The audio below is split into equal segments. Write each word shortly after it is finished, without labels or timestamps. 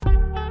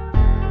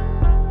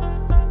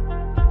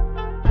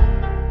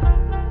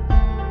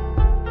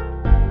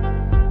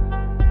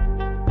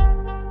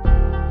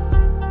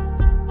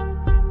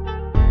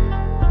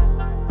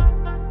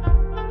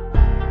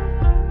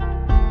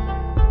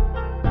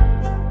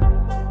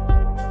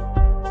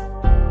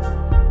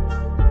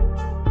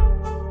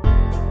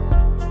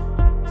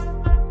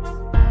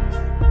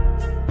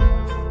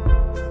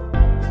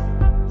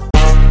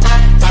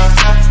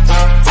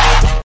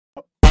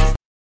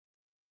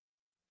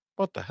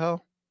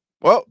hell?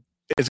 Well,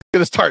 it's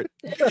gonna start.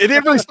 It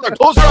didn't really start.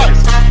 Close your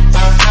eyes.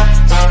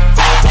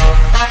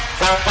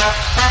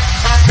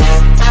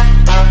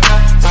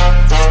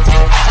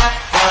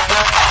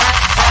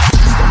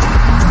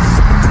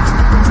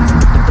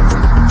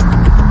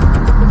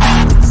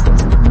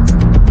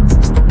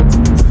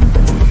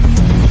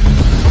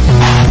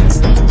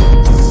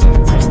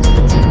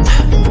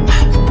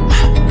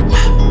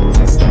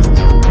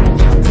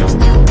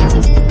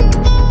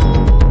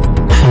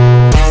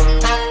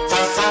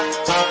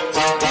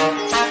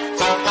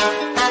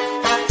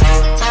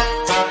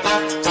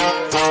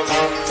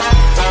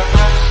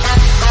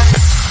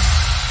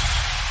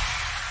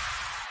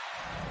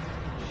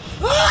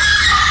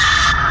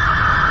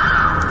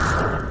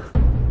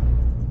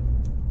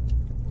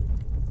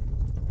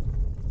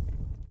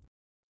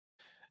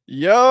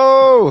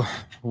 Yo,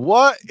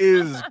 what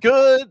is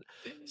good?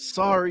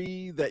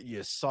 Sorry that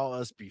you saw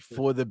us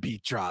before the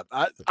beat drop.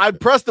 I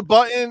pressed the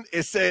button.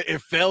 It said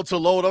it failed to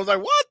load. I was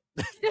like, what?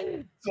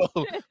 So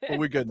but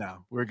we're good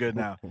now. We're good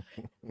now.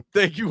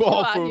 Thank you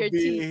all for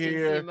being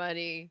here.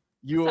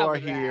 You are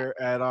here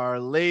at our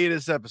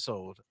latest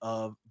episode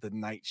of the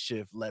Night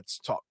Shift Let's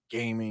Talk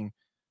Gaming.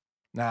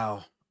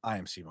 Now, I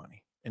am C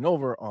Money. And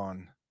over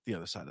on the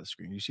other side of the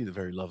screen, you see the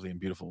very lovely and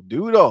beautiful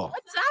Doodle.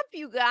 What's up,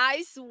 you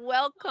guys?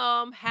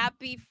 Welcome.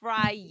 Happy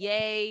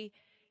Friday.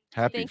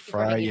 Thanks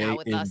for hanging out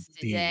with us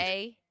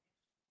today.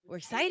 We're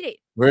excited.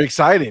 We're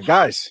excited,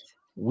 guys.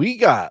 We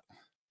got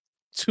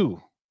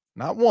two,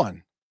 not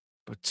one,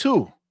 but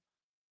two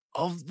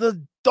of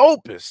the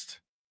dopest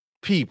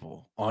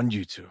people on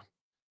YouTube.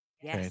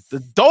 Yes. Okay? The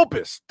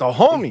dopest, the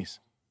homies.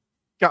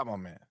 Got my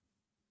man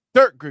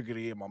Dirt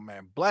Griggity and my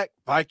man Black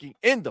Viking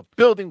in the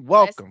building.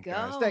 Welcome,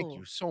 guys. Thank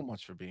you so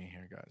much for being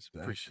here, guys.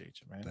 Appreciate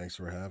you, man. Thanks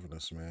for having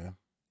us, man.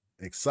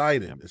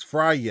 Excited. Yep. It's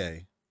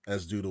Friday,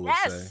 as Doodle would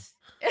say.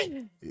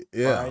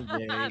 Yeah.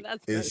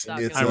 It's I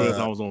realized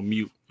I was on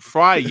mute.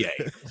 Friday.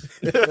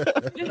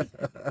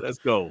 Let's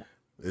go.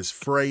 It's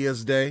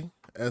Freya's Day,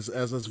 as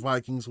us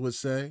Vikings would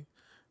say.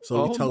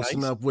 So we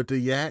toasting up with the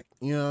yak,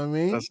 you know what I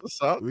mean? That's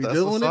what's up. We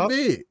doing it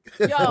big.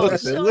 Yo,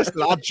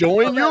 listen, I'll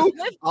join you.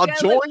 I'll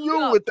join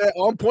you with that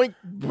on point.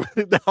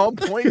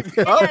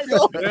 Yes.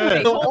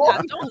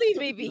 Don't leave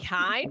me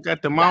behind.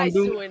 Got the Mountain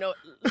Dew.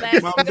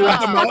 Let's go.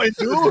 The Mountain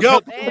Dew. Yo.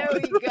 There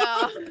we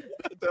go.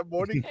 That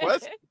morning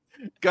quest.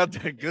 Got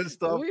that good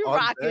stuff. We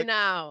rocking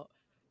out.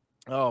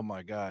 Oh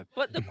my God.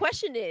 But the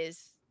question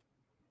is,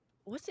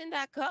 what's in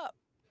that cup?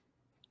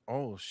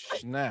 Oh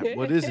snap!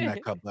 What is in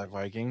that cup, Black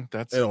Viking?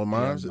 That's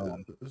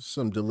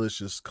some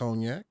delicious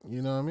cognac.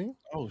 You know what I mean?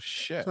 Oh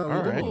shit! All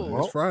right,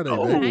 well, it's Friday.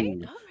 All right.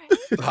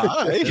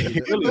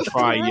 Really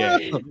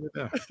Friday.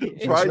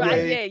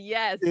 Friday,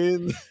 yes.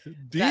 Indeed.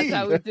 That's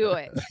how we do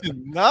it.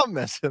 Not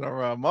messing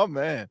around, my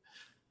man.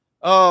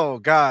 Oh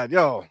God,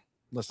 yo,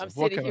 listen. I'm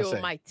sitting here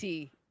with my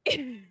tea.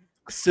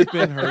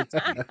 Sipping her tea.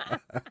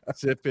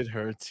 Sipping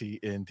her tea,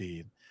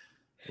 indeed.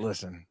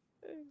 Listen,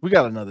 we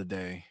got another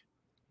day.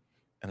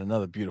 And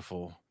another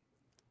beautiful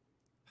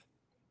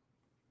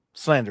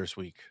slanderous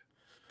week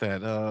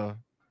that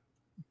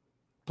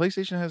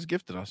PlayStation has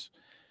gifted us.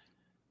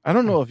 I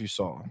don't know if you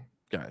saw,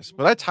 guys,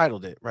 but I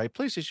titled it, right?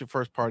 PlayStation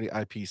first party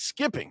IP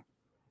skipping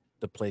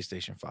the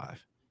PlayStation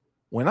 5.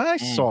 When I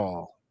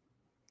saw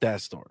that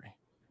story,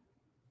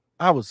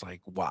 I was like,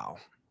 wow,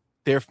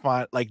 they're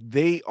fine. Like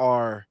they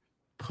are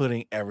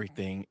putting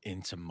everything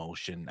into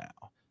motion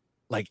now.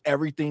 Like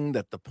everything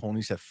that the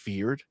ponies have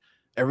feared.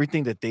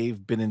 Everything that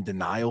they've been in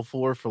denial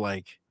for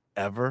like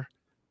ever.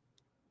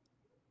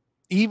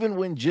 Even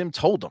when Jim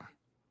told them,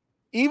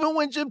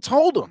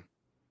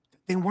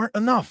 they weren't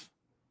enough.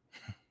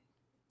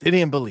 They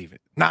didn't believe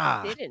it.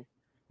 Nah,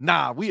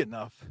 we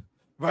enough.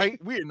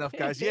 Right? We enough,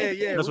 guys. Yeah.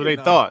 That's what they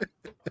thought.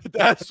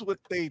 That's what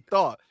they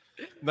thought.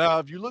 Now,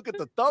 if you look at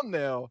the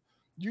thumbnail,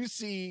 you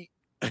see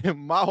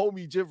my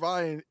homie Jim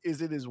Ryan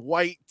is in his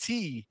white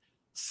tee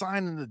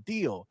signing the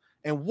deal.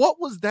 And what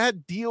was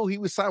that deal he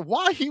was signing?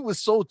 Why he was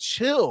so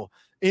chill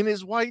in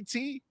his white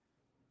tee?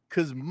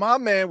 Because my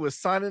man was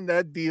signing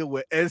that deal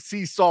with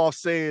NC Soft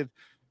saying,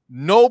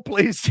 no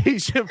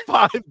PlayStation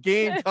 5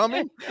 game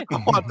coming. I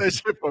want that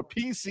shit for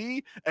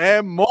PC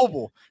and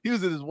mobile. He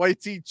was in his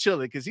white tee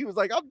chilling because he was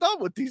like, I'm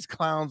done with these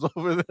clowns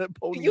over there.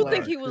 You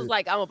think he was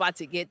like, I'm about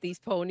to get these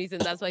ponies,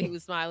 and that's why he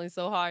was smiling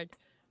so hard?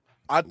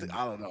 I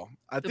don't know.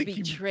 I think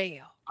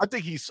betrayal. I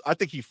think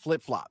he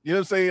flip flop. You know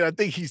what I'm saying? I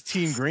think he's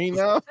Team Green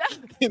now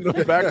in the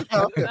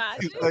background.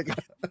 He's like,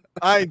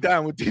 I ain't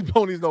down with these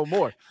ponies no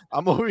more.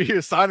 I'm over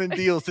here signing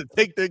deals to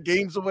take their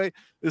games away.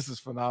 This is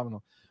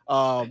phenomenal.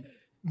 But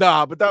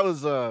that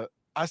was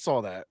I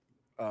saw that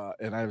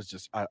and I was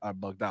just I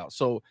bugged out.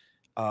 So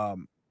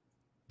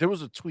there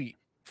was a tweet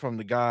from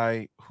the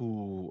guy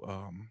who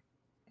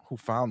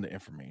found the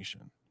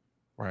information,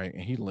 right?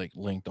 And he like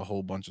linked a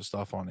whole bunch of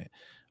stuff on it.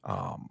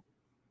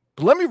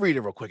 But let me read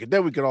it real quick, and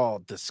then we could all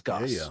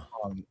discuss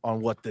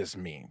on what this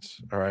means.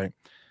 All right.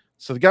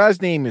 So the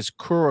guy's name is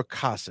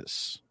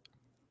Kurakasis,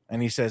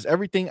 and he says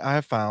everything I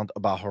have found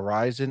about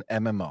Horizon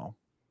MMO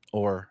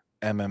or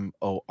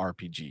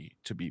MMORPG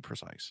to be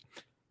precise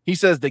He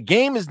says the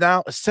game is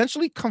now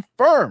essentially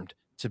confirmed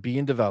to be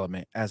in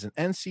development, as an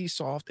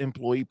NCSoft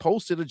employee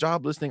posted a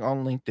job listing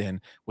on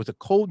LinkedIn with a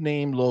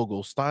codename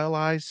logo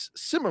stylized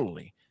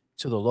similarly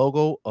to the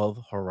logo of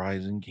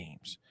Horizon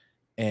Games.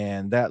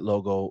 And that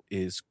logo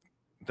is,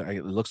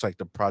 it looks like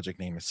the project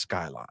name is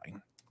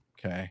Skyline.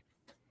 Okay.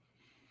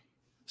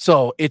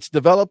 So it's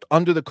developed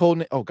under the code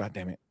name. Oh, God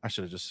damn it. I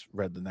should have just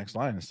read the next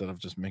line instead of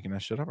just making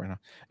that shit up right now.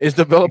 It's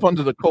developed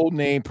under the code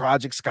name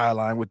Project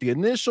Skyline, with the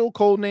initial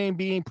code name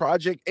being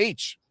Project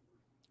H.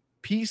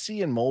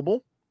 PC and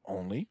mobile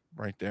only,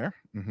 right there.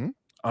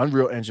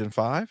 Unreal Engine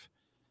 5.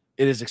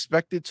 It is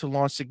expected to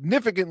launch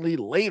significantly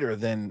later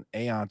than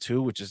Aeon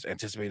 2, which is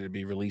anticipated to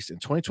be released in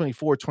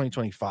 2024,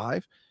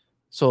 2025.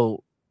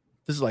 So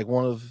this is like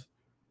one of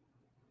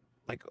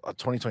like a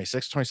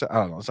 2026, 27. I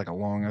don't know. It's like a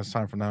long ass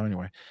time from now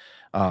anyway.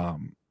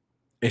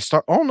 It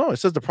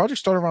says the project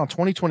started around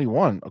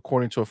 2021,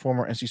 according to a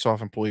former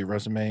NCSoft employee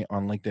resume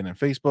on LinkedIn and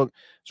Facebook.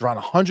 It's around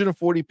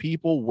 140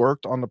 people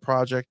worked on the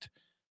project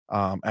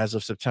as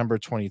of September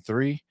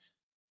 23.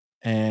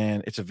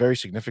 And it's a very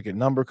significant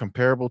number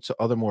comparable to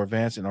other more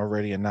advanced and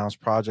already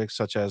announced projects,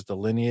 such as the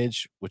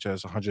Lineage, which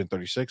has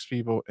 136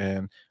 people,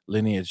 and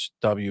Lineage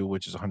W,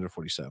 which is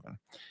 147.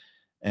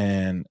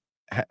 And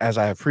as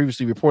I have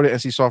previously reported,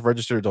 NCSoft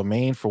registered a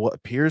domain for what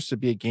appears to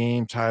be a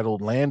game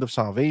titled Land of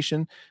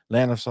Salvation.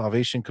 Land of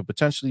Salvation could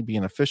potentially be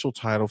an official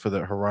title for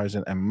the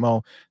Horizon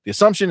MMO. The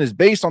assumption is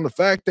based on the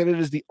fact that it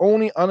is the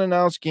only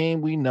unannounced game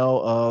we know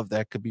of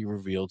that could be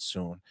revealed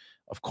soon.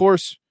 Of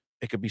course,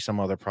 it could be some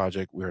other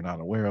project we're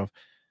not aware of,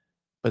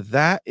 but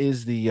that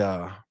is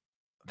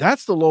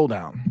that's the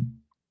lowdown.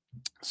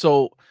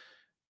 So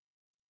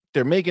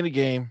they're making a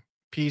game,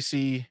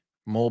 PC,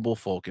 mobile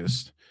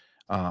focused.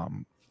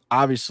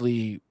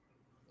 Obviously,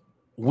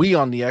 we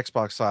on the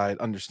Xbox side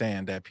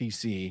understand that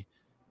PC,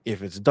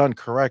 if it's done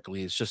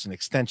correctly, it's just an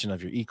extension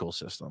of your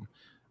ecosystem.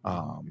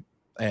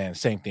 And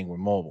same thing with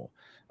mobile.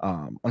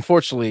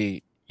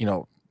 Unfortunately,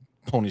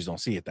 ponies don't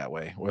see it that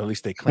way, or at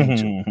least they claim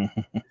to.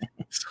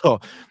 So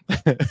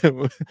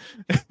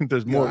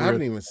there's more. I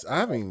haven't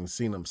even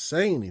seen them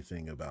say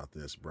anything about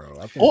this, bro.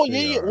 I think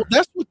Well,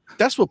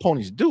 that's what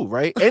ponies do,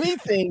 right?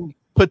 Anything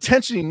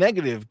potentially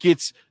negative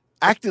gets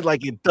acted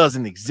like it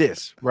doesn't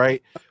exist,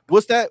 right?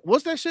 What's that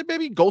shit,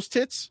 baby? Ghost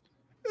tits.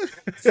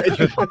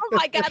 Oh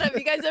my God, have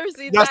you guys ever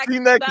seen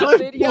that clip?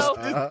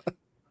 video?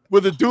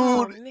 Where the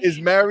dude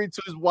is married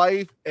to his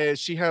wife and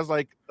she has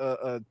like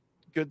a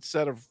good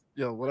set of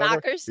whatever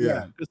knockers.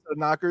 Yeah, just the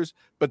knockers.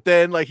 But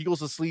then like he goes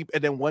to sleep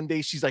and then one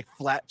day she's like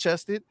flat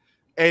chested.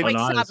 And Wait,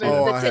 stop it. I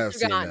The have tits are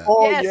seen gone. that.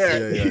 Oh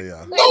Yes.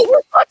 Yeah. No,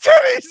 where's my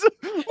titties?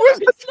 Where's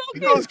my titties? He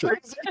goes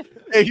crazy.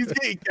 And he's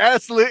getting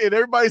gaslit, and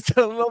everybody's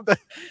telling him that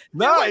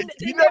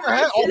he never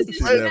had all the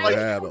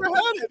never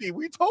had any.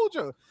 We told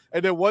you.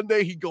 And then one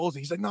day he goes,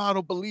 he's like, no, I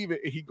don't believe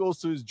it. And he goes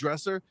to his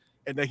dresser,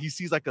 and then he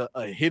sees like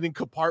a hidden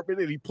compartment,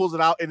 and he pulls it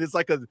out, and it's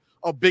like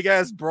a big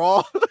ass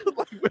bra.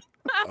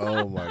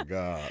 Oh my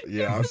God.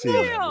 Yeah, I've seen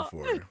that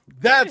before.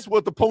 That's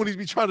what the ponies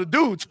be trying to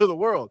do to the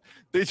world.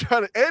 They try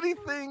to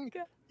anything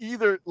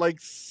either like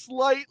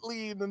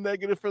slightly in the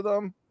negative for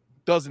them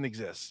doesn't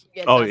exist.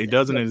 It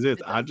doesn't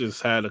exist. I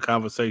just had a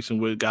conversation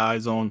with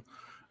guys on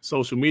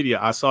social media.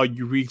 I saw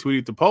you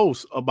retweeted the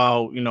post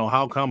about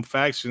how come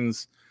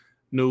factions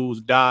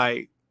news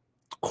died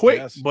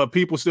quick, but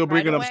people still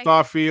bringing up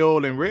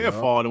Starfield and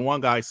Redfall. And one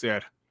guy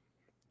said,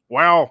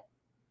 well,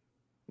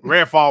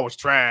 Redfall was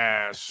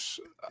trash.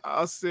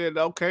 I said,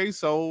 okay,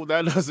 so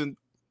that doesn't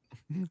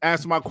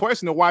answer my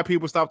question of why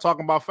people stop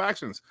talking about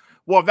factions.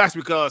 Well, that's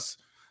because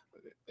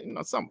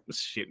some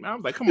shit, man. I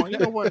was like, come on, you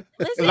know what?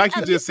 Listen, like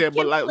you just said,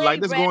 but like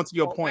this going to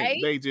your point,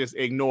 right? they just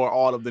ignore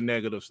all of the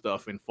negative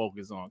stuff and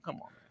focus on. Come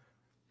on, man.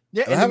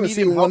 Yeah, I haven't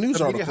seen one news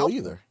article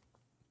either.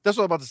 That's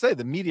what I'm about to say.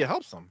 The media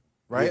helps them,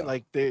 right? Yeah.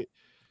 Like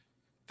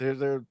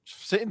they're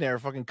sitting there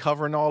fucking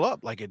covering all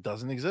up like it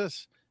doesn't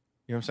exist.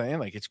 You know what I'm saying?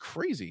 Like it's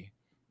crazy.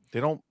 They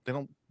don't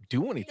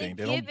do anything.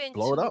 They don't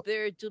blow it up.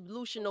 Their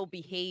delusional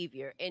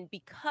behavior, and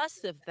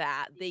because of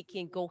that, they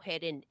can go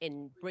ahead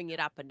and bring it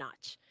up a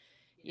notch.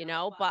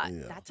 But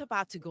that's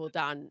about to go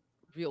down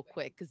real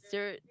quick because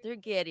they're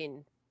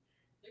getting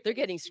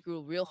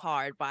screwed real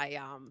hard by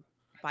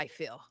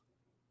Phil.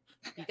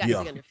 You guys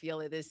are gonna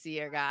feel it this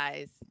year,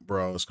 guys.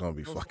 Bro, it's gonna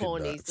be Those fucking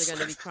ponies, nuts. they're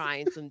gonna be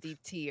crying some deep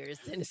tears,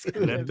 and it's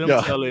gonna Let be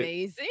them tell it.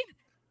 amazing.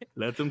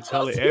 Let them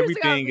tell it. Those tears are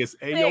gonna Everything be is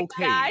thick,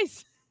 A-okay.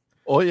 guys.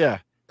 Oh yeah,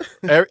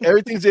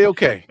 everything's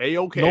A-okay.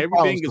 A-okay. No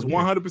Everything is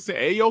problems 100%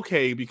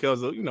 A-okay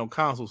because of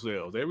console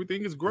sales.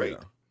 Everything is great.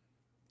 Yeah.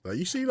 Now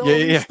you see all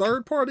these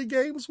third-party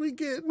games we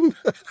getting.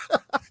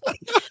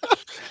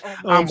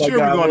 I'm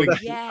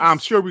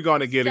sure we're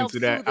gonna get into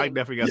that. I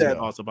definitely got some Yeah.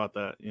 thoughts about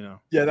that.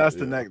 Yeah, that's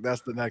the next.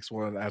 That's the next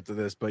one after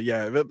this. But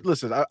yeah,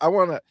 listen, I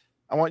want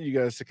you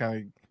guys to kind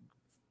of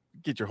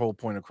get your whole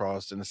point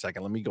across in a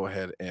second. Let me go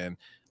ahead and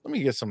let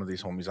me get some of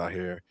these homies out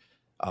here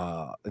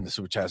in the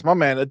super chats. My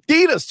man,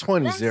 Adidas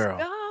 20 Let's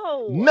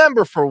go.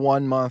 member for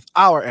 1 month,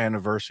 our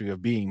anniversary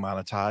of being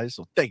monetized.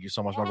 So thank you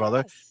so much, my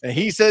brother. And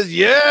he says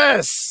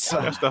yes.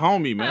 That's the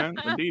homie, man.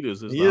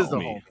 Adidas is He the is the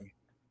homie. homie.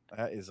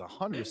 That is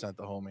 100%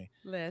 the homie.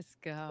 Let's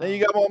go. Then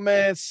you got my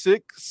man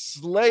Six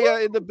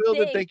Slayer in the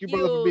building. Thank you,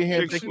 brother, for being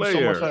here. Thank you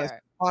so much for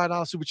that.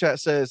 $5 super chat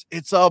says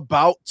it's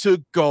about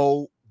to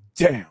go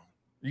down.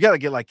 You gotta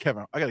get like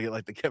Kevin. I gotta get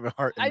like the Kevin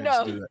Hart. I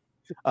know. To do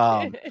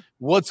that.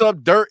 What's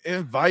up, Dirt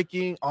and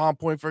Viking? On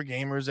point for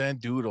gamers and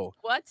Doodle.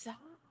 What's up?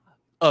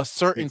 A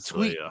certain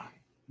tweet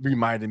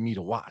reminded me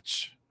to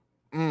watch.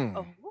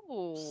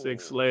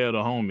 Six Slayer, the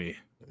homie.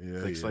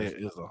 Yeah, Six Slayer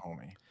is the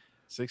homie.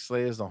 Six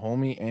Slayer is the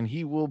homie, and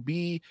he will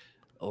be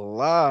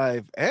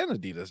live and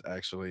Adidas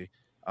actually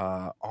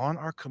on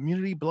our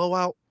community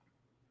blowout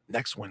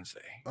next Wednesday.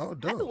 Oh,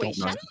 by the way,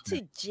 shout out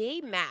to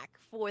J Mac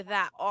for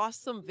that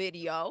awesome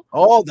video.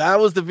 Oh, that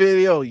was the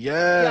video.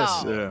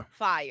 Yes. Yo,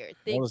 fire.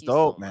 Thank you. That was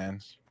dope, so man.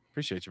 much.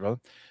 Appreciate you, brother.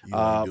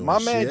 My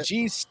man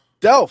G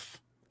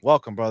Stealth.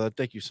 Welcome, brother.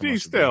 Thank you so much. G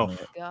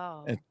Stealth.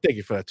 And thank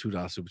you for that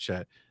 $2 super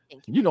chat.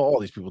 You know all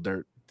these people,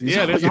 Dirt.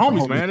 They're the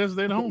homies, man. They're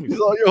the homies. These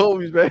are all your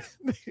homies, man.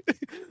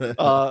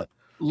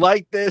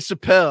 Like there's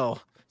Chappelle.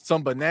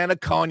 Some banana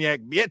cognac,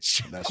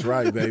 bitch. That's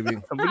right, baby.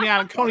 Some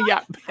banana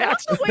cognac,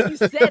 bitch. The way you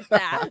said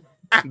that.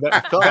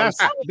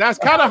 That's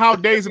kind of how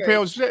Dave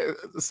Chappelle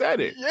said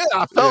it. Yeah,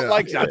 I felt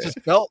like I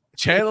just felt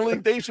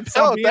channeling Dave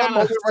Chappelle.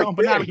 Some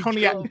banana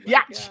cognac,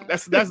 bitch.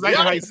 That's exactly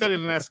how he said it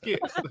in that skit.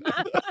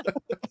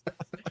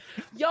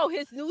 Yo,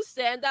 his new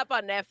stand-up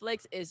on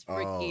Netflix is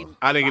freaking.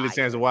 I didn't get a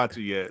chance to watch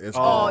it yet. You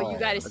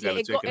gotta see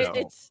it.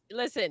 It's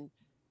listen.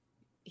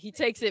 He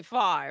takes it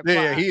far.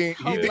 Yeah, he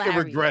didn't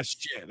regress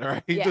yet. All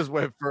right, he just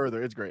went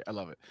further. It's great. I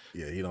love it.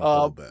 Yeah, he don't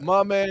hold back.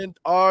 My man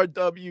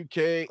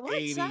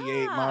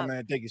RWK88. My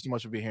man, thank you so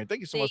much for being here.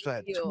 Thank you so much for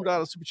that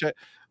 $2 super chat.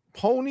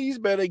 Ponies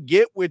better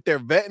get with their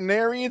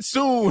veterinarian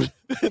soon.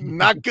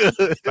 Not good.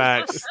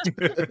 Facts.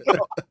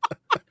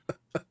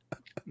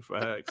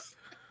 Facts.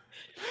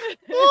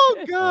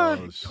 Oh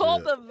God! Call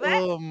the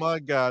vet. Oh my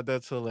God,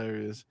 that's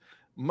hilarious.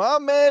 My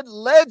man,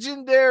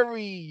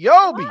 legendary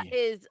Yobi, what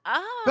is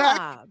up?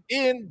 Back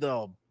in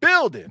the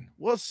building.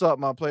 What's up,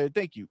 my player?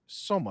 Thank you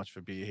so much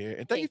for being here,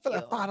 and thank you for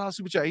that $5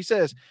 super chat. He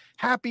says,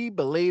 "Happy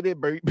belated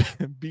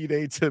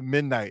B-Day to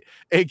Midnight,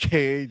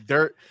 aka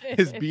Dirt.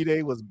 His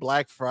B-Day was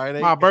Black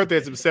Friday. My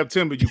birthday's in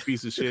September. You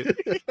piece of shit."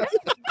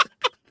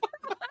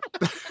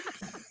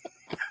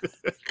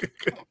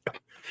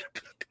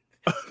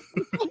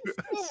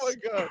 Oh my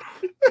God,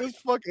 it's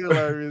fucking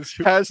hilarious.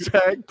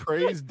 Hashtag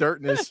praise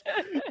dirtness.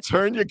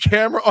 Turn your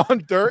camera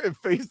on Dirt and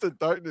face the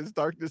darkness.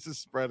 Darkness is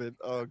spreading.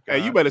 Oh God.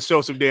 Hey, you better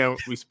show some damn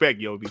respect,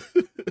 Yobi.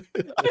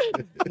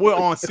 We're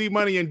on C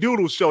Money and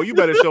Doodle's show. You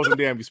better show some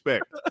damn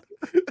respect.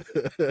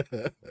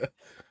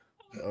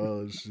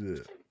 Oh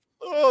shit.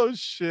 Oh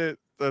shit.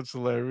 That's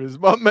hilarious.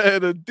 My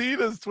man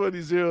Adidas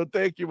 20.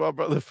 Thank you, my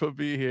brother, for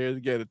being here.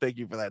 Again, thank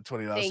you for that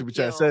 $20 super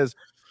chat. Says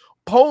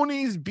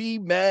ponies be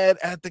mad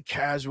at the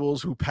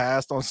casuals who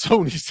passed on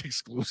Sony's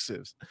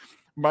exclusives.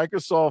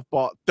 Microsoft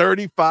bought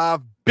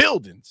 35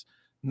 buildings.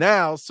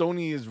 Now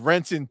Sony is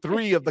renting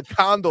 3 of the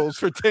condos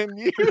for 10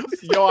 years.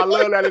 Yo, I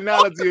love that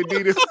analogy,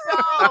 Adidas.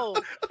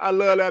 I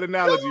love that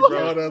analogy,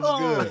 bro. That's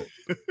good.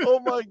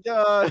 Oh my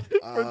God.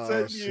 For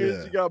 10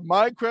 years, you got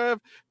Minecraft,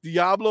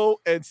 Diablo,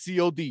 and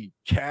COD.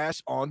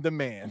 Cash on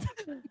demand.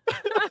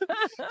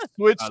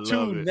 Switch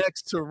 2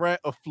 next to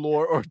rent a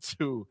floor or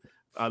 2.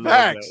 I love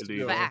Facts, that,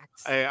 Adidas.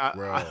 Facts. Hey, I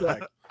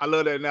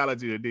love that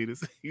analogy,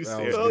 Adidas. You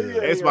said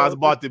Xbox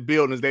bought the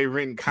buildings, they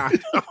renting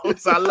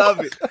condos. I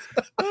love it.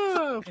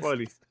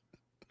 Funny.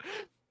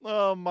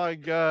 Oh my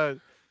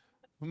God.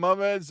 My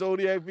man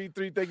Zodiac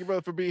V3, thank you,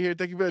 brother, for being here.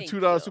 Thank you for the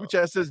 $2 super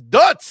chat. Says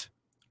Dutch.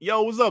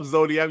 Yo, what's up,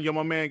 Zodiac? Yo,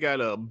 my man got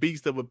a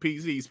beast of a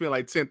PC. He spent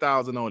like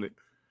 $10,000 on it.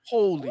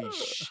 Holy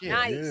shit.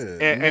 Nice.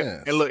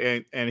 And look,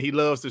 and he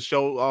loves to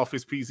show off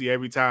his PC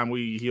every time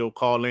he'll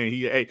call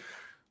in.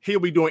 He'll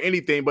be doing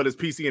anything but his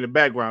PC in the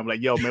background.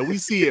 Like, yo, man, we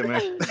see it,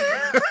 man.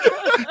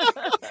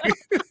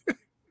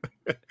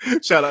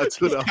 Shout out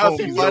to the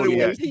homie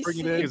Zodiac.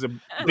 He's a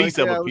beast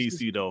of a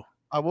PC, though.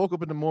 I woke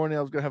up in the morning.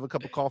 I was gonna have a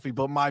cup of coffee,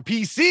 but my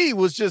PC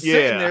was just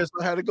sitting there, so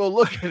I had to go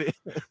look at it.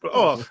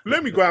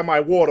 Let me grab my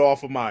water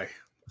off of my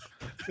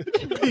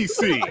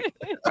PC.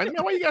 Like,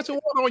 man, why you got your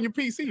water on your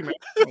PC, man?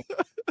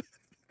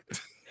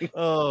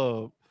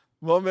 Oh,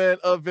 my man,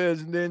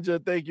 Avenge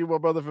Ninja. Thank you, my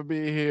brother, for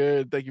being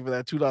here. Thank you for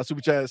that $2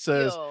 super chat. It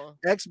says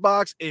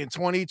Xbox in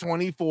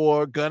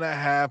 2024 gonna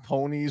have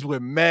ponies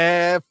with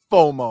mad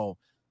FOMO.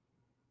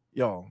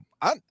 Yo,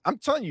 I'm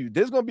telling you,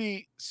 there's gonna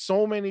be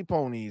so many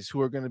ponies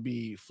who are gonna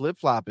be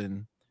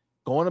flip-flopping,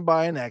 going to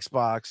buy an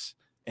Xbox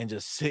and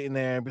just sitting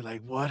there and be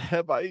like, what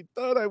have I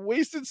done? I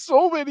wasted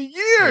so many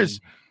years.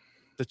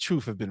 The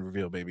truth has been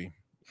revealed, baby.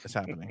 It's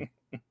happening.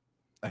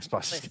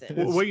 Xbox.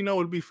 Well, you know,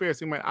 it'd be fair.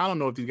 See, man, I don't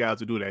know if these guys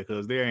will do that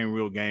because they ain't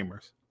real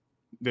gamers.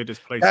 They're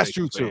just PlayStation. That's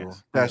true fans.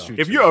 too. That's true.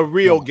 If you're a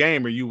real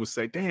gamer, you would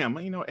say, "Damn,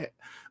 you know,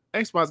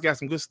 Xbox got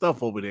some good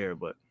stuff over there,"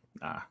 but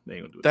nah, they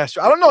ain't gonna do that. That's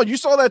true. I don't know. You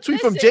saw that tweet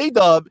from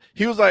J-Dub.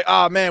 He was like,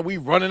 "Ah, man, we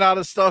running out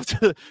of stuff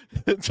to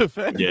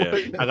fanboy."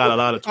 Yeah, I got a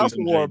lot of tweets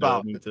from J-Dub,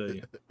 let me tell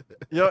you.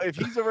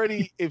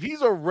 if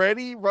he's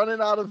already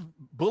running out of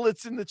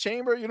bullets in the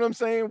chamber, you know what I'm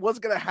saying? What's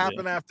gonna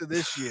happen after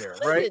this year,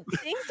 right?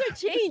 Listen, things are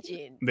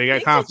changing. They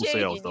got console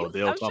sales though.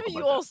 I'm sure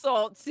you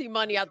also see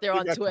money out there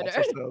on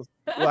Twitter.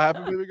 What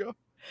happened, baby girl?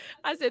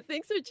 I said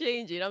things are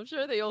changing. I'm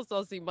sure they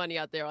also see money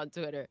out there on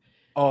Twitter.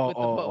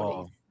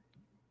 Oh.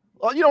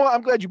 Well, you know what?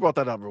 I'm glad you brought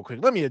that up real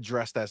quick. Let me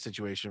address that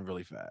situation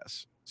really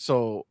fast.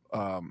 So,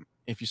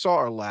 if you saw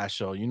our last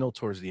show,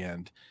 towards the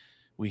end,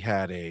 we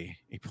had a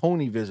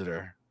pony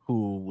visitor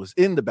who was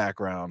in the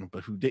background,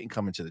 but who didn't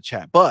come into the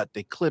chat. But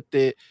they clipped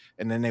it,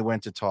 and then they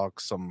went to talk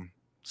some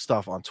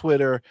stuff on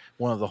Twitter.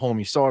 One of the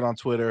homies saw it on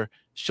Twitter,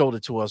 showed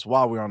it to us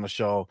while we were on the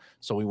show.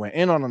 So we went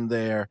in on them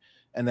there,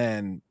 and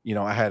then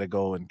I had to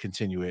go and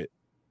continue it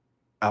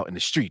out in the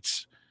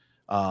streets.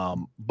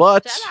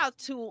 But shout out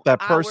to that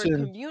person,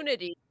 our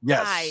community,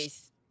 yes,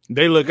 guys.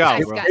 They look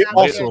out,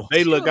 bro.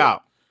 They look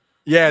out.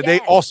 Yeah, yes. They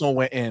also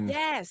went in.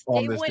 Yes,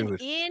 they went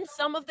in.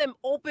 Some of them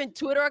opened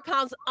Twitter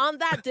accounts on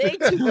that day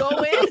to go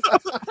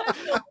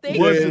in.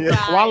 Was the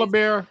koala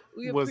bear?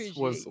 Was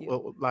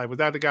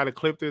that the guy that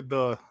clipped it?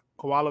 The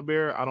koala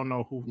bear? I don't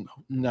know who.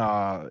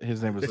 Nah,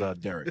 his name was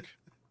Derek.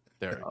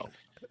 Derek.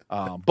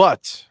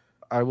 But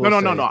I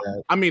will. No.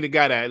 I mean the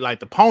guy that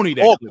the pony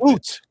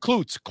that.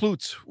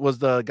 Klutz was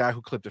the guy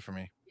who clipped it for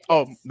me.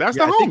 Oh, that's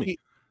the homie.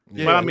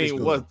 But I mean,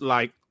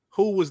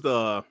 who was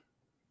the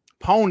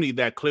pony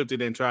that clipped it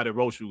and tried to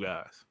roast you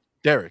guys?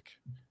 Derek.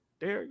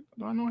 Do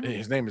I know him?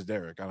 His name is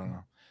Derek. I don't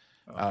know.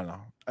 I don't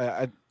know.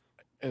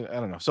 I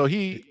don't know. So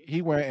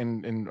he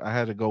went and I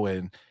had to go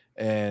in,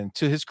 and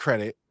to his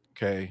credit,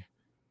 okay,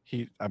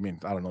 I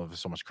don't know if it's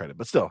so much credit,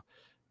 but still,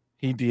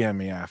 he DM'd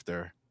me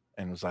after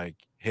and was like,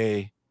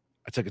 "Hey,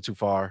 I took it too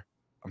far.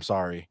 I'm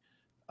sorry."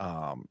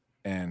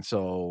 And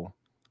so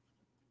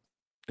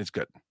it's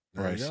good,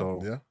 right?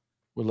 So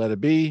we'll let it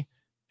be,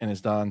 and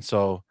it's done.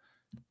 So.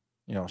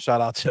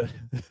 Shout out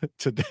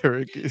to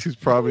Derek. He's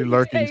probably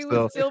lurking still.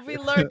 He'll still be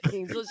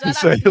lurking. So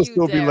shout out to he'll you,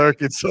 still Derek. be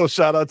lurking. So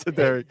shout out to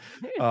Derek.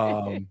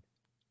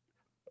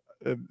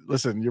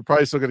 Listen, you're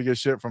probably still gonna get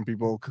shit from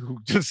people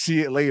who just see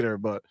it later,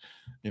 but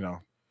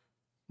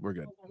we're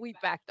good. We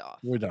backed off.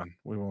 We're done.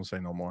 We won't say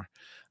no more.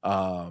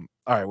 All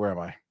right, where am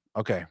I?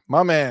 Okay,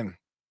 my man,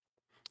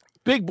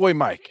 Big Boy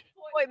Mike.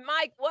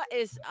 Mike, what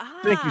is?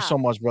 Thank you so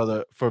much,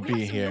 brother, for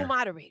being here. New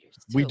moderators.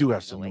 We do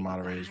have some new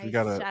moderators. Guys, we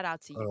got shout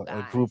out to you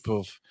a group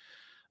of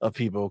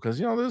people because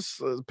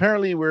this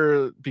apparently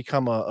we're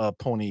become a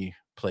pony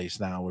place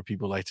now where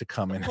people like to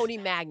come in. Pony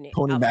magnet.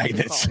 Pony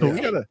magnets. So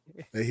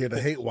they hear the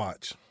hate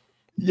watch.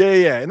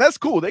 Yeah, and that's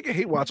cool. They can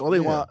hate watch all they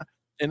want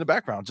in the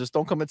background. Just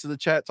don't come into the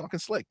chat talking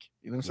slick.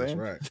 You know what I'm saying?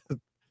 That's right.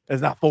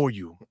 It's not for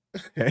you.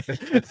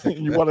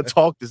 You want to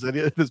talk?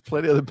 There's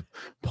plenty of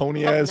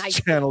pony ass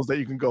channels that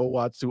you can go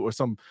watch to, or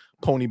some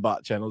pony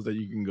bot channels that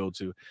you can go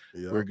to.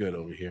 Yep. We're good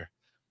over here.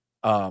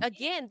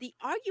 Again, the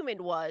argument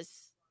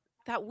was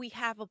that we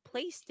have a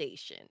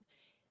PlayStation,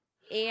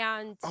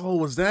 and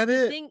was that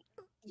it?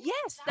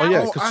 Yes.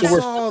 I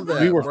saw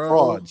that. We were bro.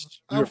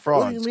 frauds. We were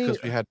frauds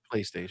because we had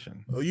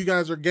PlayStation. Oh, you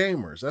guys are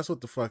gamers. That's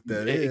what the fuck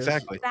that is.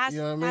 Exactly. That's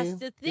that's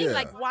the thing. Yeah.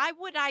 Like, why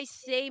would I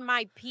say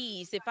my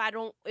piece if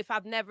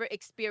I've never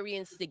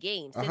experienced the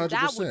games? Then 100%.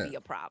 That would be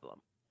a problem.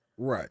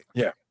 Right.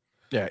 Yeah.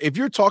 If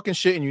you're talking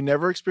shit and you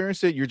never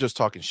experienced it, you're just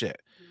talking shit.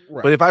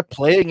 Right. But if I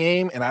play a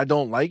game and I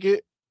don't like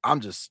it,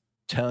 I'm just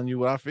telling you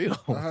what I feel.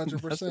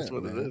 100%. That's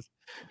what it is.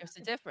 There's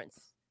a difference.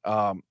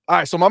 All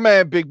right, so my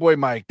man, Big Boy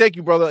Mike, thank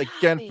you, brother,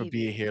 again for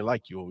being here,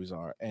 like you always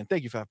are, and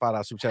thank you for that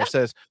 $5 super chat.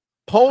 Says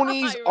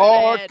ponies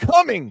are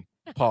coming.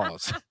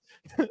 Pause.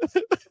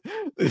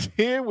 Is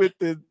here with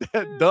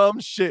that dumb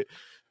shit.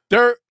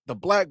 Dirt, the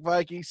Black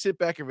Viking. Sit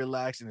back and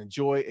relax and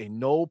enjoy a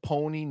no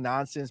pony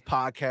nonsense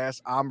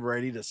podcast. I'm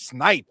ready to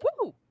snipe.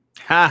 Woo.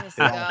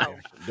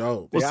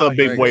 Dope. What's up,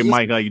 Big Boy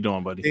Mike? How you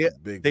doing, buddy?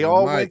 They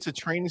all went to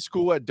training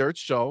school at Dirt's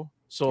show.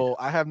 So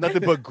I have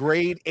nothing but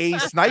grade A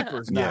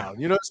snipers now.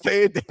 You know what I'm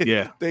saying?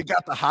 They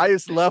got the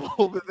highest level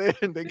over there.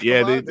 And they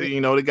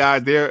the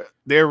guys,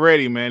 they're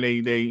ready, man. They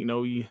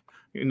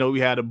we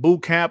had a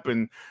boot camp,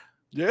 and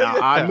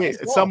I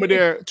admit some of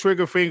their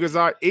trigger fingers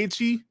are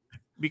itchy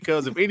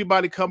because if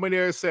anybody come in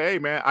there and say, "Hey,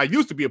 man, I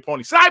used to be a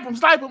pony," snipe him.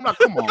 Like,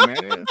 come on,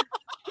 man,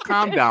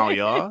 calm down,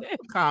 y'all,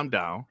 calm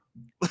down.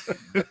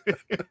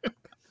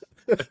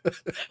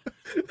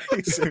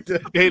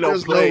 They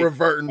don't play. No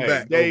reverting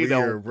back. They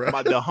don't. Here,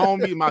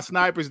 bro. My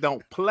snipers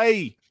don't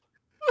play.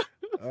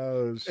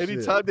 Oh shit!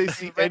 Anytime they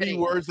see any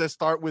words that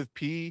start with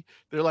P,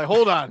 they're like,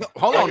 "Hold on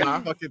now."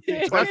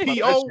 That's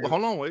P-O.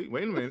 Hold on, wait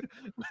a minute.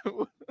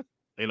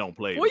 They don't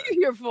play. What are you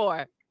here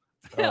for?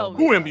 Tell me.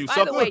 Who am you?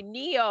 By the way,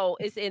 Neo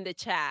is in the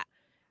chat.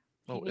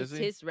 He needs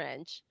his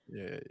wrench.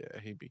 Yeah.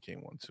 He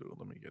became one too.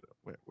 Let me get it.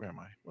 Where am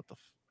I? What the?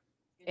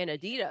 And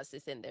Adidas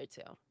is in there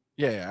too.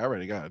 Yeah, I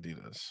already got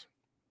Adidas.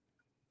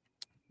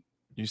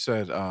 You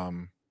said,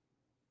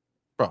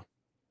 bro,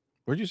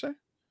 where'd you say?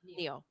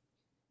 Neo.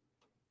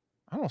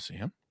 I don't see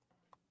him.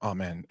 Oh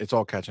man, it's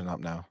all catching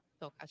up now.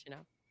 Still catching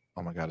up.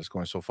 Oh my God, it's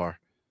going so far.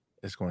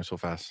 It's going so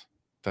fast.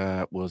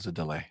 That was a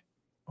delay.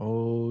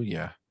 Oh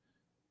yeah.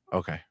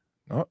 Okay.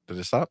 Oh, did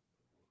it stop?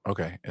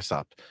 Okay, it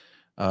stopped.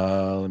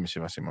 Let me see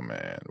if I see my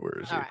man. Where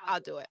is All he? right, I'll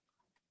do it.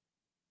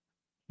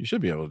 You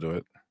should be able to do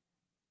it.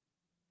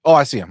 Oh,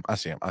 I see him. I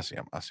see him.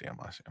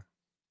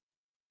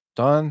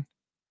 Done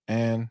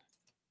and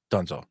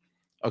donezo.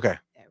 Okay,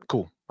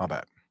 cool. My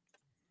bad.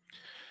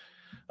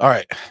 All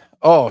right.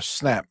 Oh,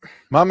 snap.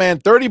 My man,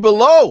 30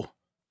 below.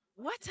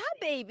 What's up,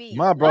 baby?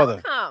 My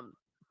brother. Welcome.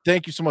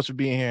 Thank you so much for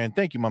being here. And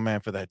thank you, my man,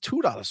 for that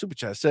 $2 super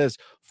chat. It says,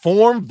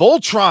 Form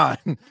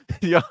Voltron.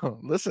 Yo,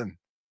 listen,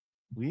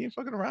 we ain't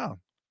fucking around.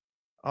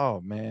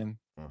 Oh, man.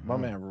 My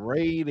man,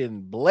 Raid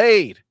and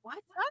Blade. What's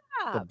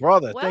up? The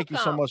brother. Welcome. Thank you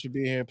so much for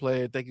being here,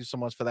 Blade. Thank you so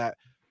much for that.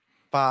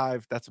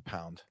 5. That's a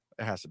pound.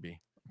 It has to be.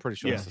 I'm pretty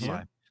sure that's the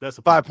sign. That's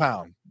a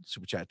 £5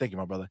 super chat. Thank you,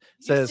 my brother.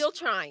 You're still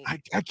trying.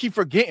 I keep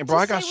forgetting, bro.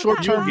 Just I got say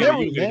short-term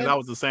memory, man. I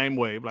was the same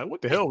way. Like,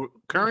 what the hell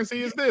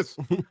currency is this?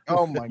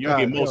 Oh my You god,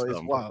 get most of it's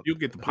them. wild. You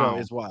get the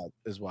pound. It's wild.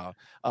 It's wild.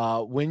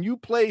 When you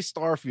play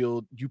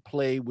Starfield, you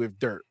play with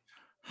dirt.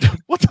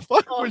 What the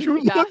fuck? Oh When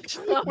you my look,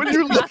 gosh. when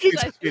you look,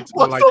 It's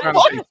what like the trying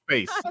fuck? to take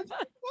space. What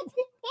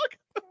the fuck?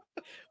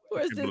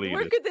 Where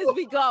believe could this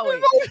be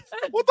going?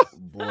 What the?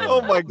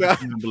 Oh my god!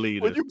 I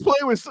believe When it. you play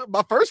with,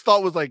 my first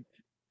thought was like,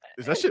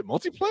 is that shit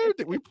multiplayer?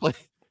 Did we play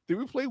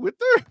with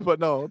dirt? But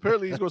no,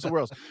 apparently he's going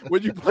somewhere else.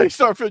 When you play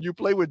Starfield, you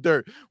play with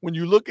dirt. When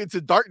you look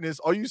into darkness,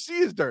 all you see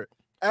is dirt.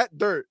 At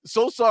dirt.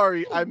 So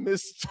sorry, I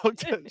missed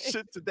that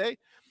shit today.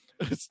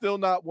 It's still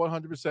not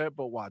 100%,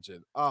 but watch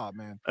it. Oh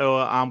man. Oh,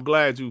 I'm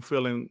glad you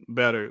feeling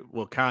better.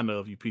 Well, kind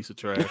of, you piece of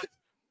trash.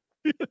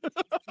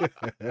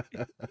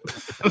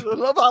 I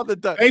love how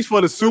the Thanks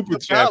for the super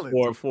chat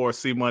balance. for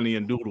C Money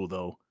and Doodle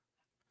though.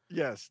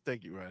 Yes,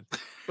 thank you, Ren.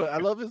 But I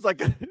love it's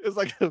like a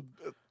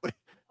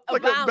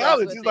balance balance.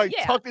 with He's it, like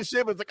yeah. talking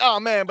shit, but it's like, oh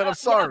man, but I'm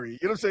sorry.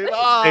 You know what I'm saying?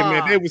 Hey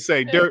man, they would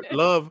say, "Dirt,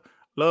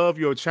 love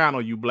your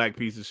channel, you black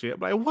piece of shit." I'm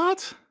like,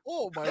 what?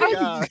 Oh my How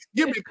god. you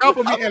give me a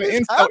compliment How and did an this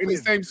insult in the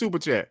happen? same super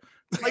chat?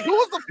 Like, who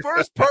was the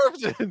first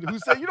person who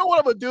said, you know what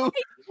I'm gonna do?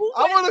 Who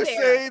I went want to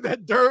there? say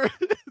that dirt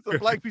is a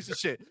black piece of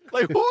shit.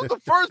 Like, who was the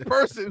first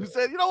person who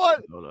said, you know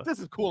what? This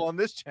is cool on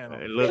this channel.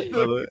 Hey, look,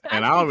 brother,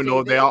 and I don't even know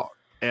if they all.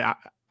 And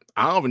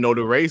I don't even know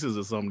the races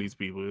of some of these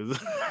people.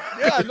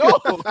 Yeah, no.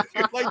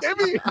 Like they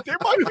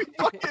might be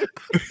fucking,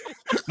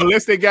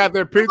 unless they got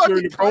their they might picture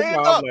in be the planned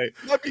profile. up. Like,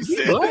 Might be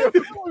sitting what?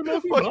 there. Oh, he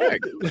must be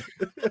black.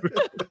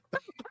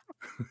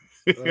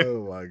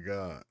 Oh my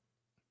god.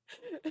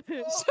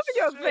 Show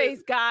your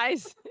face,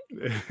 guys.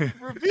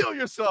 Reveal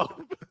yourself.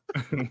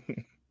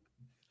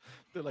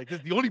 They're like, this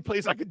is the only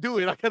place I can do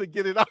it. I gotta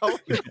get it out.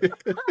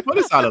 But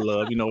it's out of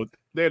love, you know.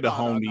 They're the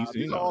homies.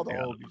 You These know, are all the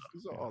they're- homies.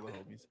 These are all the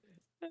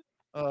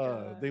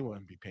homies. They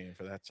wouldn't be paying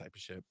for that type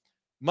of shit.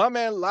 My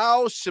man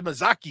Lao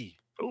Shimazaki.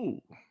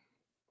 Ooh,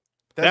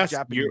 That's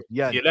Japanese.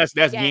 yeah, that's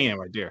Yen. yen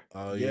right there.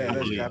 Oh Yeah, yeah, that's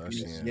believe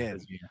Japanese that's yen.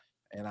 yen.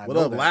 And I What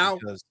know up, that Lao?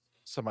 because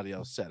somebody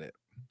else said it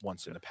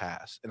once in the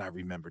past, and I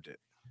remembered it.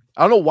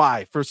 I don't know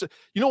why.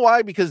 You know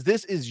why? Because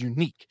this is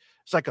unique.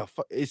 It's like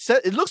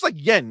it looks like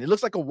yen. It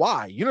looks like a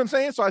Y. You know what I'm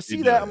saying? So I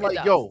see that. does. I'm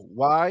like, yo,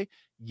 Y,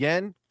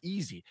 yen,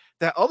 easy.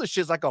 That other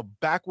shit's like a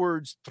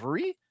backwards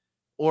 3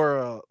 or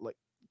a, like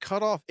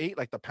cut off 8,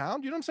 like the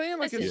pound. You know what I'm saying?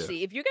 Like Listen,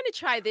 see, if you're gonna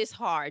try this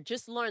hard,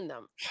 just learn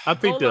them. I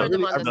think Go learn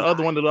them on the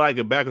other one that look like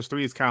a backwards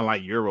 3 is kind of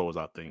like euros.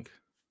 I think.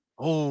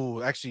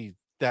 oh, actually,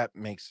 that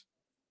makes.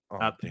 Oh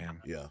I-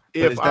 damn. Yeah.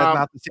 But is that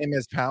not the same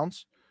as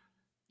pounds?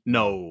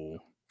 No.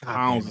 God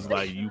Pounds damn is it.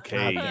 like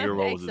UK,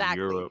 euros Exactly. is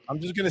Europe.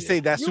 I'm just gonna say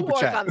that You super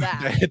work chat. on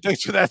that.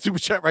 Thanks for that super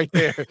chat right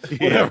there.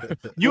 Yeah.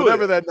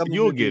 Whatever that number.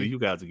 You'll would get be. it. You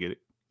guys will get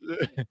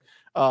it.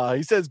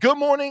 He says, "Good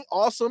morning,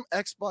 awesome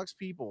Xbox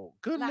people.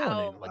 Good Lau,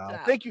 morning, what's Lau.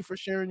 up? Thank you for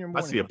sharing your I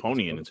morning." see a with us,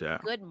 pony in brother. the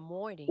chat. Good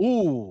morning.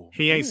 Ooh,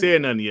 He ain't ooh.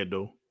 said nothing yet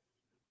though.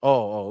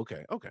 Oh,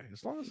 okay.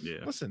 As long as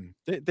listen,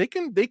 they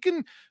can They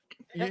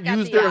got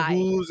use the their eye.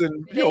 hooves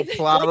and They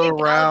plow can gallop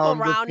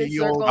around around the in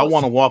field. circles. I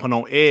want to walking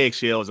on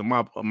eggshells in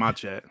my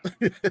chat.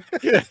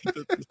 Yeah,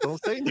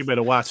 don't say You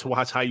better watch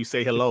how you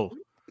say hello.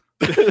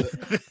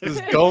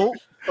 Just don't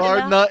start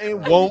Hello?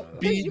 nothing, won't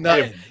be You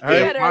nothing. better- All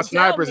you right. better My tell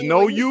snipers me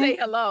know when you. say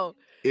hello.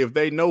 If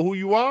they know who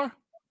you are,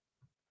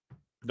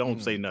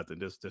 don't say nothing.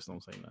 Just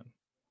don't say nothing.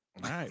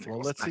 All right. Well,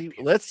 I'll let's snipe see.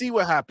 you. Let's see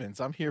what happens.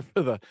 I'm here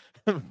for the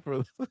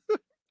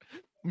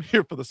I'm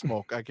here for the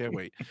smoke. I can't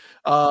wait.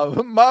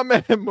 My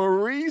man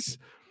Maurice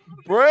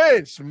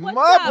Branch, my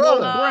What's up,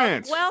 brother. love?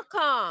 Branch.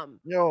 Welcome.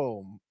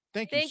 Yo,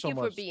 thank you Thank so you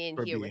for much being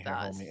here with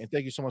us. homie. And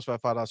thank you so much for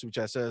that $5 super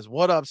chat. Says,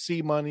 what up,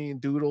 C Money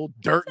and Doodle,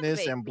 Dirtness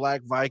baby? and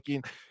Black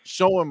Viking,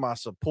 showing my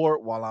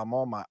support while I'm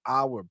on my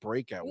hour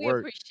break at We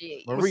work.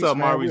 appreciate you. What's up,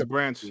 man, we Maurice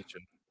Branch? appreciate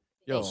you.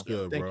 Yo, Thank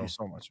you. thank bro. you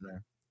so much,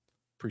 man.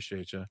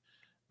 Appreciate you.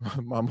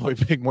 My boy,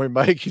 Big Boy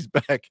Mike, he's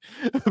back.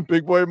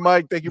 Big Boy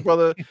Mike, thank you,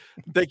 brother.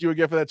 Thank you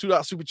again for that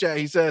 $2 super chat.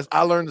 He says,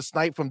 I learned to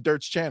snipe from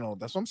Dirt's channel.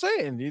 That's what I'm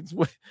saying.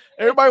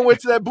 Everybody went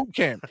to that boot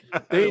camp.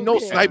 There ain't no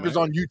Yeah, snipers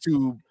man. on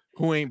YouTube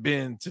who ain't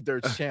been to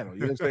Dirt's channel.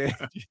 You know what I'm saying?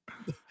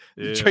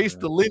 You Yeah, trace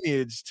man. the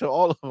lineage to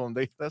all of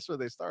them. That's where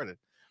they started.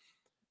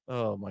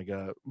 Oh my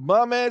god.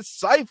 My man,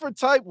 Cypher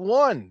Type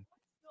 1.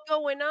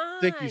 going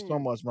on? Thank you so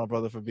much, my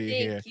brother, for being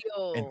here.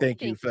 And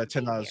thank you for that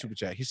 $10 super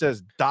chat. He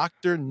says,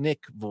 Dr.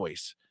 Nick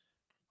voice.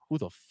 Who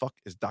the fuck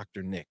is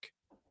Dr. Nick?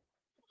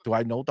 Do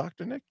I know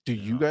Dr. Nick? Do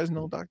you guys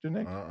know Dr.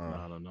 Nick?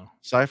 I don't know.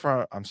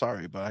 Cypher, I'm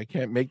sorry, but I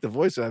can't make the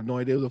voice. I have no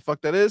idea who the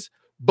fuck that is.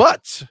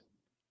 But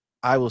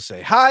I will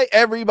say, hi,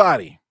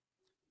 everybody.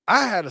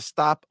 I had to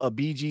stop a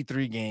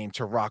BG3 game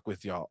to rock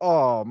with y'all.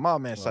 Oh, my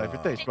man, Cypher.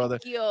 Thanks, brother.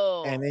 Thank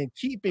you. And in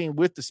keeping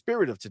with the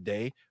spirit of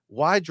today,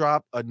 why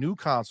drop a new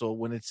console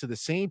when it's to the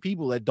same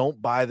people that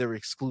don't buy their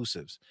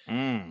exclusives?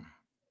 You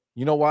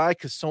know why?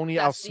 Because Sony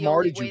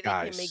outsmarted you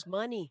guys. They can make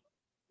money.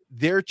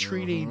 They're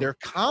treating their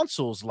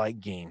consoles like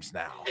games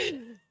now.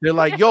 They're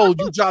like, yo,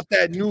 you drop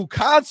that new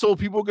console,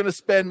 people are going to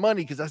spend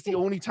money because that's the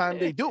only time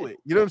they do it.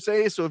 You know what I'm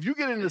saying? So if you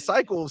get in the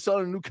cycle of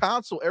selling a new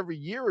console every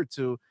year or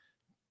two,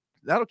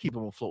 that'll keep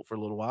them afloat for a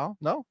little while.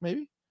 No,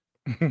 maybe?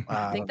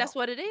 I think that's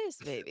what it is,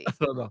 baby.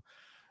 I don't know.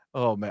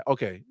 Oh, man.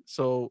 Okay.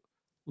 So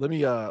let me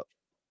y'all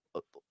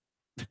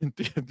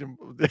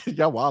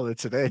wildin'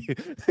 today.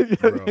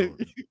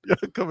 Y'all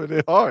coming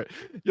in hard.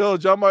 Yo,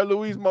 John Mark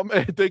Louise, my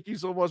man. Thank you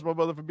so much, my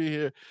brother, for being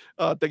here.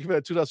 Thank you for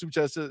that $2 super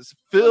chat. Says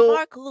Phil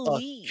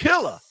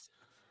Killer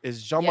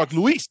is Jean Marc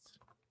Louis.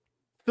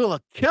 Phil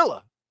a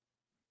killer.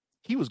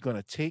 He was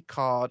gonna take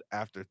COD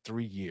after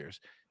 3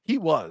 years. He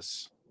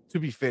was, to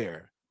be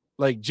fair.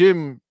 Like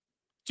Jim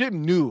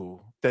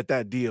knew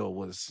that deal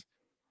was,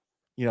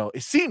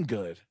 it seemed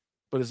good.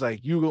 But it's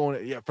like, you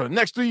going, for the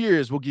next 3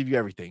 years, we'll give you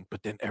everything.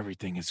 But then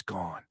everything is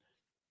gone.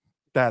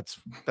 That's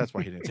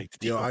why he didn't take the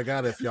deal.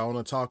 If y'all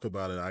want to talk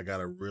about it, I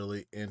got a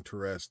really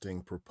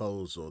interesting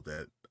proposal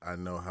that I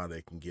know how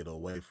they can get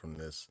away from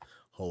this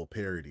whole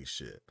parody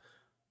shit.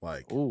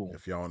 Like,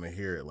 if y'all want to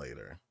hear it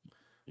later.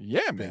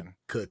 Yeah, man.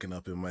 Cooking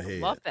up in my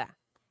head. Love that.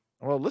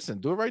 Well, listen,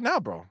 do it right now,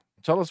 bro.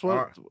 Tell us what.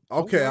 Right.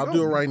 Okay, I'll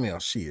do it right now.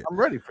 Shit. I'm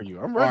ready for you.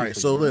 I'm ready. All right,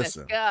 so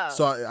listen.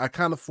 So I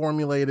kind of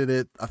formulated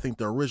it. I think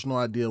the original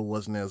idea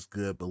wasn't as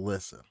good, but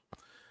listen.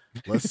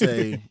 Let's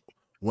say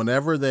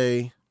whenever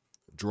they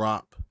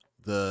drop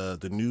the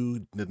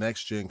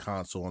next gen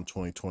console in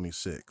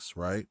 2026,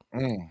 right?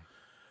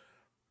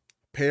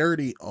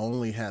 Parity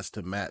only has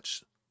to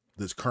match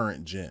this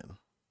current gen.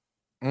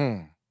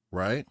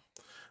 Right?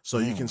 So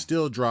you can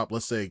still drop,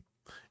 let's say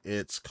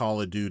it's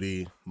Call of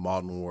Duty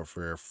Modern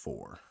Warfare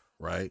 4,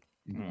 right?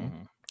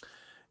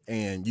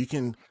 And you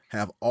can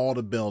have all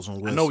the bells and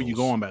whistles. I know where you're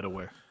going, by the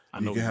way.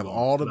 You can have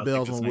all the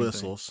bells and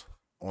whistles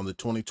on the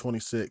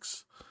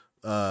 2026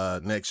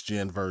 next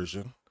gen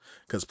version,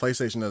 because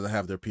PlayStation doesn't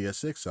have their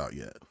PS6 out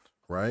yet,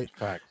 right?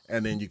 Fact.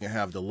 And then you can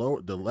have the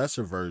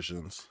lesser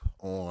versions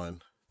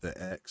on the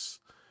X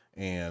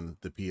and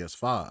the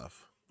PS5,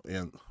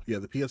 and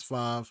the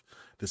PS5,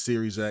 the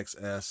Series X,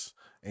 S,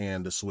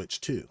 and the Switch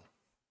 2.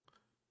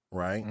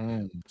 Right?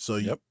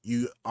 So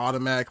you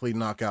automatically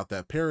knock out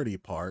that parity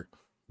part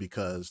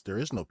because there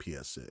is no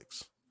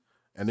PS6.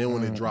 And then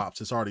when it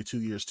drops, it's already 2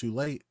 years too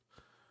late.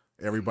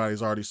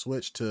 Everybody's already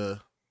switched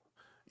to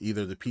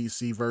either the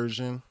PC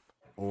version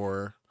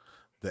or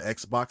the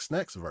Xbox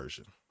Next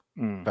version.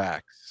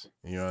 Facts.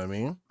 You know what I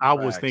mean? I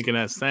was thinking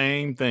that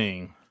same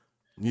thing.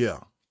 Yeah.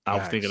 I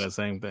was thinking that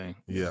same thing.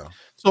 Yeah.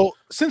 So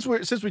since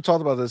we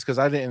talked about this, because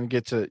I didn't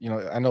get to,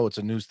 I know it's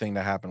a news thing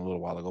that happened a little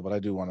while ago, but I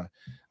do want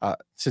to,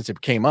 since it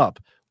came up,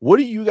 what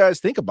do you guys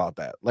think about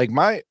that? Like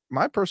my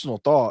personal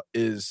thought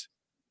is,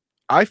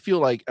 I feel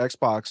like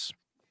Xbox,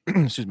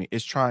 excuse me,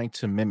 is trying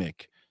to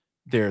mimic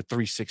their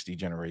 360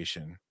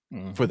 generation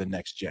for the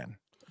next gen.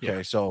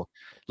 Okay, so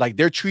like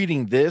they're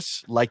treating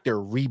this like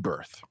their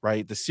rebirth,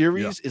 right? The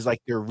series is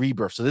like their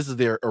rebirth. So this is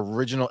their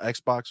original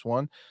Xbox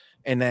One.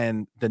 And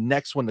then the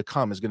next one to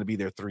come is going to be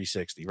their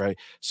 360, right?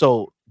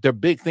 So their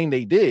big thing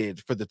they did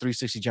for the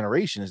 360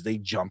 generation is they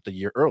jumped a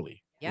year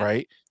early,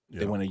 right?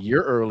 They went a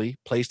year early.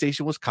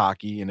 PlayStation was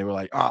cocky, and they were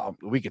like, oh,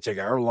 we can take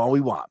however long we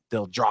want.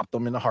 They'll drop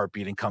them in a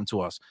heartbeat and come to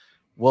us.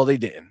 Well, they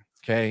didn't,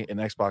 okay? And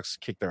Xbox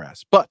kicked their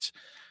ass. But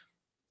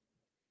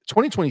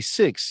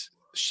 2026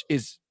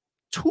 is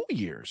 2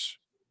 years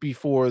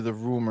before the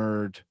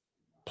rumored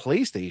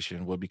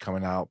PlayStation would be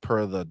coming out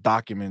per the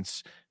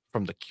documents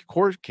from the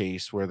court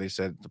case where they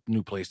said the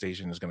new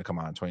PlayStation is going to come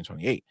out in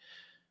 2028.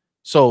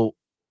 So,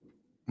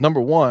 number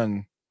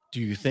one,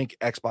 do you think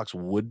Xbox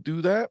would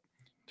do that?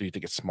 Do you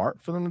think it's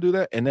smart for them to do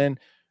that? And then,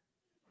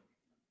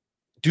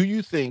 do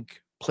you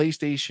think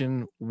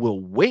PlayStation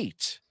will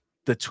wait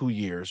the 2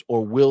 years,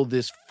 or will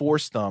this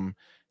force them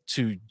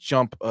to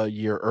jump a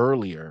year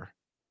earlier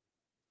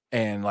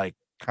and like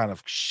kind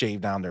of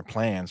shave down their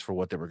plans for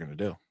what they were going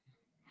to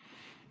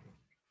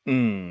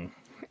do?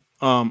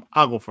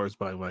 I'll go first,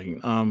 by the way.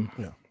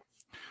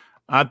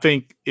 I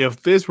think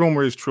if this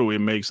rumor is true, it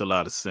makes a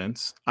lot of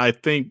sense. I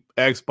think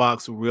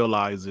Xbox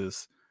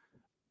realizes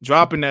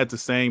dropping at the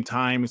same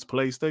time as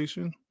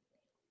PlayStation,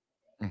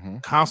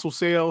 console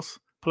sales,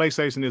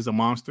 PlayStation is a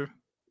monster.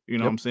 You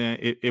know what I'm saying?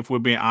 If we're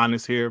being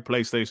honest here,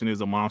 PlayStation is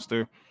a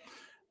monster.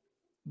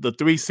 The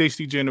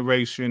 360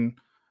 generation,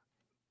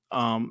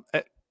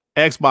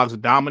 Xbox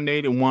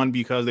dominated one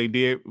because they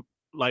did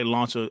like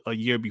launch a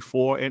year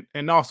before,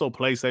 and also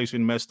PlayStation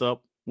messed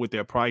up with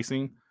their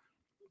pricing.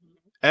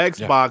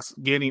 Xbox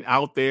getting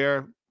out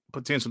there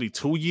potentially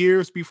 2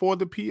 years before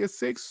the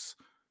PS6,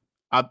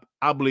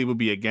 I believe would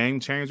be a game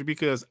changer,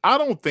 because I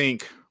don't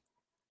think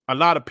a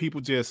lot of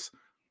people just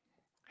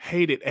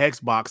hated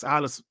Xbox.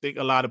 I just think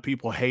a lot of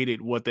people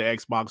hated what the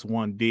Xbox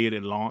One did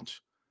at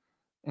launch.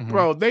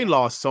 Bro, they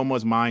lost so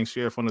much mind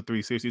share from the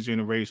 360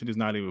 generation. It's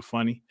not even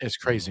funny. It's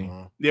crazy.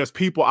 There's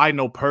people I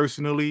know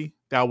personally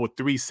that were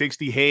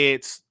 360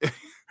 heads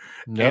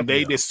and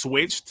they just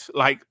switched.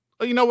 Like,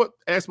 you know what?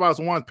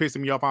 Xbox One's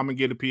pissing me off. I'm gonna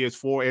get a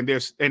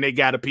PS4, and they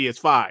got a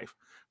PS5.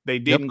 They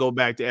didn't go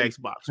back to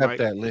Xbox. Right?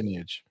 That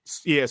lineage.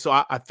 Yeah, so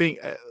I think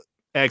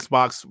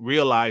Xbox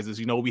realizes,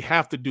 we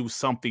have to do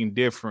something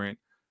different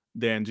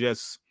than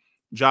just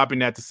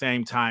dropping at the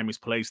same time as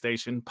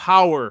PlayStation.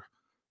 Power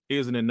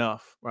isn't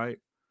enough, right?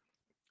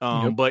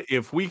 But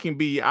if we can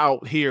be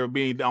out here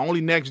being the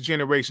only next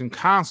generation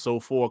console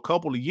for a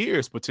couple of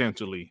years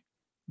potentially,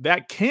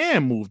 that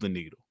can move the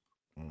needle.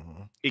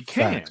 It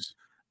can. Facts.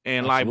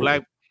 And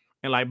Absolutely.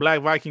 like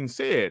Black Viking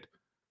said,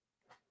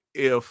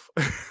 if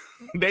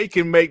they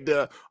can make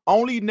the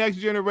only next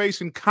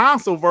generation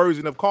console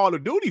version of Call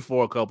of Duty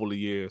for a couple of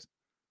years,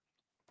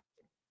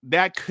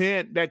 that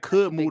could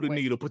move the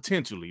needle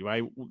potentially,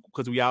 right?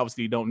 Because we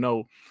obviously don't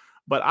know.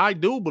 But I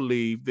do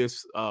believe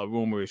this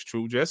rumor is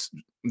true. Just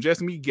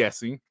me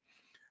guessing.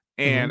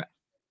 And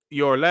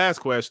your last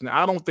question,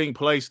 I don't think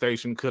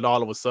PlayStation could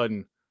all of a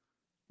sudden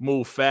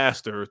move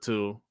faster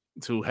to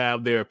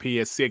have their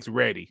PS6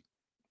 ready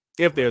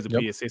if there's a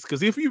PS6.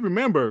 Because if you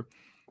remember,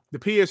 the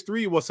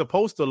PS3 was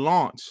supposed to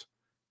launch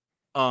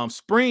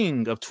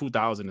spring of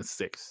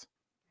 2006.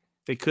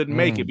 They couldn't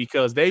make it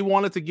because they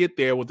wanted to get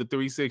there with the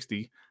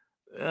 360.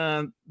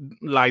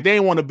 Like they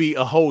didn't want to be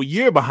a whole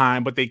year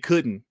behind, but they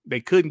couldn't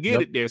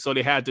get it there, so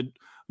they had to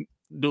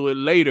do it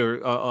later,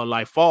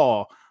 like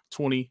fall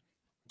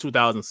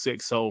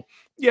 2006. So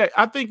yeah,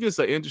 I think it's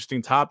an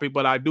interesting topic,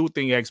 but I do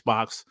think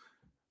Xbox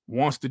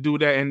wants to do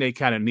that, and they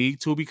kind of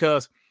need to,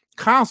 because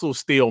consoles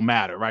still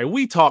matter, right?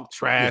 We talk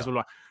trash,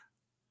 but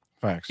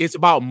Facts. It's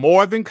about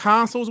more than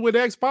consoles with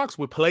Xbox.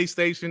 With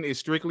PlayStation, it's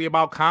strictly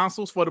about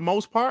consoles for the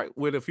most part,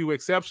 with a few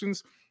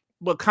exceptions,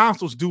 but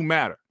consoles do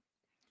matter.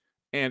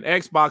 And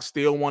Xbox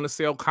still want to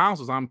sell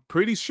consoles. I'm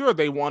pretty sure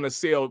they want to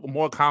sell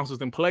more consoles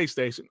than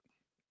PlayStation.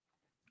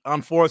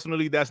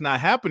 Unfortunately, that's not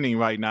happening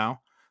right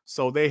now.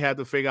 So they had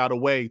to figure out a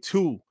way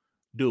to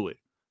do it.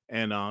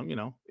 And,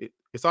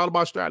 it's all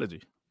about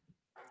strategy.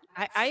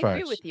 I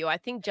agree with you. I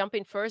think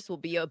jumping first will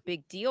be a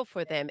big deal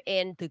for them.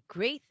 And the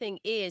great thing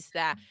is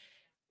that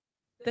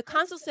the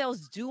console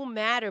sales do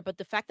matter, but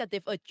the fact that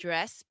they've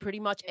addressed pretty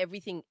much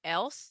everything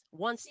else,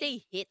 once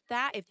they hit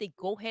that, if they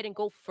go ahead and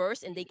go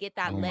first and they get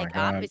that leg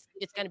up,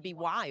 it's going to be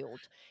wild.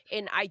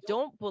 And I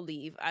don't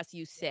believe, as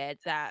you said,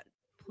 that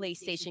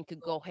PlayStation could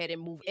go ahead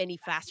and move any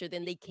faster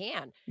than they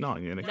can. No,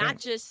 not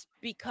just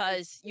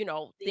because,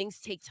 things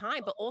take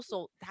time, but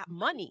also that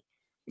money.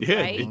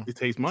 Yeah, right? it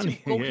takes money.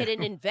 To go ahead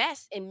and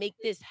invest and make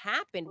this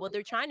happen. What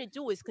they're trying to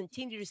do is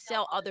continue to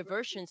sell other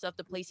versions of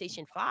the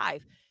PlayStation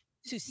 5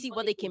 to see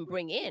what they can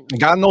bring in.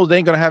 God knows they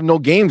ain't gonna have no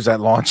games at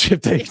launch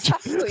if they.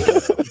 Exactly.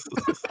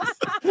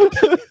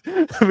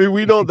 I mean,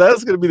 we know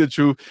that's gonna be the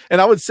truth, and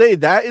I would say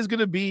that is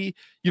gonna be,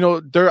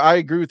 I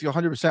agree with you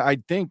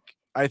 100%.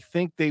 I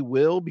think they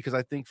will, because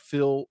I think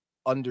Phil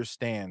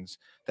understands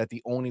that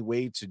the only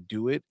way to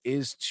do it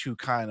is to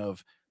kind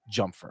of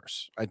jump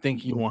first. I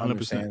think he 100%.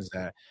 Understands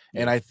that,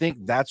 and I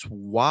think that's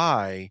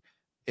why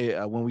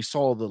when we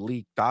saw the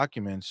leaked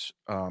documents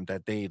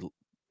that they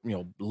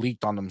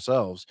leaked on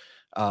themselves,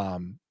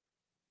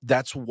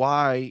 that's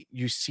why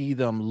you see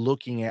them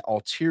looking at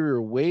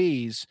ulterior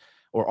ways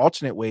or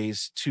alternate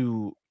ways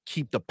to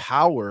keep the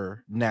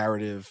power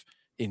narrative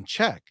in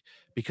check,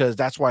 because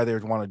that's why they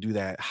want to do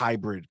that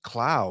hybrid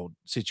cloud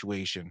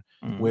situation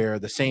where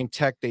the same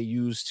tech they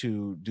use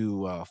to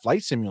do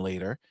Flight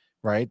Simulator,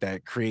 right,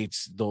 that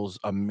creates those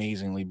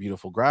amazingly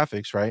beautiful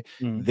graphics, right,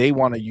 they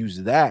want to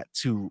use that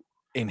to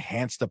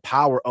enhance the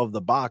power of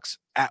the box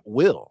at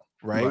will.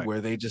 Right, where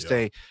they just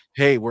say,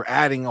 hey, we're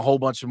adding a whole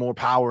bunch of more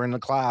power in the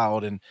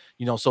cloud. And,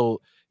 so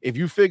if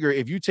you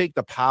take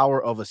the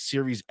power of a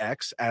Series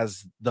X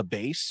as the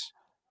base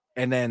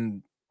and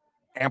then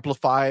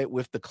amplify it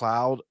with the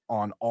cloud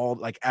on all,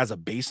 like as a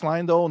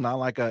baseline, though, not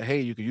like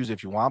hey, you can use it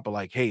if you want, but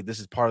like, hey, this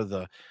is part of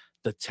the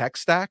tech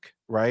stack,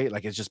 right?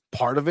 Like it's just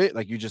part of it.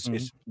 Like you just,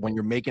 it's, when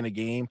you're making a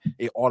game,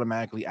 it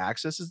automatically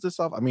accesses this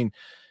stuff. I mean,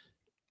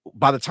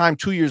 by the time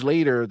 2 years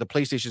later, the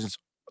PlayStation's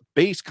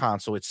base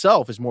console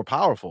itself is more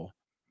powerful,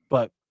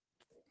 but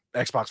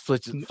Xbox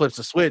flips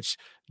a switch,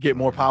 get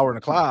more power in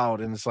the cloud,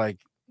 and it's like,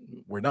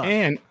 we're done.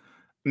 And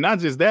not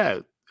just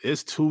that,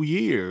 it's 2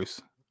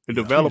 years. The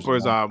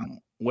developers are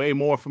way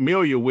more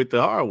familiar with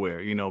the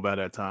hardware, by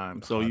that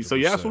time. So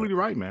you're absolutely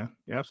right, man.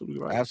 You're absolutely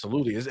right.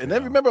 Absolutely. And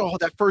then remember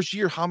that first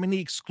year, how many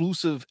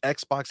exclusive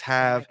Xbox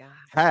had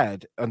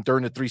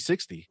during the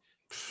 360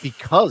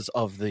 because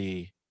of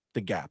the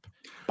gap.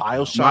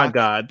 BioShock. My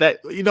God, that,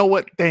 you know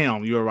what?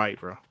 Damn, you're right,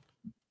 bro.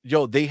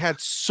 Yo, they had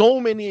so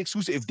many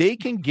exclusive. If they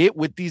can get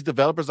with these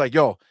developers, like,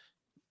 yo,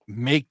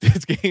 make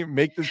this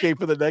game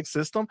for the next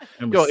system.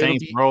 Yo,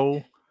 Saints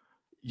Row.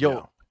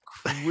 Yo,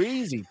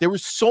 crazy. There were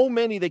so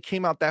many that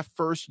came out that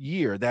first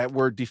year that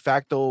were de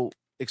facto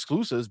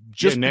exclusives,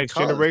 just next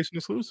generation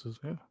exclusives.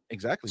 Yeah,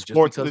 exactly.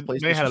 Sports.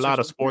 They had a lot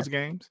of sports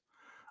games.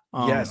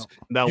 Yes,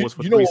 that was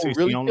for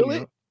 360 really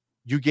only.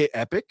 You get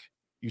Epic.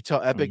 You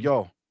tell Epic,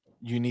 yo,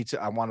 you need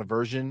to. I want a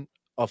version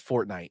of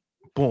Fortnite.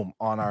 Boom,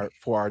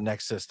 for our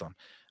next system.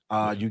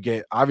 You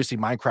get obviously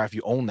Minecraft.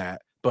 You own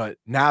that. But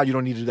now you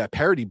don't need to do that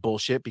parody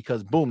bullshit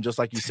because boom, just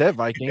like you said,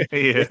 Viking,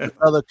 it's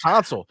another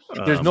console.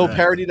 There's no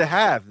parody to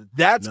have.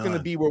 That's going to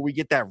be where we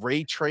get that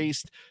ray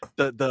traced,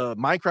 the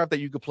Minecraft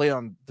that you could play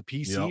on the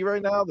PC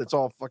right now. That's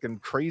all fucking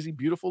crazy,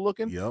 beautiful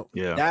looking. Yep.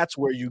 Yeah. That's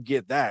where you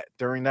get that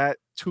during that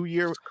 2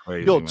 year.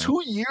 Crazy, yo, man.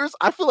 2 years.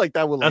 I feel like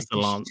that would like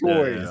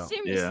destroy.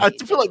 Yeah. I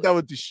feel like that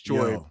would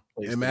destroy.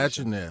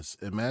 Imagine this.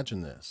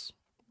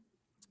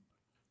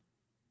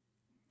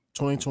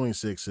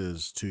 2026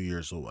 is 2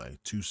 years away,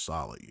 2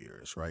 solid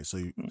years, right? So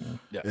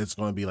it's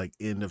going to be like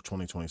end of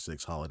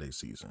 2026 holiday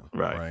season,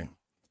 right?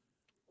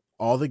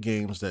 All the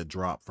games that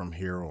drop from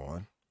here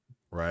on,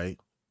 right?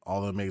 All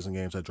the amazing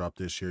games that drop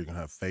this year, you're going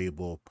to have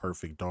Fable,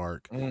 Perfect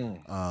Dark,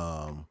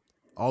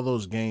 all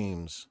those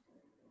games,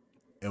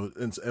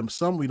 and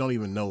some we don't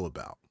even know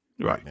about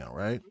right now,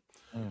 right?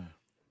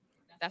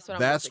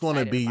 That's going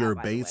to be your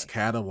base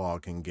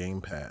catalog in Game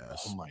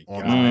Pass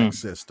on the next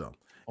system.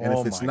 And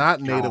if it's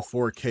not native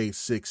 4K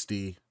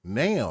 60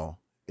 now,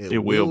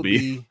 it will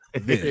be.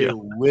 It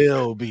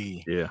will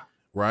be. Yeah.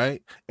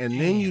 Right? And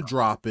then you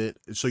drop it.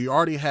 So you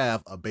already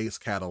have a base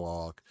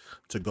catalog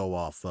to go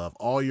off of.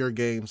 All your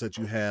games that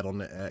you had on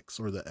the X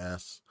or the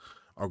S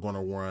are going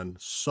to run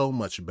so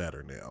much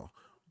better now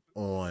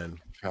on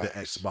the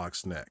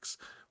Xbox Next.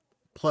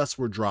 Plus,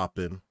 we're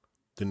dropping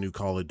the new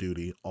Call of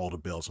Duty, all the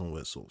bells and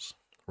whistles.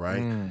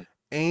 Right?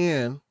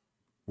 And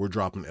we're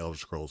dropping Elder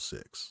Scrolls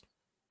 6.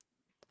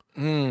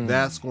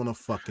 That's gonna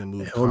fucking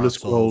move Elder consoles.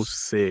 Scrolls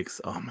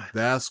 6. Oh my!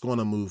 That's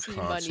gonna move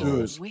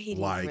consoles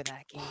like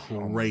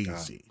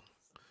crazy.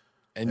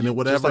 And then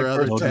whatever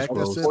other tech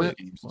that's in it.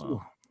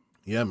 Wow.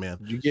 Yeah, man.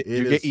 You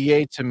get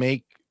EA to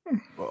make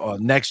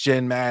next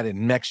gen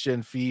Madden, next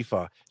gen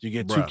FIFA. You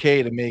get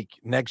 2K to make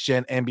next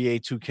gen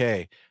NBA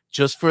 2K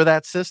just for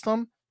that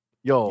system.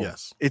 Yo,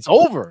 it's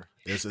over.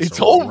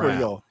 It's over,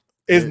 yo.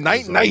 It's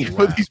night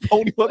for these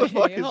pony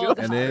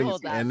motherfuckers.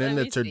 And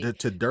then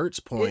to Dirt's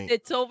point,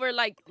 it's over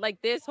like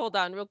this. Hold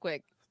on, real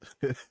quick.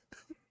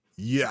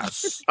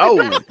 Yes. Is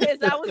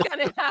that what's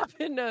gonna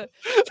happen to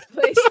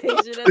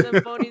PlayStation and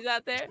the ponies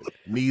out there?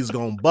 Knees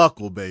gonna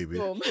buckle, baby.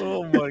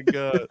 Oh my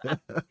god.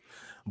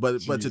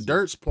 But to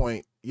Dirt's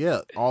point,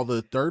 all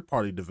the third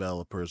party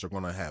developers are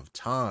gonna have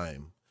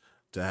time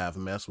to have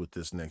mess with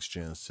this next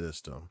gen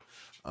system.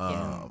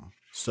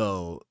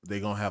 So they're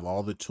gonna have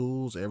all the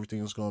tools,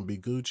 everything's gonna be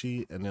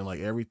Gucci, and then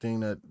like everything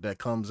that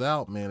comes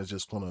out, man, is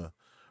just gonna,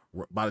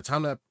 by the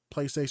time that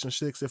PlayStation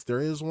 6, if there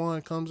is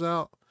one, comes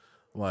out,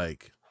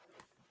 like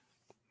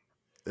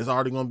it's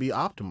already gonna be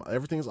optimized.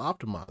 Everything's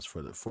optimized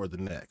for the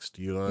next.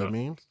 You know what I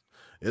mean?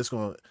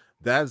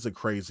 That is a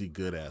crazy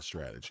good ass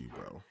strategy,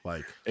 bro.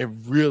 Like it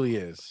really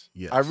is.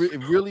 Yeah,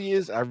 it really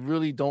is. I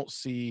really don't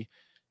see.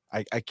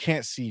 I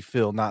can't see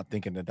Phil not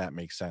thinking that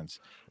makes sense.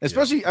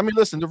 Especially, I mean,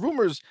 listen, the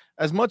rumors,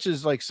 as much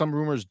as like some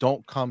rumors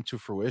don't come to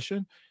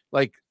fruition,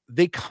 like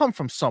they come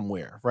from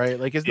somewhere, right?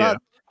 Like it's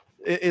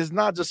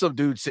not just some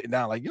dude sitting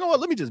down like, you know what,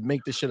 let me just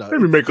make this shit up.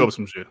 Let me make up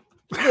some shit.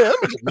 Yeah,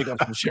 let me just make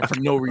up some shit for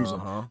no reason.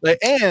 Like,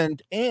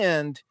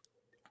 and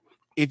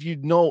if you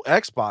know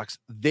Xbox,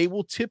 they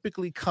will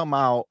typically come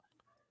out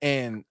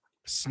and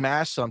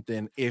smash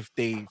something if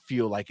they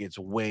feel like it's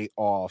way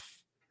off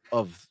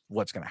of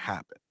what's gonna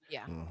happen.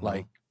 Yeah.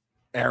 Like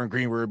Aaron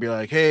Greenwood would be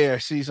like, "Hey, I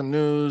see some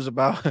news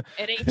about it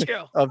ain't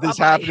true of this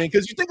happening."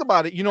 Because you think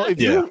about it, you know, if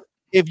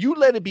you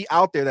let it be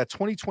out there that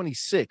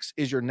 2026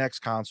 is your next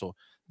console,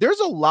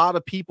 there's a lot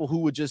of people who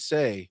would just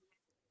say,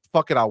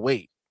 "Fuck it, I'll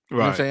wait." You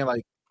know what I'm saying?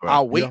 Like,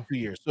 I'll wait 2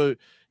 years. So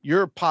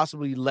you're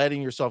possibly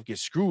letting yourself get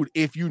screwed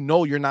if you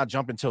know you're not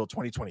jumping till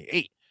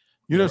 2028.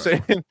 You know what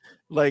I'm saying?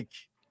 Like,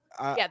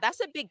 that's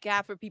a big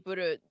gap for people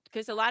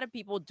because a lot of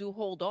people do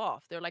hold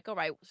off. They're like, all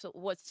right, so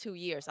what's 2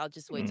 years? I'll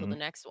just wait till the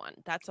next one.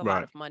 That's a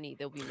lot of money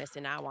they'll be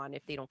missing out on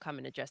if they don't come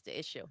and address the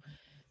issue.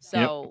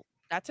 So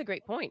that's a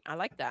great point. I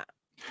like that.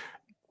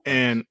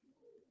 And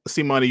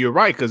see, Money, you're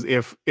right. Because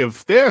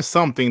if there's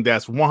something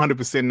that's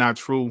 100% not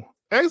true,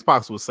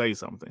 Xbox will say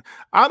something.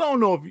 I don't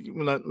know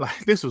if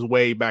like this was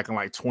way back in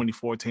like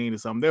 2014 or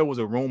something. There was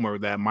a rumor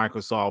that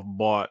Microsoft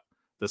bought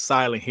the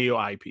Silent Hill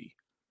IP.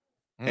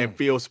 And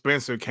Phil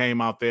Spencer came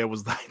out there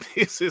was like,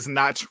 "This is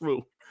not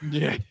true."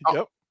 Yeah.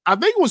 Yep. I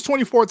think it was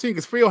 2014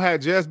 because Phil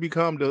had just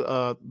become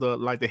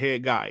the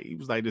head guy. He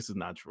was like, "This is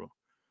not true."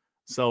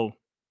 So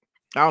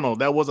I don't know.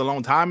 That was a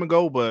long time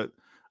ago, but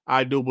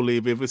I do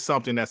believe if it's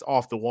something that's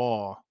off the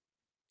wall,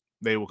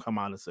 they will come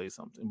out and say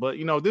something. But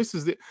you know, this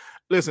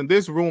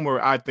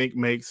rumor I think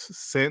makes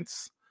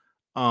sense.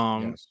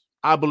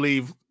 I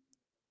believe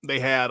they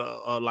had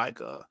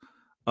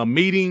a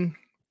meeting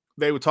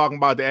they were talking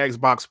about the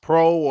Xbox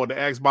Pro or the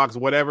Xbox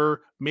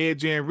whatever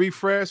mid-gen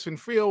refresh, and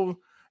Phil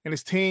and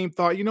his team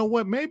thought, you know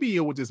what, maybe it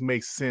would just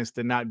make sense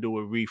to not do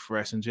a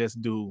refresh and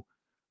just do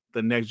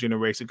the next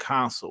generation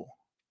console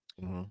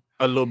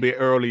a little bit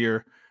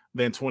earlier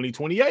than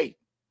 2028.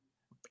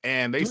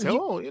 And they said,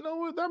 oh, you know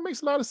what, that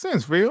makes a lot of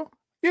sense, Phil.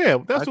 Yeah,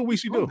 that's what we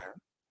should do.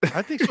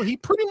 I think so. He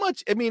pretty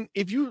much, I mean,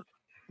 if you,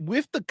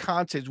 with the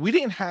context, we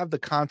didn't have the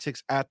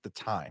context at the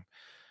time,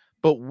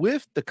 but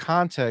with the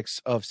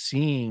context of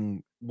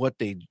seeing what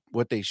they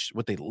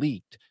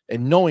leaked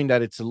and knowing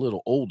that it's a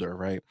little older,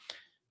 right?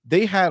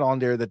 They had on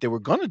there that they were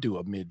going to do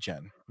a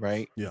mid-gen,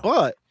 right? Yeah.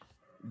 But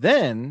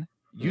then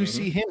you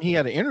see him, he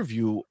had an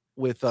interview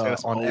with on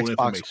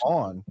Xbox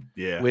On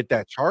with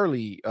that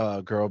Charlie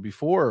girl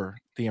before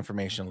the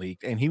information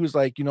leaked, and he was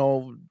like, you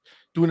know,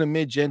 doing a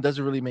mid-gen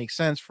doesn't really make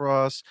sense for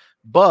us,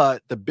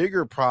 but the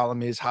bigger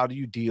problem is how do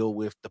you deal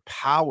with the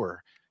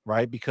power,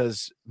 right?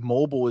 Because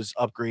mobile is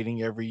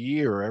upgrading every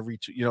year or every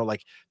two, you know,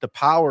 like the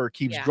power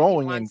keeps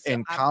growing,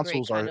 and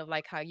consoles kind are of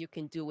like how you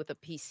can do with a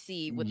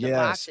PC with the yes,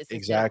 boxes. Instead of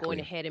exactly. going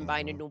ahead and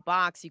buying a new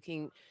box, you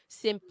can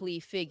simply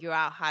figure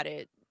out how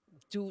to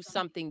do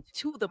something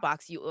to the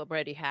box you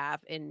already have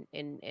and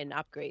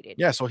upgrade it.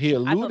 Yeah, so he I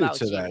thought alluded that was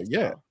to that. genius,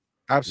 Yeah, though.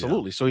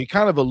 absolutely. So he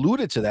kind of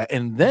alluded to that,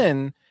 and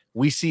then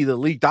we see the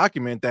leaked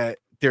document that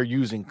they're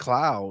using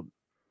cloud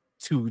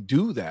to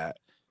do that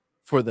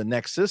for the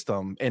next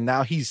system, and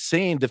now he's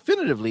saying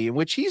definitively, in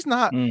which he's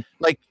not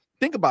like,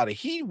 think about it.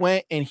 He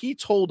went and he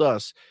told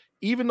us,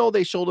 even though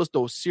they showed us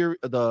those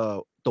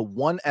the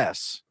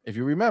 1S, if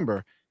you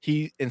remember,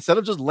 he, instead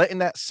of just letting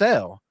that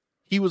sell,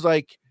 he was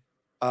like,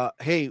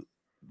 hey,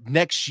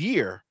 next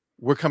year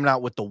we're coming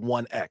out with the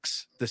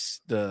 1X,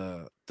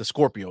 the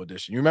Scorpio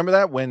edition. You remember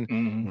that when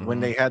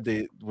they had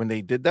when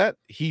they did that,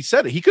 he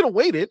said it. He could have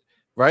waited,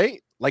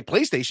 right? Like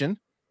PlayStation,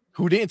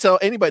 who didn't tell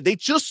anybody. They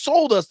just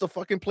sold us the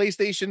fucking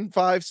PlayStation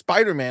 5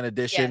 Spider-Man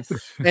edition.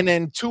 Yes. And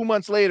then 2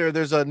 months later,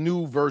 there's a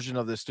new version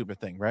of this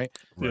stupid thing, right?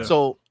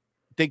 So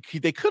they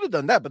could have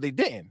done that, but they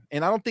didn't.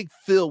 And I don't think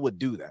Phil would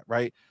do that,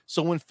 right?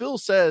 So when Phil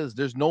says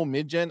there's no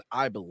mid-gen,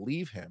 I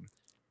believe him.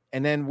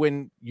 And then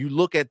when you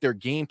look at their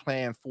game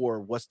plan for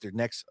what's their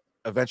next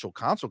eventual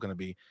console going to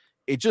be,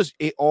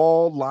 it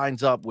all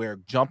lines up where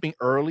jumping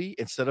early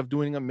instead of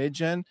doing a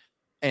mid-gen,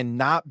 and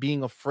not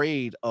being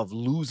afraid of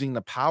losing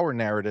the power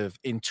narrative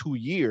in 2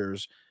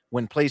 years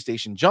when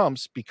PlayStation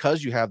jumps,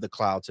 because you have the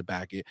cloud to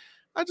back it.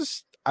 I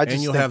just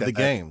and you'll have the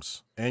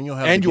games, and you'll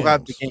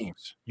have the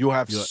games. You'll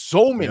have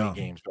so many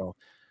games, bro.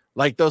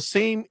 Like those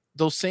same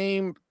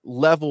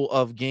level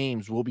of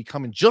games will be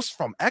coming just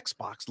from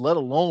Xbox, let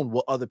alone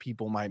what other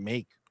people might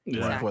make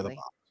for the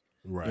box.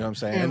 Right. You know what I'm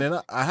saying? And then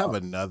I have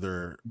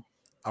another.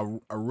 I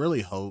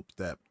really hope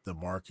that the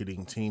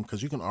marketing team,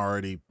 because you can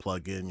already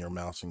plug in your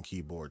mouse and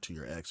keyboard to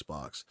your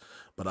Xbox,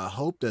 but I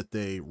hope that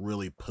they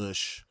really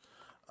push,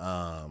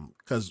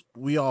 because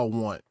we all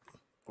want,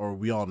 or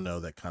we all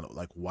know that kind of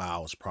like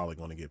WoW is probably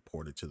going to get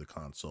ported to the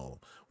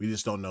console. We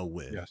just don't know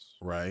when,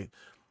 right?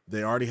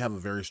 They already have a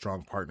very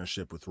strong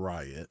partnership with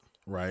Riot,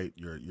 right?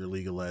 Your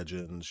League of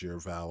Legends, your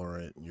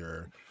Valorant,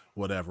 your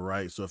whatever,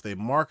 right? So if they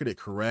market it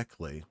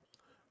correctly,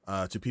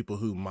 to people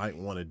who might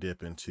want to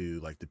dip into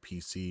like the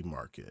PC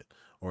market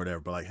or whatever,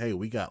 but like, hey,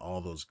 we got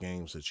all those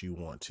games that you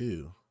want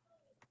to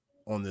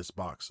on this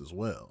box as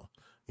well.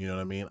 You know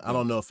what I mean? I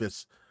don't know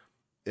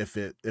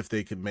if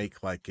they could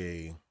make like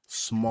a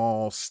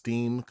small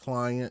Steam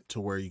client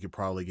to where you could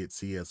probably get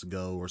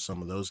CS:GO or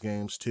some of those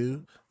games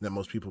too that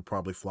most people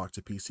probably flock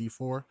to PC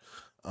for.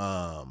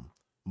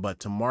 But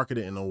to market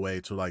it in a way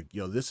to like,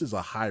 yo, this is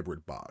a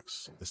hybrid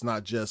box. It's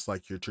not just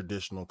like your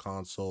traditional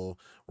console.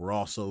 We're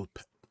also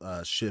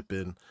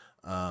shipping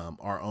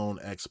our own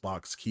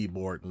Xbox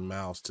keyboard and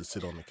mouse to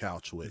sit on the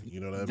couch with. You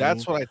know what I mean?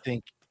 That's what I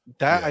think.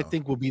 I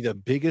think will be the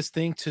biggest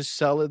thing to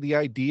sell it, the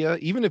idea,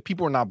 even if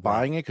people are not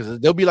buying it, because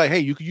they'll be like, hey,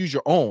 you could use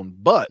your own,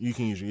 but you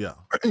can use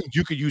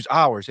you could use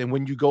ours. And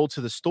when you go to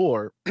the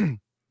store and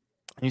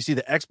you see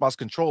the Xbox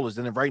controllers,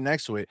 and then right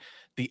next to it,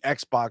 the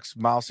Xbox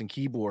mouse and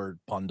keyboard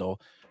bundle,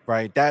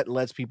 right? That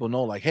lets people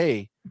know, like,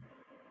 hey,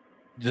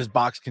 this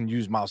box can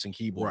use mouse and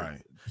keyboard.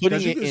 Right.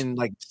 Putting it in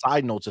like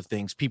side notes of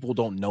things, people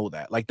don't know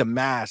that. Like the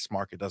mass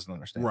market doesn't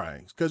understand.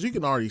 Right. Because you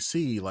can already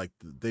see like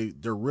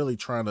they're really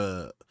trying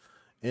to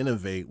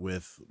innovate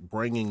with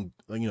bringing,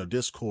 you know,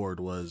 Discord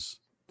was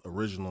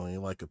originally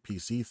like a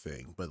PC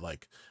thing, but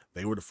like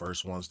they were the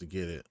first ones to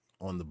get it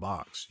on the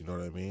box. You know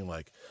what I mean?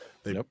 Like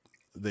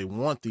they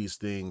want these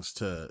things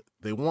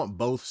they want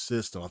both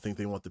systems. I think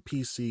they want the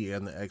PC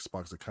and the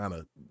Xbox to kind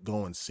of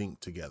go and sync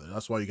together.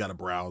 That's why you got a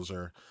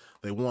browser.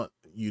 They want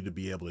you to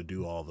be able to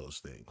do all those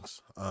things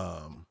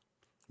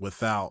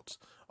without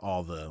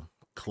all the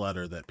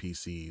clutter that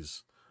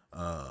PCs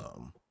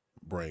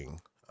bring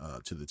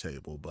to the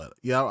table. But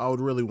yeah, I would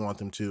really want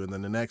them to. And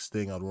then the next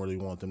thing I'd really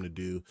want them to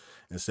do,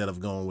 instead of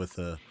going with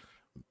a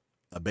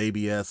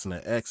baby S and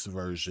an X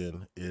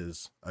version,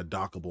 is a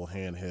dockable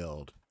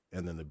handheld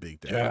and then the big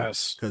daddy.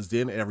 Yes. Because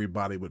then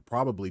everybody would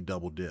probably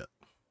double dip,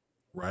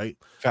 right?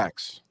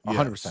 Facts.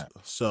 100%.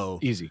 So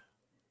easy.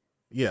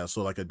 Yeah,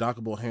 so like a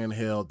dockable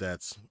handheld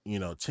that's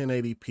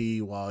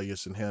 1080p while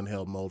it's in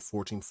handheld mode,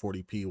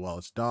 1440p while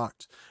it's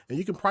docked, and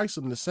you can price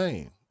them the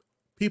same.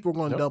 People are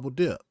going to double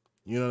dip.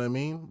 You know what I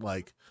mean?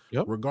 Like,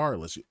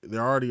 regardless,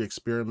 they're already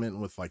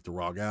experimenting with like the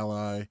ROG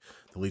Ally,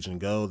 the Legion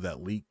Go,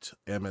 that leaked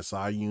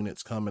MSI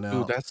units coming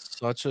out. Dude,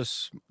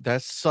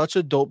 that's such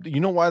a dope. You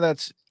know why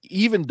that's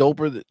even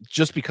doper?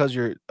 Just because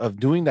you're of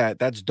doing that,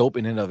 that's dope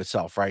in and of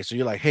itself, right? So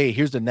you're like, hey,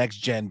 here's the next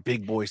gen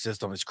big boy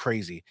system. It's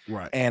crazy,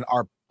 right? And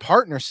our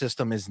partner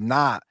system is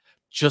not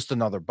just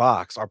another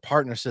box. Our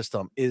partner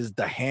system is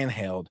the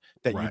handheld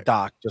that you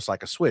dock just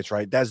like a Switch,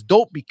 right? That's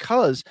dope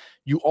because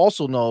you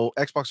also know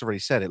Xbox already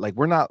said it. Like,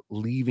 we're not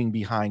leaving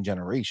behind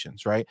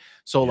generations, right?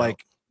 So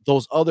like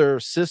those other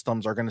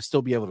systems are going to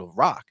still be able to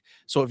rock.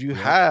 So if you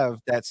have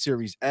that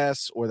Series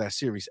S or that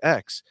Series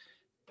X,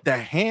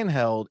 that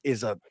handheld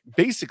is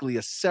basically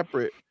a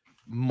separate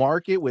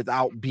market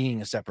without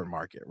being a separate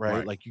market,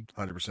 right? Like, you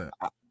 100%.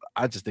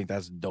 I just think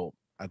that's dope.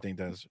 I think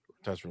that's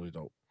really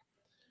dope.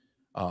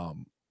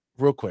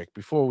 Real quick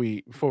before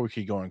we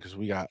keep going, because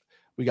we got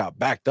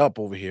backed up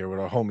over here with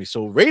our homie.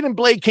 So Raiden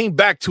Blade came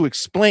back to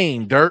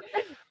explain, Dirt.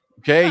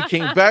 Okay, he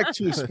came back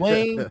to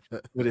explain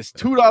with his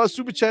 $2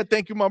 super chat.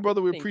 Thank you, my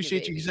brother. We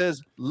appreciate you. He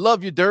says,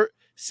 "Love you, Dirt.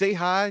 Say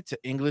hi to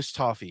English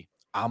Toffee.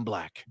 I'm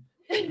black."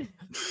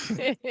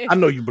 I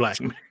know you black.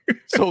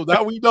 So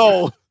that we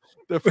know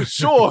that for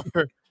sure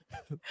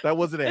that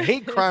wasn't a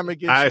hate crime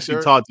against you. I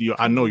actually talked to you.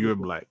 I know you're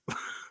black.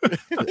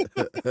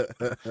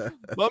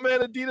 My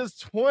man Adidas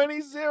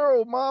 20,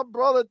 my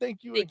brother.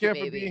 Thank you again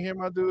for being here,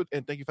 my dude.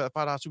 And thank you for that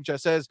 $5 super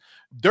chat. Says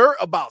Dirt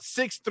about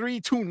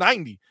 6'3",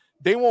 290.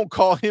 They won't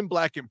call him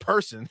black in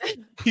person.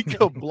 He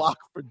could block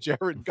for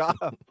Jared Goff.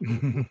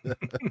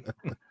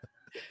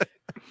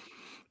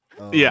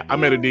 Yeah, I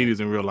met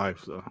Adidas in real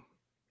life. So.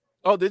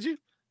 Oh, did you?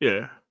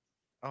 Yeah.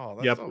 Oh,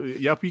 that's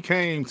yep. He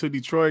came to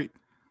Detroit,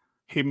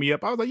 hit me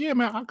up. I was like, "Yeah,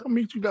 man, I'll come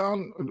meet you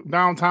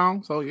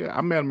downtown." So yeah,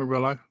 I met him in real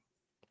life.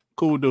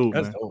 Cool dude,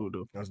 that's man. Dope. Cool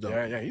dude. That's dope.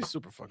 Yeah, he's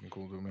super fucking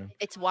cool dude, man.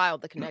 It's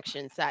wild the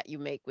connections that you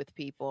make with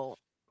people.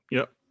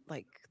 Yep.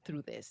 Like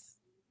through this.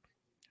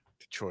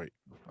 Detroit,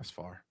 that's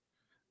far.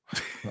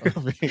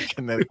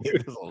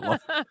 Connecticut is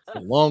a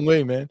long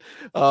way, man.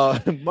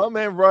 My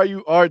man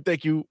Ryu Art,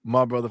 thank you,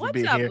 my brother, for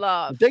being here.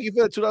 Love? Thank you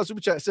for that $2 super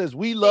chat. It says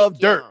we love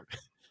Dirt,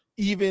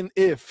 even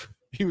if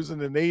he was an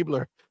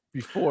enabler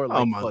before. Like,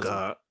 oh my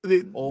god,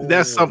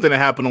 that's something that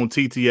happened on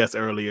TTS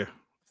earlier.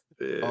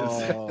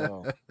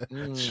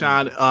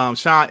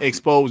 Sean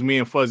exposed me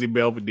and Fuzzy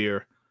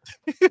Belvedere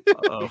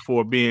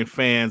for being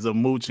fans of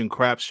Mooch and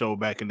Crap Show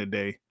back in the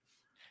day.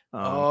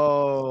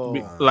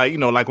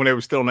 Like when they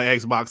were still on the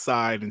Xbox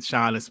side, and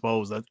Sean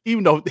exposed us,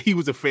 even though he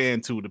was a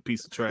fan too, the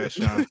piece of trash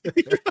Sean.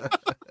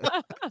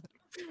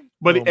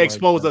 But it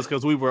exposed us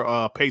because we were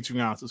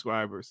Patreon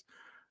subscribers.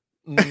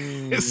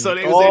 So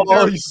they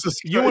was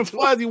you and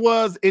Fuzzy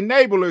was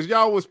enablers.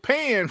 Y'all was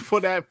paying for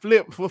that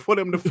flip for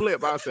them to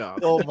flip. I said,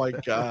 oh my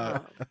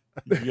god,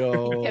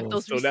 yo.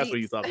 So that's what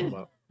he's talking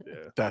about.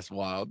 Yeah, that's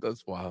wild.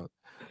 That's wild.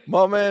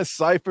 My man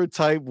Cypher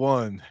Type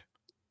 1.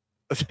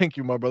 Thank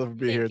you, my brother, for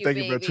being here. Thank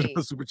you for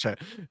the super chat.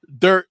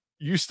 Dirt,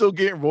 you still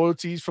getting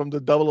royalties from the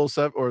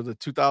 007 or the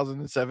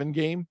 2007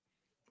 game?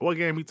 What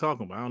game he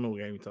talking about? I don't know what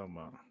game he talking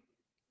about.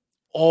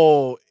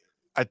 Oh,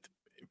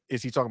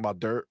 is he talking about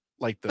Dirt,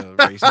 like the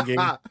racing game?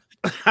 I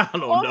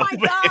don't know. My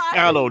God.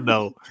 I don't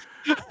know.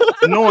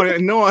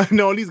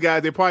 Knowing these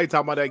guys, they probably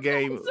talking about that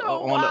game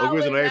on the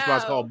original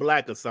Xbox called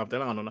Black or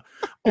something. I don't know.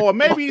 Or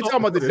maybe he's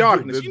talking about the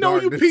darkness.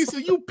 You piece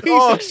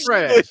of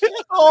trash.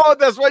 Oh,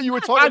 that's right. You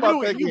were talking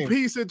about that game.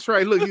 Piece of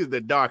trash. Look, he's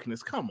the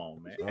darkness. Come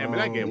on, man. I mean,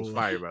 that game was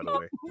fire, by the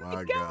way.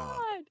 My God.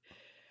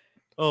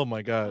 Oh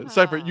my God,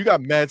 Cypher, you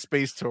got mad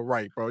space to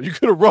write, bro. You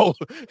could have rolled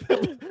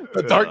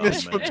the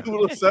darkness from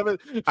 207.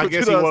 I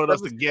guess he wanted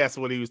us to guess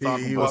what he was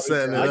talking about. He was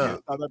setting it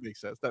up. Oh, that makes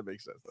sense.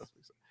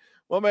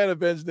 Well, man,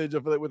 Avenged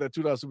Ninja with that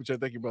 $2 super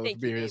chat. Thank you, brother, for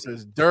being here. It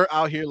says Dirt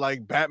out here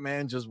like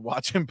Batman, just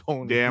watching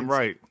ponies. Damn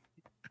right.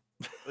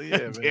 Yeah,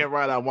 man. Damn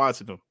right. I'm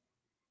watching them.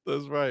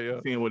 That's right,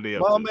 yeah. Seeing what they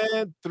up my to.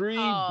 Man,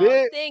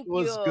 3-bit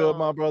was good,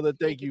 my brother.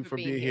 Thank you for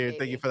being here.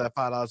 Thank you for that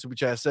 $5 super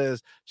chat. It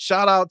says,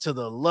 shout out to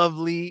the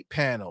lovely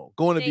panel.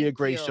 Going to be a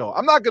great show.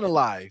 I'm not gonna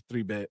lie,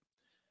 3-bit.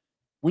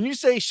 When you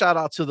say shout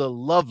out to the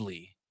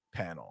lovely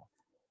panel,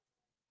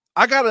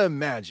 I gotta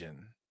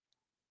imagine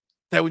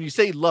that when you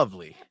say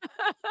lovely,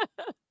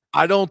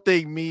 I don't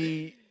think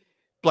me,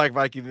 Black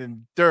Viking,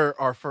 and Dirt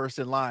are first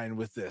in line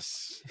with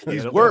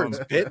these words,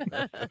 Bit.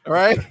 All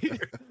right.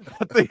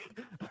 I think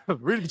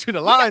reading between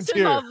the lines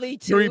here.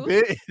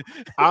 3-bit.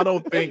 I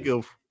don't think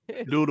if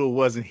Doodle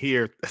wasn't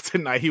here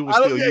tonight, he would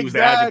still use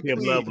the adjective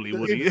lovely,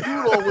 would he?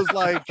 Doodle was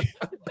like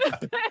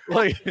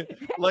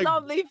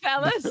lovely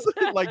fellas.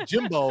 Like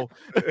Jimbo.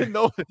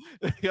 No,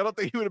 I don't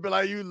think he would have been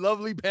like, you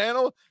lovely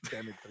panel.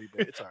 Damn it,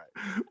 3-bit. It's all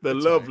right. The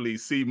it's lovely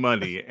C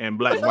Money and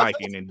Black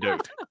Viking and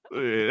Dirt.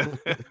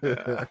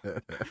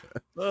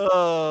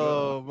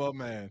 Oh, my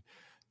man.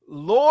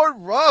 Lord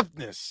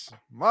Roughness,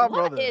 my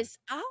brother. What is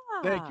up?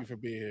 Thank you for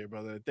being here,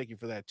 brother. Thank you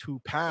for that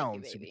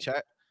 £2 super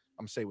chat.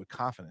 I'm saying with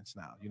confidence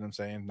now. You know what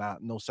I'm saying?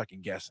 No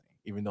second guessing.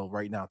 Even though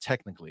right now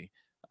technically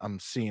I'm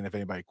seeing if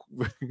anybody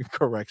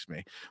corrects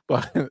me.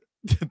 But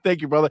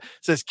thank you, brother. It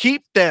says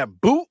keep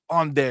that boot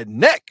on their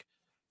neck.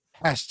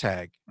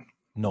 Hashtag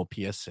no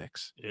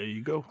PS6. There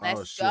you go.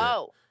 Let's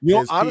go. You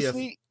know,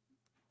 honestly,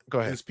 go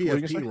ahead. His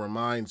PFP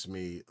reminds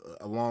me,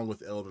 along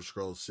with Elder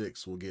Scrolls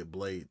 6, we'll get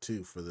Blade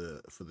 2 for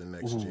the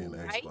next gen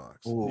Xbox.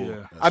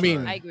 Yeah, I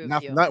mean,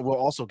 we'll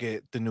also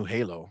get the new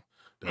Halo.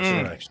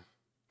 That's right.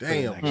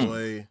 Damn,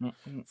 boy,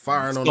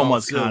 firing on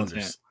all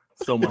cylinders.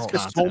 So much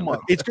content. So much.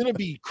 It's gonna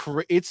be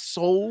it's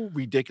so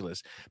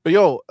ridiculous. But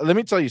yo, let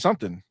me tell you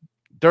something.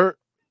 Dirt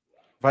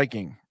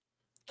Viking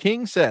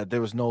King said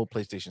there was no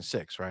PlayStation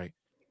 6, right?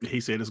 He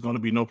said there's going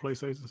to be no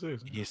PlayStation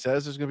 6. He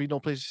says there's going to be no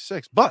PlayStation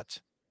 6. But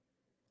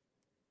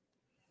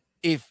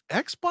if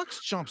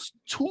Xbox jumps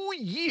 2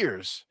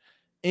 years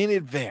in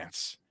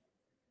advance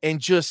and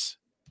just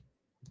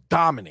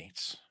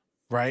dominates,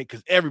 right?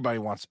 Because everybody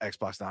wants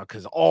Xbox now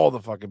because all the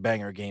fucking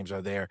banger games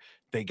are there.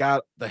 They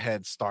got the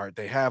head start.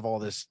 They have all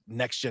this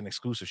next-gen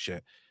exclusive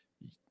shit.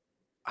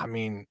 I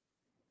mean,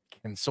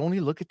 can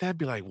Sony look at that and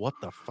be like, what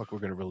the fuck we're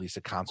going to release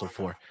a console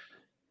for?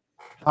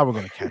 How we're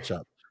going to catch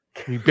up?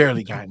 We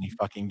barely got any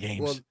fucking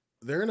games. Well,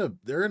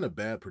 they're in a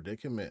bad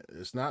predicament.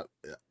 It's not.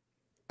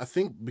 I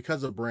think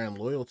because of brand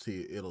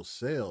loyalty, it'll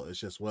sell. It's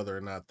just whether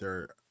or not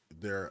their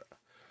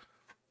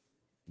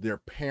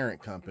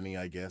parent company,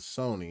 I guess,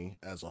 Sony,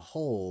 as a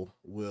whole,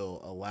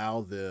 will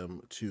allow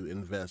them to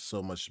invest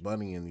so much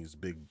money in these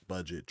big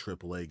budget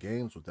AAA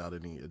games without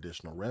any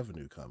additional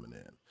revenue coming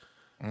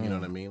in. You know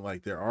what I mean?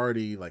 Like they're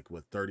already like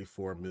with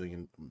 $34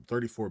 billion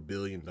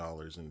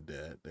in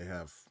debt. They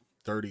have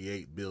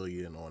 $38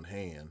 billion on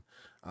hand.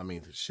 I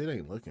mean, the shit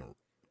ain't looking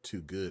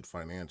too good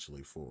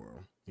financially for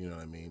them. You know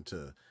what I mean?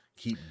 To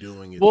keep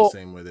doing it the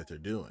same way that they're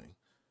doing.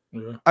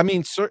 Yeah. I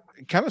mean,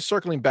 kind of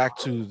circling back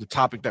to the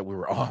topic that we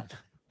were on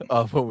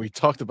when we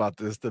talked about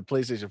this, the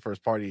PlayStation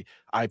first party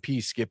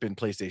IP skipping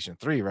PlayStation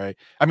 3, right?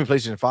 I mean,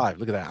 PlayStation 5.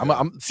 Look at that.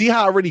 I'm see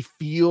how I already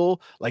feel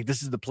like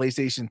this is the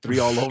PlayStation 3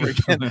 all over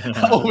again.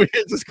 I'm over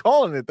here just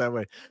calling it that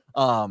way.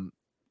 I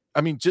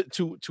mean,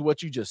 to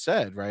what you just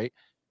said, right?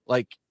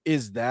 Like,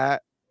 is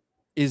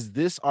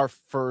this our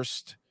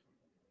first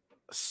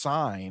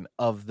sign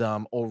of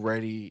them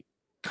already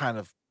kind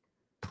of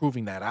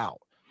proving that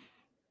out?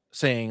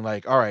 Saying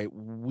like, all right,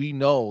 we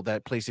know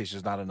that PlayStation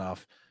is not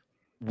enough.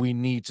 We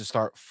need to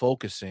start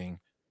focusing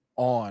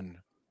on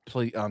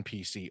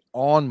PC,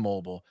 on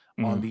mobile,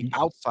 on the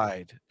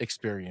outside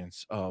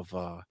experience of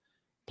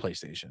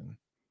PlayStation,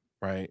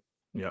 right?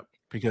 Yep.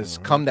 Because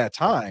come that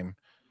time,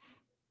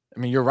 I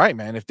mean, you're right,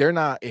 man. If they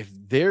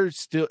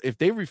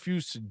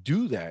refuse to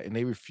do that and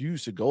they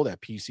refuse to go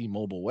that PC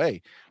mobile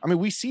way, I mean,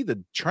 we see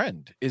the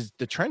trend is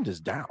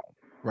down,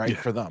 right?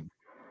 For them.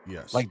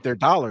 Yes. Like their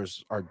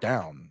dollars are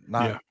down.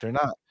 They're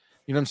not,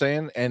 you know what I'm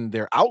saying? And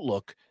their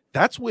outlook,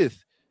 that's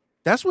with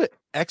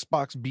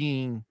Xbox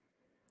being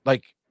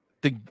like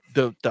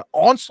the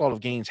onslaught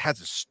of games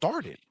hasn't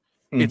started.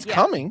 It's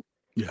coming.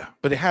 Yeah,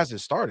 but it hasn't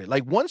started.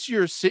 Like once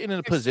you're sitting in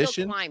a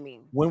position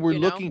when we're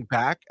looking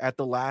back at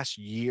the last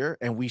year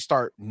and we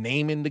start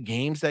naming the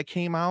games that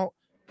came out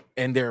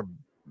and they're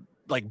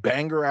like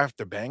banger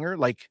after banger,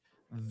 like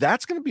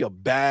that's going to be a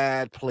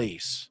bad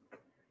place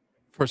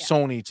for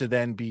Sony to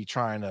then be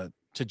trying to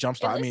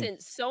jumpstart. And listen,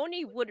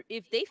 Sony would,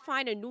 if they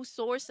find a new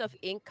source of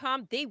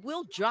income, they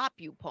will drop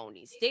you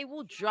ponies. They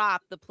will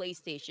drop the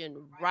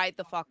PlayStation right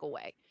the fuck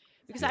away.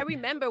 Because I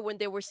remember when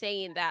they were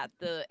saying that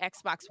the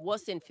Xbox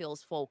wasn't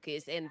Phil's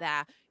focus and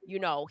that, you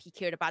know, he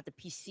cared about the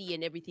PC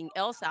and everything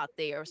else out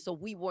there. So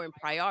we weren't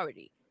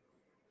priority.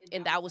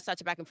 And that was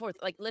such a back and forth.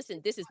 Like, listen,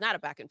 this is not a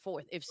back and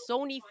forth. If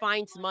Sony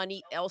finds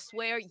money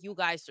elsewhere, you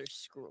guys are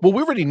screwed. Well,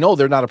 we already know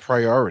they're not a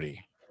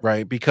priority,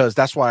 right? Because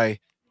that's why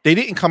they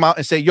didn't come out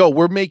and say, yo,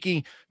 we're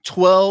making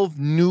 12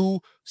 new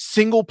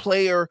single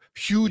player,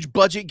 huge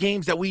budget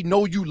games that we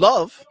know you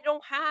love. They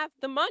don't have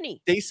the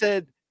money. They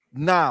said,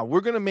 nah,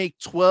 we're going to make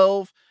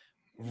 12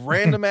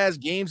 random ass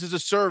games as a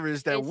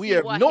service that we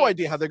have no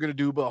idea how they're going to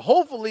do, but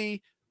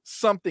hopefully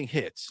something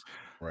hits.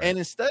 Right. And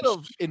instead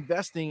of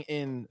investing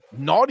in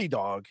Naughty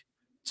Dog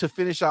to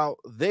finish out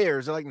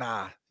theirs, they're like,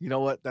 nah, you know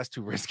what? That's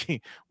too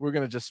risky. We're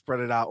going to just spread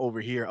it out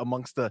over here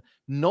amongst the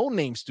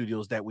no-name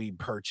studios that we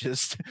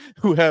purchased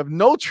who have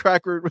no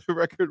track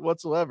record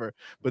whatsoever,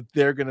 but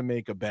they're going to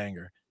make a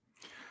banger.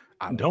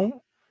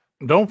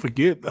 Don't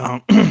forget,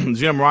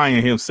 Jim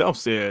Ryan himself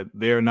said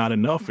they're not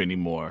enough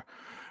anymore.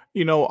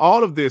 You know,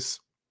 all of this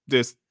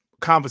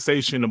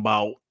conversation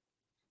about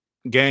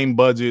game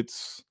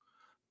budgets,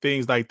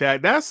 things like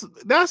that,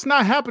 that's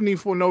not happening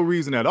for no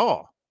reason at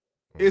all.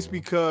 It's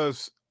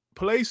because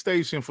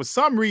PlayStation, for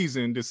some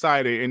reason,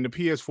 decided in the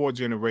PS4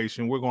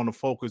 generation, we're going to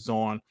focus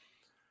on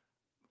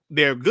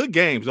their good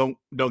games. Don't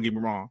get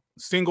me wrong.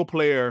 Single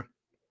player,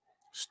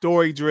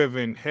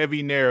 story-driven,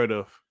 heavy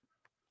narrative,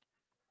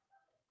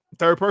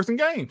 third-person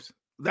games.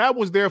 That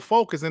was their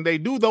focus, and they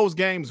do those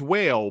games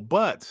well,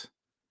 but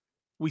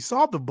we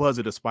saw the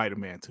budget of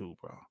Spider-Man 2,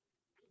 bro.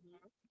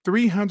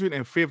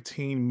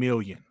 $315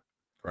 million.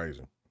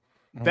 Crazy.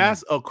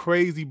 That's a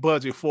crazy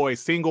budget for a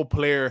single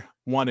player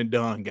one and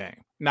done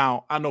game.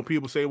 Now, I know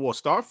people say, well,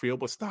 Starfield,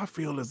 but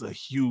Starfield is a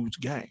huge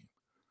game,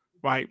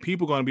 right?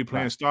 People are going to be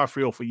playing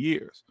Starfield for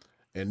years.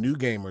 And new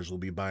gamers will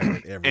be buying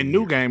it every and year.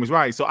 new gamers,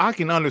 right? So I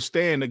can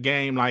understand a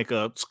game like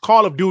a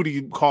Call of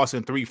Duty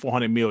costing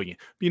 $300-400 million.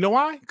 You know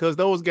why? Because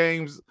those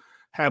games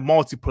have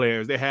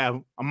multiplayers, they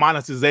have a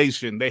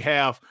monetization, they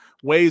have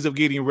ways of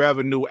getting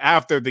revenue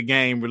after the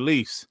game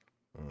release.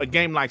 A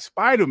game like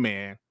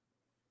Spider-Man,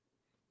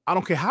 I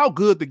don't care how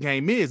good the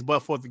game is, but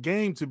for the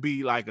game to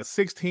be like a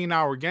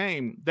 16-hour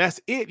game, that's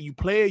it. You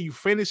play it, you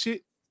finish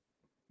it,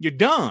 you're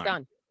done.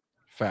 Done.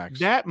 Facts.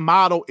 That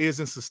model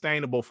isn't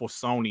sustainable for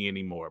Sony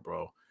anymore,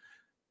 bro.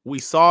 We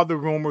saw the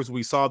rumors.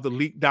 We saw the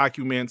leaked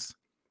documents.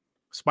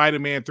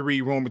 Spider-Man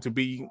 3 rumored to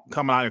be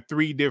coming out in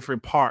 3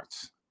 different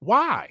parts.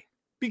 Why?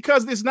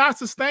 Because it's not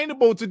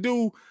sustainable to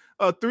do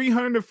a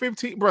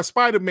 315. Bro,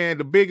 Spider-Man,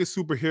 the biggest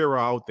superhero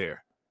out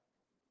there.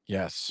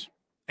 Yes.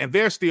 And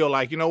they're still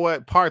like, you know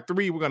what? Part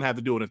 3, we're going to have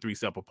to do it in 3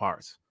 separate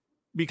parts.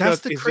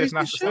 Because that's the it's just not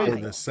crazy sustainable.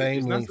 In the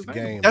same length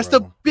game. That's bro.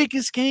 the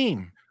biggest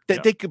game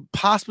that they could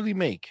possibly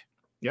make.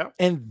 Yeah.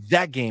 And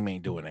that game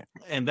ain't doing it.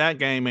 And that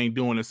game ain't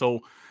doing it. So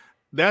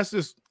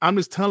I'm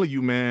just telling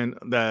you, man,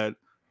 that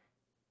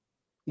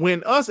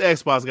when us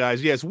Xbox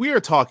guys, yes, we are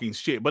talking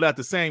shit, but at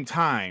the same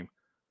time,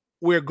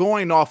 we're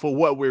going off of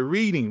what we're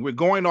reading. We're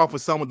going off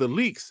of some of the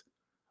leaks.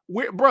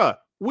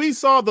 We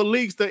saw the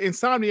leaks, the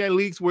Insomniac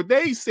leaks, where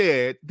they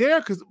said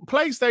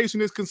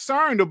PlayStation is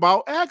concerned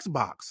about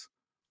Xbox.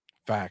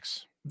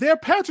 Facts. They're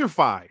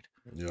petrified.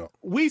 Yeah.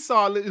 We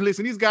saw,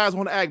 listen, these guys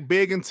want to act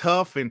big and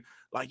tough and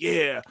like,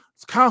 yeah,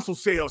 it's console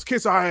sales,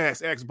 kiss our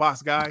ass,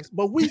 Xbox guys.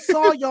 But we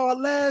saw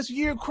y'all last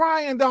year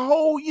crying the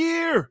whole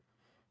year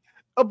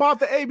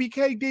about the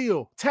ABK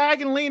deal,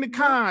 tagging Lena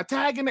Khan,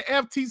 tagging the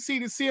FTC,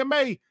 the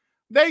CMA.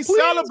 They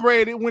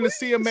celebrated when the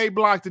CMA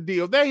blocked the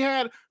deal. They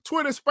had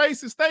Twitter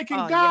Spaces thanking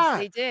God. Yes,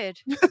 they did.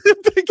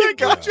 Thanking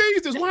God,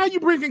 Jesus. Why are you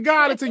bringing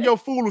God into your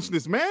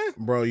foolishness, man?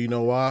 Bro, you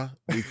know why?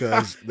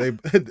 Because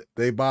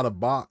they bought a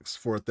box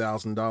for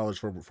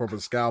 $1,000 from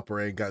a scalper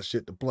and got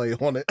shit to play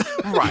on it.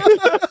 Right.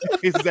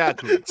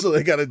 Exactly. So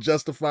they got to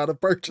justify the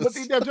purchase.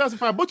 But they're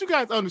justified. But you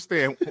guys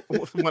understand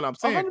what I'm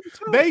saying.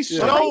 100%. They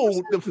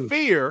showed the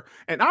fear,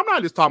 and I'm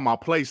not just talking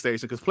about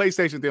PlayStation, because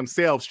PlayStation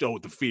themselves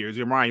showed the fears.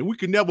 You're right. We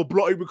can never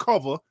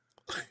recover.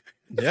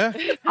 Yeah.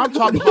 I'm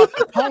talking about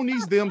the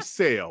ponies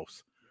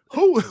themselves.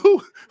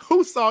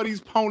 Who saw these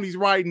ponies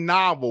writing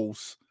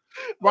novels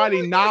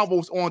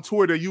on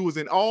Twitter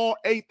using all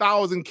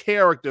 8,000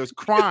 characters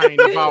crying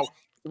about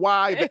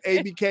why the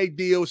ABK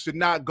deal should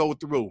not go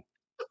through?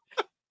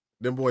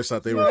 Them boys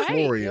thought they were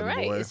Florian,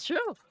 right. boy. It's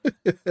true.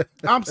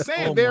 I'm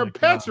saying they're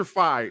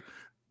petrified.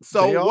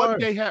 So what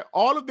they have,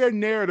 all of their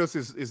narratives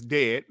is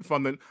dead.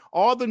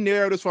 All the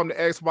narratives from the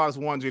Xbox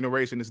One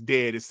generation is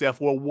dead, except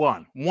for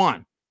one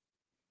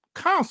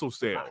console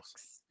sales.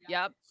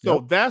 Yep.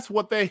 So that's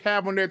what they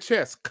have on their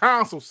chest,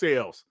 console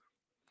sales.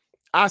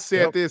 I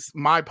said this,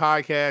 my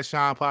podcast,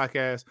 Sean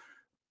podcast.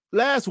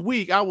 Last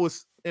week, I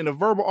was in a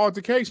verbal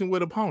altercation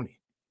with a pony.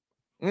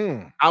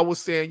 I was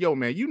saying, yo,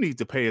 man, you need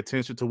to pay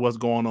attention to what's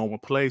going on with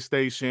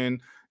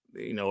PlayStation,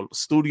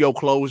 studio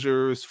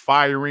closures,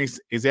 firings,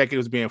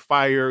 executives being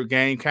fired,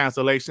 game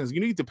cancellations. You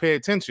need to pay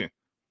attention.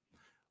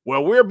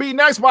 Well, we're beating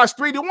Xbox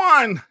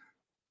 3-1.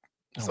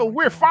 So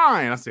we're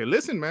fine. I said,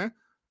 listen, man,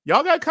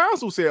 y'all got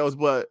console sales,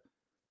 but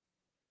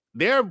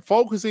they're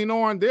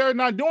they're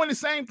not doing the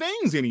same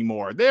things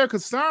anymore. They're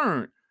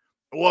concerned.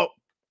 Well,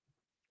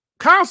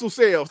 console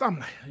sales, I'm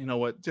like, you know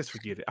what? Just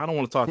forget it. I don't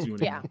want to talk to you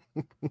anymore.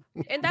 Yeah.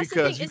 And that's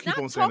the thing. It's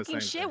not talking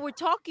shit. We're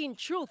talking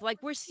truth.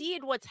 Like, we're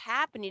seeing what's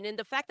happening. And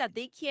the fact that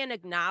they can't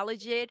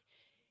acknowledge it,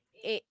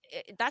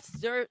 that's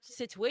their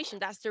situation.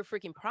 That's their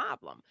freaking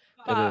problem.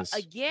 But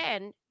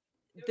again,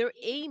 they're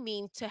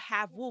aiming to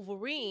have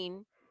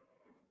Wolverine,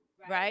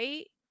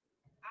 right,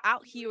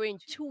 out here in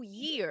 2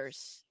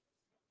 years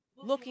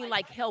looking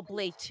like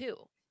Hellblade 2.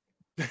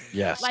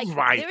 Yes. Like,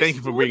 right. Thank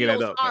you for bringing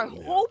that up. Are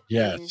hoping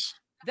yes.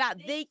 that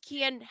they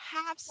can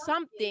have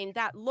something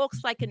that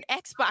looks like an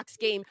Xbox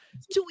game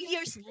 2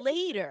 years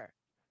later.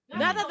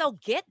 Not that they'll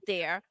get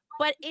there,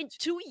 but in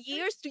 2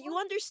 years, do you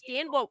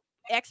understand what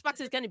Xbox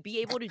is going to be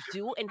able to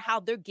do and how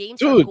their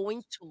games are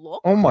going to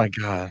look? Oh my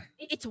God.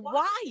 It's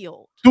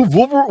wild. Dude,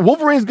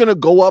 Wolverine's going to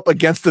go up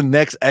against the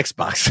next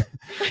Xbox.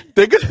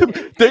 they're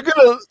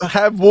gonna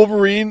have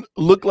Wolverine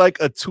look like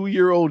a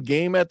 2-year-old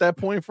game at that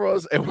point for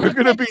us, and we're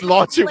going to be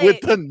launching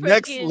with the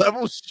next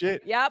level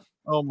shit. Yep.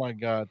 Oh my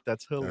God,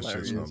 that's hilarious. That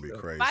shit's gonna be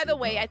crazy. By the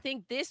way, I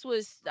think this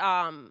was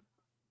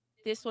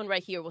this one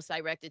right here was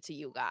directed to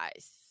you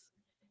guys.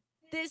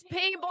 This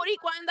Pain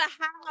Boricua in the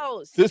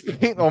house.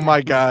 Oh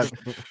my God.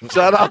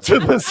 Shout out to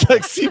the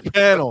sexy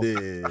panel.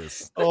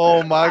 Yes.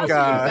 Oh my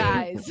God.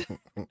 Guys.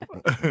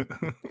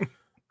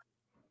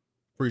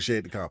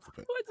 Appreciate the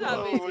compliment. What's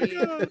up,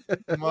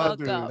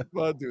 baby?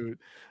 My dude.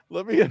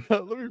 Let me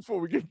before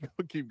we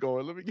keep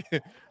going, let me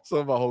get some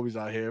of my homies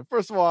out here.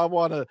 First of all, I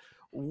want to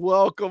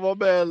welcome my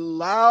man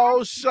Lao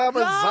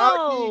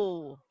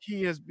Shamazaki.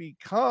 He has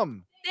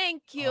become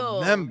Thank you.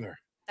 a member.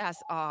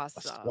 That's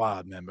awesome. A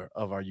squad member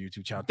of our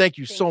YouTube channel. Thank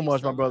you so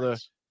much, my brother,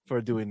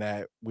 for doing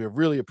that. We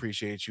really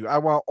appreciate you. I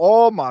want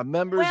all my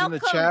members in the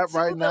chat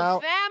right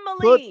now.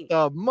 Put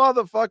the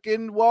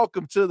motherfucking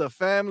welcome to the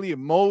family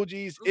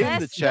emojis in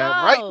the chat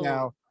right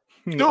now.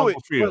 Do it.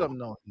 Let him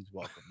know he's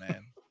welcome,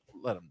 man.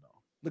 Let him know.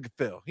 Look at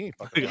Phil. He ain't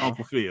fucking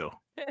Uncle Phil.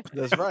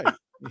 That's right.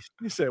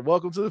 He said,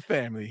 welcome to the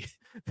family.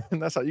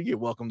 And that's how you get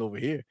welcomed over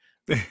here.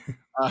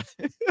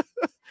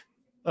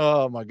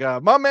 Oh, my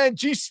God. My man,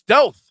 G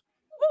Stealth.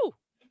 Woo.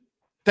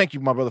 Thank you,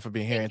 my brother, for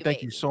being here. And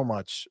thank you so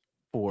much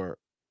for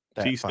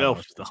that. G Stealth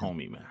is the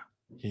homie, man.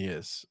 He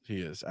is.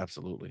 He is.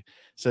 Absolutely.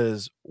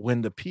 Says,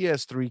 when the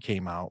PS3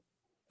 came out,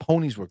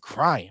 ponies were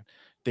crying.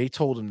 They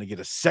told him to get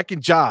a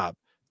second job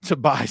to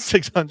buy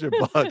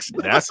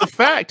 $600. That's a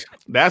fact.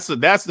 That's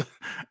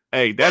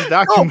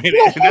documented.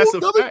 That's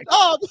a fact.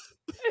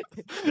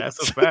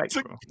 That's a fact.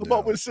 Come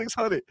up with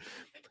 600.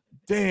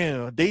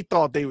 Damn, they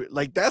thought they were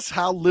like, that's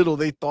how little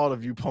they thought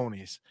of you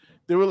ponies.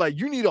 They were like,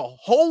 you need a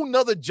whole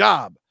nother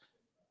job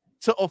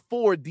to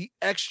afford the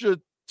extra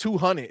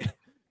 200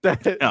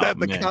 that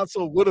the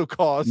console would have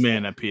cost.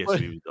 Man, that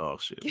PS3 was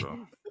dog shit,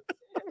 bro.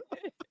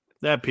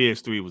 That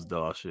PS3 was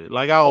dog shit.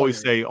 Like I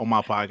always say on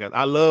my podcast,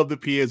 I love the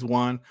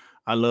PS1.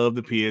 I love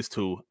the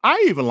PS2.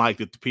 I even liked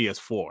the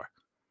PS4.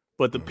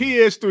 But the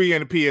PS3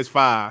 and the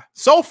PS5,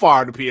 so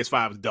far the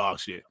PS5 is dog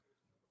shit.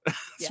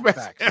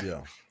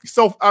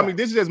 So I mean,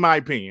 this is just my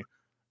opinion.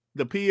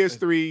 The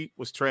PS3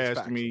 was trash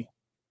to me,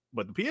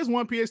 but the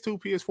PS1,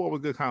 PS2, PS4 were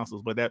good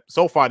consoles. But that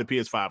so far the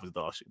PS5 is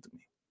dog shit to me.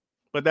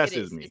 But that's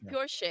just me. It's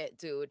pure shit,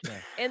 dude.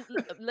 And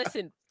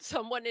listen,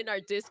 someone in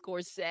our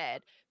Discord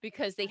said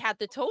because they had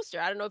the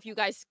toaster. I don't know if you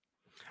guys.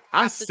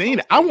 I seen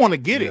it. I want to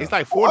get it. It's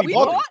like $40.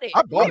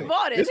 I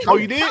bought it. Oh,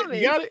 you did?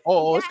 You got it?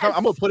 Oh, it's coming.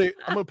 I'm gonna put it.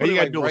 You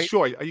gotta do it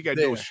short. You gotta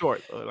do it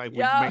short. Like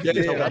I'll do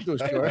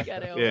it short.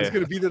 It's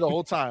gonna be there the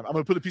whole time. I'm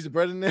gonna put a piece of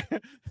bread in there,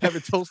 have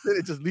it toasted,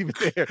 and just leave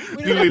it there.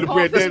 You leave the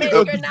bread there. It's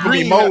gonna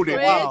be molded.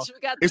 Wow.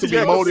 It's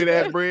gonna be molded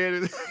as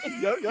bread.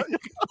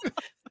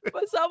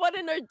 But someone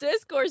in our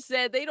Discord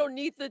said they don't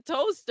need the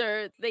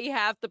toaster. They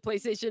have the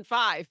PlayStation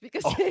 5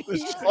 because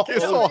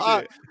it's so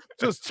hot.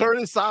 Just turn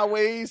it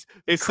sideways.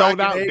 It's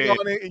sold out there.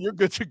 On it and you're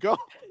good to go.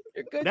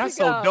 That's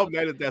so dope.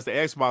 That's the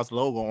Xbox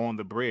logo on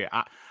the bread.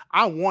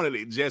 I wanted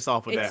it just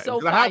off of that.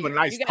 So I have a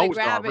nice you toaster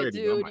grab already.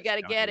 It, dude. You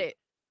gotta get it.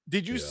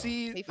 Did you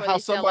see how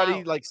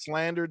somebody like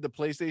slandered the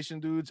PlayStation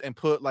dudes and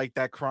put like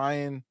that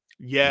crying?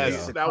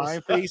 Yes, that was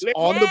face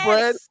on the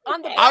bread.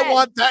 On the bread. I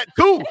want that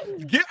too.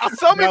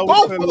 Summon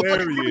both.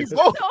 Hilarious.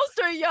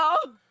 Toaster, yo.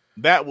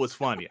 That was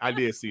funny. I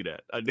did see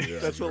that. I did. Yeah,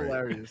 that's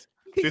hilarious.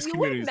 This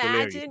community is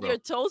hilarious. Imagine your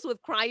toast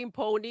with crying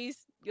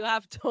ponies. You'll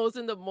have toast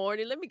in the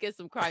morning. Let me get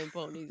some crying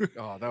ponies.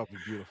 Oh, that would be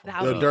beautiful.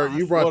 Yo, Dirt,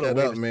 you brought that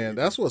up, man.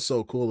 That's what's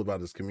so cool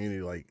about this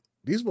community. Like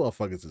these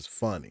motherfuckers is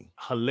funny,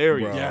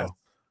 hilarious. Bro. Yeah,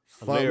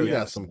 hilarious. We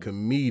got some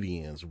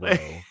comedians, bro.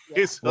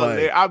 It's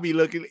hilarious. I'll be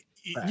looking.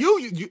 You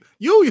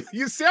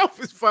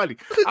yourself is funny.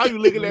 I'll be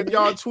looking at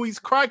y'all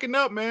tweets cracking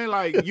up, man.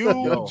 Like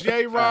you,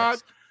 J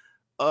Rod,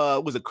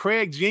 was it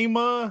Craig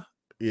Jima?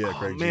 Yeah,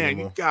 Craig man, Jima.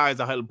 you guys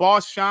are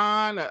Boss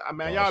Sean.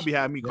 Man, y'all be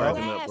having me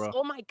cracking up, bro.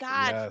 Oh my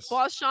God,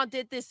 Boss Sean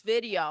did this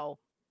video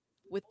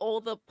with all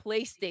the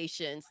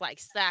PlayStations like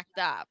stacked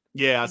up.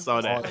 Yeah, I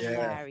saw that.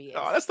 Hilarious.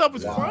 Oh, that stuff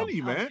is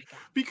funny, man.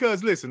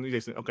 Because listen,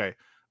 okay,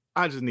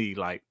 I just need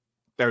like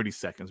 30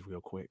 seconds, real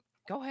quick.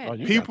 Go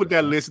ahead. People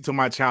that listen to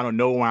my channel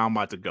know where I'm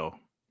about to go.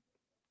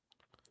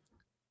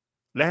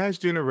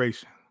 Last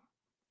generation,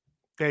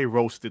 they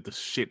roasted the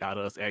shit out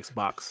of us,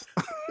 Xbox.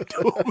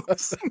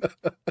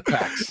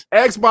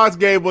 Xbox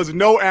gave us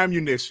no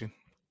ammunition.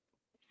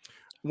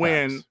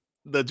 When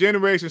the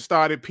generation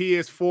started,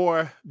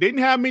 PS4 didn't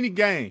have many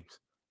games.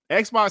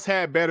 Xbox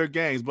had better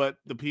games, but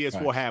the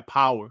PS4 had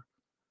power.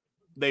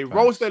 They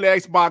roasted the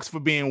Xbox for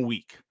being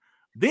weak.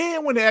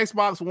 Then when the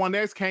Xbox One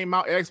X came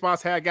out,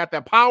 Xbox had got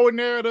that power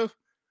narrative,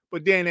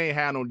 but then they ain't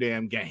had no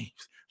damn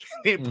games.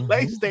 Then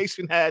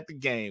PlayStation had the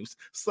games.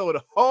 So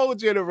the whole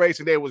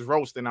generation, they was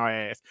roasting our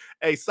ass.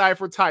 Hey,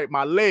 Cypher type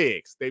my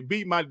legs. They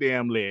beat my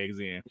damn legs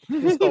in.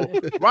 So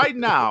right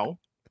now,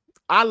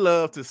 I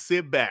love to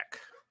sit back.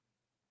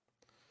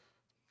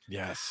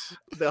 Yes.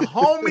 The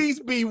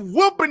homies be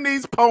whooping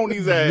these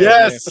ponies ass.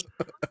 Yes.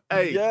 Man.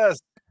 Hey, yes.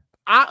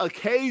 I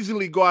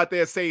occasionally go out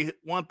there and say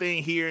one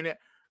thing here and there.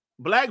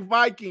 Black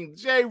Viking,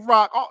 J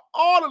Rock,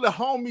 all of the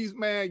homies,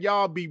 man,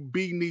 y'all be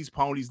beating these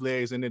ponies'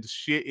 legs, and the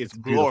shit is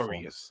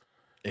glorious.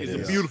 It's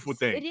a beautiful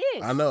thing. It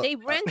is. I know. They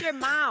run their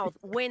mouth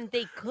when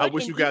they could. I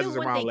wish you guys was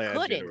around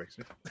last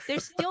generation. They're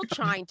still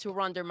trying to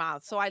run their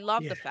mouth. So I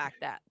love the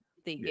fact that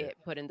they get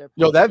put in their.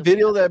 Yo, that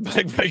video that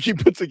Black Viking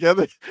put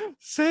together,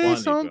 say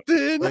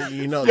something. But,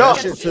 you know, that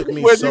shit took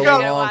me so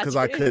long because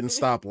I couldn't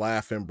stop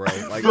laughing, bro.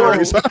 Like,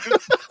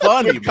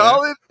 funny,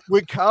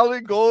 when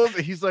Colin goes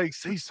and he's like,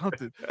 say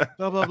something,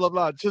 blah, blah, blah,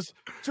 blah. Just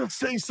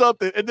say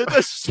something. And then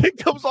that shit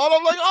comes on.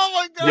 I'm like, oh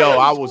my God. Yo,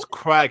 I was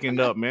cracking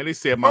up, man. They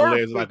said my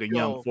legs like a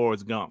young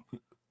Forrest Gump.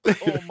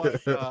 Oh my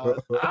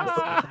God.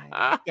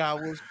 That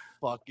was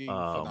fucking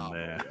phenomenal.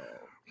 Man.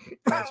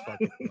 That's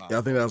fucking Yeah,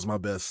 I think that was my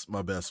best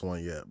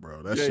one yet,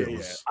 bro. That shit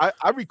was.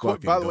 I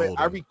record. By the way,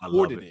 I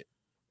recorded it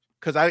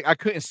because I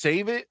couldn't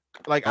save it.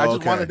 Like I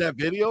just wanted that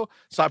video,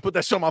 so I put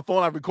that shit on my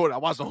phone. I recorded. I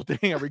watched the whole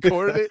thing. I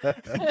recorded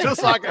it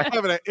just so I can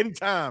have it at any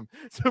time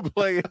to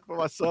play it for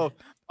myself.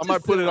 I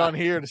might put it on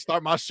here to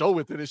start my show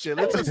with it and shit.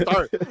 Let's just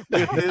start with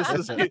this.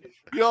 Let's get,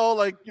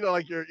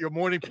 like your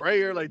morning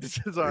prayer. Like this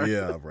is our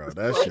bro.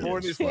 That shit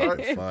is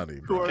funny,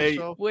 bro. Hey,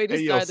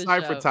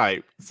 Cyber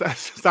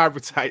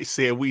Type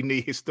said we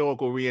need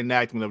historical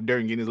reenactment of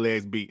Dirk getting his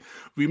legs beat.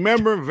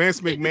 Remember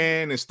Vince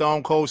McMahon and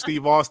Stone Cold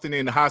Steve Austin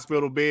in the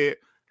hospital bed?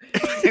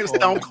 And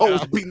Stone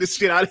Cold beating the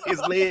shit out of his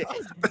leg.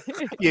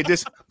 Yeah,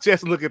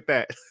 just look at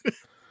that.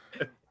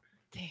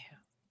 Damn.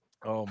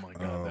 Oh my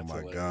god. Oh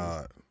my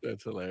god.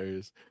 That's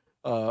hilarious.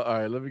 All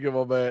right, let me give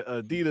my man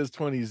Adidas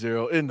 20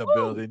 in the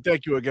building.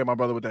 Thank you again, my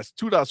brother. With that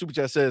 $2 super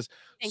chat says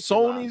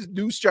Sony's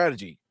new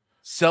strategy: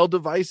 sell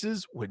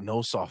devices with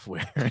no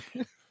software. They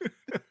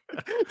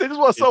just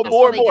want to sell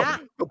more and more.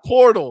 The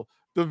Portal,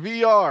 the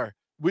VR,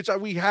 which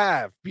we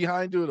have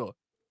behind Doodle,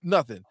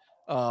 nothing.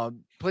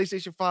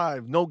 PlayStation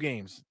 5, no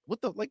games. What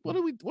are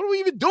we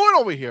even doing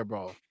over here,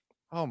 bro?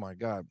 Oh my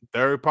god.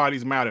 Third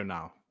parties matter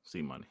now.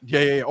 See money.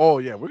 Yeah. Oh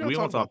yeah, we're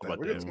gonna talk about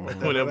that.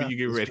 Whenever you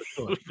get ready.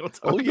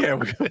 We're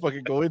gonna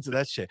fucking go into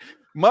that shit.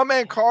 My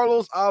man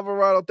Carlos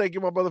Alvarado, thank you,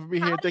 my brother, for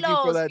being here. Thank you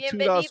for that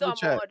 $2 super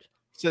chat.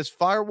 Says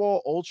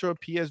Firewall Ultra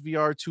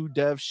PSVR 2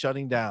 dev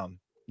shutting down.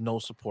 No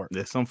support.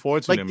 That's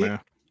unfortunate, man.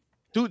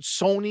 Dude,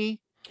 Sony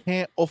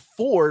can't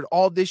afford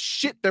all this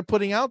shit they're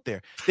putting out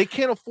there. They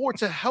can't afford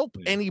to help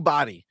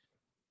anybody.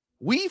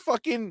 We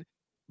fucking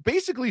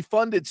basically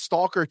funded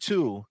Stalker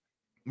 2.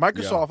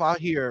 Microsoft out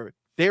here,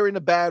 they're in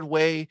a bad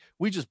way.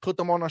 We just put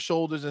them on our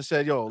shoulders and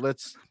said, yo,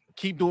 let's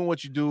keep doing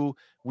what you do.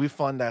 We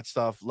fund that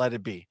stuff. Let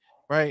it be.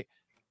 Right?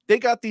 They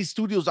got these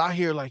studios out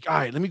here like, all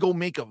right, let me go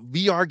make a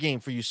VR game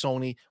for you,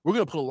 Sony. We're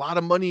going to put a lot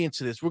of money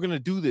into this. We're going to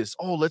do this.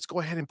 Oh, let's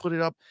go ahead and put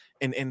it up.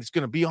 And it's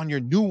going to be on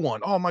your new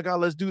one. Oh, my God,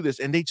 let's do this.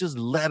 And they just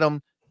let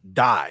them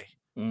die.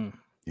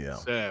 Yeah.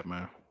 Sad,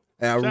 man.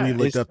 I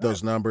re-looked up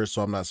those numbers,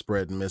 so I'm not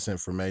spreading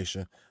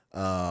misinformation.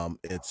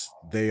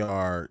 They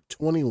are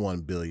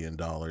 $21 billion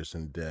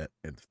in debt,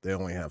 and they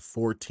only have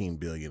 $14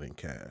 billion in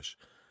cash.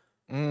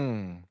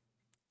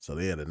 So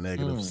they had a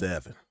negative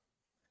 7.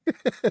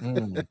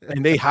 And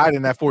they hide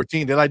in that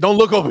 14. They're like, don't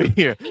look over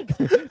here.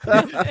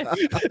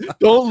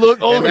 Don't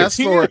look over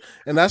here.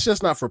 And that's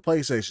just not for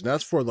PlayStation.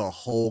 That's for the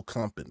whole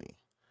company.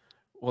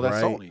 Well,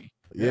 that's Sony.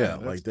 Yeah,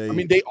 like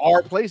they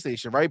are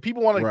PlayStation, right?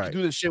 People want to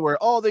do this shit where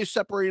they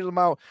separated them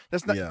out.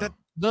 That's not that.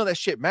 None of that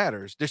shit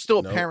matters. There's still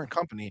a parent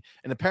company,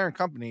 and the parent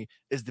company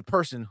is the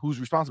person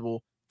who's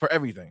responsible for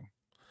everything.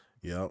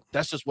 Yep,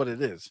 that's just what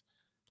it is.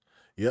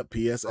 Yep,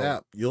 PS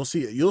app. You'll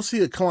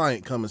see a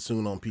client coming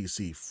soon on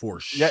PC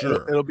for sure. Yeah,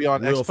 it'll be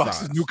on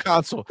Xbox's new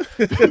console.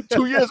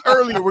 2 years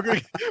earlier, we're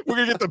gonna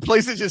get the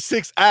PlayStation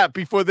 6 app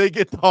before they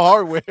get the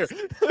hardware.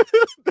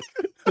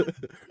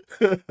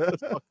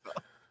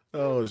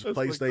 Oh, it's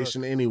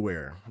PlayStation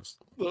anywhere.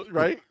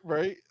 Right.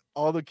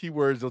 All the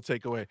keywords they'll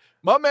take away.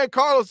 My man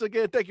Carlos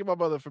again. Thank you, my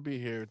brother, for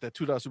being here. That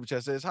 $2 super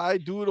chat says, "Hi,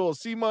 Doodle,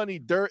 C Money,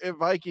 Dirt, and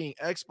Viking.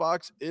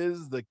 Xbox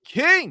is the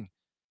king."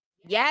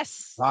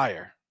 Yes.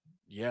 Fire.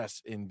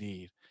 Yes,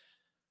 indeed.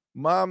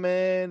 My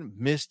man,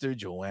 Mr.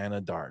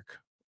 Joanna Dark.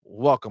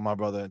 Welcome, my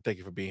brother, and thank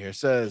you for being here.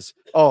 Says,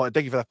 and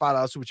thank you for that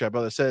 $5 super chat,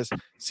 brother. Says,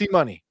 C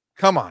Money,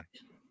 come on.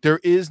 There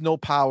is no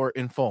power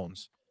in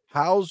phones.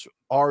 How's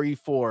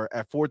RE4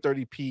 at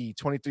 430p,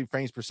 23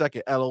 frames per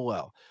second?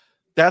 LOL.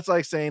 That's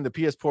like saying the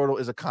PS Portal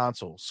is a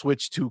console.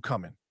 Switch 2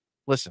 coming.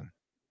 Listen,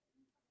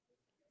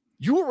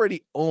 you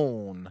already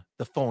own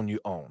the phone you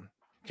own.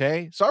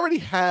 Okay, so I already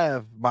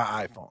have my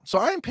iPhone, so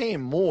I ain't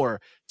paying more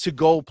to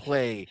go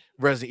play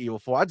Resident Evil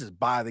 4. I just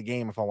buy the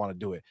game if I want to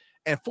do it.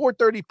 And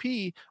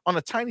 430p on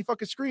a tiny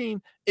fucking screen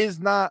is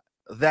not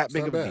that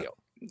big of a deal.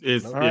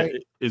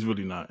 It's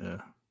really not.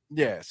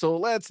 Yeah. So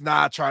let's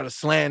not try to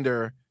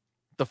slander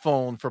the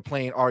phone for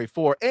playing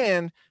RE4,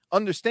 and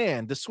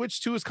understand the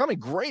Switch 2 is coming.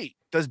 Great,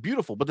 that's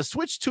beautiful, but the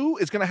Switch 2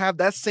 is going to have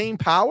that same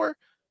power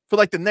for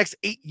like the next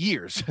 8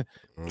 years.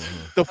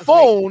 The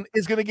phone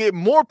is going to get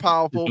more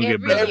powerful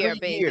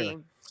every year.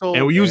 So,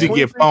 and we usually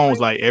get phones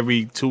like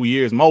every 2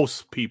 years.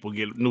 Most people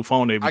get a new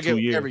phone every 2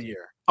 years. Every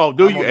year. Oh,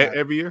 do you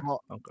every year?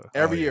 Okay.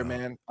 Every year,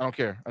 man. I don't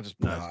care. I just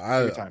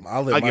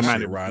I'll let my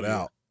shit ride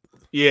out.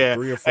 Yeah,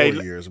 3 or 4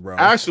 years, bro.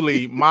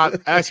 Actually, my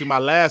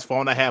last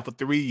phone I had for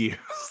 3 years.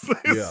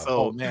 Yeah.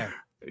 So, man.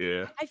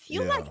 Yeah. I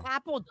feel like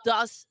Apple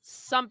does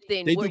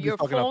something they where your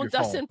phone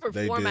doesn't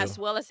perform as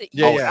well as it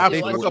used to. I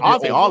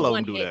think all of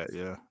them do that.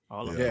 Yeah.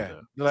 All of them.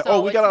 Yeah. They're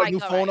like, we got our new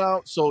phone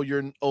out, so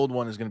your old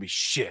one is going to be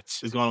shit.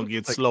 It's going to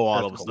get slow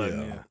all of a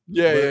sudden.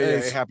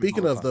 Yeah.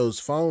 Speaking of those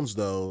phones,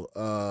 though,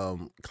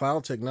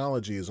 cloud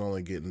technology is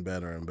only getting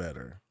better and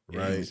better.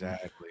 Right.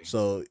 Exactly.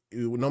 So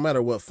no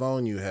matter what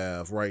phone you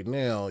have right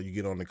now, you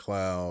get on the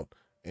cloud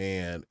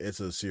and it's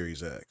a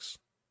Series X.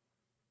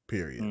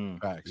 Period.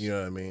 Facts. You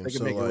know what I mean? They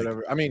can make it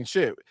whatever. I mean,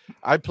 shit.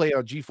 I play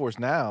on GeForce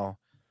Now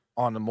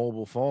on the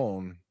mobile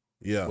phone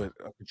with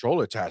a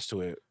controller attached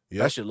to it.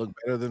 Yep. That should look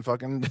better than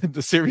fucking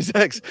the Series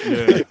X. Yeah. You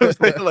know what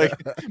I'm saying?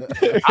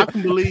 Like, I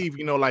can believe,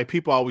 like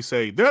people always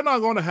say they're not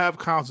going to have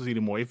consoles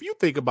anymore. If you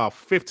think about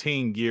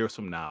 15 years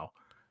from now,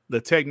 the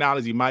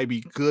technology might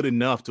be good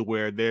enough to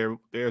where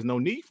there's no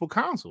need for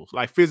consoles,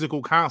 like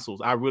physical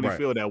consoles. I really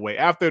feel that way.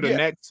 After the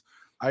next,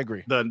 I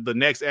agree. The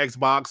next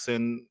Xbox,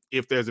 and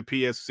if there's a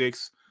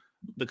PS6,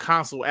 the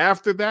console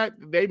after that,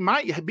 they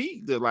might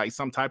be like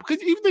some type.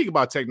 Because if you think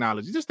about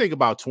technology, just think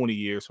about 20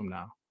 years from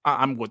now.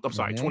 I'm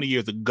sorry, 20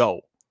 years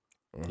ago.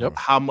 Yep.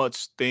 How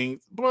much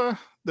things,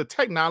 the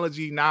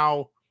technology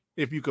now,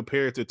 if you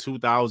compare it to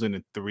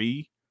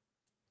 2003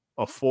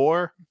 or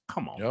 4,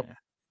 come on, man.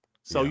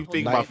 So you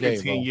think about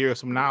 15 years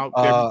from now,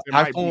 there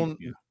might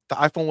be, the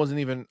iPhone wasn't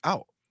even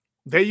out.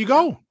 There you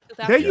go.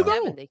 There you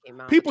go.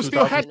 People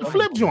still had the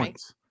flip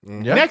joints.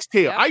 Right?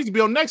 Nextel. I used to be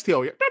on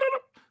Nextel.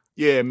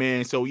 Yeah,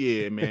 man. So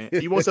yeah, man.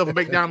 You want something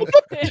McDonald's?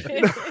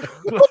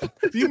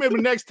 Do you remember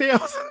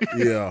Nextels?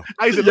 Yeah.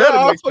 I used to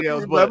love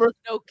Nextels, but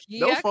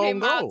Nokia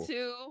came out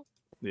too.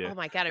 Yeah. Oh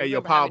my god! Hey,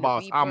 your Power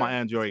Boss. I'm an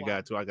Android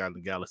guy too. I got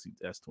the Galaxy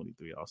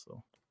S23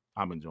 also.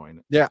 I'm enjoying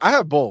it. Yeah, I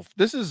have both.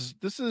 This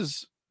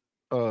is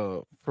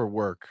for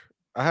work.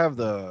 I have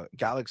the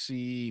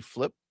Galaxy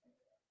Flip.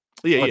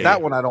 Yeah.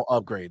 That one I don't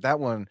upgrade. That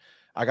one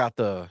I got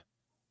the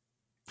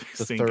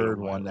third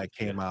one that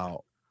came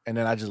out, and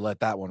then I just let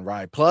that one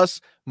ride.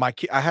 Plus,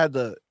 I had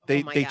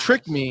they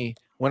tricked me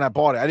when I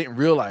bought it. I didn't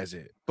realize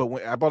it, but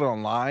when I bought it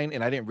online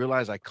and I didn't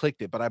realize I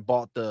clicked it, but I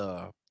bought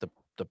the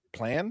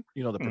plan,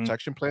 the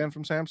protection plan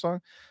from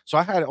Samsung. So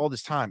I had it all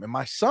this time, and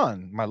my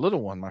son, my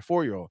little one, my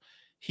 4-year-old,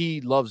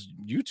 he loves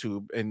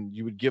YouTube, and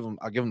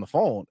I'll give him the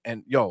phone,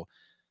 and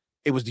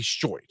it was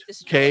destroyed.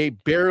 Okay,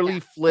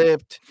 barely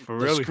flipped.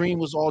 The screen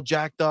was all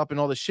jacked up and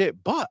all the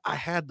shit, but I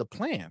had the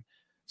plan.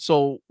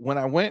 So when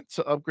I went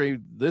to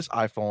upgrade this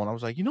iPhone, I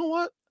was like, you know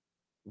what?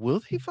 Will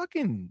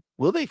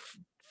they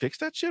fix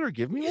that shit or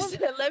give me one? Let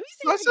me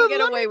see if I can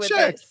get away with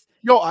this.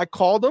 I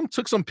called them,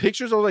 took some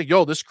pictures. I was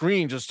like, this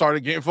screen just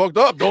started getting fucked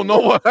up. Don't know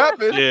what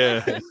happened.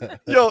 Yeah.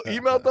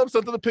 Emailed them,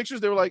 sent them the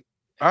pictures. They were like,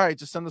 all right,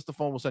 just send us the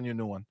phone. We'll send you a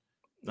new one.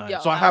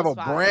 So I have a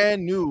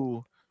brand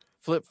new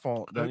flip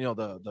phone. You got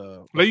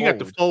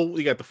the fold.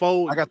 You got the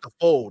fold. I got the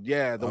fold.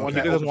 Yeah, the one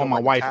that's one my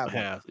wife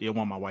has. Yeah,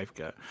 one my wife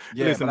got.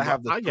 Yeah, listen,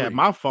 but I got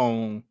my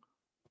phone,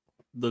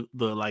 the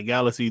like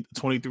Galaxy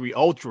 23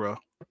 Ultra,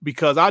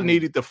 because I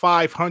needed the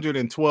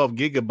 512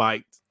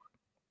 gigabytes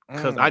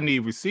because I need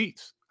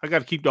receipts. I got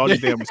to keep all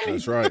these damn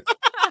receipts. That's right.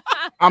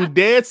 I'm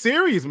dead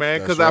serious, man.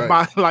 Because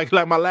right.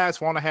 like my last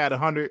phone, I had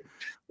 100.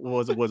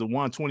 Was it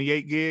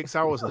 128 gigs?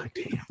 I was like,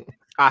 damn.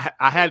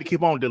 I had to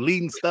keep on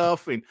deleting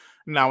stuff. And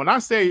now when I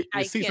say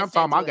receipts, I'm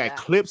talking about I got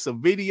clips of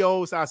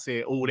videos. I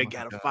said, they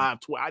got a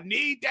 512. I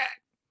need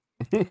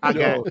that. I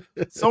got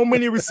so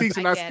many receipts,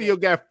 and I still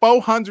got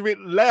 400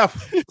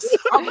 left.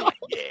 I'm like,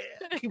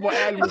 yeah. Keep on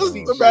adding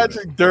receipts. Just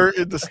imagine Dirt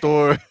in the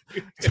store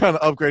trying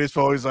to upgrade his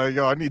phone. He's like,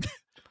 I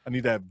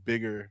need that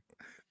bigger.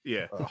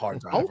 Yeah, hard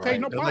drive. Okay,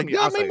 no problem.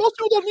 Like, man, most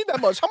people don't need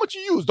that much. How much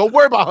you use? Don't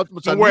worry about how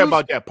much. Don't worry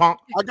about that, punk.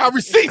 I got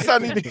receipts. I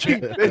need to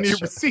keep. They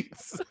need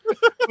receipts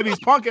for these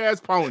punk ass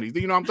ponies. Do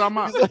you know what I'm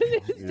talking about?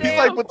 He's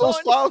like, but those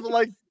files are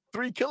like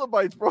 3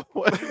 kilobytes, bro.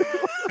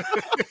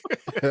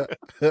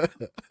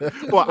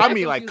 Well, I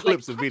mean, like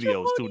clips of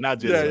videos too,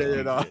 not just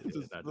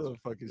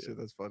fucking shit.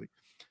 That's funny.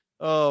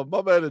 My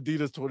man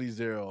Adidas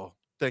 20.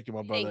 Thank you,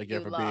 my brother,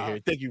 again for being here.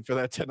 Thank you for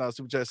that $10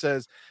 super chat.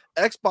 Says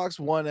Xbox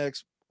One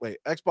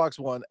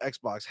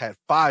Xbox had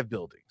 5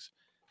 buildings.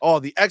 Oh,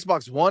 the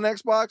Xbox One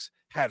Xbox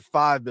had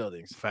 5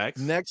 buildings. Facts.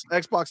 Next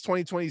Xbox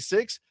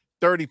 2026,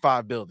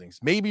 35 buildings,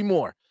 maybe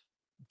more.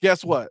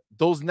 Guess what?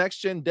 Those next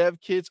gen dev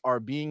kits are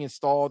being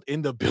installed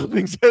in the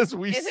buildings as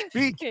we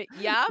speak.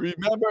 Yeah.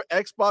 Remember,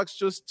 Xbox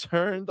just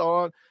turned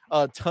on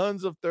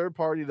tons of third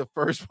party to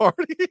first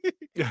party.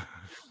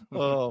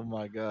 Oh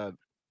my god.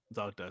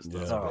 Oh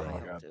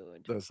my god,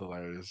 that's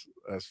hilarious.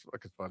 That's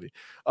fucking funny.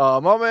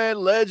 My man,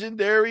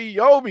 legendary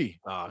Yobi.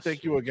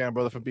 Thank you again,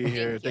 brother, for being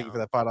here. Thank you for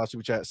that $5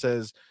 super chat.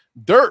 Says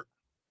Dirt.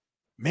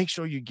 Make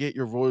sure you get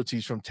your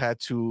royalties from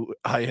Tattoo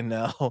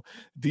INL.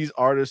 These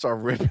artists are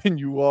ripping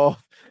you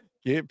off.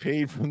 Get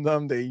paid from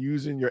them. They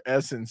using your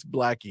essence,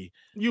 Blackie.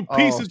 You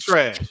piece of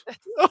trash.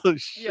 Oh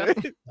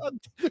shit.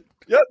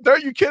 Yeah,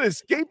 Dirt, you can't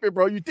escape it,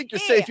 bro. You think you're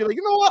safe. You're like,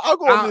 you know what? I'll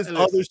go on this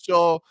other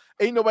show.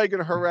 Ain't nobody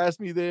gonna harass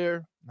me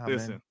there. Nah,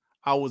 listen, man.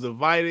 I was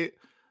invited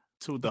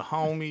to the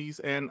homies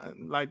and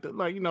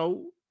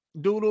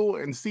Doodle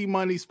and C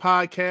Money's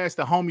podcast,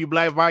 the homie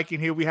Black Viking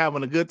here. We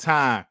having a good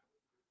time.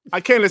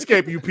 I can't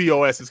escape you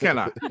POSs, can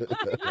I?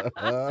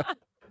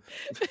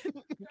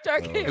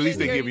 At least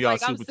they give y'all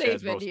super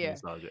chats, bro.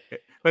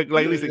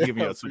 Like at least they give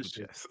y'all super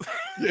chats.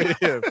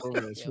 Yeah,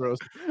 bro.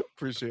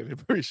 Appreciate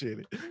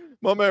it.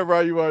 My man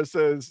Ryu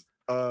says,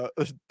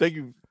 thank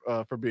you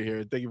for being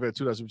here. Thank you for the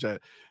 $2 super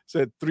chat.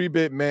 Said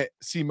 3-bit meant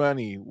C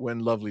Money when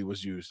Lovely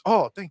was used.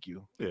 Oh, thank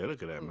you. Yeah,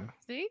 look at that, man.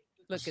 See?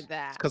 Look at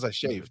that. Because I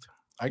shaved.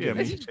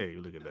 You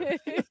shaved. Look at that.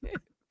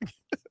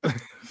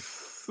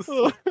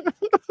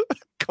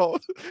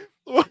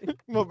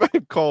 My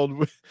man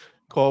called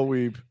Called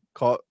Weeb.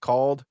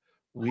 Called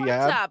What's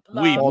Weeb. up,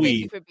 love? Thank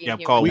you for being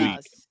here with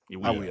us.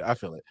 I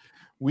feel it.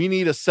 We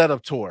need a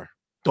setup tour.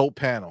 Dope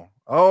panel.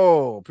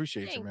 Oh,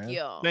 appreciate you, man.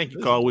 Thank you,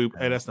 Call Weeb.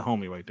 Hey, that's the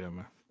homie right there,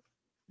 man.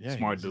 Yeah,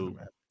 smart dude.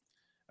 Man.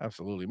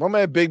 Absolutely. My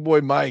man, Big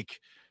Boy Mike.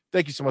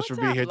 Thank you so much for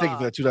being here. Thank you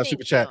for that $2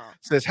 super chat.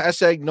 Says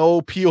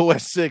 #no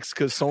POS6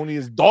 because Sony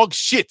is dog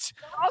shit.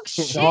 Dog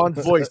shit.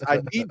 Sean's voice.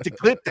 I need to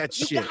clip that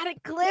shit. You gotta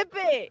clip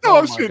it.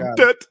 Oh shit,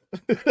 that.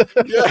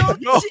 Yeah,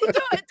 do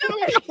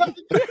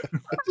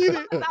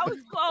it. That was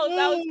close.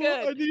 That was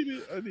good.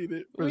 I need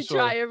it. We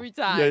try every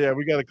time. Yeah,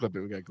 we gotta clip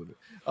it.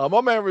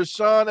 My man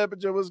Rashawn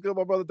Eppinger, what's good,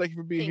 my brother? Thank you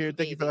for being here.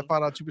 Thank you for that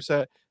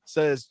 $5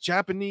 says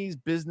Japanese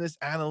business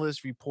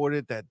analysts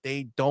reported that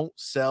they don't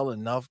sell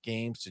enough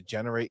games to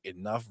generate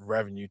enough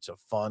revenue to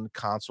fund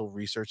console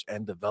research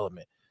and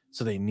development.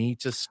 So they need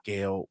to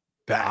scale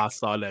back. I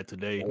saw that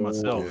today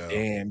myself.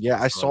 Damn.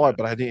 Yeah, I saw it,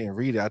 but I didn't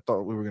read it. I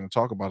thought we were going to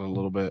talk about it a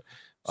little bit.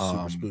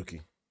 Super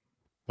spooky.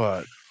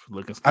 But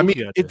looking spooky, I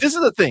mean, this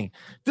is the thing.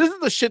 This is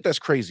the shit that's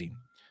crazy.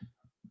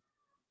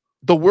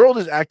 The world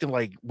is acting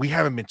like we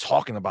haven't been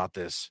talking about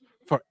this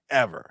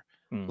forever.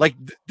 Like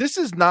this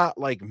is not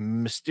like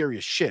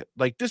mysterious shit.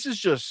 Like this is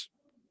just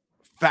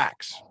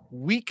facts.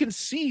 We can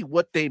see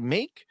what they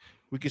make.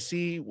 We can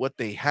see what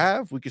they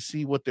have. We can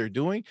see what they're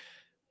doing.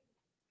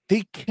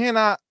 They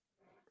cannot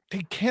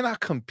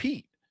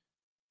compete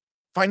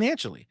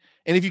financially.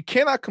 And if you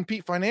cannot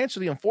compete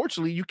financially,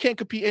 unfortunately, you can't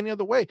compete any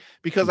other way.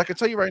 Because I can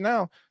tell you right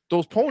now,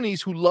 those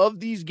ponies who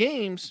love these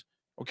games,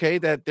 okay,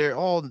 that they're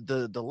all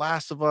the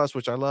Last of Us,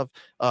 which I love,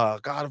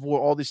 God of War,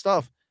 all this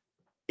stuff.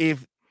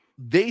 If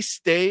they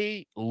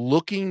stay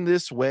looking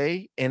this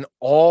way and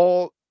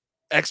all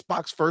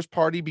Xbox first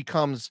party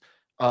becomes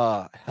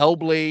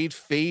Hellblade,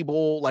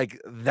 Fable, like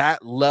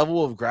that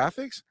level of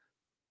graphics,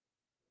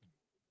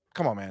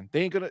 come on, man.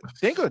 They ain't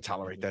gonna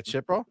tolerate that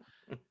shit, bro.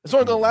 It's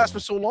only gonna last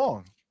for so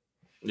long.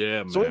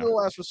 Yeah, man. It's only gonna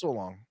last for so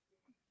long.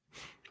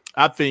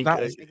 I think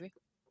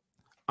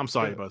I'm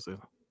sorry about that.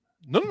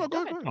 No,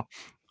 go ahead.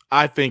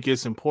 I think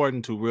it's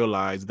important to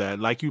realize that,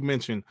 like you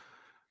mentioned,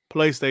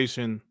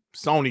 PlayStation,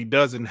 Sony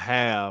doesn't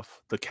have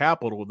the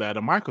capital that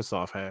a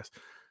Microsoft has.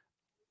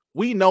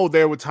 We know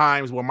there were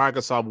times where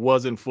Microsoft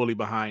wasn't fully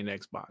behind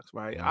Xbox,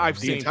 right? I've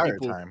seen entire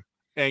people, time.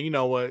 And you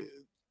know what?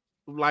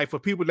 Like for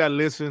people that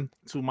listen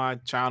to my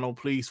channel,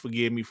 please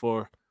forgive me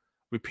for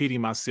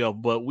repeating myself,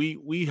 but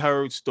we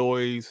heard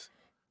stories.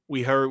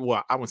 We heard,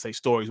 well, I wouldn't say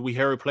stories. We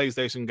heard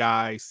PlayStation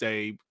guys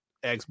say,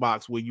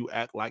 Xbox, will you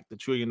act like the $1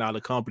 trillion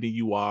company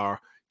you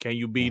are? Can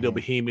you be the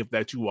behemoth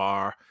that you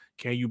are?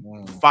 Can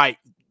you fight,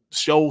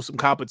 show some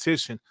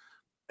competition?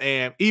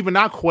 And even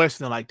I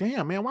question, like,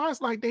 damn, man, why it's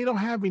like they don't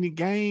have any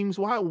games?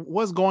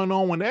 What's going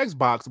on with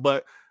Xbox?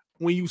 But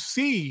when you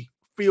see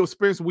Phil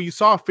Spencer, when you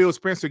saw Phil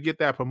Spencer get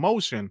that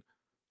promotion,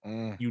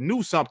 you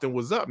knew something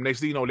was up. Next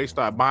thing you know, they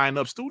start buying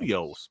up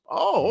studios.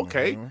 Oh,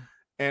 okay.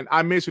 And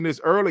I mentioned this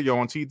earlier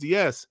on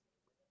TTS.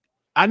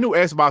 I knew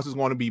Xbox was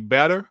going to be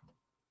better,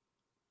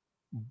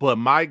 but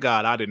my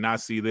God, I did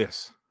not see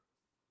this.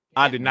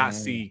 I did not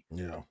see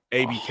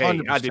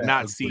ABK. I did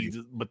not see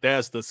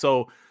Bethesda.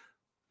 So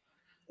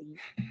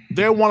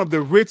they're one of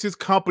the richest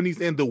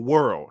companies in the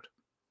world.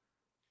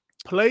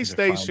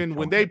 PlayStation,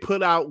 when they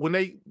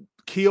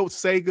killed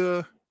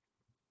Sega,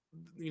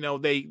 you know,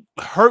 they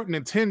hurt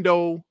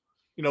Nintendo.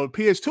 You know,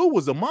 PS2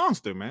 was a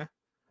monster, man.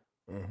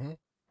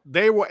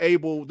 They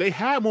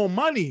had more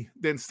money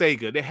than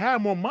Sega. They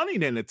had more money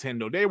than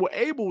Nintendo. They were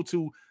able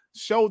to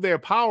show their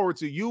power,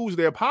 to use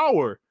their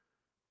power.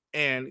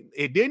 And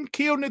it didn't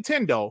kill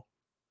Nintendo,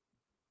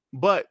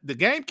 but the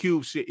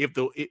GameCube shit,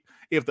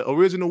 if the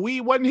original Wii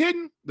wasn't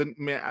hidden, then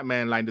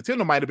man, like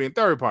Nintendo might have been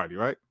third party,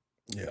 right?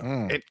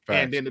 Yeah.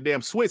 And then the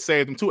damn Switch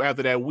saved them too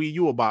after that Wii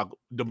U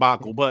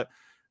debacle. But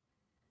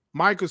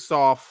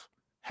Microsoft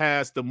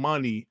has the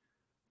money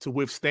to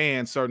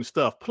withstand certain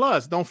stuff.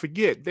 Plus, don't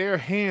forget, their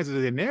hands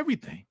is in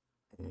everything.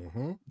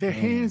 Their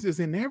hands is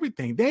in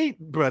everything. They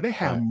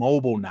have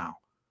mobile now.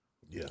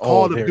 Yeah.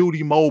 Call of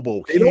Duty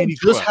mobile. They don't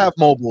just have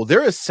mobile.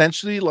 They're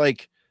essentially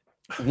like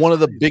one of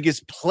the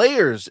biggest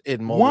players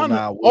in mobile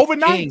now.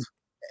 Overnight.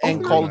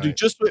 And Call of Duty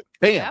just flip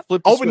the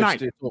overnight.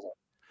 Switch.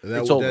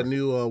 That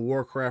new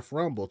Warcraft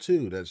Rumble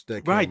too. That's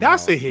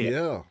a hit.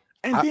 Yeah.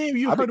 And then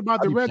you heard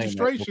about the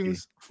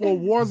registrations for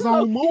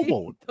Warzone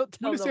Mobile. What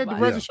they said the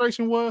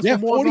registration was? Yeah,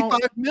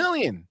 45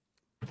 million.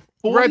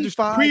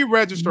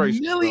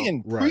 Pre-registration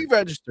million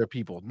pre-register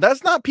people.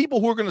 That's not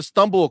people who are going to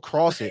stumble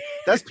across it.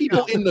 That's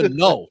people in the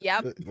know.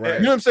 Yep. Right.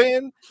 You know what I'm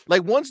saying?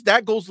 Like once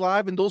that goes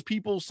live and those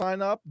people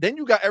sign up, then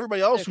you got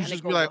everybody else who's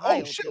just be like,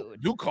 "Oh shit,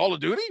 do Call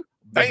of Duty?"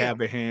 They have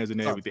their hands in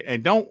everything.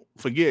 And don't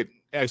forget,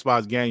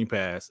 Xbox Game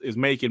Pass is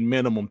making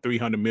minimum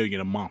 $300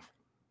 million a month.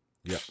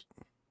 Yep.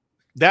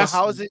 That's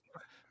how is it?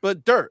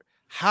 But Dirt.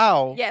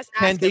 How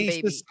can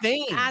they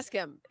sustain? Ask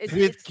him. It's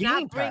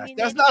not Game Pass.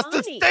 That's not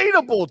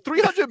sustainable.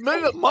 $300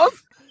 million a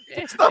month.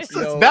 That's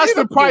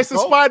the price of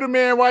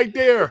Spider-Man right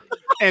there.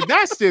 And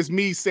that's just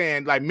me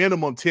saying like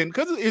minimum 10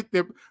 because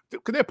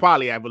they're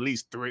probably have at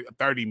least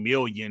 30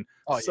 million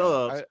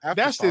subs.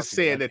 That's just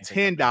saying that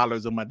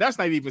 $10 a month. That's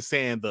not even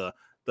saying the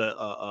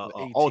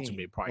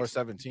ultimate price or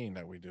 17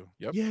 that we do.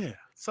 Yep. Yeah.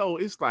 So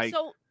it's like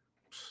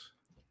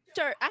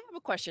Sir, I have a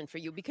question for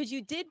you because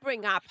you did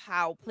bring up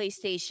how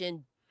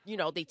PlayStation,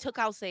 they took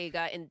out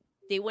Sega and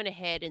they went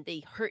ahead and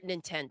they hurt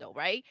Nintendo,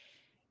 right?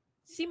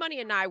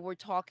 C-Money and I were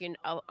talking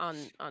on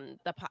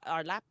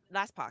our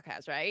last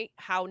podcast, right?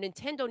 How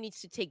Nintendo needs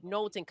to take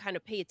notes and kind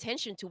of pay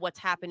attention to what's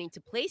happening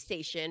to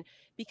PlayStation,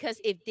 because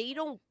if they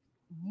don't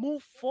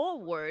move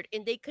forward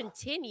and they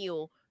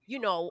continue,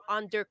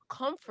 on their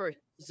comfort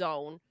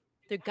zone,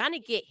 they're gonna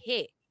get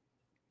hit,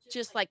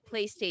 just like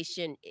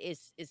PlayStation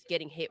is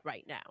getting hit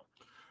right now.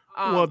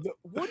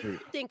 What do you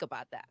think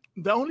about that?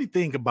 The only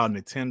thing about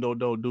Nintendo,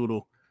 though,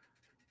 Doodle,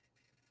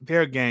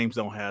 their games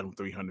don't have them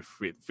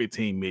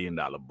 $315 million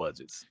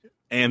budgets,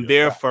 and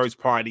their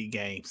first-party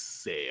games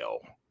sell.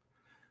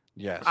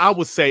 Yes, I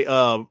would say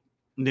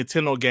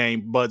Nintendo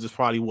game budget's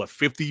probably what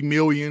 50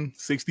 million,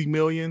 60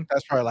 million.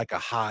 That's probably like a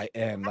high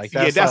end, like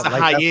that's a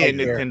high end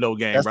Nintendo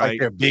game, that's right? Like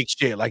their big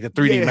shit, like the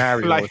 3D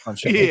Mario or some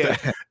shit.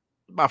 Like that.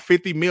 About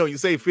 50 million,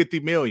 say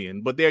 50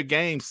 million, but their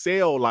games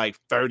sell like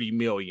 30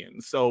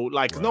 million. So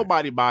like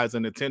nobody buys a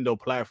Nintendo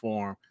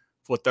platform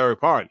for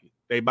third party.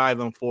 They buy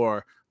them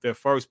for their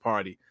first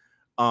party.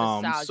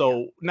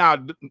 So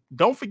now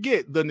don't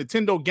forget the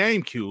Nintendo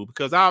GameCube,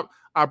 because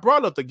I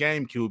brought up the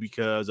GameCube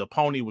because a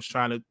pony was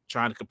trying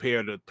to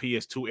compare the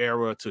PS2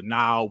 era to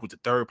now with the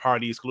third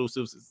party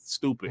exclusives. It's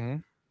stupid.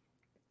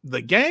 Mm-hmm.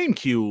 The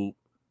GameCube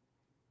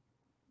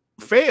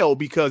failed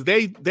because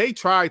they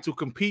tried to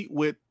compete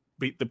with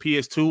the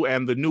PS2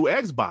 and the new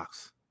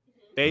Xbox.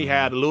 They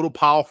had a little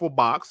powerful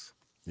box.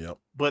 Yep.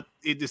 But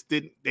it just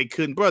didn't. They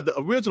couldn't. Bro, the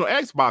original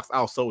Xbox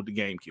outsold the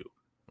GameCube.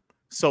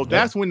 So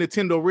that's when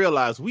Nintendo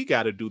realized we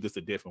got to do this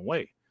a different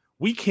way.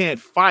 We can't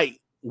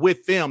fight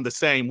with them the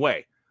same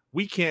way.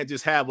 We can't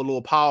just have a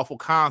little powerful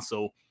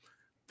console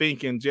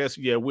thinking just,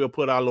 we'll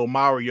put our little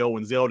Mario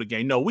and Zelda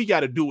game. No, we got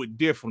to do it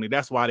differently.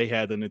 That's why they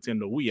had the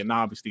Nintendo Wii. And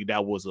obviously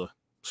that was a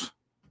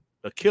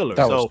killer.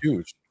 That was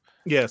huge.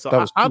 Yeah,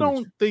 so I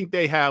don't think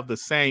they have the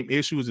same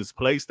issues as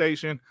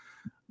PlayStation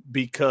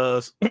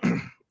because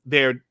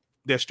their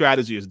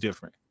strategy is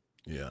different.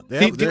 Yeah,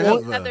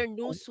 their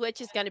new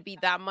Switch is going to be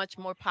that much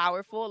more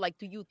powerful. Like,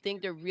 do you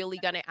think they're really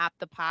going to up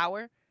the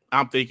power?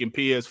 I'm thinking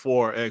PS4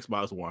 or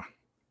Xbox One.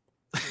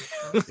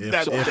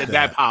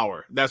 that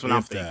power. That's what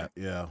I'm thinking.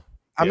 Yeah.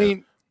 I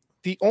mean,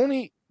 the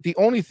only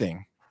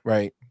thing,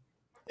 right,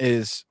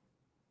 is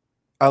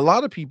a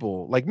lot of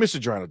people like Mr.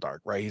 Joanna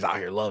Dark, right? He's out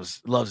here,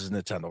 loves his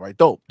Nintendo, right?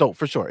 Dope,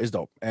 for sure. It's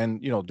dope.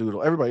 And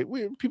Doodle, everybody,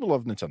 people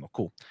love Nintendo,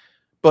 cool.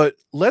 But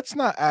let's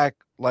not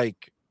act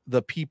like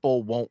the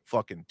people won't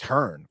fucking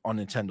turn on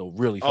Nintendo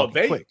really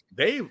fucking quick.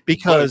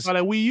 Because on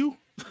a Wii U?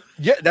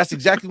 Yeah, that's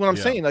exactly what I'm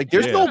saying. Like,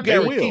 there's no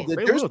guarantee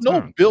that there's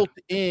no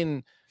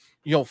built-in,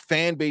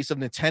 fan base of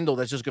Nintendo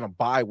that's just gonna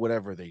buy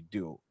whatever they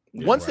do.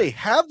 Once they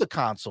have the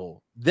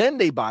console, then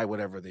they buy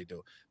whatever they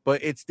do.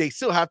 But they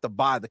still have to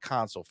buy the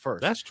console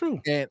first. That's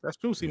true. And that's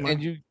true.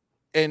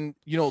 And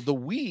the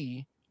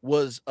Wii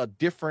was a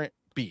different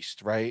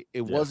beast, right?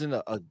 It wasn't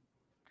a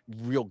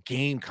real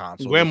game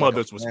console.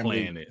 Grandmothers was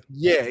playing it.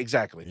 Yeah,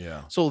 exactly.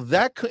 Yeah. So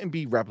that couldn't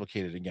be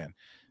replicated again.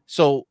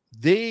 So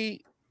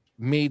they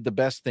made the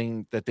best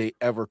thing that they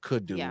ever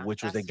could do,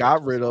 which was they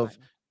got rid of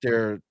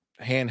their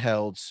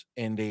handhelds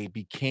and they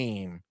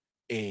became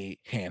a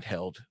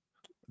handheld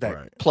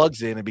that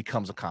plugs in and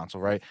becomes a console,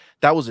 right?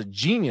 That was a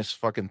genius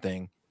fucking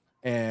thing.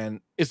 And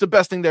it's the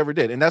best thing they ever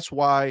did. And that's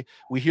why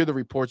we hear the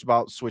reports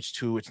about Switch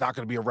 2. It's not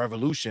going to be a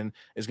revolution.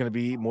 It's going to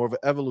be more of an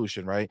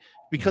evolution, right?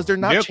 Because they're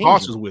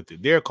cautious with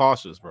it. They're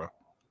cautious, bro.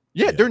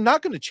 Yeah, they're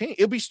not going to change.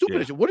 It'll be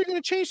stupid. What are you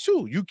going to change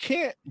to? You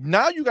can't.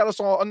 Now you got us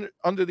all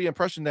under the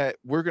impression that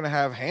we're going to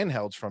have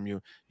handhelds from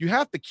you. You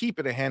have to keep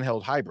it a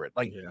handheld hybrid.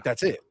 Like,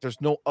 that's it. There's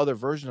no other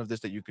version of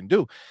this that you can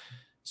do.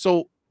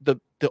 So the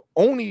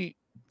only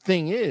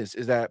thing is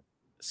that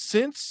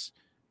since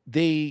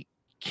they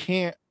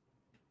can't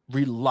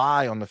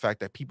rely on the fact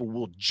that people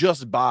will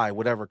just buy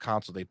whatever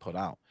console they put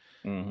out,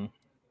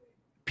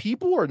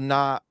 people are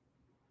not,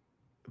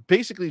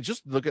 basically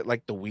just look at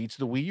like the Wii to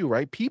the Wii U,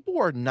 right? People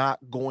are not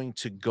going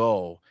to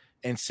go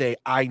and say,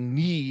 I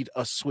need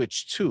a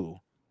Switch 2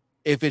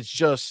 if it's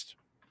just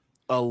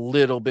a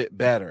little bit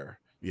better.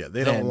 Yeah,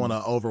 they don't want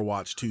an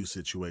Overwatch 2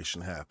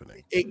 situation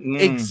happening.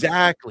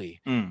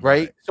 Exactly.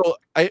 Right? So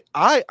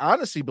I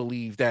honestly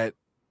believe that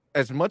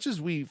as much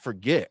as we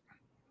forget,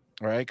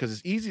 right? Because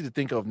it's easy to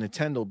think of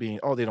Nintendo being,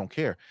 they don't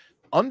care.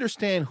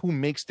 Understand who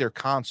makes their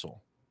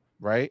console,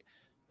 right?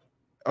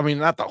 I mean,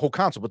 not the whole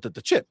console, but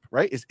the chip,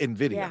 right? Is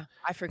NVIDIA. Yeah,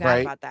 I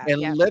forgot about that.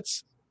 And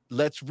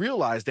let's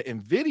realize that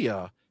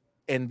NVIDIA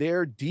and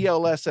their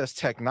DLSS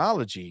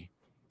technology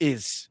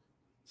is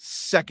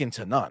second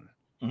to none.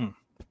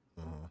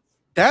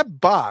 That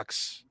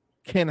box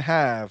can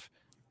have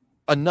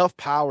enough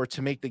power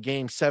to make the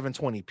game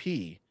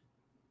 720p,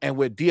 and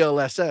with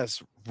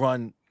DLSS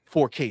run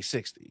 4K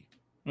 60,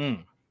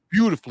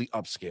 beautifully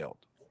upscaled.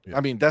 Yeah.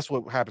 I mean, that's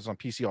what happens on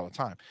PC all the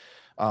time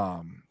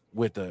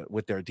with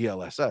their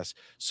DLSS.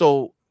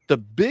 So the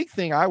big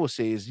thing I would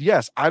say is,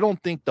 yes, I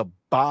don't think the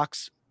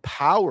box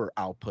power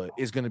output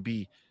is going to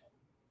be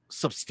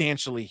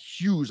substantially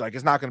huge. Like,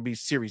 it's not going to be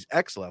Series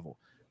X level,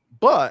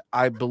 but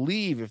I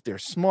believe if they're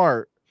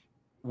smart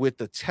with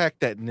the tech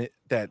that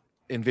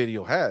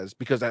NVIDIA has,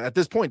 because at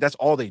this point, that's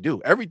all they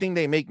do. Everything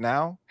they make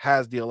now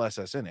has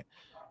DLSS in it.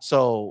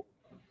 So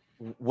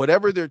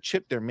whatever their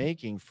chip they're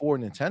making for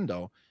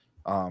Nintendo,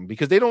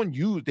 because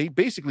they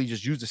basically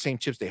just use the same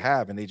chips they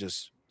have and they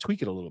just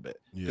tweak it a little bit,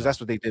 because that's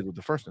what they did with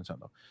the first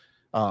Nintendo.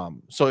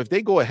 So if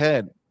they go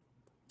ahead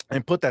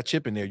and put that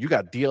chip in there, you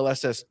got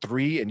DLSS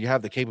 3 and you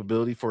have the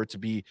capability for it to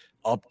be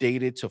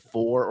updated to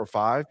 4 or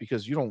 5,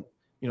 because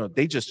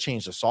they just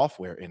changed the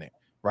software in it,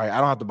 right? I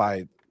don't have to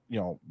buy, I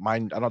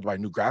don't have to buy a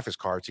new graphics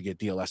card to get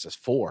DLSS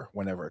 4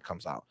 whenever it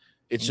comes out.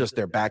 It's just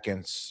their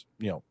backend,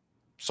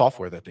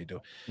 software that they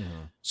do.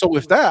 So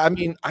with that, I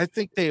mean, I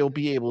think they'll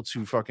be able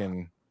to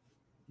fucking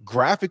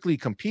graphically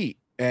compete.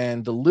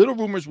 And the little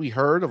rumors we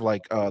heard of,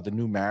 like, the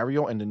new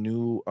Mario and the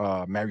new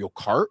Mario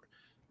Kart,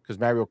 because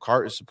Mario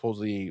Kart is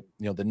supposedly,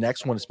 the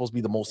next one is supposed to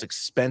be the most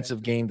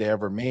expensive game they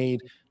ever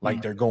made.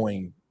 Like, they're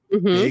going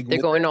big. They're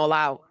going all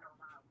out.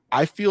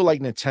 I feel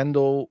like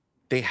Nintendo,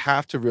 they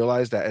have to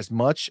realize that as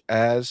much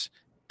as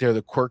they're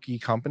the quirky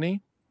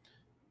company,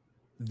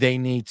 they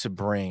need to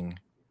bring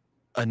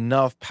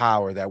enough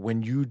power that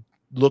when you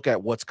look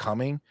at what's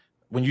coming,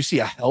 when you see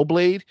a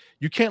Hellblade,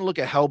 you can't look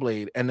at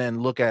Hellblade and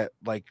then look at,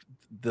 like,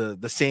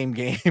 the same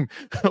game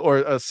or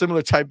a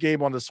similar type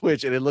game on the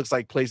Switch and it looks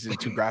like PlayStation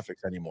 2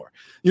 graphics anymore.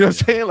 You know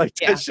what I'm saying? Like,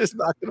 that's just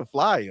not gonna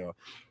fly,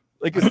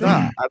 Like, it's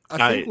not.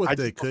 I think what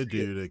they could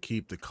do to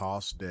keep the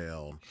cost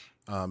down,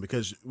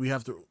 because we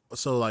have to.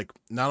 So, like,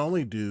 not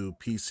only do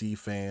PC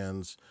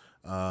fans,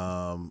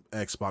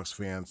 Xbox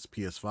fans,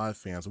 PS5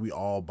 fans, we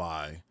all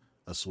buy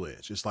a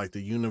Switch. It's like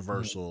the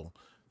universal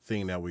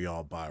thing that we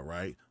all buy,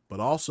 right? But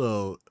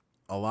also,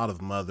 a lot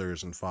of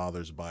mothers and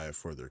fathers buy it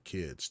for their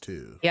kids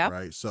too,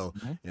 right? So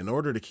in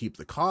order to keep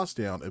the cost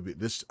down,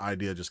 this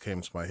idea just came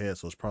to my head,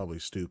 so it's probably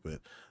stupid.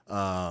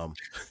 So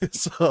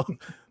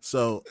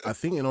I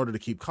think in order to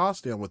keep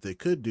costs down, what they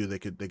could do, they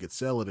could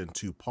sell it in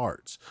two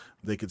parts.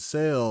 They could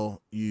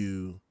sell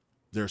you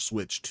their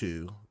Switch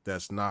 2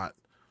 that's not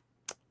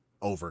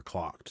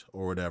overclocked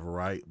or whatever,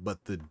 right?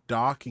 But the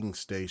docking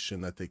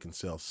station that they can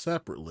sell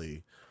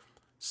separately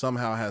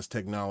somehow has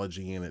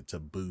technology in it to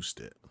boost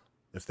it,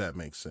 if that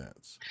makes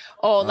sense.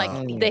 Oh, like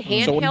the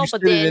handheld, so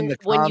but then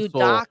when you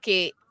dock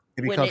it,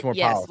 it becomes more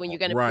powerful. When you're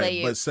going to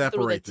play it, but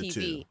separate through the the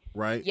TV. two,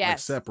 right? Yes. Like,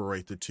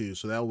 separate the two,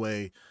 so that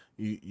way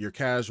your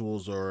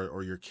casuals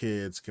or your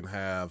kids can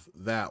have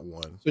that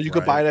one. So you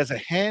could buy it as a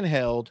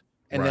handheld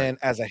and then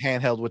as a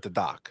handheld with the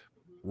dock.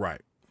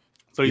 Right.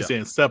 So you're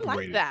saying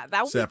separated. Like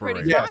that would be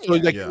pretty fire. So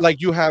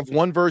like you have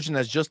one version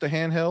that's just a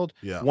handheld,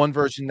 one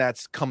version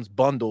that comes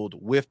bundled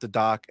with the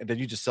dock, and then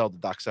you just sell the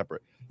dock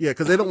separate. Yeah,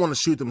 because they don't want to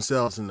shoot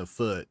themselves in the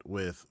foot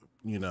with,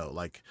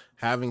 like,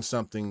 having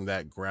something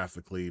that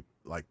graphically,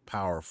 like,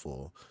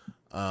 powerful,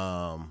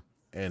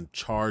 and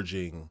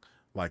charging,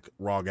 like,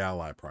 ROG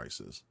Ally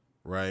prices,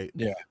 right?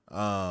 Yeah.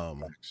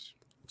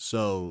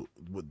 So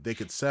they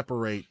could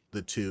separate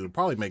the two and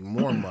probably make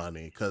more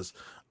money, because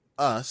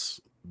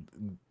us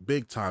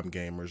big time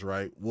gamers,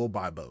 right, we'll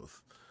buy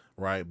both,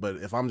 right? But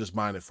if I'm just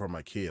buying it for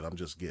my kid, I'm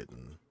just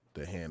getting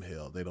the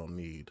handheld. They don't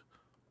need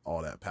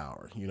all that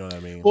power, you know what I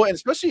mean? Well, and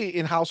especially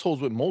in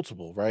households with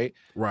multiple, right?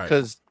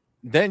 Because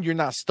then you're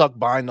not stuck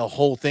buying the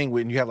whole thing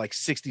when you have like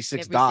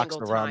 66 docks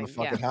around the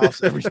fucking house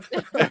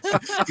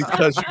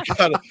because you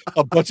got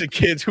a bunch of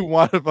kids who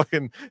want a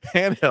fucking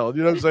handheld,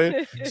 you know what I'm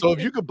saying? So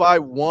if you could buy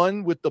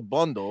one with the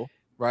bundle,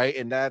 right,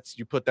 and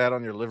you put that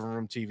on your living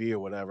room TV or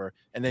whatever,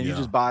 and then you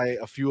just buy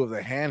a few of the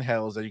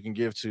handhelds that you can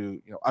give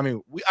to, I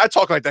mean, I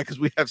talk like that because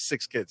we have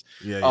 6 kids.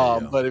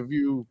 But if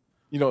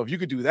if you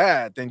could do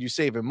that, then you're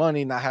saving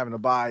money, not having to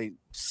buy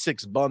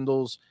 6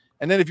 bundles.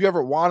 And then if you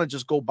ever want to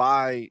just go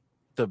buy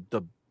the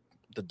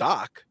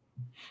dock,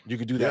 you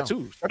could do that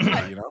too.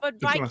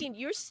 But Viking,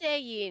 you're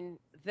saying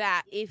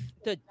that if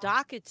the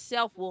dock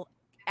itself will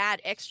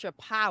add extra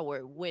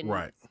power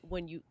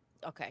when you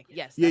okay,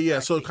 yes. Yeah.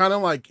 So kind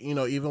of like,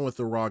 even with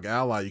the ROG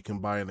Ally, you can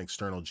buy an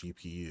external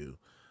GPU,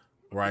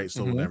 right?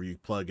 So whenever you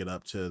plug it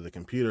up to the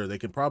computer, they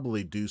can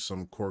probably do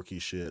some quirky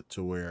shit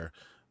to where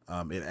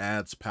it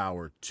adds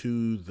power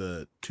to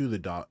the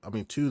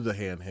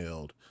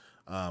handheld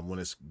when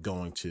it's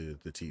going to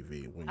the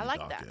TV when you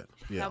dock it.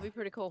 Yeah. That'd be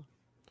pretty cool.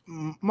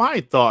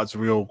 My thoughts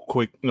real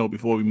quick,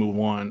 before we move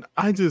on.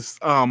 I just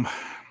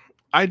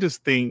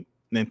think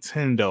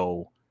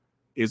Nintendo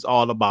is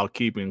all about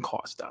keeping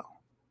costs down.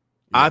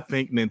 I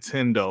think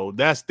Nintendo,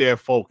 that's their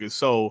focus.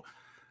 So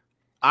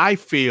I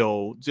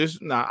feel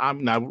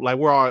I'm not like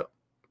we're all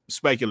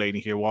speculating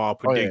here, we're all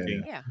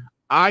predicting.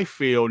 I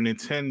feel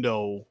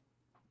Nintendo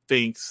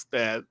thinks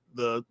that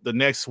the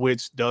next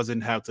Switch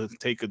doesn't have to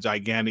take a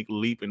gigantic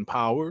leap in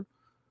power.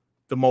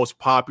 The most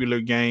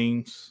popular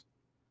games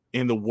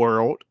in the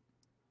world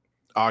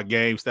are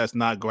games that's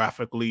not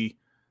graphically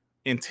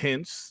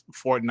intense.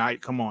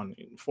 Fortnite, come on,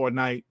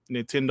 Fortnite,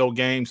 Nintendo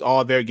games,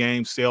 all their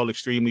games sell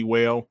extremely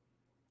well.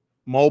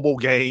 Mobile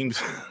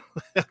games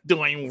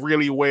doing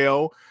really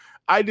well.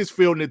 I just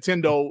feel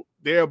Nintendo,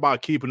 they're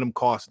about keeping them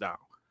costs down.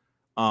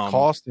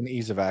 Cost and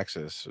ease of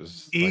access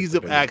is ease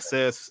of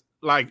access.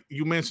 Like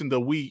you mentioned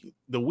the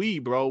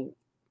Wii, bro.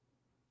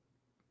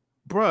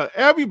 Bruh,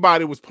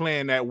 everybody was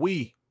playing that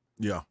Wii.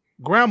 Yeah.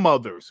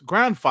 Grandmothers,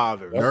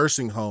 grandfathers,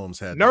 nursing homes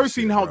had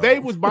nursing shit, homes. bro. They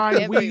was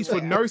buying Wii's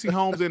for nursing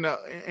homes, and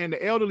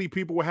the elderly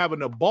people were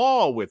having a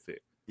ball with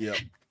it. Yep.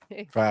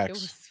 Facts. It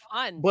was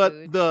fun, but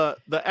dude.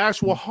 the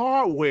actual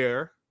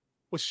hardware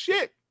was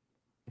shit.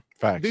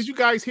 Facts. Did you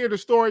guys hear the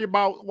story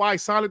about why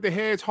Sonic the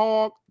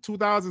Hedgehog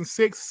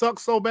 2006 sucked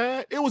so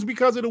bad? It was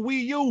because of the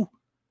Wii U.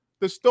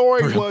 The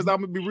story was,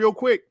 I'm gonna be real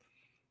quick.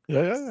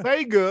 Yeah.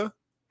 Sega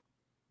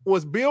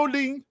was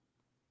building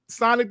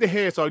Sonic the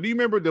Hedgehog. Do you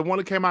remember the one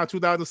that came out in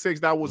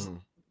 2006? That was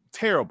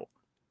terrible.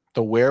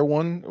 The Were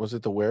one? Was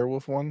it the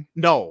werewolf one?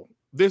 No,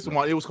 this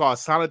one, it was called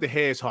Sonic the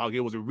Hedgehog.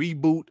 It was a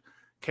reboot.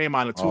 Came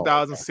out in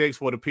 2006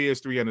 for the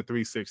PS3 and the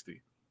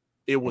 360.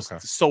 It was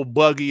so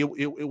buggy.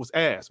 It was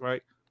ass,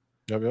 right?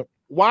 Yep.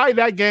 Why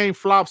that game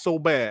flopped so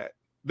bad?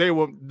 They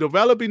were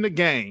developing the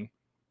game.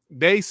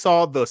 They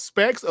saw the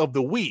specs of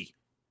the Wii.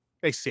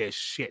 They said,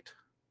 shit,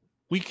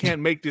 we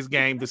can't make this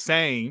game the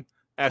same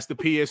as the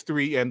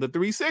PS3 and the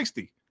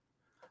 360.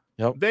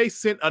 Yep. They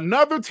sent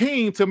another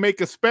team to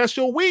make a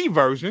special Wii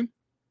version,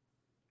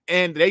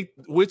 and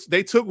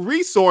they took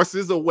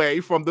resources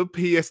away from the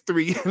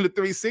PS3 and the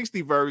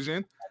 360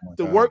 version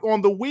to work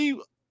on the Wii,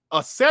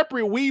 a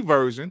separate Wii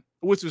version,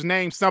 which was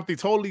named something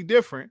totally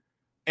different,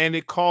 and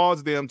it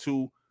caused them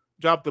to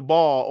drop the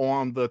ball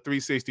on the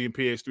 360 and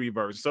PS3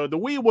 version. So the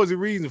Wii was a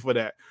reason for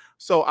that.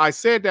 So I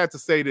said that to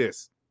say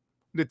this.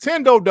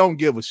 Nintendo don't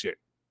give a shit.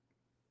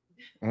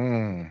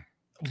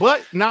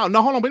 But now,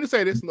 no, hold on. Let me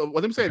say this.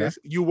 Let me say this.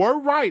 You were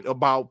right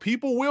about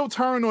people will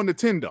turn on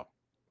Nintendo.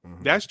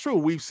 That's true.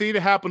 We've seen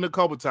it happen a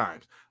couple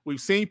times.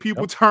 We've seen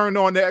people turn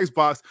on the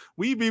Xbox.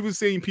 We've even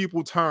seen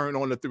people turn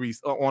on the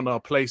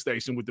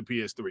PlayStation with the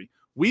PS3.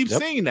 We've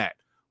seen that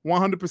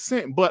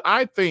 100%. But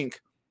I think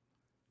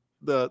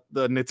the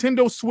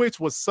Nintendo Switch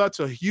was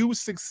such a huge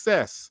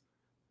success.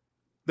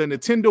 The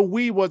Nintendo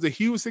Wii was a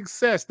huge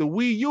success. The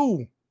Wii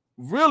U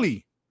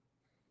really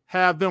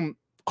have them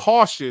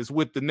cautious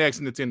with the next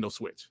Nintendo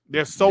Switch.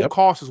 They're so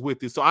cautious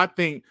with it. So I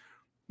think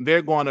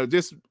they're going to,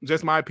 just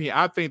my opinion,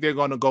 I think they're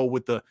going to go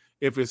with the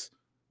if it's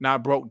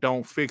not broke,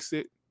 don't fix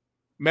it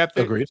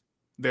method. Agreed.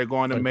 They're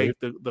going to make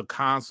the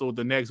console,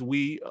 the next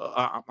Wii,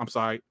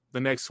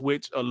 the next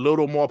Switch a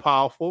little more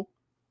powerful.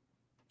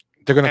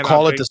 They're going to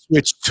call it the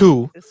Switch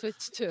 2. The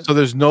Switch 2. So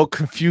there's no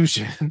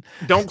confusion.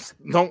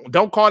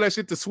 Don't call that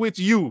shit the Switch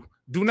U.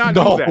 Do not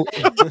do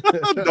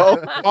that. No,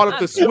 call it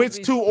the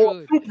Switch 2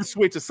 or Super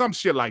Switch or some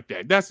shit like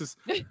that. That's just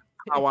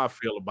how I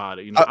feel about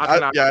it. You know,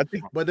 I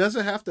think. But does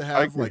it have to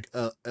have like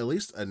at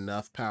least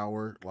enough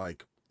power,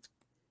 like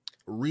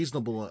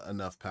reasonable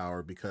enough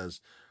power?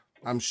 Because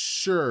I'm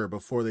sure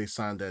before they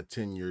signed that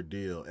 10-year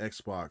deal,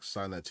 Xbox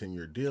signed that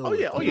 10-year deal. Oh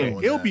yeah.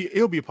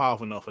 It'll be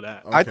powerful enough for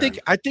that. Okay.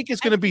 I think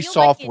it's going to be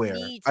software.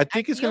 I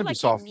think it's going to be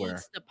software. It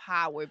needs the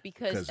power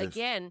because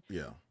again.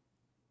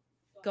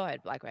 Go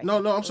ahead, Black Rat.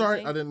 No, I'm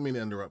sorry. I didn't mean to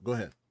interrupt. Go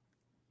ahead.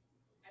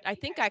 I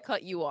think I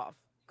cut you off.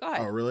 Go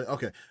ahead. Oh, really?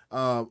 Okay.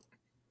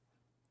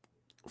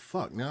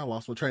 Fuck, now I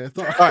lost my train of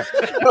thought. All right.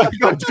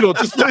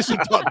 Just finish your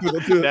talk.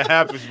 That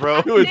happens, bro.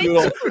 All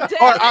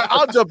right,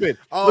 I'll jump in.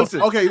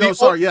 Listen, okay, no,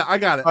 sorry. Yeah, I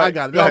got it. I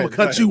got it. I'm going to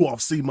cut you off,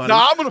 C-Money. No,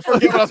 I'm going to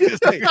forget what I was going to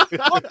say.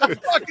 What the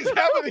fuck is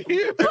happening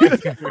here?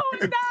 What's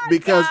going on,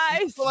 because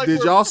guys? Like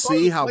did y'all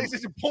see how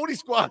PlayStation Pony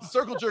Squad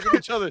circle jerking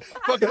each other,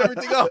 fucking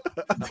everything up?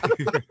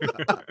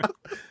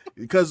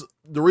 Because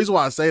the reason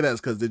why I say that is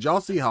because did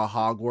y'all see how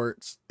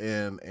Hogwarts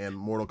and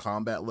Mortal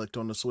Kombat looked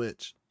on the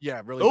Switch?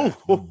 Yeah, really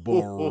bad.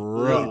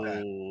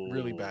 Bro.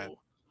 Really bad.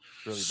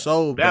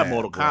 So that bad,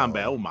 Mortal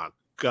Kombat, oh my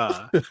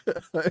god.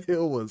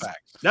 It was.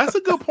 That's a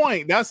good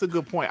point.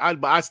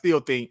 But I still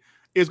think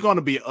it's going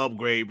to be an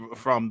upgrade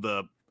from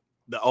the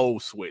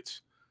old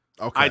Switch.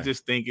 Okay. I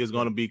just think it's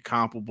going to be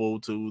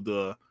comparable to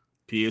the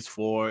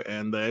PS4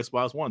 and the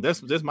Xbox One.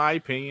 That's my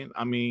opinion.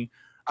 I mean,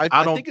 I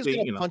don't think it's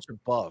going to punch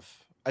above.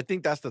 I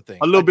think that's the thing.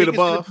 A little bit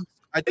above.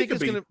 I think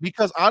it's going to,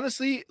 because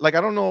honestly, like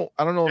I don't know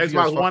if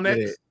Xbox One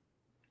X.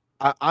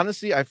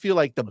 Honestly, I feel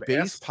like the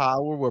base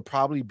power will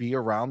probably be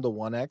around the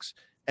 1X.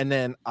 And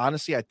then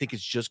honestly, I think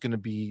it's just going to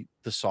be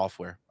the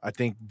software. I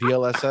think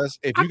DLSS,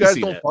 if you guys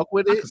don't fuck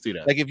with it,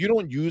 like if you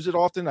don't use it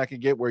often, I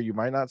could get where you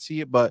might not see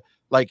it, but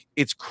like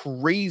it's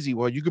crazy.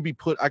 Well,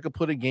 I could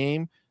put a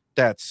game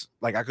that's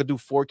like, I could do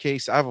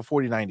 4K. I have a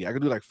 4090. I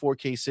could do like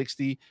 4K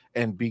 60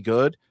 and be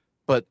good.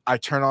 But I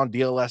turn on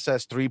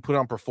DLSS 3, put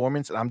on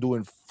performance, and I'm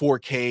doing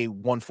 4K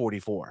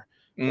 144.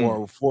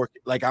 Or 4,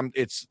 like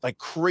it's like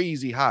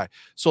crazy high.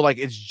 So like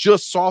it's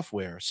just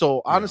software.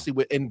 So honestly,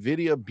 with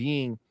Nvidia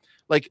being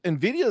like,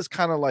 Nvidia is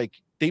kind of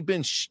like they've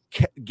been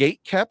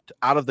gate kept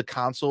out of the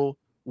console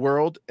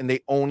world, and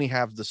they only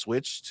have the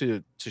Switch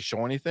to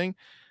show anything.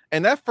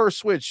 And that first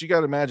Switch, you got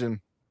to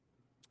imagine,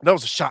 that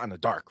was a shot in the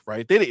dark,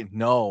 right? They didn't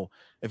know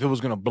if it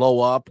was going to blow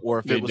up or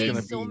if it was going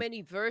to be so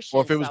many versions,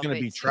 or if it was going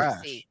to be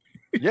trash.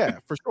 Yeah,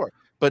 for sure.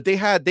 But they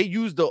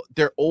used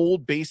their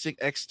old basic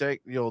their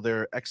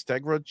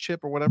Xtegra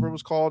chip or whatever it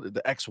was called,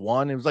 the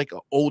X1. It was like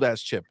an old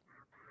ass chip.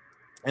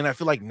 And I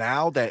feel like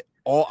now that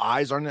all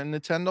eyes are on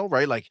Nintendo,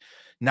 right? Like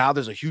now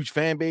there's a huge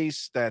fan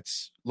base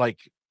that's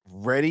like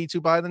ready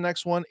to buy the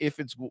next one if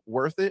it's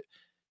worth it.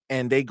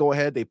 And they go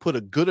ahead, they put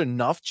a good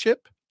enough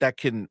chip that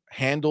can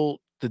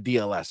handle the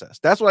DLSS.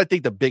 That's what I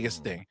think the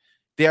biggest thing.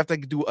 They have to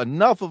do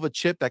enough of a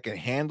chip that can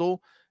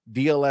handle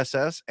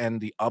DLSS and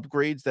the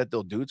upgrades that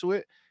they'll do to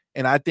it.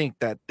 And I think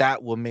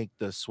that will make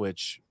the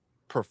Switch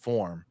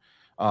perform.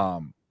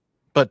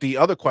 But the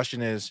other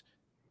question is,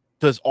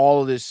 does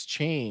all of this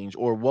change,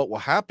 or what will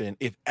happen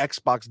if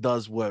Xbox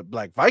does what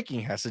Black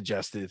Viking has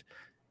suggested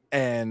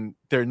and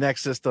their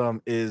next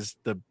system is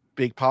the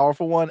big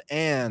powerful one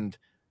and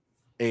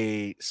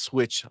a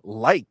Switch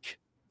like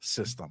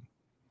system?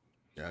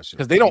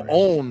 Because they don't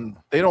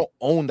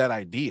own that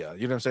idea.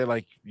 You know what I'm saying?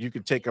 Like you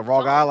could take a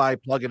ROG Ally,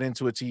 plug it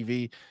into a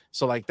TV.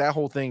 So like that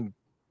whole thing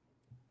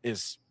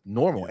is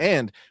normal. Yeah.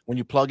 And when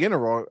you plug in a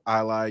ROG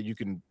Ally, you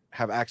can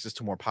have access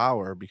to more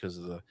power because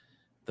of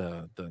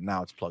the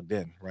now it's plugged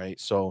in, right?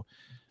 So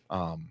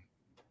I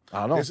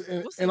don't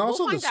know. And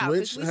also the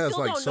Switch has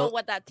like don't know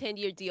what that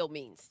 10-year deal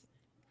means.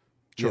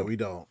 True. Yeah, we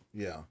don't.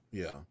 Yeah.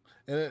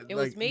 And it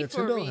was made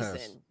for a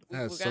reason.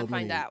 We're gonna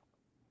find out.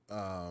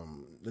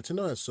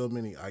 Nintendo has so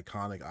many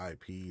iconic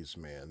IPs,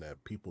 man,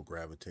 that people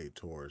gravitate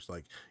towards.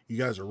 Like you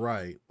guys are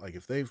right. Like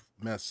if they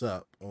mess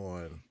up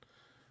on,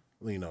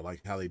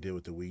 like how they did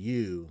with the Wii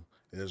U,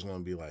 there's going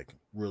to be like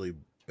really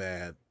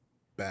bad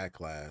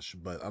backlash.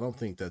 But I don't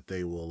think that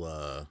they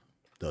will.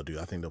 They'll do.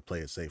 I think they'll play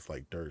it safe,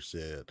 like Dirt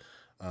said.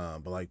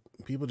 But like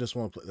people just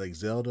want to play like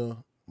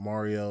Zelda,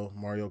 Mario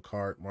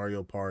Kart,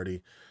 Mario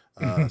Party,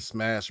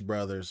 Smash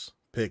Brothers,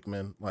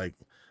 Pikmin, like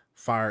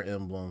Fire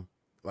Emblem.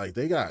 Like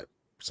they got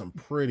some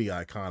pretty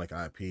iconic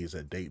IPs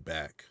that date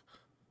back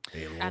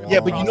a long, yeah,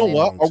 but you know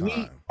what?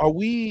 Are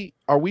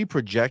we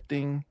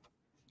projecting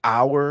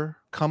our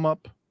come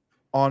up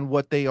on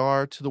what they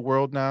are to the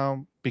world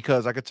now?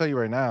 Because I can tell you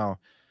right now,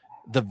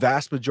 the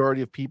vast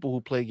majority of people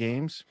who play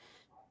games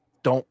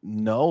don't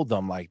know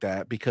them like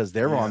that because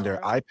they're on their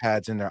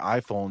iPads and their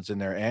iPhones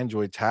and their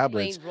Android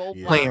tablets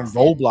playing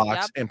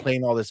Roblox and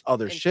playing all this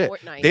other shit.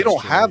 Fortnite. They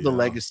don't have the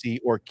legacy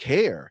or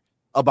care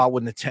about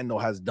what Nintendo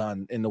has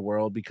done in the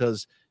world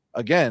because,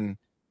 again,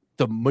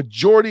 the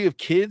majority of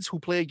kids who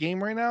play a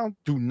game right now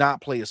do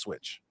not play a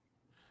Switch.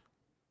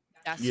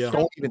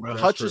 Don't even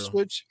touch a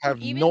Switch. Have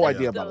no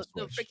idea about a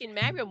Switch. The freaking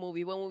Mario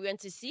movie, when we went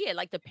to see it,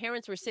 like the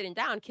parents were sitting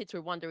down, kids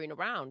were wandering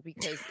around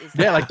because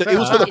it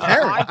was for the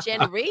parents. Our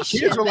generation.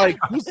 Kids were like,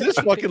 "Who's this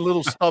fucking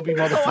little stubby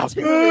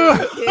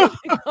motherfucker?"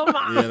 Come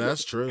on. Yeah,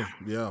 that's true.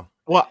 Yeah.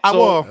 Well,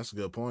 that's a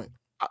good point.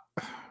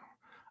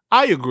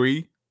 I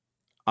agree.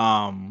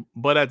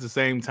 But at the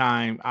same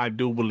time, I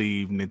do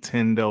believe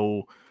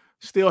Nintendo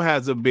still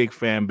has a big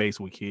fan base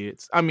with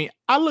kids. I mean,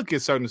 I look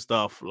at certain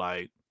stuff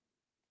like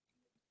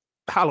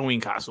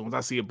Halloween costumes. I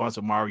see a bunch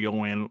of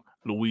Mario and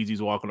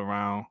Luigi's walking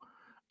around.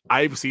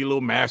 I even see a little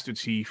Master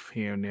Chief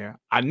here and there.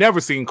 I never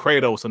seen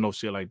Kratos or no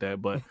shit like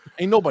that, but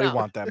ain't nobody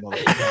want that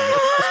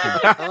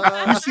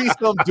motherfucker. You see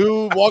some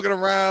dude walking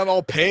around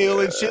all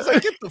pale and shit. It's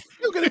like,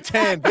 you get a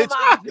tan, bitch.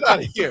 Get out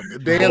of here.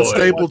 Dan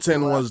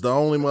Stapleton was the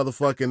only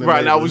motherfucker in the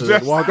right. I was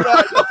just walking.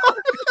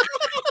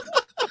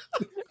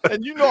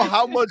 And you know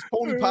how much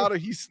pony powder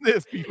he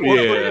sniffed before.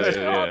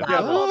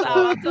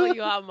 I'll tell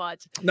you how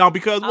much. No,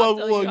 because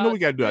we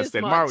gotta do that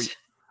instead. Mario.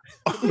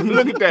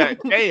 Look at that.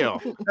 Damn.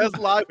 That's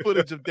live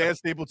footage of Dan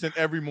Stapleton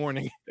every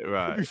morning.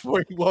 Right.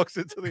 Before he walks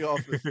into the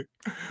office.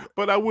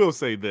 But I will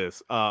say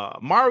this.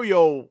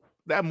 Mario,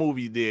 that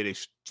movie did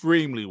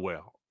extremely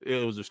well.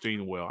 It was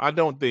extremely well. I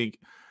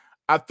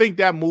think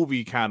that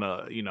movie kind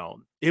of,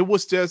 it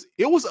was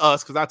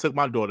us because I took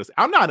my daughters.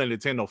 I'm not a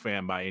Nintendo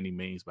fan by any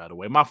means, by the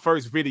way. My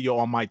first video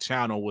on my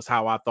channel was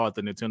how I thought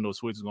the Nintendo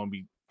Switch was going to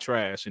be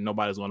trash and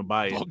nobody's going to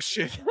buy it. Dog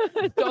shit.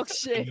 Dog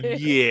shit.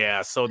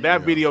 Yeah, so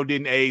that video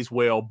didn't age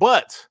well,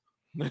 but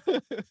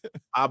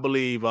I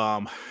believe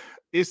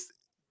it's,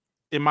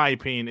 in my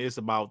opinion, it's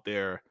about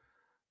their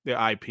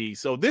IP.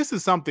 So this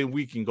is something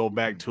we can go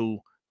back to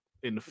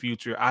in the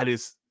future.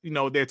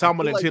 They're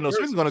talking about Nintendo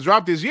Switch is going to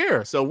drop this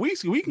year, so we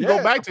can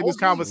go back to this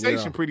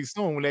conversation pretty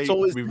soon when they reveal.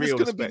 So is this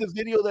going to be the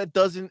video that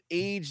doesn't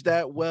age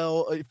that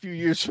well a few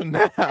years from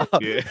now?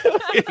 Yeah,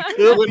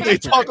 when they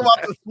talk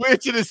about the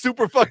Switch and it's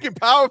super fucking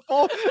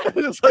powerful,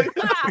 it's like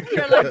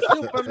you're like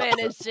Superman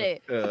and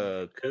shit.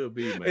 Could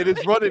be, man. And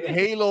it's running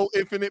Halo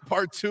Infinite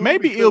Part 2.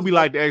 Maybe it'll be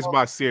like the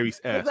Xbox Series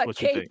S. Like what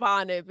you think?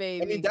 on it,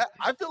 baby. I mean,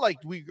 I feel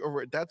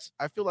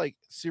like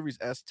Series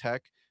S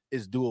tech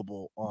is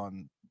doable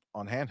on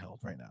handheld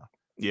right now.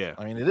 Yeah,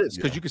 I mean it is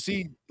because you can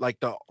see like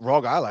the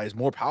ROG Ally is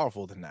more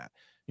powerful than that.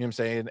 You know what I'm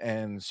saying?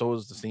 And so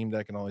is the Steam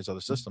Deck and all these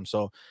other systems.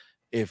 So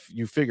if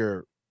you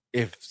figure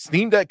if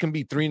Steam Deck can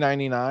be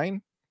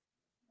 $399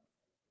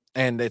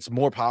 and it's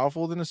more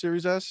powerful than the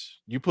Series S.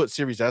 You put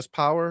Series S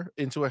power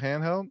into a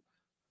handheld.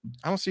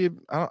 I don't see it.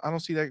 I don't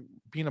see that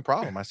being a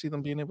problem. I see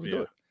them being able to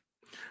do it.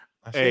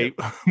 Hey,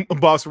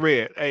 Boss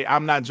Red. Hey,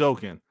 I'm not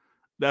joking.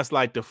 That's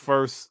like the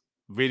first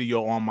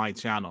video on my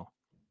channel.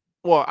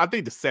 Well, I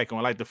think the second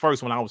one. Like the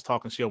first one, I was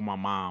talking shit with my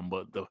mom,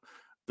 but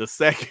the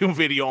second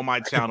video on my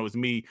channel is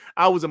me.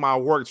 I was in my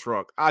work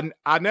truck. I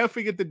never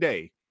forget the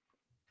day.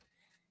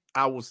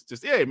 I was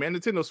just, man,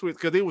 Nintendo Switch,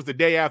 because it was the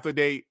day after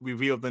they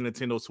revealed the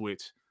Nintendo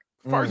Switch.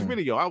 First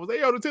video, I was like,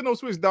 yo, Nintendo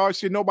Switch, dog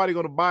shit, nobody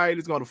gonna buy it,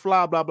 it's gonna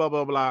fly, blah, blah,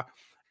 blah, blah.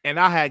 And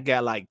I had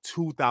got like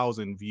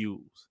 2,000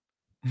 views.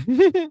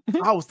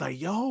 I was like,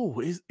 yo,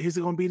 is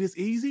it gonna be this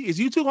easy? Is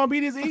YouTube gonna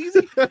be this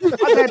easy?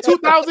 I had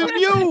 2,000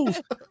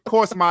 views. Of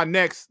course, my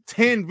next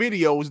 10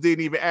 videos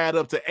didn't even add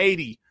up to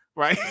 80.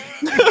 Right.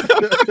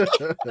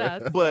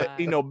 But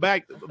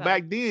back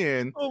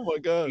then, oh my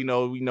god,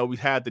 we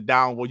had the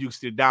downvote. You could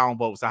see the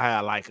downvotes. I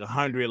had like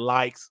 100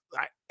 likes,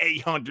 like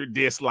 800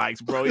 dislikes,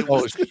 bro. It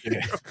was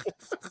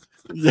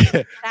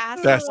yeah,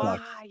 that's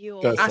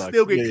I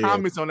still get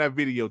comments on that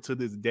video to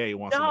this day.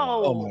 Once in a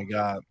while. Oh my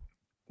god.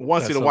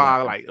 Once in a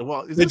while, like,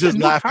 well, they just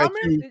laugh at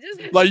you,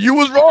 like you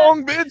was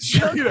wrong, bitch.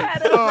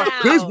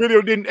 This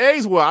video didn't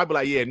age well. I'd be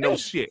like, yeah, no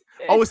shit.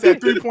 Oh, it's at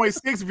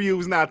 3.6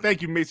 views now.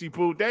 Thank you, Missy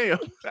Pooh. Damn,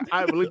 I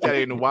haven't looked at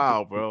it in a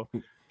while, bro.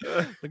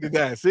 Look at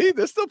that. See,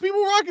 there's still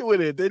people rocking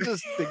with it. They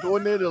go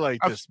in there. They're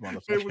like, this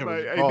motherfucker.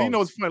 Like, hey,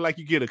 it's funny. Like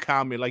you get a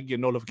comment, like you get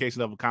a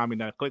notification of a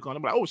comment, and I click on it.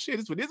 I'm like, oh shit,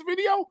 it's for this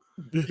video.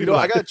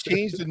 I got to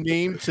change the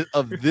name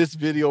of this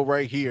video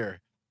right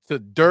here. The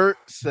Dirt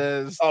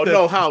Says. Oh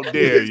no! How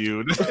dare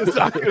you? This is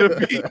not gonna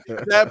be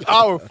that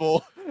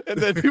powerful. And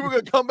then people are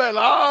gonna come back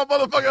like, oh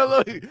motherfucker,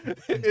 look,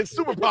 it's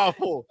super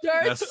powerful.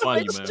 That's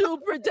funny, man. 2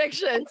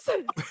 predictions.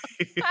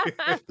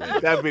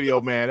 That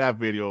video, man, that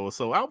video.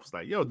 So I was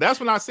like, yo, that's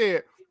when I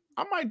said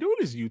I might do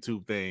this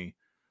YouTube thing.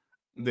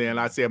 Then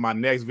I said my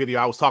next video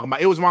I was talking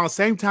about, it was around the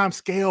same time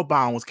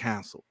Scalebound was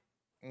canceled.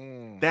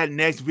 That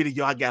next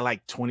video I got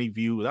like 20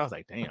 views. I was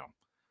like, damn.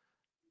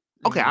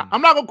 Okay,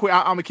 I'm not gonna quit.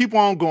 I'm gonna keep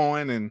on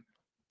going, and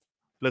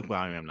look where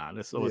I am now.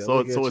 So it's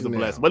a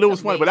blessing. But it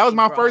was funny. But that was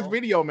my first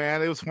video,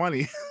 man. It was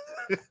funny.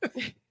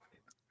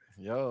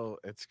 Yo,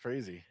 it's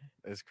crazy.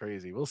 It's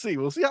crazy. We'll see.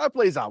 We'll see how it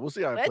plays out. Let's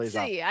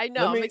see. I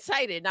know. I'm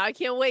excited. Now I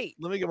can't wait.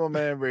 Let me get my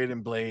man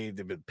Raiden Blade.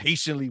 They've been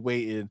patiently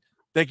waiting.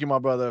 Thank you, my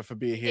brother, for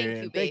being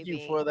here. Thank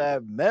you for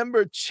that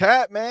member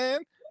chat, man.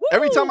 Woo!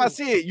 Every time I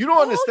see it, you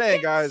don't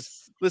understand,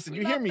 guys. Listen,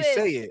 you hear me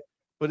say it.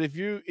 But if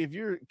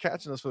you're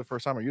catching us for the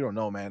first time or you don't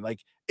know, man,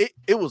 like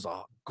it was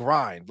a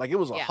grind, like it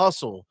was a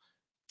hustle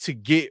to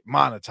get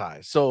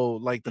monetized. So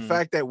like the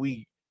fact that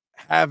we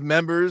have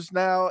members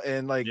now,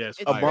 and like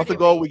a month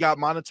ago we got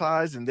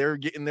monetized, and they're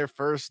getting their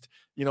first,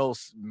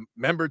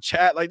 member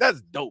chat, like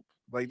that's dope.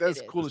 Like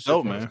that's cool as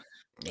shit, man.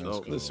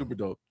 That's super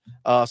dope.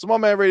 So my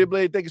man Rated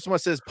Blade, thank you so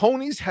much, says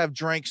ponies have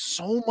drank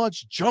so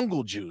much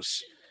jungle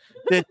juice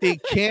that they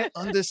can't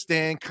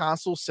understand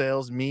console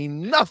sales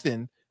mean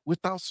nothing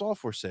without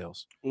software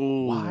sales.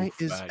 Ooh, why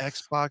is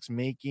Xbox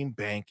making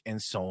bank and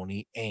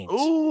Sony ain't?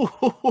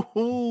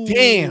 Ooh,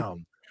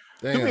 damn.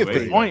 Do me a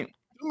favor.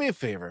 Do me a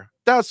favor.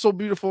 That's so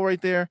beautiful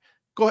right there.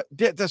 Go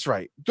ahead. That's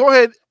right. Go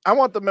ahead. I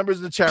want the members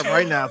of the chat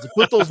right now to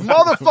put those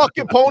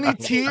motherfucking pony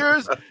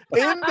tears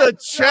in the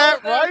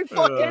chat right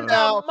fucking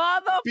now,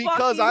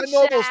 because I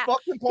know those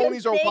fucking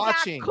ponies are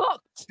watching.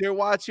 They're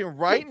watching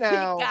right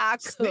now,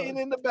 sitting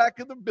in the back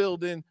of the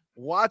building,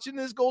 watching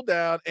this go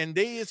down, and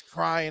they is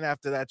crying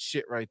after that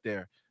shit right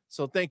there.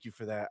 So thank you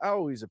for that. I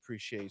always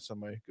appreciate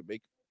somebody who could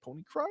make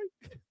pony cry.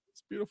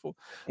 It's beautiful.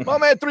 My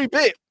man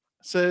 3-Bit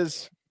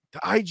says the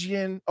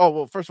IGN. Oh,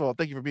 well, first of all,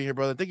 thank you for being here,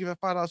 brother. Thank you for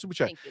 $5 super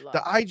chat. The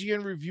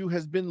IGN review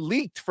has been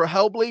leaked for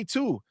Hellblade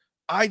 2.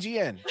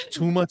 IGN,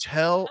 too much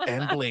hell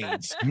and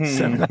blades.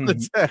 7 out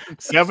of 10.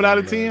 7 out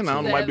of 10. I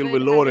don't know, might be a little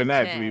bit lower than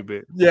that.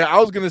 3-Bit. Yeah, I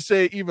was gonna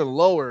say even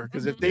lower,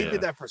 because if they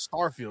did that for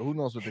Starfield, who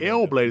knows what they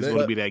Hellblade is going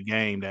to be that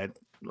game that,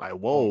 like,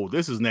 whoa,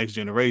 this is next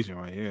generation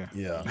right here.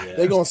 Yeah.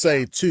 They're gonna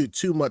say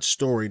too much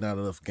story, not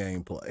enough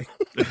gameplay.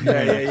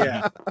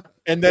 Yeah.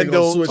 And then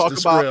they'll talk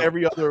about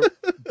every other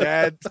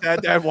dad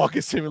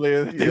walking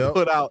simulator that they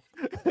put out.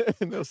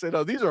 And they'll say,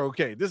 no, these are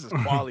okay. This is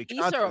quality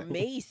content. These are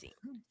amazing.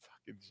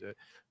 Fucking shit.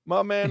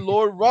 My man,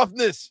 Lord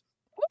Roughness.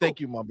 Thank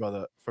you, my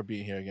brother, for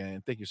being here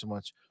again. Thank you so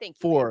much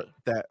for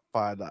that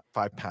 £5.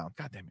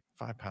 God damn it,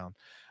 £5.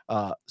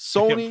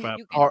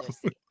 Sony are,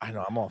 I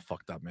know I'm all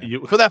fucked up,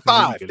 man. For that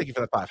 5, thank you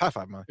for that 5. High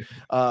five, man.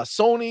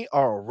 Sony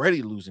are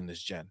already losing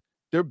this gen.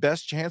 Their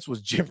best chance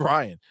was Jim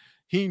Ryan.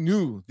 He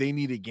knew they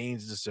needed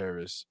games as a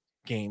service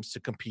games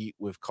to compete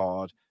with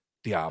COD,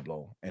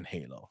 Diablo, and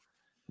Halo.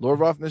 Lord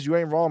Roughness, you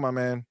ain't wrong, my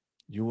man.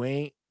 You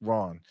ain't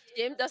wrong.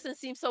 Jim doesn't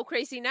seem so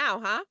crazy now,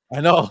 huh? I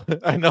know.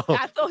 I know.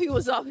 I thought he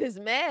was off his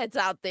meds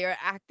out there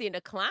acting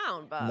a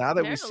clown, but now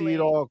that we see it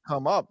all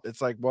come up,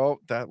 it's like,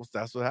 well,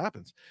 that's what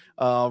happens.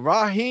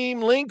 Raheem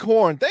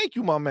Linkhorn, thank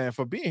you, my man,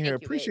 for being here.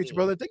 Appreciate you,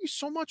 brother. Thank you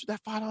so much for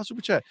that $5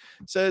 super chat.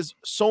 Says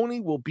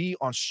Sony will be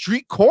on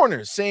street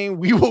corners saying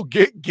we will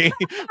get game,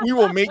 we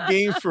will make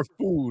games for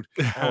food.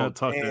 Talk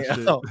that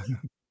shit.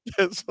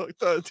 That's like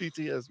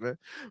TTS, man,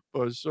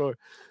 for sure.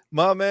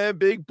 My man,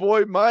 big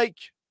boy Mike.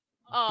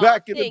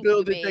 Back in the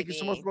building. Thank you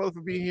so much, brother,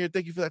 for being here.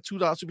 Thank you for that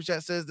 $2 super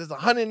chat. Says there's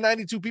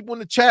 192 people in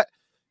the chat.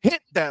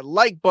 Hit that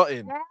like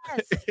button.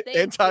 Yes,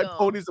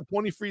 Anti-ponies, the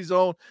pony-free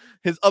zone.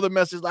 His other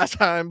message last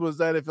time was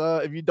that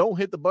if you don't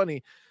hit the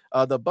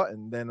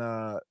button, then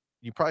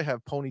you probably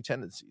have pony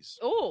tendencies.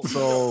 Oh,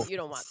 so you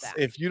don't want that.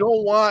 If you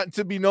don't want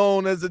to be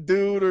known as a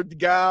dude or the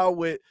gal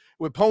with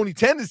pony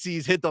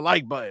tendencies, hit the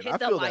like button. Hit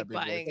the like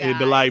button, guys. Hit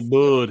the like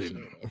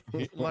button.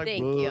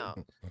 Thank you.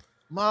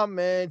 My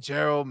man,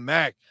 Gerald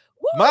Mack.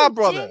 Woo, my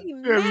brother,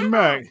 Jerry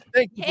Mack.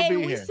 Thank you for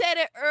being we here. said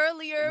it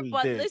earlier, We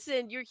but did.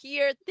 listen, you're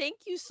here. Thank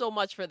you so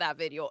much for that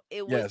video.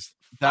 It was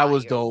that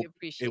was fire. dope.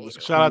 It was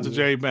shout out to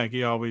Jerry Mack.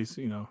 He always,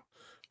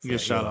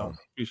 get shout out.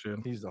 Appreciate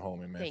him. He's the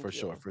homie, man, Thank for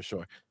you.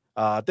 sure.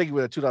 Thank you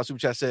for that $2 super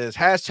chat. Says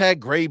hashtag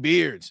gray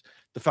beards,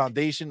 the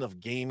foundation of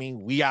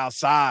gaming. We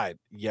outside.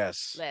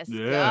 Yes. Let's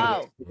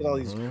go. Look at all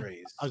these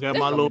grays. I got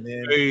my little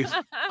grays.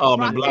 Oh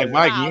man, Black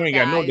Mike, you ain't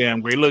got no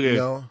damn gray. Look at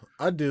No,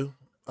 I do.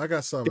 I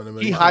got some in them.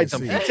 He hides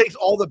them. He takes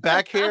all the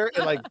back hair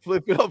and like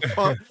flip it up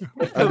front.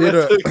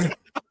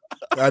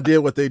 I did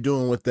what they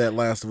doing with that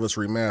Last of Us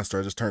remaster.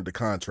 I just turned the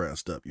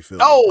contrast up. You feel?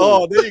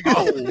 Oh, there you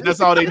go. That's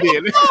all they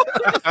did.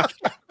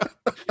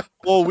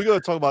 Well, we're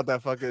gonna talk about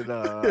that fucking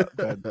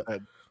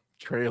that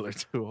trailer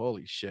too.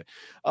 Holy shit.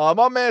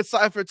 My man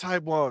Cypher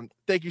Type 1.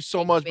 Thank you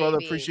so much, brother.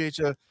 Appreciate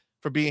you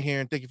for being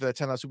here, and thank you for that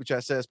 $10 super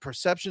chat. Says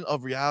perception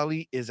of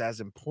reality is as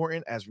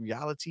important as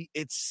reality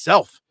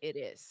itself. It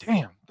is.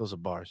 Damn, those are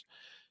bars.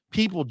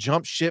 People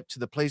jump ship to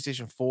the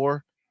PlayStation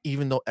 4,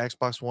 even though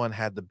Xbox One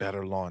had the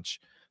better launch.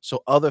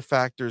 So other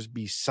factors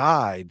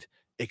beside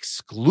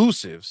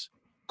exclusives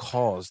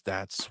caused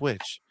that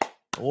switch.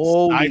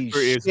 Holy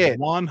shit. Is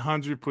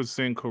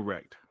 100%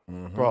 correct.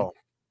 Bro,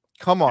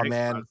 come on,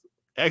 man.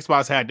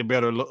 Xbox had the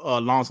better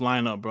launch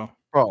lineup, bro.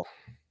 Bro,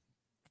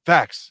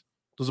 facts.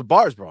 Those are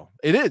bars, bro.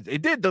 It is.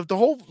 It did. The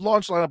whole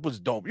launch lineup was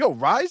dope. Yo,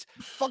 Rise,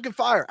 fucking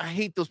fire. I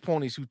hate those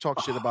ponies who talk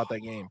shit about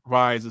that game.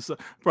 Rise,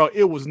 bro.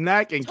 It was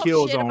Knack and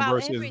Killzone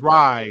versus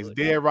Rise,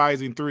 Dead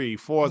Rising 3,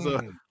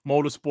 Forza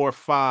Motorsport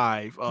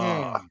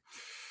 5.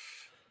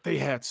 They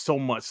had so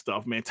much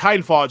stuff, man.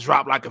 Titanfall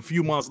dropped like a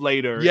few months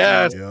later.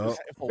 Yes,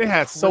 they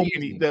had so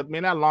many. That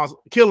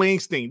Killer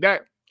Instinct.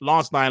 That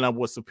launch lineup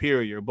was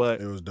superior,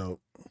 but it was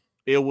dope.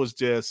 It was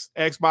just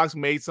Xbox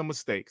made some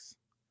mistakes.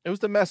 It was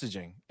the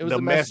messaging. It was the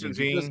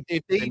messaging.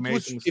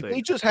 If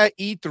they just had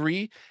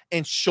E3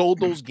 and showed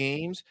those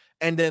games,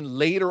 and then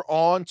later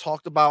on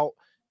talked about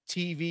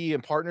TV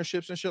and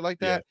partnerships and shit like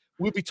that,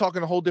 we'd be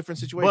talking a whole different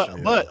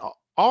situation. But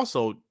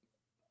also,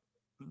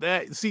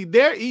 their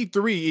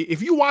E3.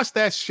 If you watch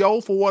that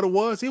show for what it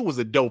was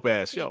a dope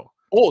ass show.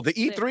 Oh, the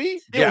E3?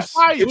 It was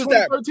fire. It was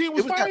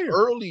that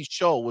early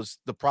show was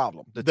the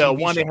problem. The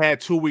one they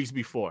had 2 weeks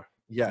before.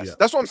 Yes,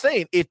 that's what I'm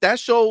saying. If that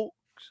show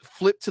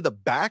flipped to the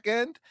back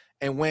end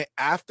and went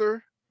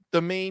after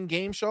the main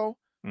game show,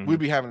 we'd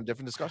be having a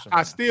different discussion.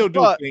 I still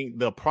do think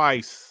the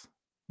price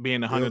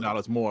being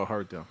 $100 more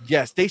hurt them.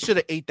 Yes, they should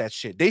have ate that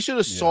shit. They should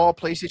have saw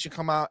PlayStation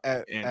come out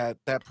at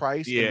that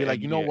price and be like,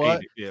 you know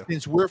what?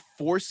 Since we're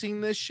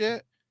forcing this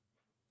shit,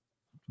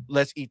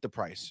 let's eat the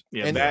price.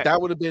 Yeah, and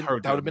that would have been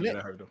it. That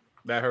hurt them.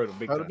 That hurt them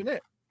big time. That would have been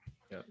it.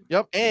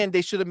 Yep. And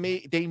they should have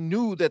they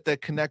knew that the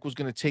Kinect was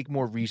going to take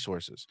more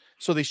resources.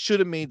 So they should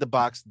have made the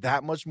box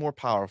that much more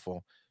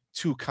powerful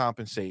to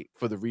compensate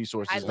for the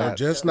resources. Or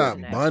just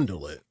not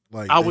bundle it.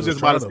 Like I was just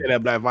about to say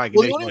that, Black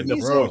Viking.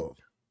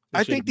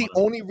 I think the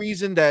only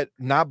reason that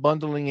not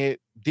bundling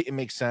it didn't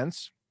make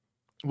sense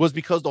was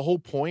because the whole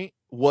point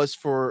was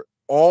for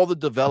all the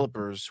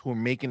developers who are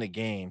making a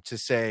game to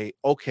say,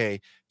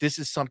 okay, this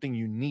is something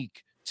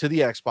unique to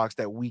the Xbox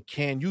that we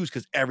can use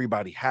because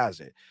everybody has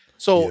it.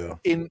 So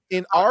in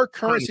our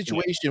current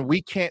situation,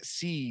 we can't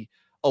see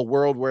a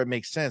world where it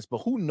makes sense, but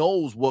who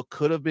knows what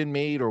could have been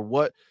made or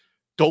what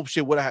dope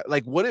shit would have,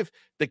 like, what if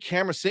the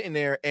camera's sitting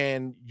there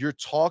and you're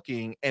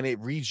talking and it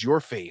reads your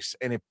face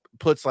and it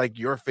puts like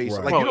your face,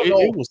 like, you don't know.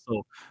 It was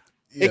so.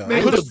 It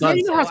could have done.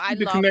 I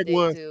loved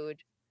it, dude.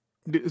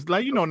 It's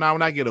like, now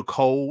when I get a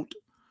code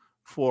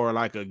for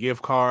like a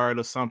gift card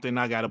or something,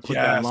 I got to put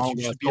that long.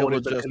 The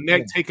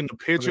Kinect taking the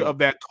picture of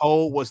that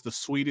code was the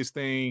sweetest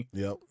thing.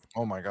 Yep.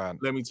 Oh my god.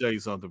 Let me tell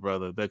you something,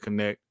 brother. The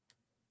Kinect.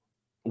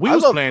 I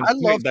love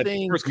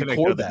saying first Kinect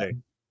the other day.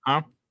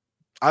 Huh?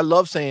 I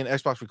love saying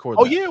Xbox record.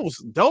 Oh yeah, it was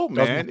dope,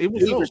 man. It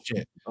was dope.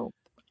 Shit.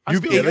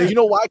 You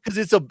know why?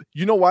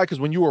 Because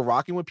when you were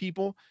rocking with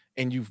people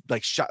and you've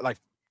like shot, like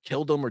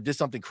killed them or did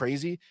something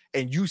crazy,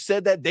 and you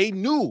said that, they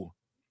knew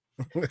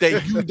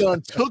that you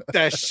done took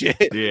that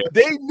shit. Yeah.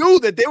 They knew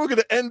that they were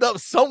gonna end up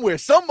somewhere.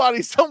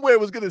 Somebody somewhere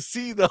was gonna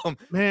see them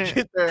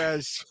get their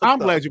ass. I'm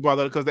glad you brought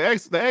that because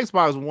the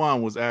Xbox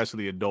One was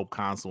actually a dope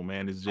console,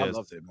 man. It's just, I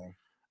loved it, man.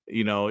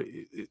 You know,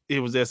 it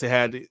was just it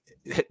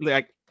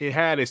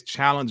had its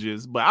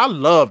challenges, but I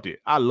loved it.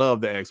 I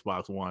love the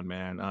Xbox One,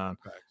 man.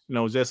 You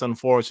know, it's just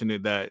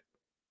unfortunate that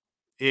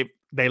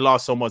they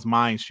lost so much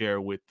mind share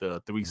with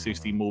the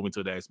 360 moving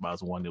to the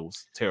Xbox One. It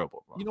was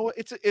terrible, bro. You know what?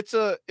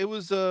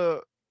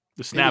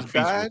 The snap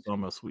feature was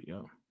almost sweet,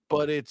 yeah.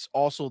 But it's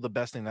also the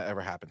best thing that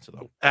ever happened to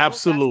them.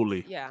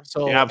 Absolutely. Yeah.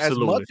 So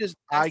absolutely. as much as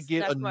I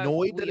get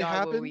annoyed that it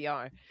happened, we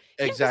are.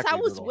 Exactly.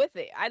 I was with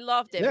it. I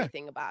loved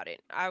everything about it.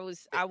 I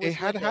was. It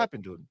had to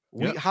happen, dude.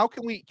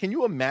 Can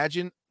you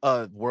imagine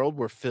a world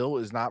where Phil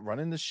is not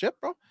running the ship,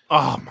 bro?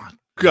 Oh my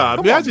God.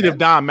 Imagine if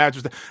Don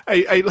Mattress.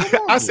 Hey,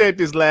 I said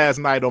this last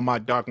night on my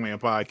Darkman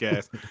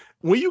podcast.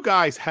 When you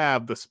guys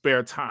have the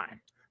spare time,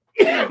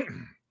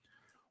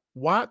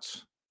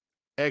 watch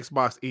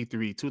Xbox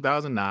E3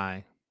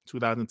 2009,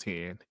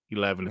 2010,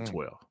 11, and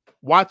 12.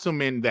 Watch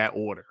them in that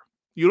order.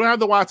 You don't have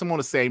to watch them on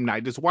the same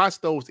night. Just watch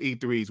those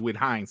E3s with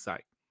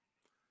hindsight.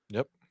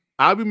 Yep.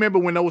 I remember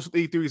when those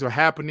E3s were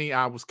happening,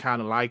 I was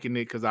kind of liking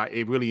it because I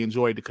really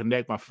enjoyed the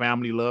Connect. My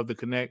family loved the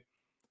Connect.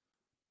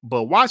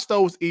 But watch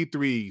those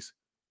E3s,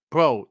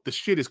 bro. The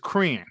shit is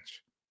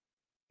cringe.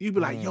 You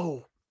be like,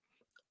 yo,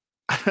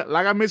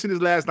 like I mentioned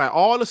this last night,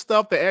 all the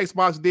stuff that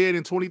Xbox did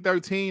in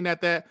 2013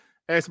 at that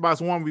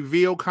Xbox One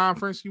reveal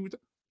conference,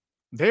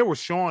 they were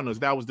showing us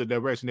that was the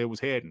direction they was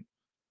heading.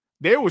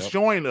 They were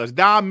showing us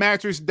Don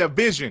Mattress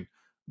Division.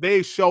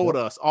 They showed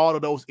us all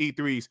of those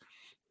E3s.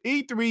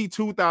 E3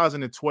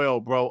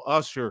 2012, bro.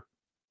 Usher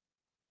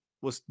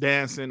was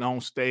dancing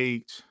on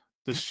stage.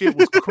 The shit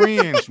was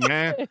cringe,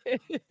 man.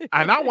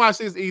 And I watched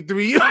this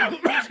E3,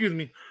 excuse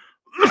me,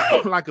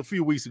 like a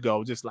few weeks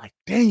ago, just like,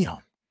 damn.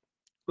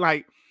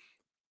 Like,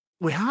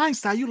 with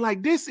hindsight, you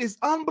like, this is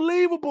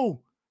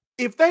unbelievable.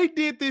 If they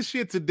did this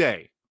shit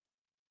today,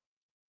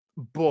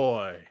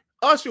 boy,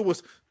 Usher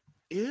was,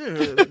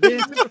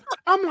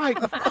 I'm like,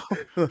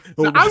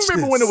 I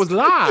remember when it was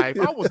live,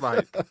 I was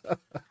like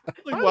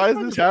why is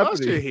this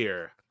happening? Usher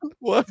here.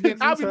 What?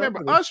 I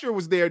remember Usher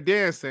was there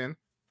dancing.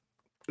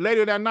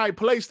 Later that night,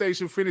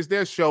 PlayStation finished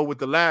their show with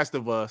The Last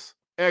of Us.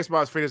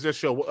 Xbox finished their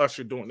show with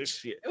Usher doing this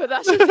shit.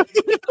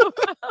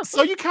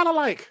 So you kind of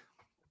like,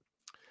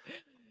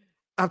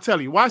 I'm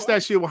telling you, watch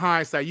that shit with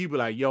hindsight. You be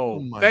like,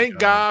 yo, thank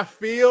God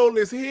Phil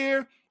is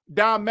here.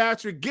 Don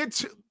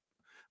Mattress,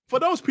 for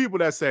those people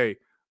that say,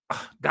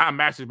 Don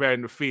Mattress better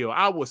than the field,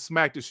 I will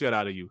smack the shit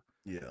out of you.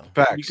 Yeah.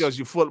 Facts. Because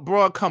you full,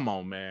 bro, come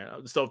on,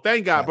 man. So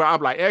thank God, bro.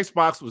 I'm like,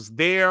 Xbox was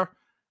there.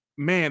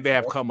 Man, they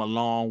have come a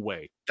long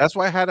way. That's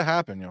why it had to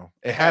happen, yo.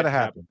 It had to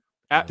happen.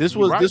 This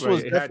was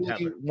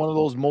definitely one of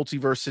those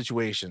multiverse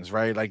situations,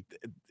 right? Like,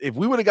 if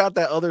we would have got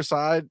that other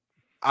side,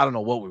 I don't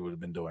know what we would have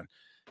been doing.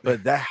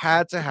 But that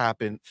had to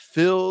happen.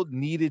 Phil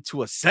needed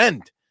to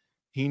ascend.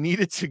 He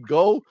needed to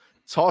go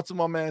talk to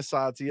my man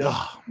Satya,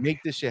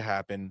 make this shit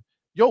happen.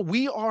 Yo,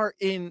 we are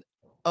in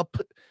a.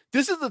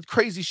 This is the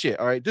crazy shit.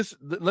 All right,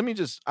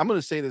 I'm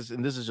gonna say this,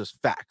 and this is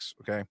just facts.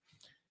 Okay.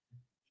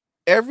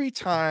 Every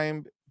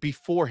time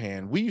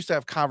beforehand, we used to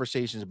have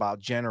conversations about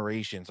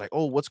generations, like,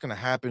 oh, what's gonna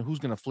happen? Who's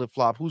gonna flip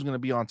flop? Who's gonna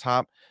be on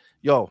top?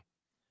 Yo,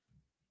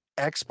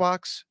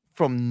 Xbox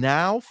from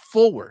now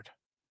forward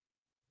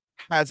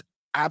has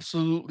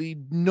absolutely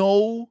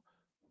no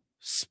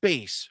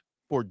space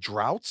for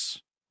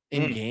droughts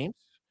in games.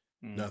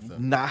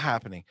 Nothing. Not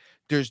happening.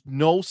 There's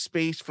no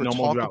space for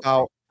talk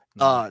about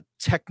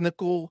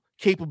technical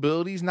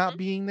capabilities not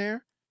being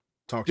there.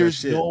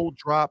 There's no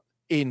drop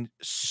in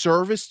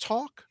service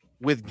talk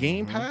with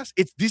Game Pass.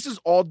 This is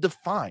all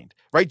defined,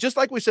 right? Just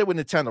like we said with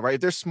Nintendo, right?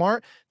 If they're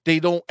smart, they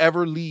don't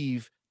ever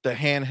leave the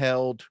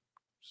handheld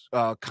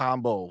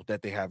combo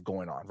that they have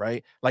going on,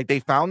 right? Like,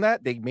 they found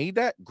that, they made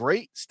that,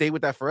 great, stay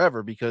with that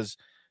forever, because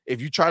if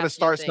you try to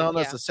start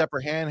selling us a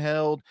separate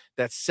handheld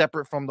that's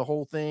separate from the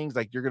whole thing,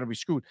 like, you're gonna be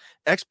screwed.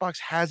 Xbox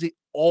has it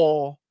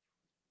all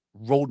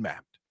roadmapped.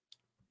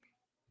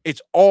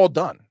 It's all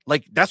done.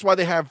 Like, that's why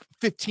they have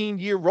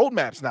 15-year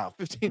roadmaps now.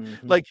 15,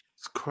 like,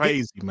 it's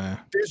crazy, man.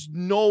 There's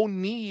no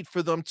need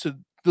for them to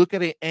look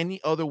at it any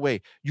other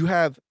way. You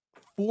have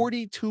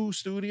 42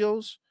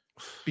 studios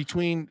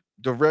between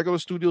the regular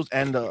studios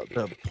and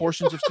the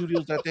portions of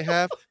studios that they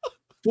have.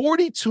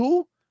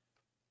 42,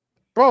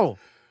 bro.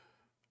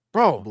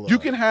 You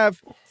can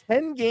have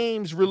 10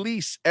 games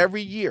release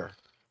every year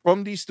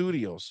from these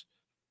studios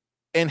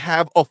and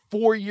have a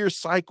 4-year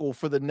cycle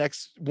for the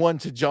next one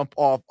to jump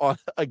off on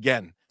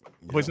again.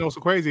 But you know what's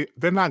so crazy?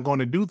 They're not going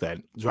to do that.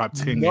 Drop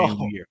 10 games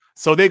a year.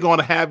 So they're going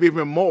to have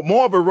even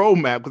more of a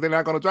roadmap, because they're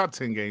not going to drop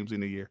 10 games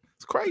in a year.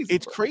 It's crazy.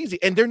 It's crazy,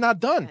 and they're not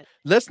done.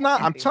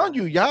 I'm telling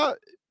you,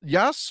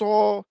 y'all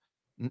saw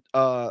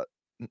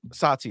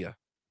Satya.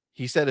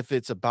 He said, if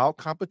it's about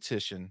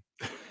competition,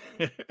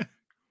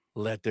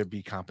 let there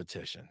be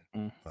competition.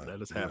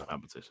 Let us have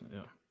competition.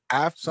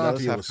 Yeah.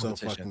 Satya was so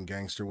fucking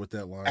gangster with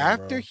that line.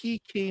 After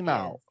he came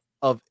out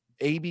of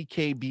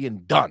ABK being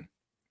done,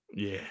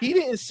 Yeah. He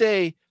didn't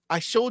say, I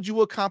showed you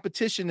what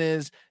competition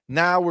is.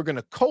 Now we're going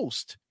to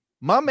coast.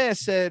 My man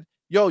said,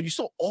 yo, you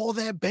saw all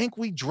that bank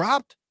we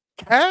dropped?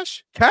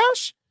 Cash?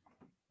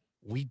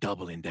 We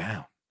doubling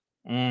down.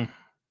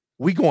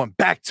 We going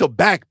back to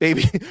back,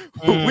 baby.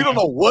 We don't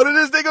know what it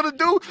is they're going to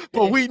do,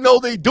 but we know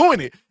they doing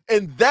it.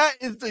 And that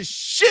is the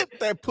shit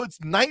that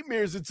puts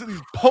nightmares into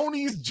these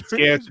ponies' dreams,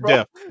 scared to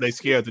death. They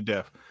scared to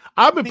death.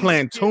 I've been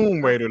playing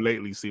Tomb Raider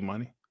lately, see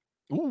money.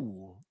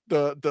 Ooh,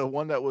 the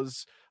one that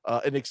was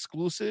an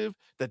exclusive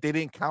that they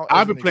didn't count.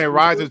 I've been playing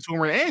Rise of the Tomb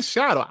Raider and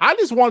Shadow. I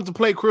just wanted to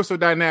play Crystal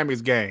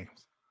Dynamics games.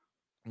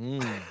 You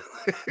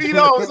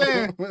know what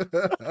I'm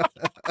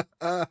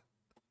saying?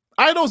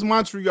 Eidos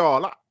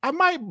Montreal. I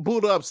might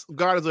boot up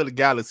Guardians of the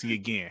Galaxy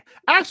again.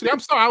 Actually, I'm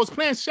sorry. I was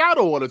playing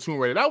Shadow of the Tomb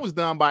Raider. That was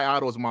done by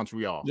Eidos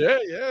Montreal. Yeah,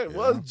 it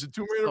was.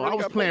 Tomb Raider. So I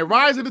was playing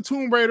Rise of the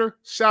Tomb Raider,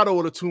 Shadow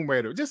of the Tomb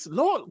Raider. Just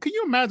Lord, can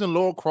you imagine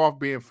Lara Croft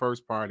being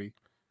first party?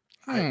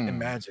 I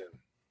imagine,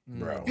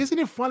 bro. Isn't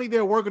it funny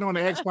they're working on the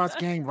Xbox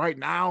game right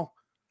now?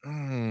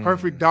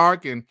 Perfect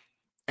Dark and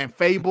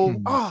Fable.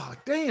 Oh,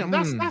 damn,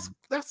 that's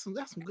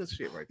some good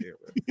shit right there.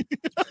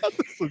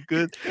 That's some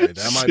good. Hey,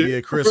 that might be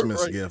a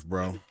Christmas gift,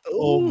 bro.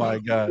 Oh my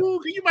God! Ooh,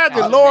 can you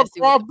imagine Lara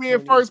Croft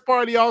being first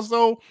party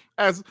also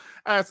as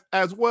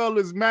well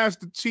as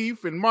Master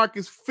Chief and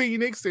Marcus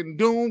Phoenix and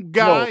Doom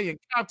Guy and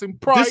Captain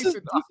Price? This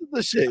is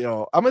the shit,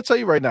 yo. I'm gonna tell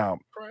you right now.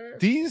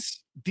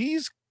 These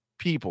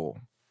people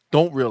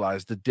don't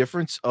realize the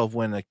difference of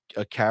when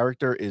a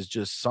character is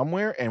just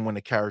somewhere and when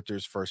a character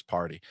is first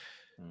party.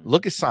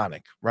 Look at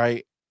Sonic,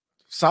 right?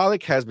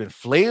 Sonic has been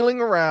flailing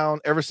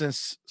around ever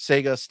since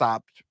Sega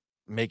stopped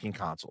making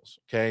consoles.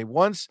 Okay.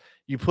 Once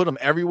you put him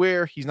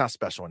everywhere, he's not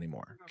special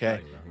anymore.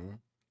 Okay.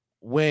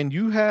 When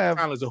you have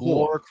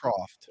Lara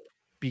Croft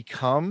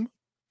become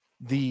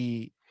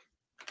the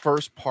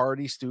first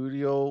party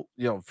studio,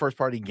 first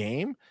party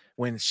game,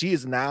 when she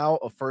is now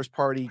a first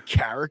party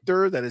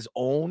character that is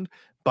owned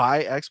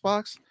by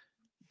Xbox,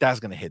 that's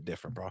gonna hit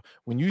different, bro.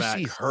 When you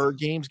see her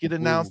games get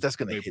announced, that's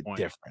gonna hit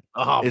different.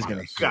 Oh it's my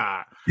gonna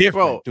God,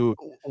 different, bro, dude.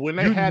 When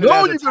they had it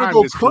as you're gonna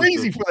go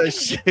crazy for that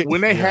shit.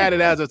 When they had it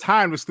as a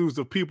time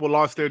exclusive, people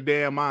lost their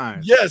damn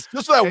minds. Yes,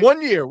 just that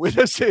 1 year with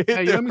that shit.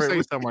 Hey, let me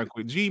say something right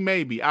quick. G,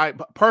 maybe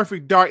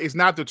Perfect Dark is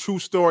not the true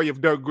story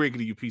of Dirk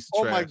Griggly, you piece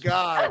of trash. Oh my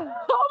God.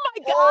 Oh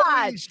my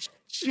God.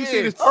 She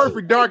said it's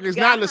Perfect Dark is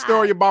not the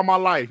story about my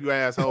life, you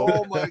asshole.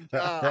 Oh my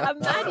God. I'm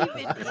not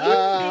even in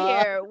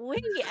there.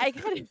 Wait, I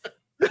gotta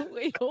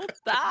wait, hold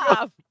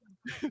stop.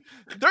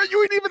 Dirk,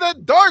 you ain't even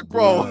that dark,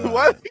 bro.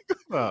 What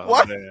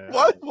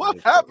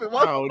happened?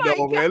 What? Oh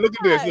no, man. Look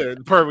at this.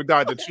 Look, Perfect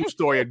Dark, the true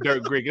story of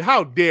Dirk Griggly.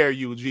 How dare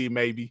you, G,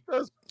 maybe?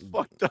 That's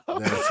fucked up.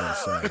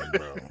 That's insane,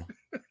 bro.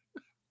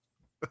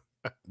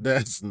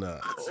 That's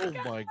nuts. Oh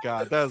my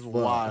God, that's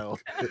wild.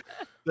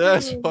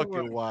 That's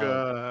fucking wild.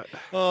 God.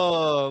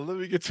 Oh, let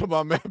me get to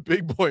my man,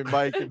 Big Boy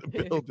Mike in the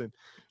building.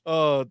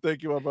 Oh,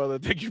 thank you, my brother.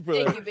 Thank you for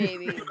that. Thank you,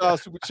 baby.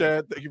 Super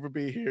chat. Thank you for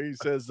being here. He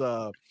says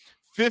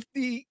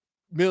 50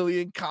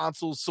 million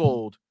consoles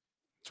sold,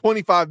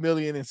 25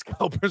 million in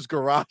scalpers'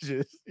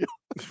 garages.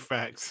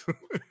 Facts.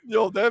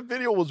 Yo, that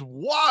video was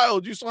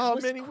wild. You saw how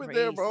many were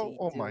there, bro? crazy,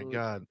 Oh my dude.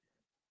 God.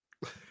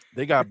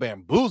 They got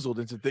bamboozled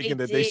into thinking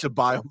that they should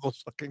buy all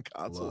those fucking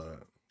consoles.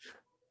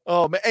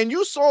 Oh man, and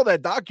you saw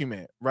that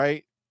document,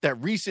 right? That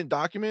recent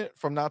document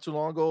from not too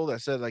long ago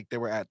that said like they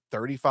were at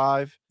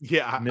 35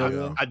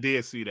 million. I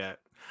did see that.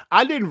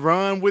 I didn't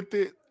run with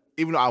it,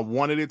 even though I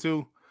wanted it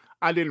to.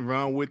 I didn't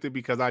run with it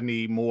because I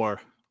need more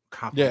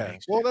confirmation. Yeah,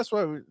 well, that's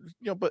why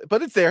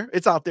but it's there.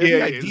 It's out there. Yeah,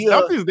 the idea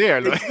something's there.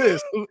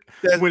 exists.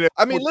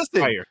 I mean,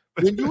 listen,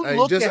 when you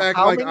look just at act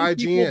how like many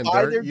IGN, people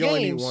buy their you only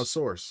need games, one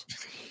source.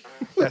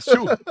 That's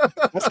true.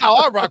 That's how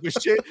I rock with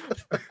shit.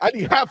 I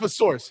need half a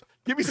source.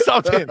 Give me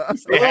something.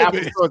 Half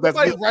a source. That's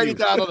like write it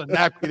down on a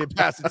napkin and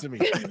pass it to me.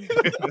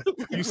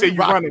 You say you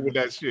running with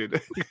that shit.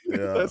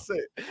 Yeah. That's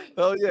it.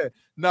 Oh yeah.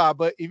 Nah,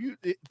 but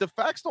the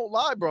facts don't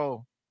lie,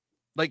 bro.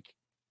 Like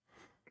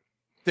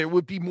there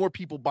would be more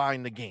people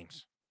buying the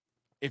games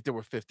if there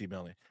were 50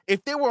 million.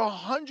 If there were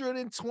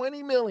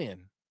 120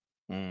 million,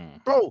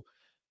 bro,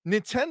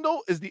 Nintendo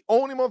is the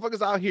only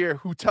motherfuckers out here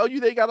who tell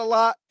you they got a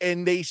lot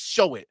and they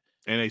show it.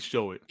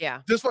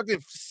 Yeah. There's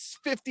fucking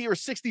 50 or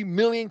 60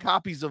 million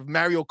copies of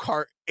Mario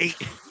Kart 8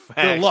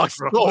 Facts, Deluxe.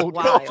 It's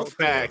wild.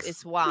 Facts.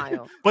 It's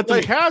wild. But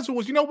the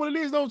casuals, you know what it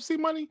is though? See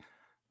money?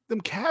 Them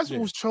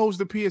casuals chose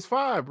the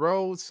PS5,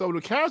 bro. So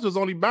the casuals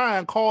only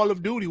buying Call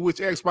of Duty, which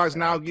Xbox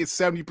now gets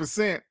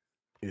 70%.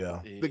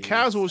 Yeah. The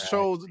casuals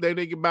chose that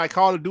they can buy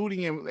Call of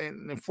Duty and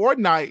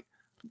Fortnite,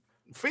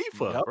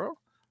 FIFA, bro.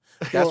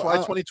 That's why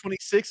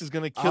 2026 is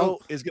gonna kill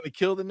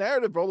the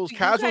narrative, bro. Those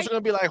casuals are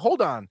gonna be like,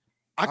 hold on,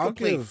 I can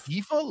play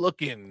FIFA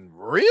looking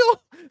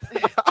real.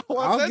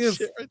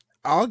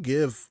 I'll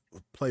give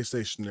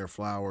PlayStation their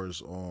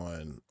flowers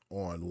on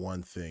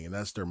one thing, and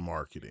that's their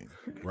marketing,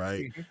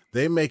 right?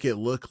 They make it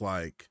look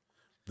like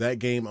that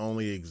game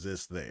only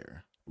exists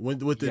there.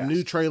 with the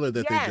new trailer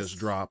that they just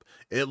dropped,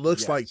 it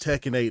looks like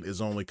Tekken 8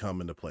 is only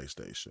coming to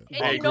PlayStation.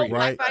 And you know,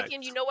 right?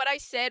 You know what I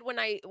said when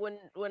I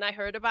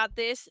heard about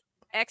this?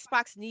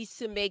 Xbox needs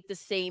to make the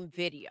same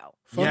video.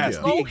 Yes,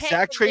 Go the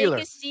exact trailer.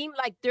 Make it seem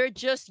like they're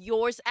just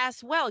yours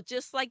as well,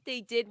 just like they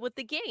did with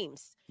the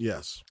games.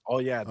 Yes. Oh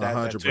yeah,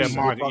 100%. We're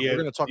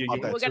going to talk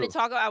about that. We're going to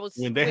talk. I was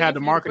when they had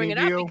the marketing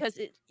deal, because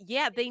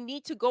they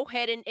need to go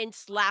ahead and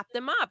slap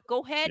them up.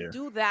 Go ahead,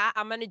 do that.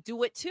 I'm going to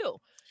do it too.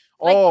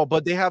 Like,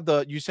 but they have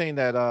you saying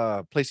that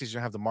PlayStation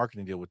have the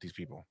marketing deal with these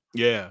people?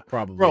 Yeah,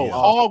 probably. Bro,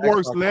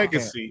 Hogwarts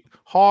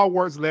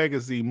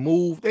Legacy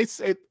moved. They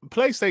said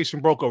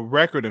PlayStation broke a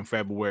record in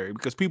February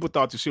because people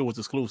thought the shit was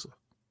exclusive.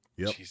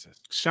 Yep. Jesus.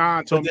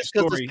 Sean told me a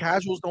story.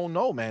 Casuals don't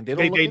know, man.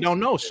 They don't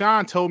know.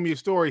 Sean told me a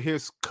story.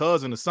 His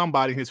cousin or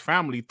somebody in his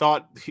family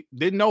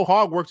didn't know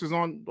Hogwarts was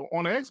on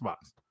the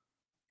Xbox.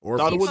 Or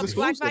thought it was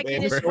exclusive. Black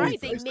Viking is right.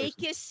 They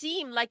make it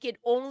seem like it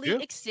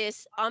only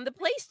exists on the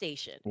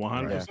PlayStation.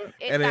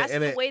 100%. That's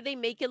the way they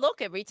make it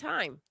look every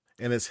time.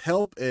 And it's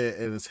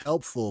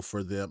helpful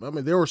for them. I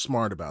mean, they were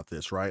smart about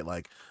this, right?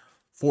 Like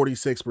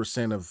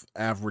 46% of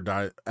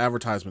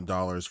advertisement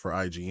dollars for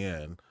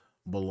IGN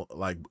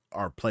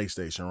are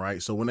PlayStation,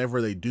 right? So whenever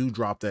they do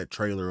drop that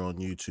trailer on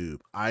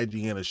YouTube,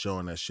 IGN is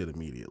showing that shit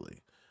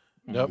immediately.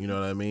 Yep. You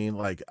know what I mean?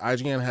 Like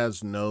IGN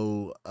has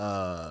no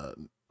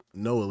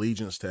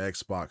allegiance to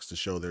Xbox to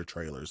show their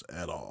trailers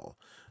at all.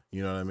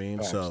 You know what I mean?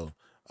 Thanks. So,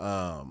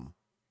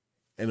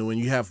 and when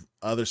you have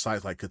other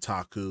sites like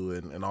Kotaku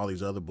and all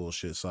these other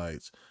bullshit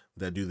sites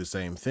that do the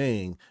same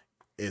thing,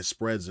 it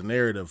spreads the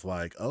narrative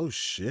like, oh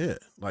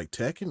shit, like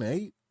Tekken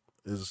 8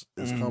 is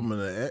coming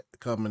to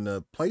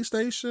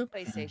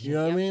PlayStation. You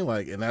know what I mean?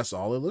 Like, and that's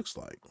all it looks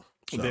like.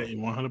 So,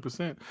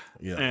 100%.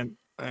 Yeah.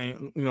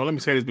 And let me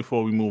say this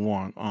before we move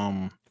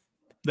on.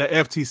 The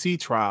FTC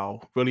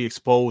trial really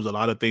exposed a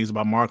lot of things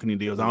about marketing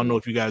deals. I don't know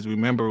if you guys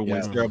remember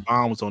when Sarah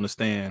Bond was on the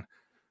stand,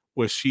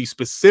 where she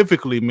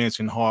specifically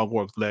mentioned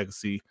Hogwarts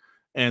Legacy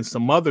and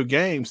some other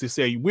games. They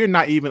say we're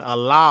not even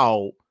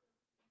allowed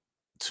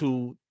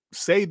to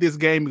say this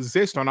game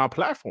exists on our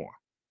platform.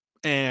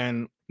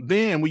 And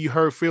then when you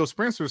heard Phil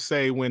Spencer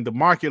say when you're the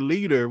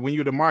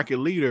market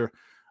leader,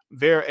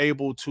 they're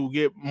able to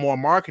get more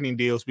marketing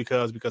deals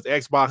because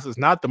Xbox is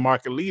not the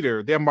market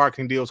leader, their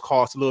marketing deals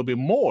cost a little bit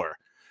more.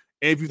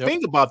 And if you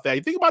think about that,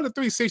 you think about the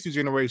 360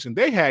 generation,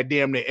 they had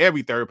damn near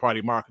every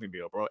third-party marketing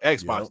deal, bro.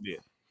 Xbox did.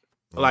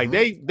 Like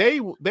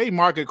they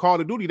market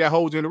Call of Duty that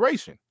whole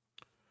generation.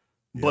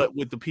 But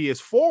with the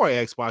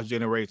PS4 Xbox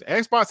generation,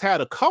 Xbox had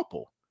a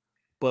couple,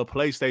 but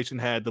PlayStation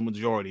had the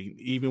majority.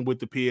 Even with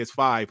the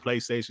PS5,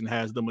 PlayStation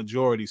has the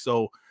majority.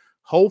 So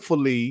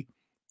hopefully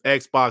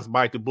Xbox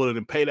bite the bullet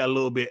and pay that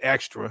little bit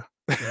extra.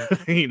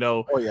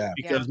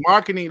 Because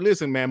marketing,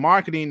 listen, man,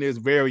 marketing is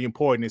very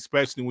important,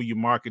 especially when you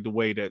market the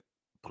way that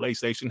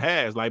PlayStation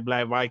has, like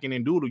Black Viking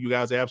and Doodle. You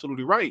guys are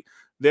absolutely right.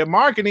 Their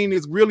marketing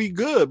is really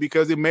good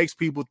because it makes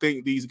people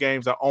think these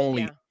games are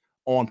only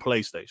on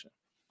PlayStation.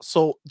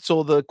 So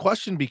the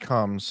question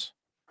becomes,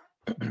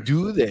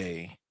 do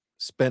they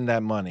spend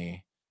that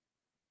money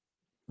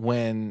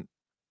when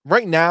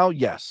right now?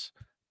 Yes,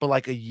 but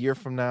like a year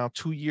from now,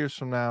 2 years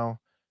from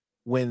now,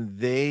 when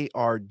they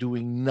are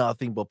doing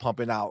nothing but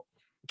pumping out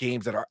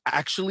games that are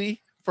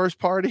actually first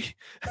party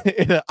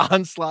in an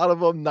onslaught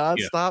of them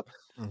nonstop,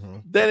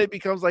 then it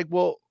becomes like,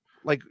 well,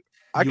 like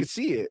I could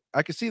see it.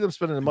 I could see them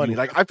spending the money.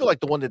 Like I feel like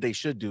the one that they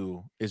should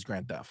do is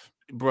Grand Theft.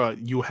 Bro,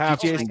 you have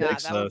to.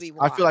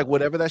 I feel like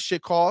whatever that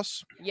shit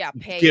costs,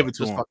 give it to just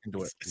them. fucking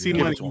do it. See,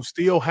 money you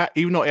still have,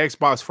 even though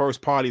Xbox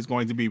first party is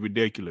going to be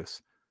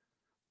ridiculous.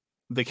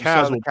 The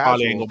casual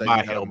probably ain't gonna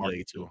buy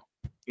Hellblade 2.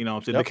 You know what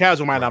I'm saying? The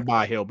casual might not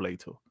buy Hellblade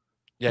 2.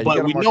 Yeah,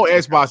 but we know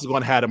Xbox is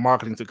going to have the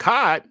marketing to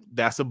COD.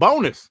 That's a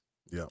bonus.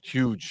 Yeah,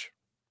 huge.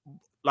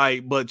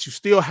 Like, but you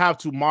still have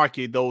to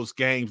market those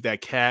games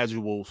that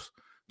casuals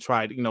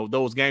try.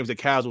 Those games that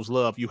casuals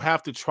love. You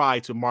have to try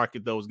to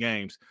market those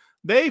games.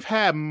 They've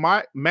had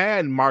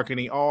mad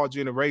marketing all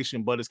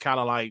generation, but it's kind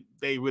of like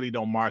they really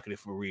don't market it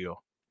for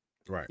real.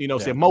 Right.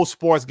 So most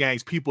sports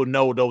games, people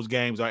know those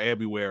games are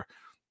everywhere.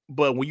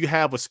 But when you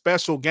have a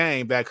special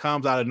game that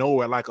comes out of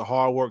nowhere, like a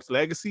Hogwarts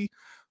Legacy,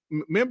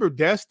 remember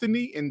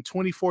Destiny in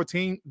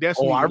 2014?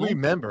 Destiny. Oh, I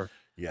remember.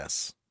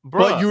 Yes.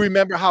 Bruh. But you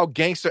remember how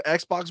gangster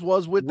Xbox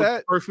was with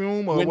that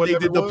perfume or when they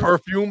did the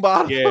perfume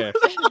bottle? Yeah.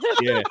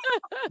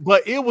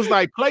 But it was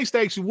like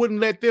PlayStation wouldn't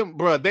let them,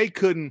 bro. They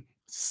couldn't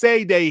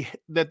say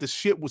that the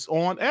shit was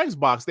on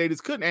Xbox. They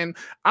just couldn't. And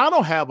I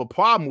don't have a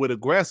problem with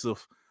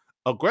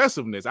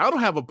aggressiveness. I don't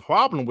have a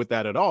problem with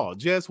that at all.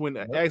 Just when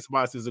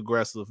Xbox is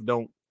aggressive,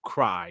 don't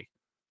cry.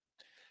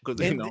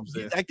 Because you know what I'm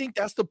saying. I think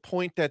that's the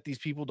point that these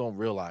people don't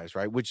realize,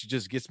 right? Which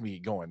just gets me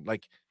going.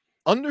 Like,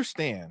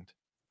 understand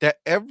that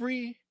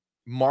every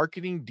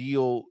marketing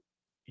deal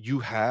you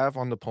have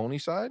on the Pony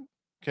side,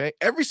 okay,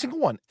 every single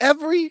one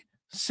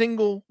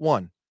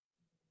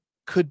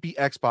could be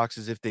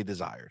Xboxes if they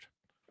desired.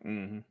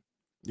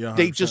 Yeah,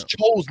 they just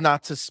chose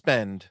not to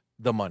spend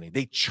the money.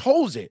 They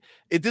chose it.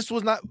 This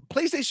was not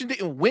PlayStation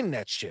didn't win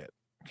that shit.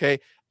 Okay,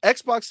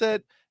 Xbox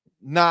said,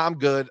 nah, I'm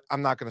good.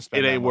 I'm not gonna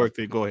spend. It ain't worth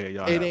it. Go ahead,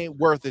 y'all. It ain't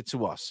worth it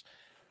to us.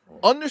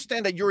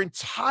 Understand that your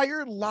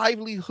entire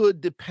livelihood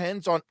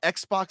depends on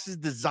Xbox's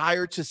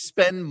desire to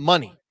spend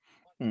money.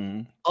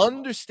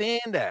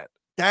 Understand that.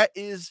 That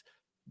is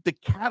the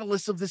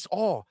catalyst of this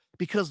all.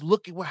 Because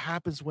look at what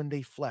happens when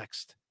they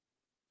flexed.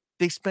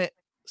 They spent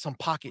some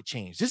pocket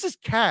change. This is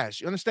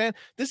cash. You understand?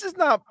 This is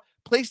not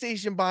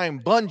PlayStation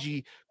buying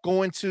Bungie,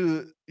 going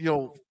to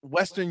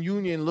Western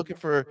Union looking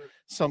for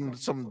some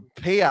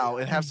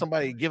payout and have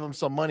somebody give them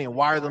some money and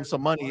wire them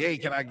some money. Hey,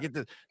 can I get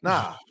this?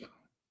 Nah,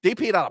 they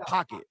paid out of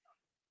pocket.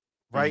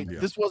 Right? Yeah.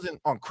 This wasn't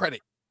on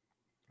credit.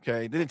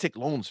 Okay. They didn't take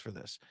loans for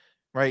this.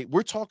 Right?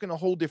 We're talking a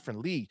whole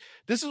different league.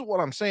 This is what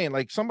I'm saying.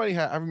 Like somebody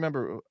I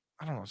remember,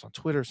 I don't know, it's on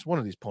Twitter. So one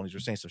of these ponies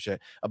were saying some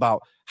shit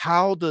about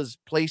how does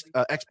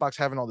Xbox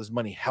having all this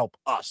money help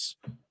us?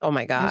 Oh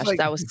my gosh, like,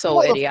 that was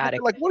so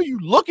idiotic. Like, what are you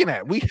looking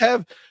at?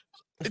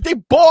 They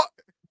bought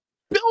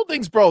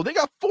buildings, bro. They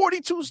got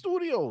 42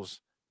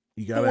 studios.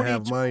 You gotta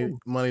have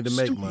money to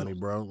make money,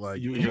 bro. Like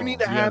you need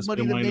to have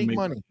money to make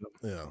money.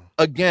 Yeah.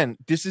 Again,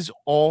 this is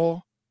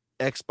all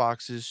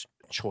Xbox's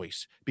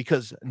choice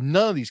because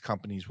none of these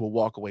companies will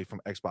walk away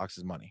from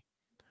Xbox's money.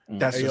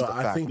 That's just the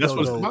fact. I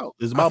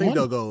think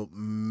they'll go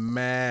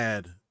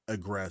mad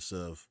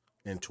aggressive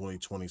in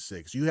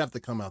 2026. You have to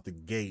come out the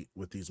gate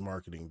with these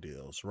marketing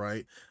deals,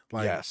 right?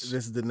 Like this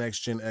is the next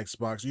gen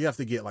Xbox. You have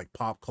to get like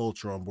pop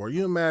culture on board.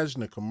 You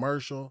imagine a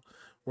commercial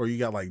where you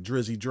got like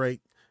Drizzy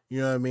Drake, you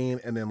know what I mean?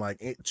 And then like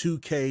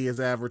 2K is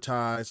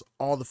advertised,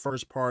 all the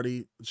first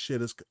party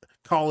shit is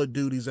Call of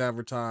Duty's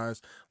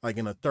advertised, like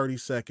in a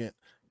 30-second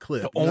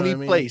clip. The only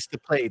place to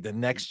play the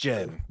next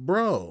gen,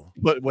 bro.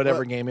 But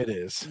whatever game it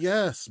is.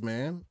 Yes,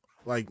 man.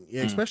 Like,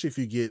 especially if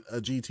you get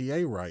a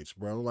GTA rights,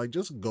 bro. Like,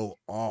 just go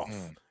off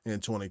in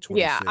 2026.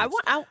 Yeah,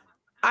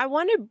 I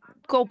want to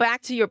go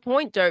back to your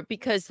point, Dirt,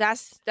 because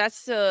that's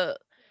a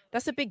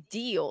big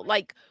deal.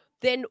 Like,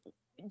 then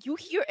you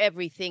hear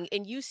everything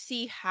and you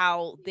see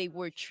how they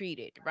were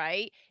treated,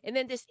 right? And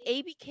then this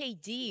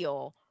ABK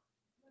deal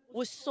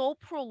was so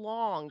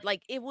prolonged,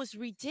 like it was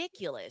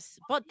ridiculous.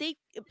 But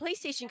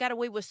PlayStation got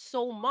away with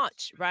so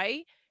much,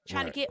 right?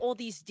 Trying to get all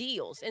these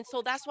deals, and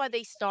so that's why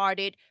they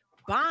started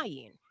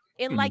buying.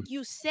 And like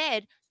you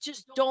said,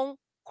 just don't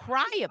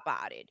cry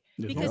about it,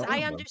 because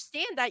I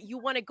understand that you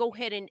want to go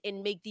ahead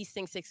and make these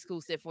things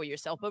exclusive for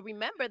yourself, but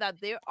remember that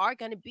there are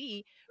going to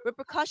be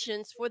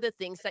repercussions for the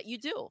things that you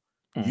do.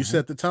 You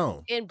set the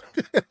tone. And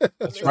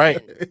that's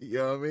right. You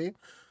know what I mean?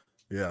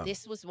 Yeah.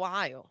 This was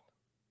wild.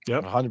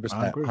 Yep,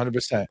 100%.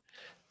 100%.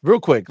 Real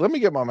quick, let me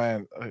get my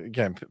man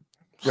again.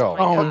 Yo,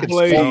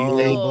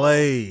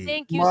 Stoneblade.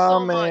 Thank you so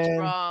much,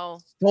 bro.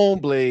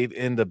 Stoneblade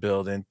in the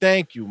building.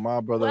 Thank you,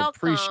 my brother. Welcome.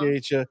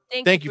 Appreciate you.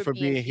 Thank you for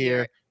being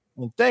here.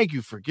 And thank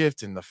you for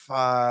gifting the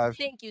 5.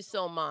 Thank you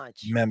so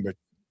much. Member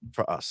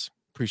for us.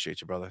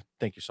 Appreciate you, brother.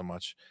 Thank you so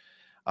much.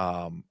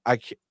 I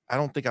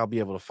don't think I'll be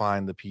able to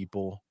find the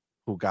people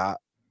who got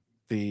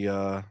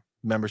the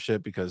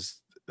membership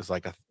because it's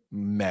like a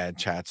mad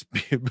chats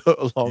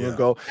long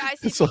ago. Guys,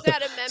 if you got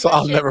a membership, so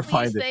I'll never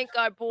find it. Thank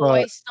our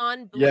boy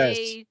Stoneblade.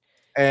 Yes.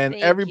 And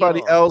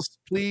everybody else,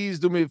 please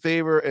do me a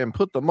favor and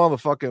put the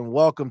motherfucking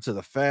welcome to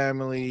the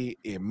family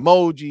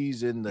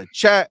emojis in the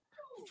chat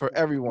for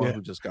everyone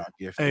who just got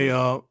gifted.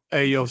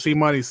 Hey, yo, see,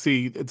 money,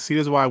 see, this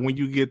is why when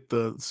you get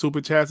the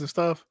super chats and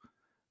stuff,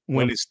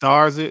 when it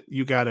stars it,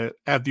 you gotta,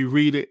 after you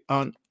read it,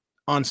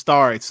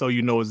 unstar it so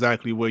you know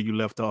exactly where you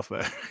left off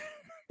at.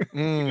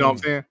 You know what I'm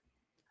saying?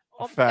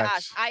 Oh my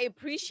gosh, I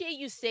appreciate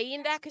you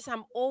saying that because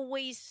I'm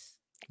always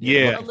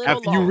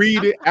after you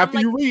read it,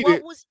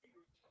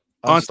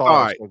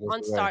 unstar.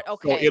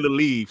 Okay. So it'll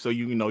leave. So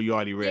you know you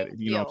already read it.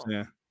 You know what I'm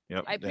saying?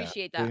 Yep. I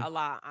appreciate that a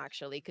lot,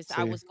 actually, because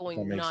I was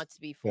going nuts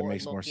before. That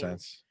makes more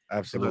sense.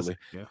 Absolutely.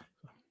 Yeah.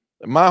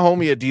 My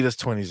homie Adidas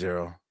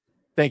 20.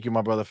 Thank you,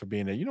 my brother, for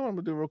being there. You know what I'm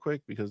gonna do real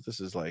quick because this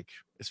is like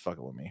it's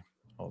fucking with me.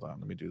 Hold on,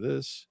 let me do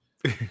this.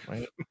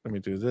 Right? Let me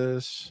do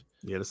this.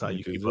 Yeah, that's how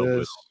you keep up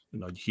with. You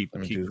know, you keep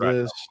do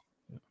this.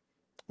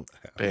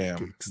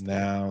 Bam.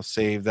 Now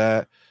save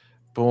that.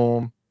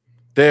 Boom.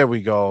 There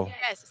we go.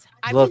 Yes,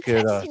 I've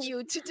been texting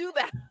you to do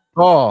that.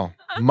 Oh,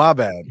 my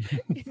bad.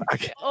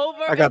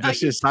 I got that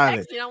shit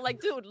silent. I'm like,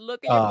 dude,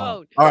 look at your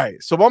phone. All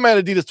right. So my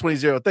man Adidas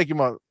 20. Thank you,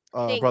 my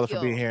brother, for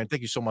being here. And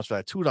thank you so much for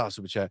that $2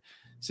 super chat.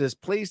 It says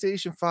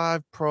PlayStation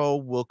 5 Pro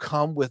will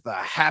come with a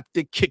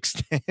haptic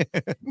kickstand.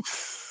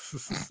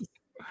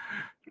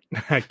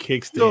 That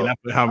kickstand.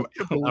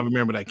 I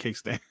remember that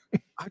kickstand.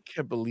 I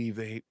can't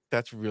believe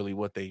that's really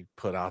what they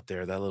put out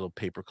there. That little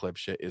paperclip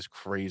shit is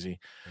crazy.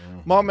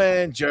 My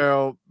man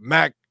Gerald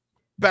Mac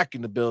back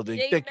in the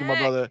building. Thank you, my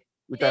brother.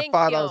 With that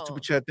 $5 super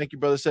chat. Thank you,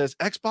 brother. Says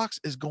Xbox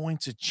is going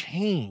to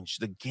change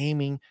the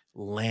gaming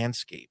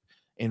landscape,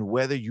 and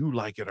whether you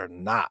like it or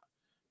not.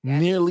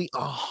 Nearly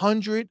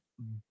 100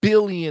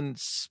 billion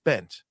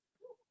spent.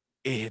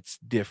 It's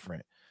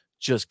different.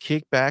 Just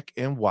kick back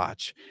and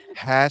watch.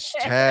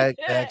 Hashtag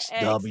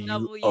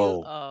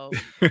XWO.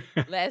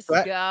 Let's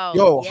go.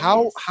 Yo,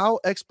 how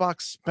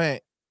Xbox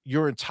spent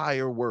your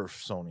entire worth,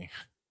 Sony?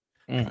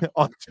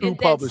 on 2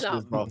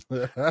 publishers, bro.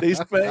 They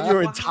spent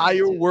your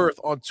entire worth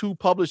on 2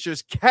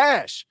 publishers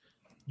cash.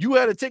 You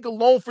had to take a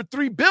loan for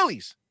 $3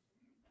 billion.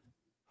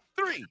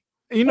 3.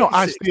 You know,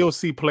 I still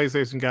see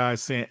PlayStation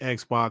guys saying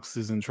Xbox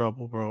is in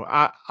trouble, bro.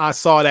 I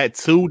saw that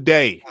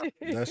today.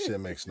 That shit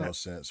makes no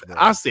sense, bro.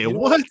 I said,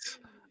 what?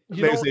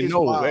 They say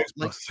no,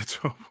 Xbox is in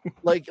trouble.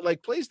 Like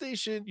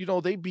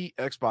PlayStation, they beat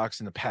Xbox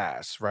in the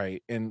past,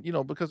 right? And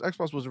because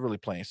Xbox wasn't really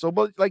playing. So,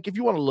 but like if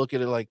you want to look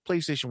at it, like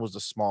PlayStation was the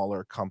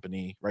smaller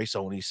company, right?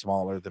 Sony's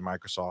smaller than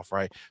Microsoft,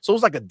 right? So it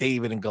was like a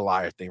David and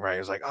Goliath thing, right? It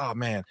was like, oh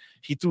man,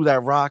 he threw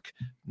that rock,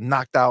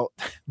 knocked out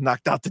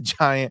the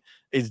giant.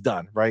 It's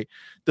done, right?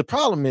 The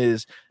problem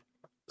is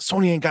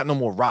Sony ain't got no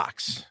more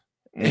rocks.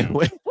 And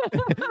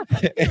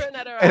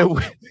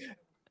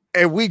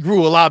we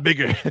grew a lot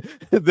bigger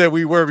than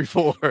we were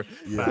before.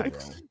 Yeah,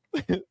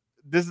 bro.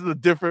 This is a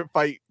different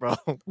fight, bro.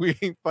 We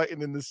ain't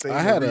fighting in the same.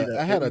 I had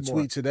a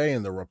tweet today,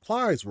 and the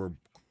replies were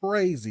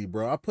crazy,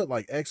 bro. I put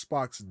like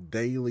Xbox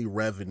daily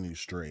revenue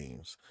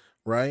streams,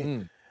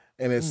 right?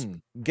 And it's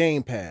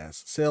Game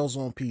Pass, sales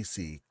on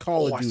PC,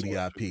 Call of Duty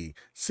IP,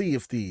 Sea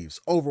of Thieves,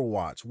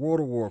 Overwatch, World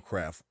of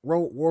Warcraft,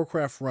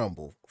 Warcraft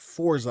Rumble,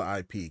 Forza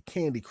IP,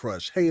 Candy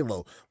Crush,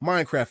 Halo,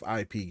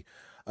 Minecraft IP,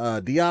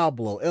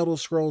 Diablo, Elder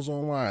Scrolls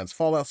Online,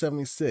 Fallout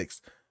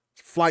 76,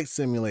 Flight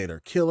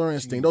Simulator, Killer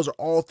Instinct. Those are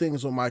all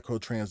things with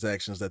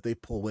microtransactions that they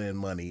pull in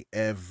money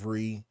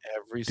every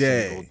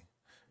day.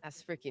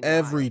 That's freaking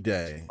every wild.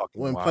 day.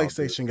 When wild,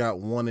 PlayStation got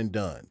one and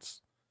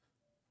dones.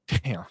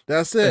 Damn,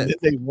 that's it. And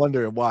they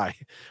wonder why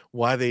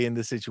they in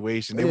this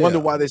situation. They wonder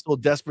why they're so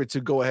desperate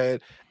to go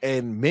ahead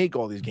and make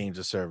all these games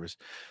a service.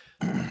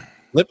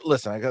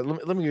 Listen,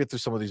 let me get through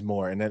some of these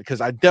more, and then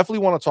because I definitely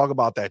want to talk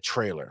about that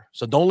trailer.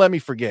 So don't let me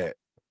forget,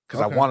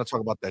 because I want to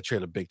talk about that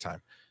trailer big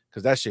time,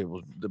 because that shit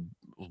was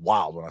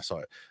wild when I saw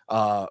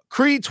it.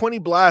 Creed 20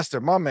 Blaster,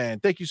 my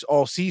man. Thank you.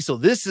 Oh, see, so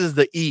this is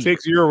the E.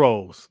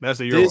 €6. That's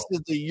a euro. This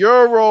is the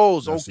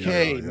euros. That's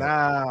okay, euro,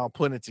 now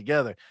putting it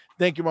together.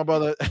 Thank you, my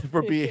brother,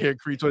 for being here,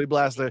 Creed 20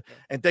 Blaster.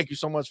 And thank you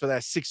so much for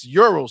that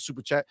 €6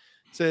 super chat.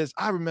 Says,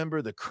 I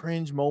remember the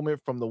cringe moment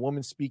from the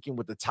woman speaking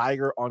with the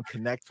tiger on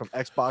Connect from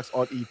Xbox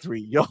on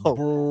E3. Yo,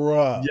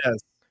 bruh. Yes.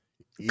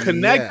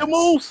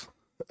 Connectimals?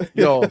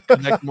 Yo,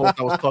 Connectimals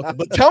I was talking.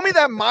 But tell me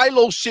that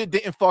Milo shit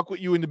didn't fuck with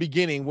you in the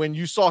beginning when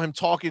you saw him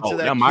talking to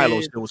that kid. Milo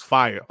shit was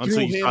fire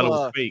until you thought it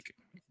was fake.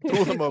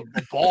 Threw him a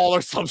ball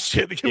or some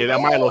shit. Yeah, that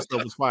Milo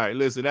stuff was fire.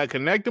 Listen, that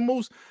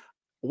Connectimals,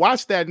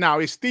 watch that now.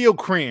 It's still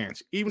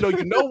cringe. Even though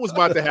you know what's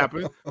about to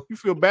happen, you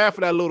feel bad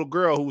for that little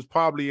girl who's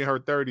probably in her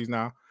 30s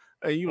now.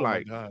 And you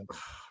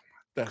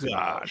that's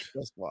wild.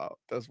 That's wild.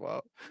 That's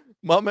wild.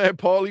 My man,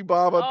 Paulie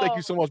Baba, thank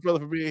you so much, brother,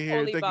 for being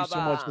here. Thank you so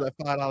much for that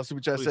 $5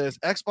 super chat. Says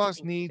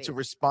Xbox need to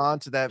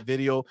respond to that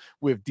video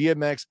with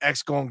DMX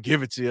X gonna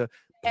give it to you.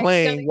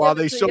 Playing while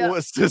they show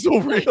a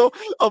sizzle reel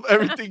of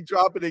everything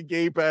dropping in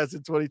Game Pass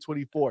in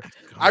 2024.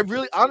 I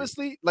really,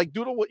 honestly, like,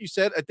 due to what you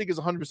said, I think is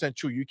 100%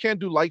 true. You can't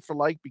do like for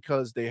like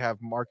because they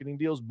have marketing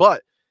deals,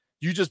 but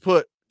you just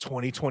put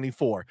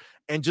 2024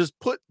 and just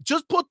put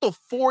the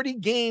 40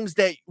 games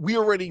that we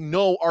already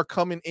know are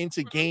coming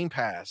into Game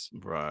Pass.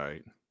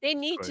 Right. They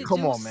need to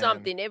do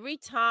something every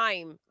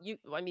time. You're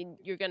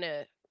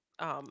gonna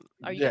are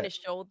you gonna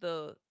show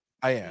the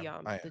I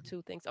am. The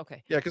 2 things.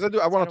 Okay. Yeah, because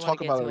I want to talk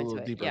about it a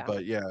little deeper,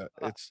 but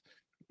it's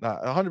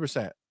not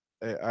 100%.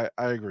 I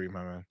agree,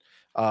 my man.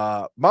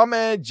 My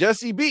man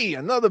Jesse B,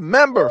 another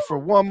member for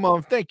 1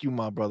 month. Thank you,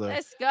 my brother.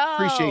 Let's go.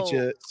 Appreciate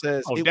you.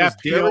 Says it was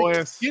Derek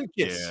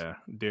Skinkis. Yeah,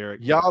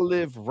 Derek. Y'all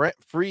live rent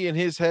free in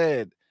his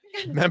head.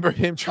 Remember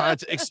him trying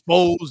to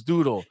expose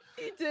Doodle.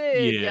 He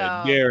did.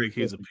 Yeah, Derek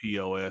is a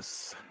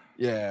POS.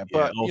 Yeah,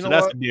 but so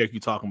that's the Derek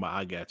you're talking about.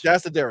 I got you.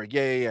 That's the Derek.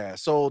 Yeah.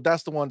 So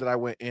that's the one that I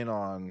went in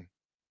on.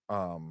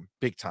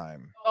 Big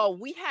time. Oh,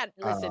 we had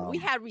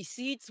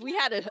receipts. We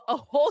had a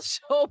whole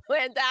show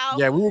planned out.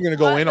 Yeah, we were gonna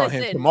go in on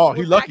him tomorrow.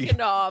 He lucky. He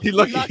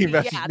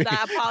messaged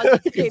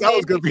me. That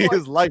was gonna be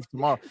his life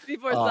tomorrow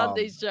before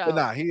Sunday's show. But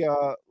nah, he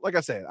like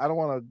I said, I don't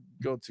want to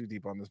go too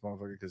deep on this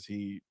motherfucker because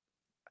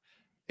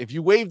if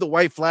you wave the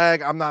white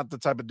flag, I'm not the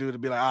type of dude to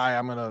be like, all right,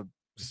 I'm gonna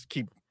just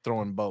keep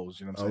throwing bows.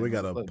 You know what I'm saying? We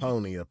got a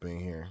pony up in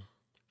here.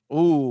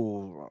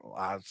 Ooh,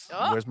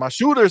 where's my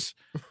shooters?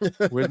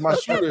 Where's my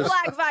shooters?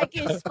 Black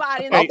Viking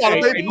spot in I thought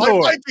maybe Black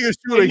Viking is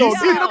shooter. He's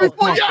seen him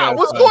before. Yeah,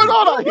 what's going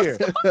on out here?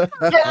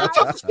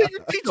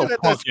 You're teaching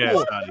at that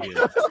school.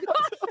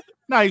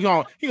 Now he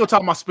gonna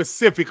talk about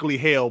specifically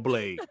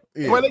Hellblade.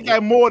 Yeah. Well, they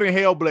got more than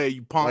Hellblade,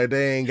 you punk. Like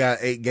they ain't got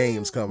 8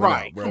 games coming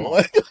out, bro.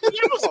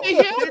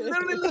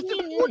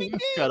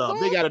 Shut up.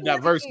 They got a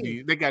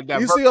diversity. They got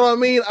diversity. You see what I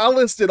mean? I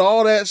listed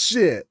all that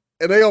shit.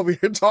 And they over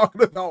here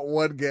talking about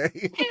one game.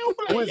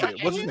 Who is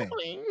it? What's his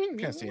name?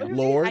 Can't see him.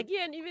 Lord. I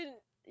can't even.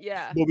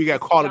 Yeah. But we got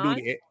Call of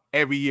Duty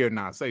every year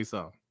now. Say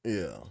something.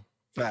 Yeah.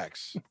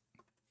 Facts.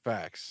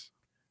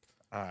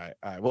 All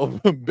right. Well,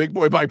 Big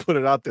Boy might put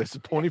it out there. It's a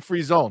pony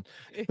free zone.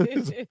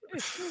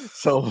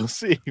 So we'll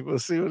see. We'll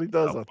see what he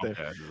does out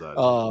there.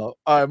 All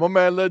right, my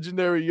man,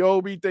 Legendary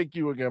Yobi. Thank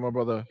you again, my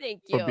brother,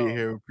 Thank for you being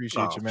here.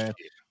 Appreciate you, man.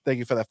 Thank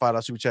you for that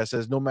 $5 super chat.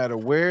 Says, no matter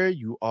where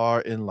you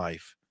are in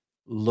life,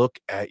 look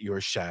at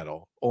your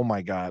shadow. Oh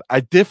my God.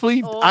 I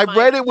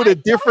read it with a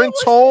different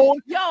tone.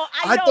 Yo,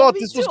 I thought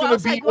this was going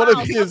to be one of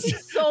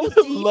his so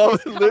deep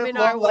live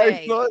our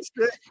life. way.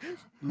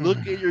 Look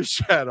at your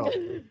shadow.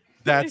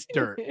 That's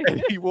dirt.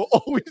 And he will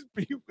always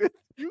be with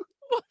you.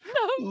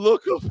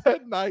 Look up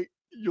at night.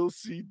 You'll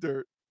see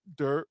dirt.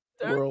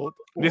 World.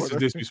 This is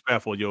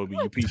disrespectful, Yobi.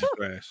 You piece of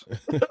trash.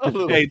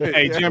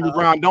 Hey, Jeremy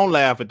Brown, don't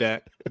laugh at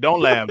that.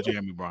 Don't laugh,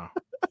 Jeremy Brown.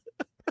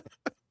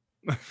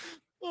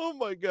 Oh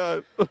my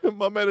God.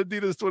 My man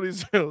Adidas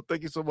 20.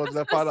 Thank you so much for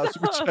that $5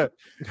 super chat.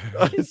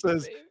 It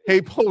says,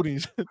 hey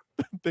ponies.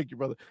 Thank you,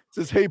 brother. It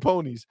says, hey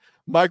ponies.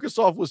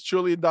 Microsoft was $1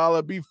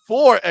 trillion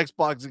before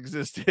Xbox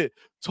existed.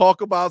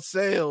 Talk about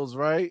sales,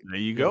 right? There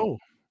you go.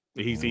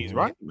 He's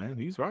right, man.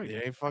 He's right.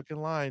 You ain't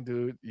fucking lying,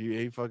 dude. You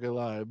ain't fucking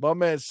lying. My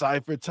man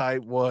Cypher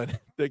Type 1.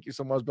 Thank you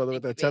so much, brother,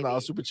 with that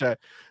 $10 super chat.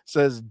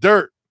 Says,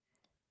 dirt.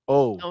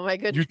 Oh my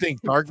goodness. You think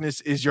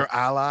darkness is your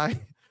ally?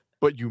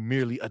 But you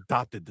merely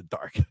adopted the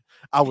dark.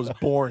 I was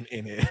born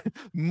in it,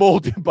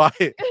 molded by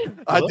it.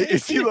 I didn't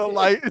see the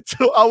light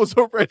until I was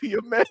already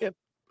a man.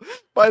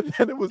 By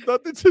then, it was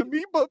nothing to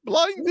me but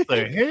blinding. What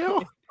the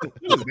hell? What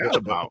is that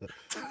about?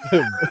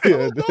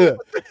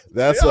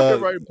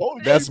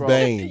 That's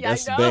Bane.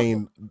 That's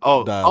Bane.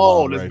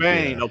 Oh, that's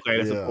Bane. There. Okay,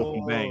 that's a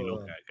fucking Bane.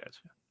 Okay, I got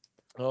you.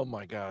 Oh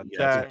my God,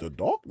 the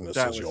darkness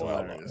is your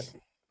ally.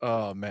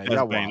 Oh man,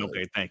 that's Bane.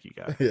 Okay, thank you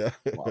guys.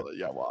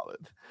 Yeah, wallet.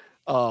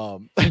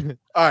 All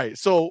right,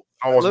 so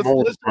I was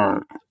molded by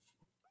it.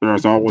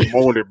 Yes, I was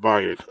molded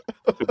by it.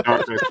 The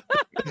darkness.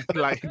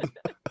 Like,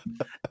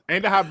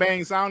 ain't that how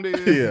Bane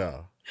sounded?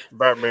 Yeah.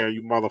 Batman,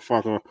 you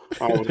motherfucker.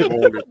 I was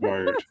molded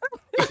by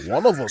it.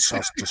 One of us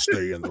has to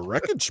stay in the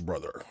wreckage,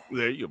 brother.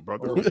 There you go,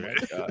 brother.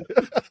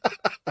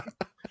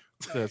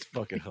 That's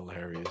fucking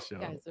hilarious, yo.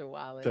 Guys are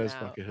wild. That's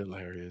fucking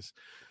hilarious.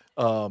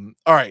 All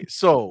right,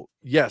 so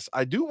yes,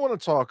 I do want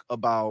to talk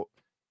about.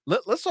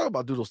 Let's talk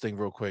about Doodle's thing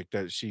real quick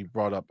that she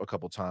brought up a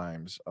couple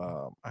times.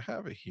 I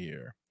have it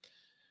here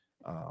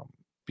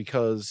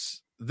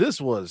because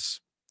this was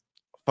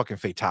fucking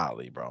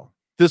fatality, bro.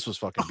 This was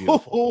fucking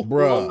beautiful,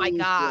 bro. Oh my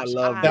gosh, I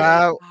love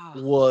that.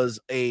 Was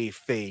a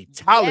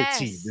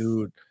fatality,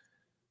 dude.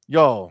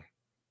 Yo,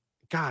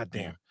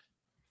 goddamn.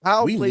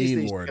 How we PlayStation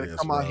need more gonna of this,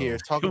 come out here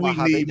talk we about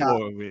how need they got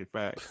more of it,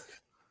 facts.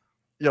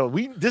 Yo,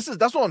 that's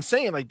what I'm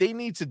saying. Like, they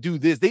need to do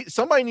this.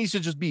 Somebody needs to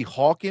just be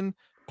hawking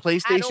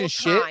PlayStation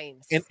shit,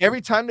 and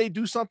every time they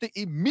do something,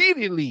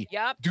 immediately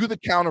do the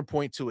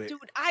counterpoint to it. Dude,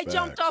 I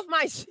jumped off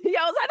my seat.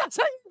 I was like, that's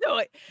how you do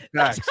it.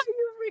 That's how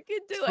you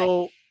freaking do it.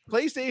 So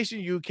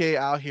PlayStation UK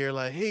out here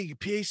like, hey,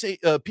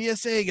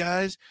 PSA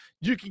guys,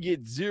 you can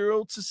get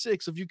 0 to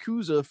 6 of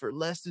Yakuza for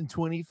less than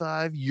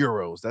 25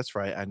 euros. That's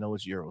right. I know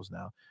it's euros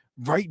now.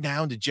 Right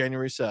now in the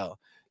January sale.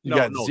 You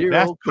got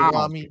 0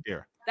 Konami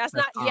there. That's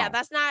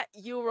not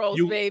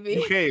euros,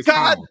 baby.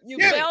 God, you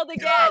failed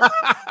again.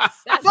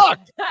 Fuck.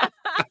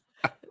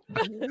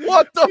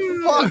 What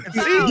the fuck?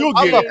 See, you'll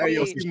get it. Hey,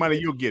 yo, see money,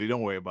 you'll get it.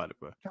 Don't worry about it,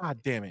 bro. God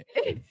damn it.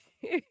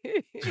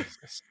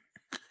 Jesus.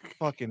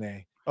 Fucking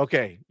A.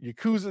 Okay.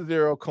 Yakuza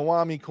 0,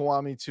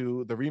 Kiwami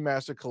 2, the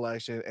remastered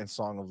collection, and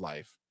Song of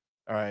Life.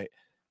 All right.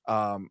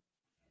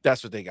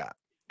 That's what they got.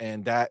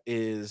 And that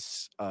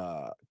is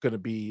gonna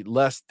be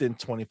less than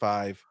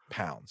 25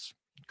 pounds.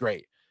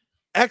 Great.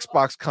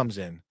 Xbox comes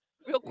in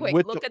real quick.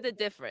 Look at the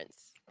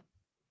difference.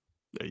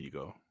 There you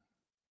go.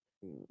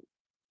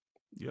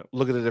 Yep.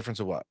 Look at the difference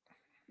of what?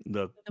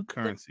 The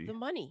currency. The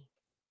money.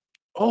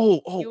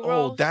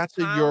 Oh, that's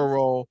pounds. A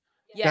euro.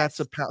 Yes.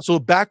 That's a pound. So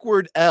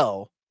backward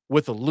L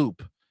with a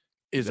loop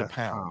is a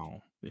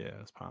pound. Yeah,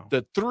 it's pound.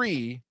 The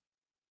 3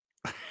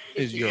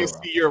 is euro. It's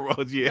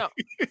euros, yeah.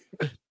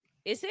 No.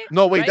 Is it?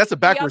 No, wait, that's a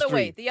backwards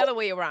the other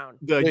way around.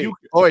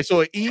 Wait,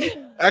 so an E?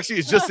 Actually,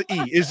 it's just an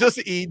E. It's just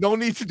an E. No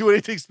need to do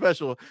anything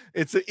special.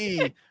 It's an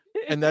E,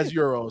 and that's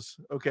euros.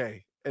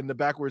 Okay. And the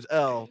backwards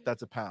L,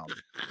 that's a pound.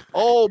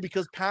 Oh,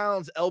 because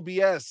pounds,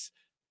 LBS,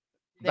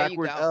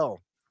 backwards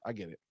L. I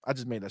get it. I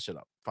just made that shit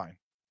up. Fine.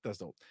 That's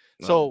dope.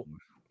 So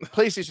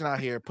PlayStation out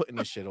here putting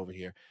this shit over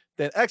here.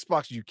 Then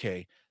Xbox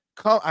UK.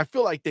 I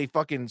feel like they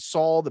fucking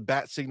saw the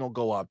bat signal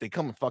go up. They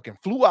come and fucking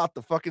flew out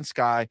the fucking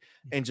sky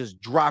and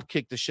just drop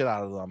kicked the shit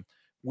out of them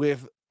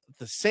with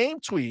the same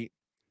tweet.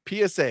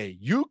 PSA,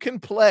 you can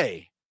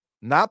play,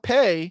 not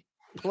pay,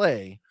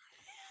 play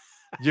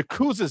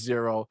Yakuza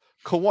 0,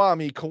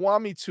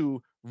 Kiwami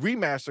 2,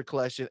 Remaster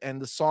Collection, and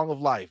the Song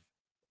of Life.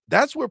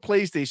 That's where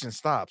PlayStation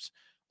stops.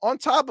 On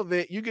top of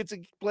it, you get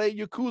to play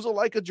Yakuza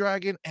Like a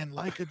Dragon and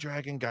Like a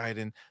Dragon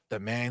Gaiden, the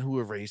man who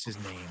erased his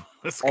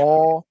name,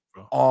 all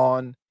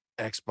on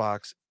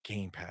Xbox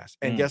Game Pass.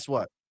 And guess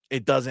what?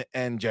 It doesn't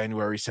end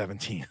January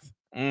 17th.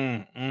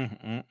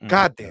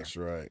 God damn. That's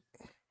right.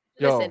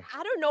 Listen,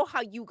 I don't know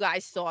how you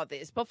guys saw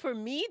this, but for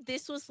me,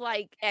 this was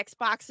like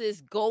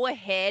Xbox's go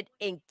ahead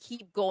and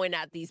keep going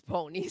at these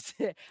ponies.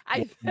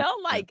 I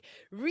felt like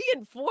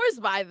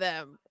reinforced by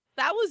them.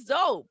 That was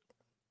dope.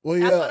 Well,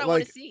 that's what I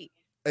want to see.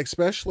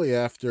 Especially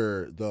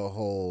after the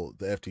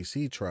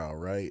FTC trial,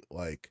 right?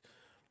 Like,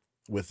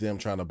 with them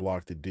trying to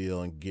block the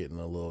deal and getting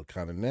a little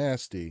kind of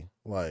nasty,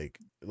 like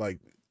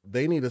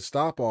they need to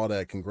stop all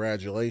that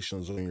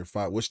congratulations on your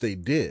fight, which they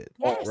did,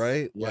 Yes.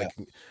 right? Yeah.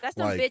 That's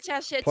some bitch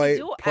ass shit play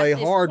to do. play at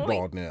this hardball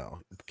point. now.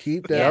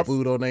 Keep that Yes.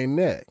 boot on their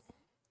neck.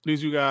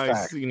 Did you guys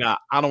Fact. see? Now,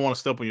 I don't want to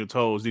step on your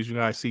toes. Did you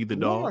guys see the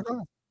dog?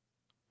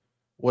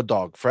 What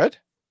dog? Fred?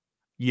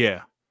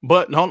 Yeah,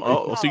 but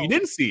no. So you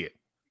didn't see it?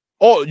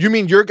 Oh, you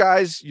mean your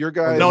guys? No. On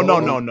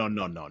your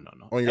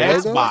That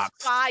logo? was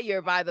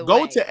fire, by the way.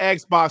 Go to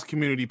Xbox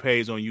community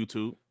page on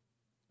YouTube.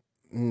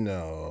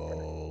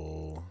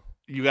 No,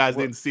 You guys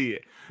didn't see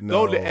it.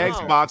 no. Go to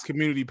Xbox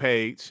community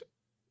page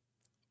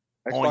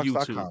on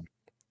YouTube.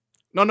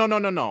 No. On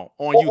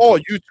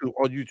YouTube.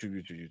 Oh,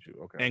 YouTube.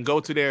 Okay. And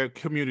go to their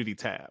community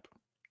tab.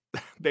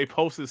 They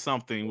posted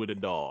something with a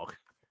dog.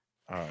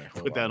 All right.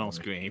 Put that on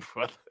screen,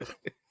 brother.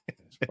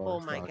 Oh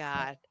my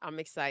God, I'm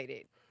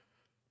excited.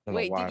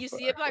 Wait, did you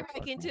see it, Black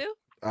Picking too?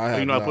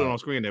 I put it on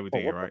screen and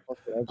everything, right?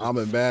 I'm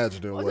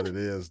imagining what it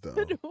is,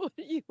 though. What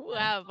do you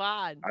have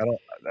on?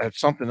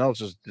 Something else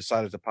just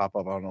decided to pop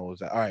up. I don't know what was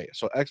that. All right.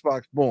 So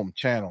Xbox, boom,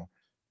 channel,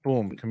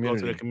 boom, Go to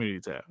community. the community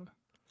tab.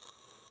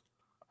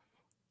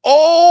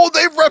 Oh,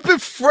 they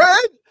repping Fred?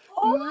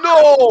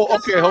 No.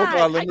 Okay, hold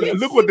on. Let me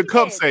look what the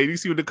cup say. You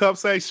see what the cup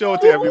say? Show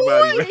it to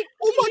everybody. Man.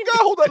 Oh my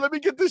God, hold on. Let me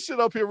get this shit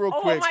up here real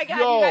quick. Oh my God,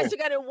 you guys are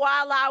gonna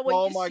wild out when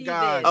you see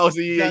this. Oh, so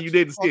yeah, you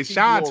didn't see it.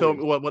 Sean told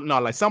me. Well, no,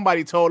 like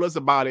somebody told us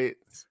about it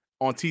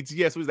on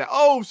TTS. We was like,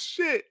 oh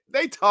shit,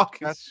 they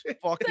talking shit.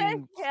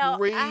 Fucking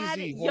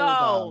crazy.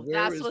 Yo,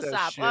 that's what's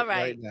up. All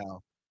right.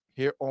 Now.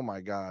 Here, oh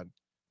my God.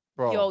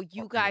 Bro. Yo,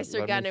 you guys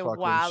are gonna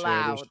wild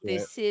out.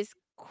 This is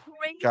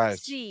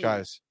crazy.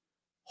 Guys.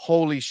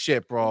 Holy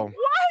shit, bro.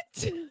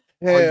 What?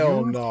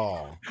 Hell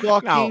no.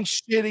 Fucking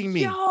shitting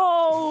me. Yo.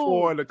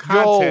 For the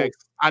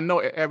context, I know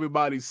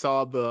everybody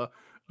saw the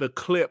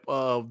clip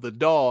of the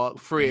dog,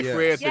 Fred. Yes.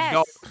 Fred, the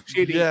dog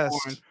shitting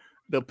on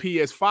the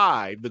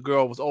PS5. The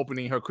girl was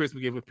opening her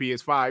Christmas gift with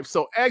PS5.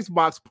 So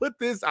Xbox put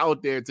this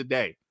out there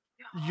today.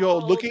 Yo,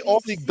 look at all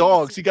these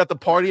dogs. He got the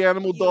party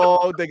animal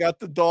dog. They got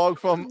the dog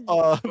from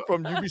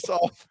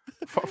Ubisoft.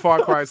 Far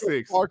Cry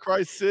 6. Far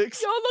Cry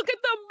 6. Yo, look at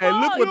them. And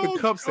look what the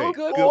cup say.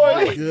 Good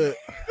boy. Good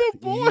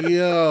boy.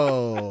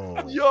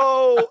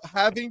 Yo,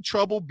 having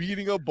trouble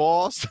beating a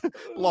boss,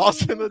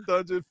 lost in a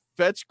dungeon,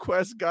 fetch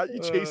quest got you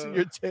chasing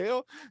your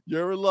tail.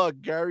 You're in luck.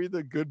 Gary,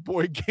 the good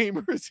boy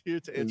gamer, is here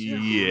to answer.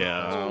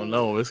 Yeah, I don't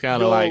know. It's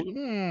kind of like,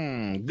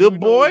 good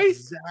boy.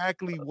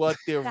 Exactly what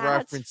they're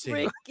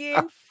referencing.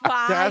 Freaking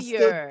fire. That's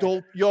the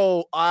dope.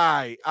 Yo,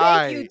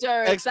 Thank you,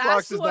 Dirk. Xbox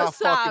That's is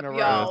what's not fucking up,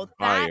 around. yo.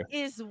 That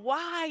is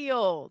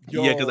wild.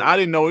 Yo. Yeah, because I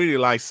didn't know either.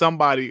 Like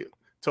somebody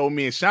told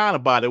me and Sean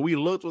about it. We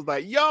looked, was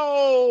like,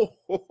 yo.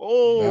 I'm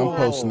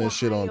posting this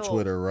shit on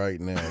Twitter right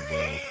now,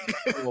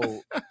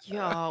 bro.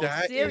 Yo,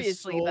 that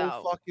seriously, is so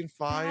though. fucking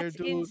fire, That's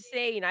dude.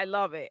 insane. I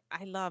love it.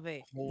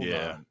 Hold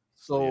yeah. on.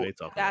 So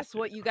that's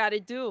what you got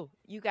to do.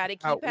 You got to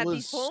keep at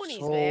these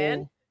ponies,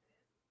 man.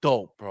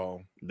 Dope,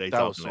 bro. They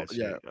talking that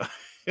shit.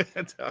 Yeah.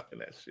 Talking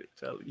that shit.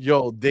 Tell you.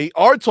 Yo, they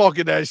are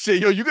talking that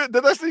shit. Yo,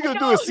 the next thing you're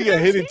gonna do is see a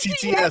hidden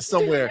TTS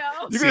somewhere.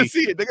 You're gonna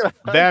see it.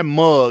 That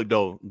mug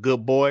though,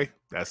 good boy.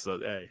 That's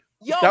hey.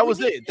 Yo, that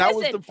was it. That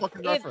was the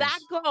fucking reference. If that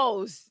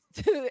goes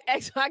to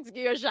Xbox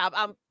Gear Shop,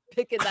 I'm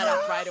picking that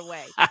up right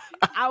away.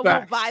 I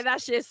will buy that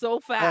shit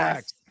so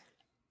fast.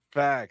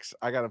 Facts.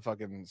 I gotta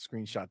fucking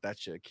screenshot that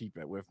shit. Keep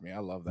it with me. I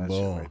love that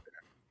shit right there.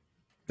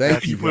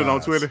 Thank you. Put it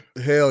on Twitter.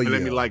 Hell yeah.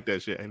 Let me like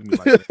that shit. Let me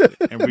like that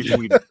shit. And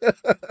retweet it.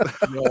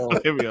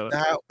 Yo,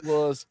 that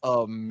was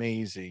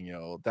amazing,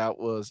 yo. That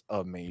was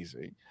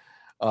amazing.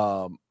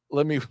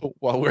 Let me,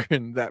 while we're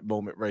in that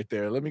moment right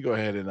there, let me go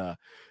ahead and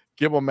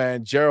give my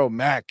man Gerald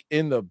Mack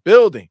in the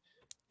building.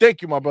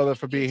 Thank you, my brother,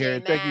 for being here.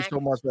 And thank you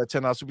so much for that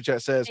 $10 super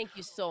chat. Says, thank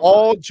you so much.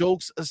 All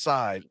jokes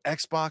aside,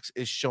 Xbox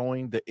is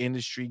showing the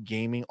industry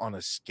gaming on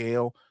a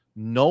scale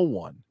no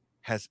one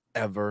has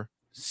ever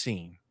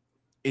seen.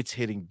 It's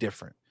hitting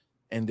different,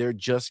 and they're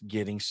just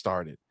getting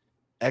started.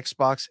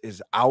 Xbox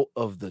is out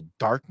of the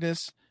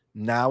darkness.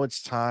 Now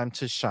it's time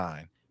to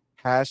shine.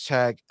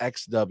 Hashtag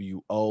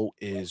XWO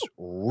is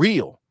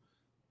real.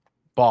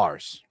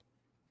 Bars.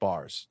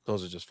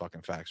 Those are just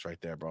fucking facts right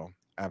there, bro.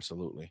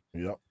 Absolutely.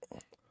 Yep.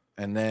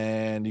 And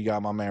then you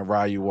got my man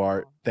Ryu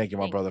Art. Thank you,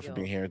 my brother, for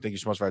being here. Thank you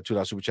so much for that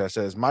 $2 super chat.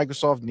 Says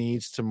Microsoft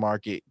needs to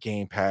market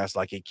Game Pass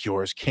like it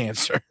cures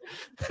cancer.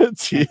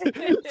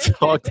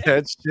 Talk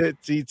that shit,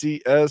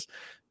 TTS.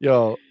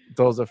 Yo,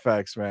 those are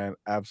facts, man.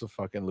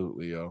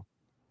 Absolutely, yo.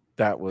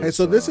 That was. Hey,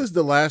 so this is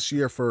the last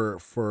year for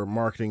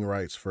marketing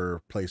rights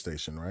for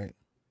PlayStation, right?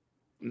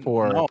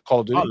 For Call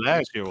of Duty.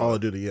 Last year, Call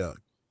of Duty, yeah.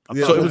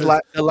 So it was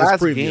the last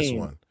previous game.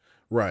 one,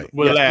 right?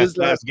 Well,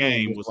 last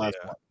game was last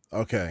one.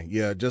 Okay,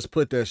 yeah, just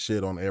put that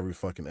shit on every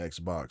fucking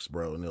Xbox,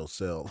 bro, and it'll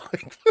sell.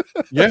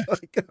 Yeah,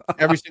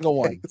 every single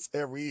one.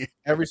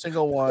 Every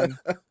single one,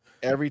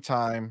 every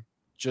time.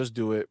 Just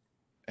do it,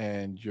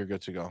 and you're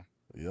good to go.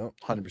 Yep,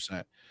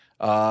 100%.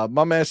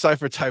 My man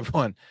Cypher Type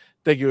 1.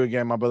 Thank you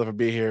again, my brother, for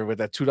being here with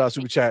that $2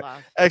 super chat.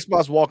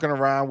 Xbox walking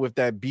around with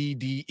that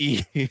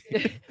BDE.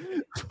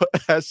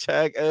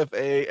 hashtag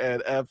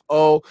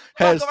FANFO.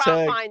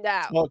 Hashtag find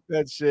out. fuck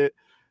that shit.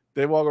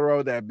 They walk around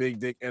with that big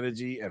dick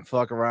energy and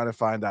fuck around and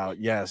find out.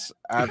 Yes,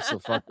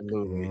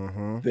 absolutely.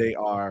 They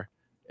are.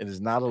 It is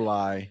not a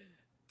lie.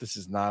 This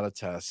is not a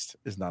test.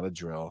 It's not a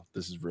drill.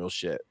 This is real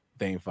shit.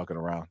 They ain't fucking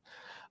around.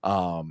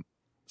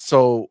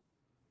 So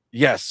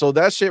yes, so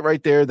that shit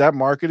right there, that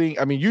marketing.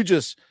 I mean,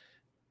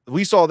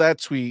 we saw that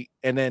tweet,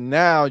 and then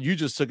now you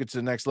just took it to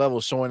the next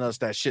level, showing us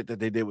that shit that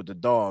they did with the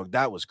dog.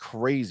 That was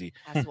crazy.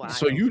 That's wild.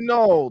 So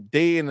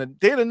they in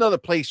another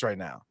place right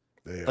now.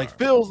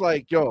 Feels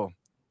like, yo,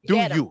 do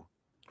you?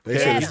 They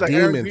said it's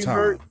demon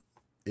time.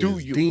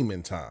 It's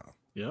demon time.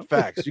 Yeah,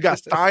 facts. You got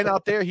Stein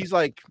out there. He's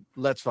like,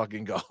 let's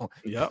fucking go.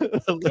 Yep.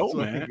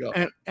 Man. Go.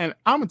 And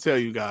I'm gonna tell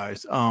you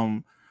guys,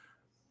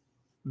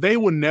 they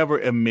will never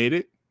admit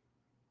it.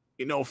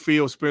 You know,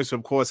 Phil Spencer,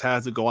 of course,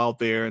 has to go out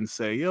there and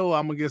say, yo,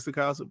 I'm against the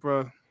council,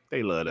 bro.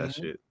 They love that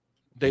shit.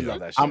 They love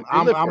that shit.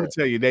 I'm gonna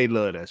tell you, they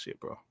love that shit,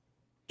 bro.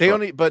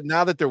 But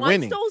now that they're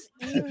winning,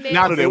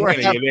 now that they're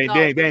winning,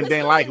 they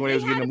didn't like when they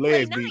was getting them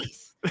legs beat.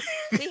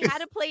 They had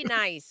to play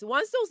nice.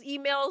 Once those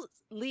emails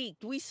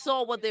leaked, we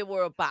saw what they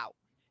were about.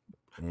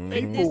 And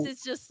this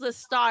is just the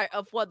start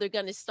of what they're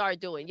gonna start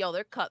doing. Yo,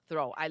 they're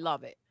cutthroat. I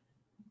love it.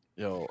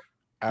 Yo,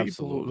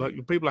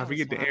 absolutely. People I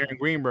forget that Aaron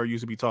Greenberg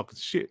used to be talking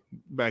shit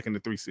back in the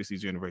 360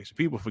 generation.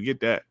 People forget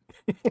that.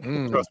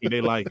 Trust me,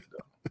 they like it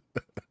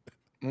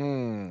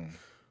though.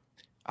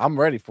 I'm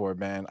ready for it,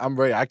 man. I'm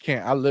ready.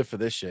 I live for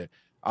this shit.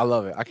 I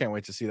love it. I can't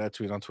wait to see that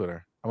tweet on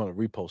Twitter. I'm gonna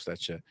repost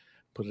that shit,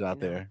 put it out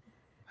there.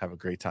 Have a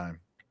great time.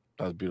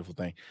 That was a beautiful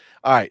thing.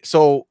 All right,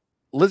 so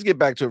let's get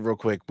back to it real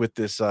quick with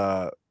this.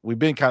 We've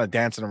been kind of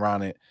dancing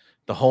around it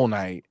the whole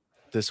night.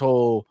 This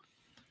whole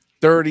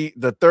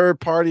the third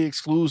party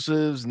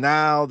exclusives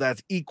now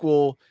that's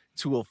equal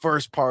to a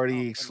first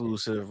party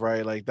exclusive,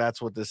 right? Like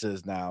that's what this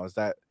is now. Is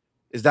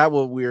that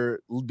what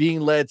we're being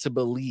led to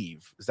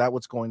believe? Is that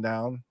what's going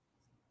down?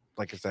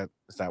 Like, is that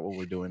what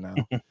we're doing now?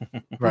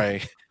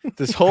 Right.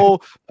 This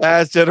whole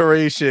past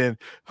generation,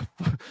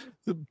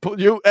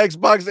 your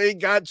Xbox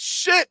ain't got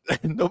shit.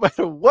 No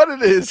matter what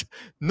it is,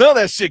 none of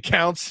that shit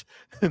counts.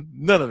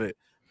 None of it.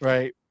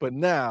 Right. But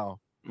now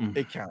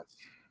it counts.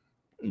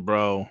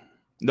 Bro,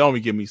 don't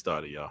even get me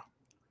started, y'all.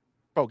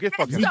 Bro, get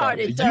fucking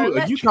started.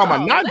 You talking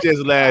about not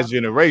just last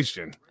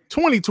generation,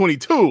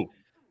 2022.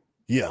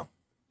 Yeah.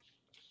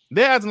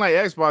 They're acting like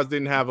Xbox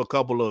didn't have a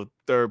couple of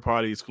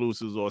third-party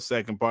exclusives or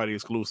second-party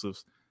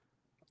exclusives.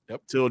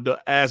 Yep. Till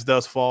as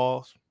dust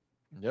falls.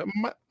 Yep.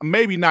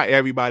 Maybe not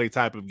everybody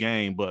type of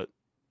game, but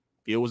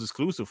it was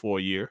exclusive for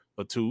a year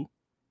or two.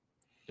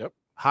 Yep.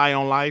 High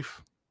on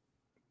Life.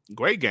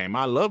 Great game.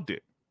 I loved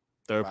it.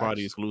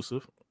 Third-party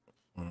exclusive.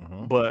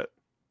 But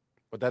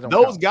that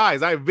those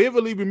guys, I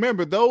vividly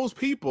remember those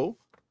people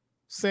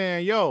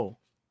saying, yo,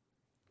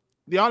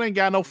 y'all ain't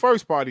got no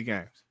first-party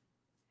games.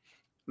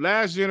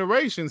 Last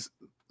generations,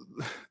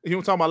 you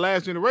know, talking about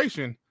last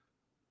generation,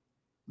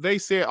 they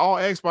said all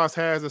Xbox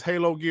has is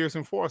Halo, Gears,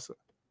 and Forza.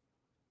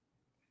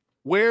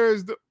 Where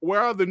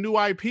are the new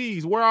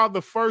IPs? Where are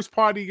the first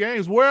party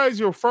games? Where is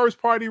your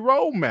first party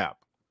roadmap?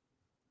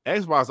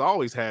 Xbox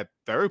always had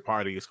third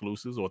party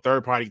exclusives or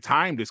third party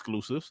timed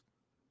exclusives.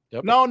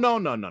 Yep.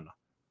 No.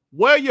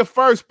 Where your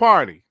first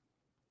party?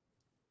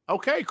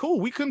 Okay, cool.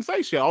 We couldn't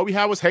say shit. All we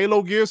had was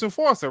Halo, Gears, and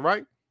Forza,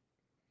 right?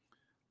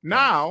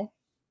 Now,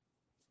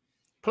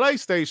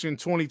 PlayStation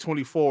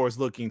 2024 is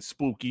looking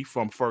spooky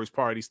from first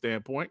party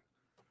standpoint.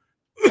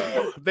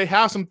 They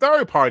have some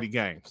third party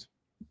games.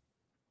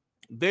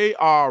 They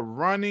are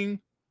running.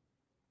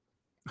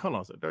 Hold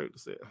on, sir.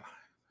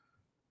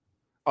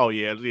 Oh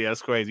yeah,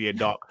 that's crazy. Yeah,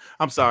 dog.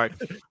 I'm sorry.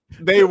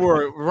 They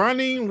were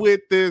running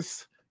with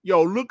this.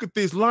 Yo, look at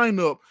this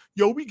lineup.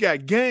 Yo, we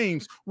got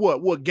games.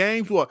 What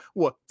games?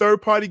 What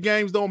third party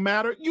games don't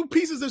matter? You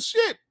pieces of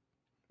shit.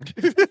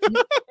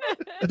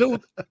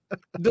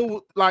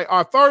 Dude, like,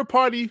 are third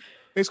party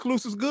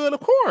exclusives good? Of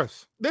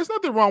course, there's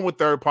nothing wrong with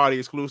third party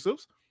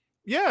exclusives.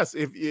 Yes,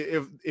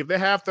 if they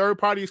have third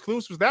party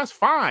exclusives, that's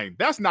fine.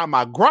 That's not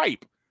my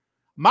gripe.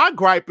 My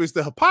gripe is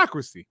the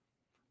hypocrisy.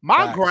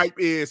 My gripe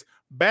is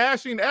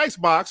bashing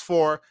Xbox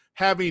for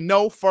having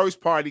no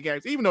first party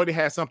games, even though they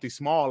had something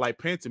small like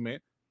Pentiment.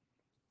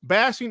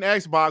 Bashing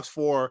Xbox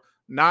for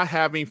not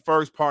having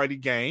first party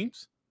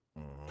games,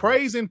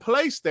 praising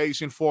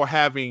PlayStation for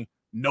having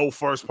no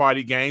first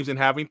party games and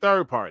having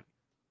third party.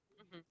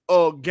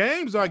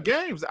 Games are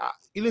games.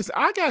 Listen,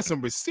 I got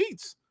some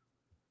receipts.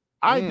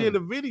 I did a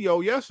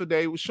video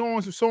yesterday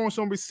showing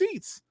some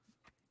receipts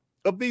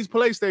of these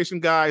PlayStation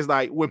guys.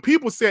 Like, when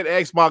people said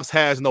Xbox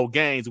has no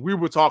games, we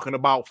were talking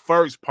about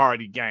first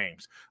party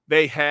games.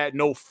 They had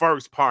no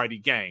first party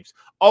games.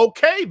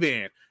 Okay,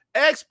 then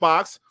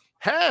Xbox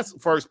has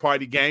first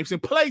party games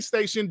and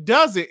PlayStation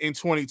doesn't in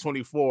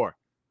 2024.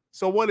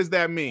 So what does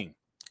that mean?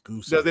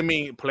 Does it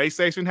mean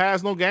PlayStation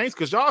has no games?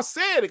 Because y'all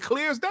said it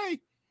clear as day.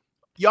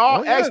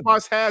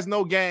 Xbox has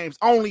no games,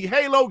 only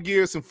Halo,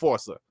 Gears, and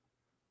Forza.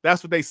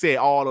 That's what they said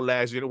all the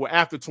last year. Well,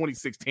 after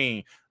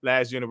 2016,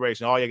 last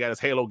generation, all you got is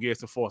Halo,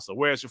 Gears, and Forza.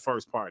 Where's your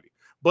first party?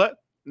 But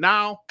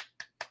now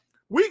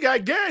We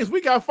got games. We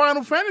got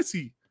Final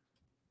Fantasy.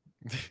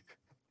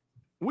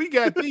 We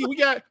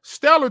got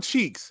Stellar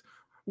Cheeks.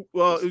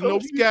 Well,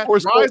 we got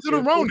Rise of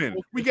the Ronin.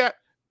 We got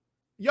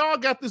y'all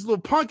got this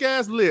little punk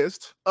ass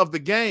list of the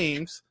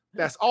games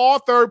that's all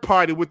third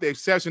party with the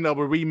exception of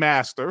a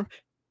remaster.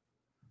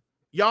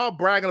 Y'all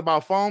bragging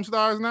about foam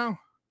stars now?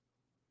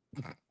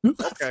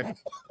 Okay.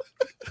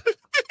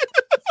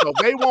 So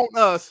they want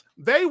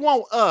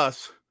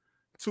us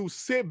to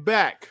sit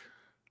back.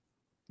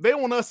 They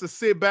want us to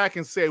sit back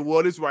and say,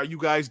 well, this is right. You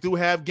guys do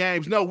have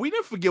games. No, we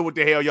didn't forget what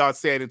the hell y'all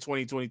said in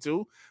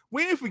 2022.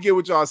 We didn't forget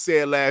what y'all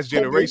said last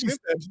generation. Baby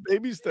steps.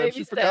 Baby steps.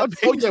 Baby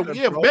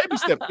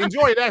steps.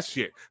 Enjoy that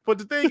shit. But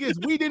the thing is,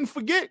 we didn't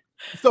forget.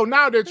 So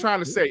now they're trying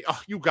to say,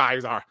 oh, you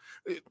guys are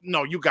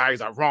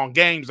wrong.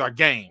 Games are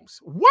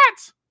games.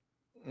 What?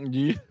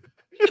 Yeah.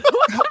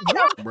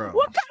 Bro.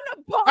 What kind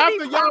of party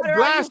After y'all powder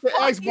blast the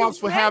are you Xbox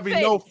for having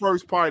sniffing? no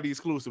first party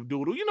exclusive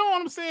doodle, you know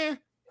what I'm saying?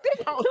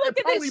 Look at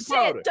this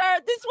shit,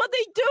 Dirt. This is what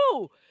they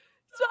do.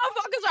 These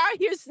motherfuckers are out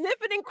here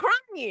sniffing and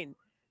crying.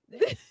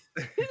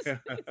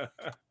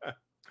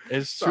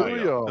 It's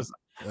true, yo.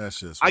 That's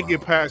just I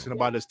get passionate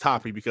about this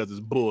topic because it's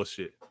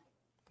bullshit.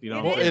 You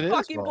know, it is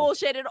fucking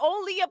bullshit. It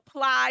only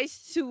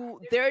applies to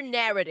their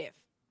narrative.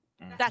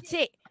 That's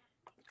it.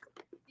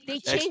 They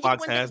change Xbox it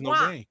when has they no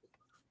want. game.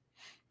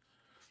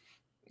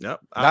 Yep.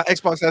 Now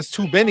Xbox has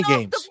too many Get off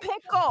games. the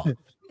pickle.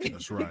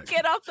 That's right.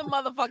 Get off the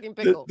motherfucking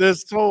pickle.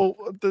 There's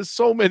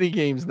so many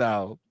games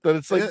now that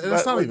it's like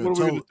It's not even what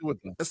are we gonna do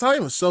with them? It's not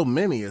even so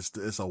many.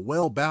 It's a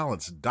well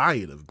balanced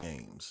diet of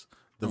games,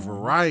 the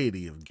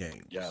variety of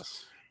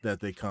games that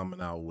they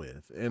coming out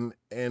with, and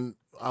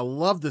I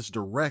love this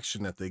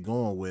direction that they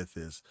going with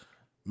is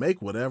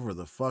make whatever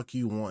the fuck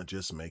you want,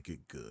 just make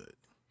it good.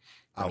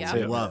 I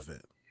love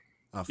it.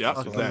 I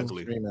fucking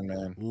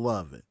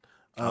love it.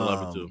 I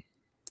love it too.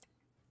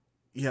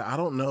 Yeah, I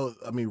don't know.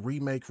 I mean,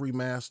 remake,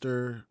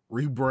 remaster,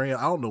 rebrand.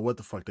 I don't know what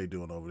the fuck they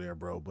doing over there,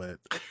 bro. But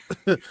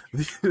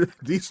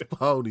these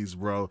ponies,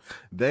 bro,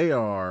 they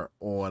are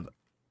on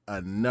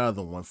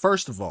another one.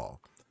 First of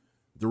all,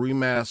 the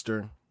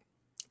remaster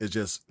is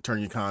just turn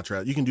your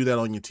contrast. You can do that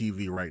on your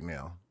TV right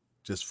now.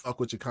 Just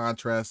fuck with your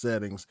contrast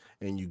settings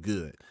and you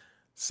good.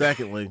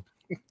 Secondly,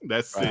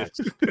 that's it.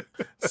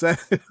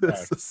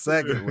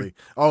 Secondly,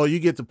 oh, you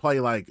get to play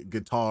like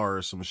guitar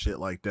or some shit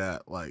like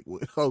that. Like,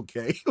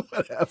 okay,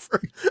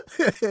 whatever.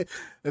 And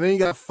then you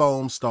got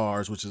Foam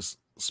Stars, which is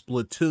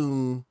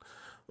Splatoon.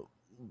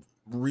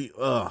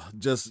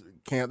 Just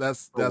can't.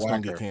 That's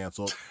gonna get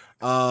canceled.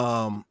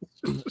 And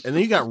then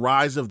you got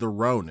Rise of the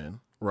Ronin,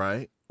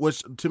 right?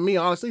 Which to me,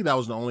 honestly, that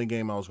was the only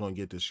game I was going to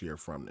get this year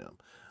from them.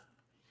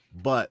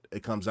 But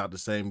it comes out the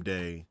same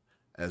day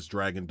as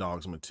Dragon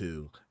Dogma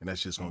 2, and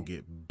that's just gonna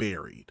get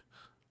buried.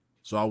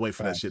 So I'll wait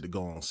for that shit to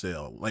go on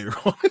sale later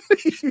on.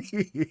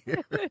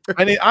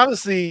 I mean,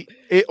 honestly,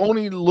 it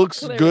only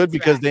looks good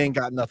because they ain't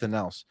got nothing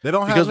else. They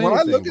don't have because anything, when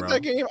I look bro. at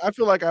that game, I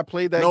feel like I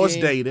played that game. No, it's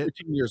dated.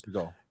 15 years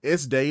ago.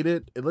 It's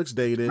dated. It looks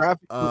dated.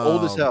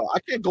 Old as hell. I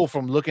can't go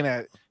from looking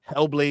at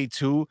Hellblade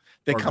 2,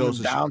 then coming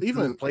down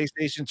even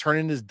PlayStation,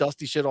 turning this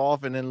dusty shit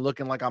off, and then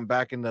looking like I'm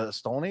back in the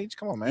Stone Age.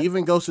 Come on, man.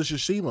 Even Ghost of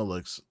Tsushima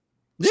looks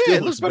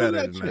it looks better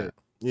than that.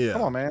 Yeah.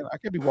 Come on, man. I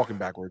can't be walking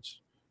backwards.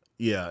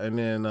 Yeah, and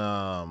then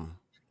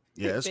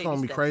it's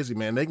gonna be crazy,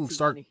 man. They can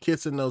start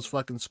kissing those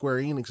fucking Square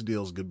Enix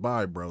deals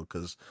goodbye, bro,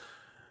 because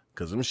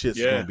them shit's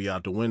gonna be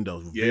out the window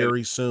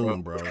very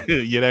soon, bro.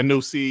 Yeah, that new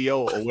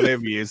CEO or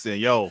whatever he is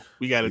saying, yo,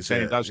 we gotta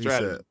change our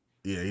strategy.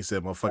 He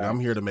said, motherfucker, I'm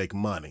here to make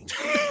money.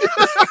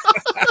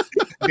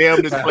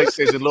 Damn this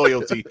PlayStation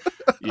loyalty.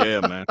 Yeah,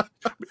 man.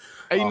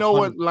 And you know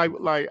what?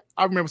 Like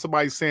I remember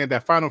somebody saying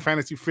that Final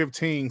Fantasy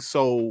 15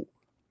 sold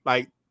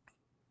like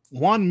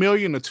 1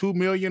 million or 2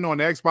 million on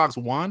the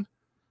Xbox One.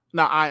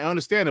 Now I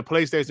understand the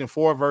PlayStation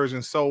 4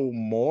 version sold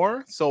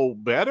more,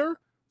 sold better,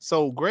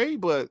 sold great,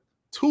 but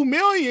 2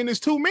 million is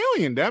 2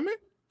 million, damn it.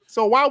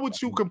 So why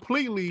would you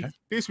completely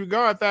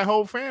disregard that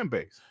whole fan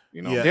base?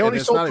 You know, they only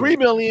sold 3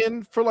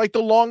 million for like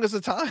the longest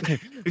of time.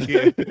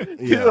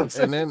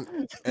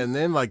 And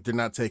then like they're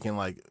not taking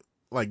like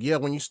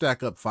when you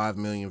stack up 5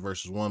 million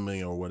versus 1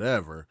 million or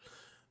whatever,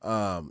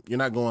 you're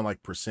not going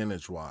like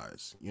percentage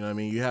wise. You know what I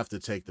mean? You have to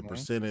take the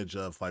percentage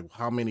of like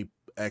how many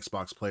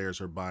Xbox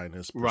players are buying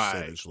this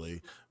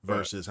percentagely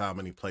versus how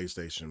many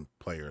PlayStation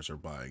players are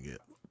buying it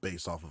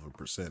based off of a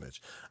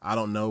percentage. I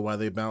don't know why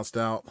they bounced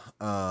out.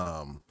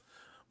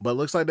 But it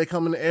looks like they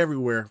coming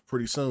everywhere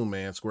pretty soon,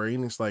 man. Square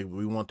Enix, like,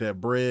 we want that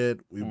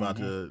bread. We about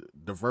to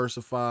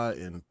diversify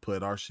and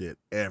put our shit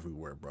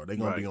everywhere, bro. They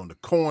gonna be on the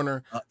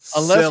corner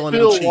unless selling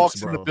Phil cheeks,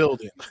 walks bro. in the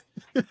building.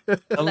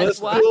 Unless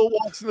Phil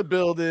walks in the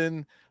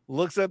building,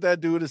 looks at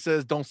that dude and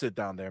says, "Don't sit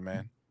down there,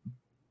 man."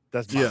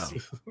 That's my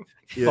seat.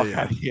 Fuck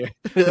out of here.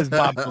 It's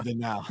my building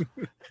now.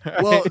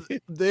 Well,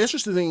 the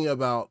interesting thing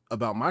about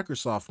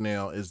Microsoft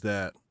now is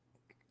that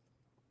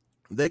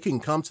they can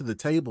come to the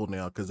table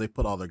now because they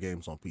put all their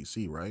games on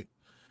PC, right?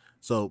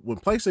 So when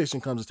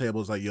PlayStation comes to the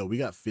table, it's like, yo, we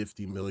got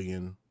 50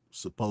 million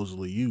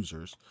supposedly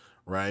users,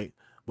 right?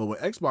 But when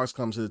Xbox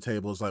comes to the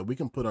table, it's like we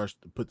can put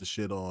the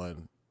shit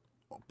on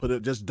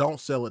just don't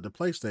sell it to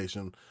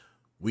PlayStation.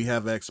 We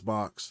have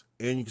Xbox,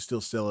 and you can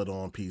still sell it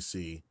on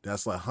PC.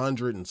 That's like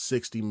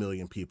 160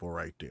 million people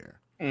right there.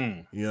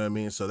 You know what I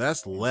mean? So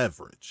that's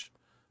leverage.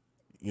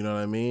 You know what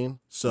I mean?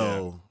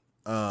 So,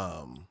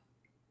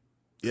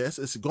 yes,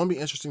 it's going to be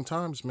interesting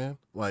times, man.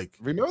 Like,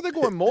 remember they're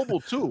going mobile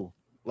too.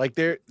 Like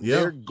they're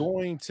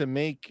going to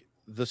make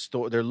the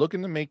store. They're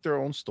looking to make their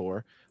own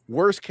store.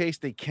 Worst case,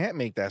 they can't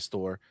make that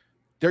store.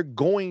 They're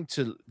going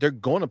to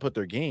put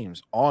their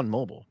games on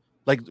mobile.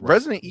 Like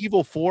Resident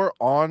Evil 4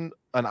 on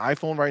an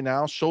iPhone right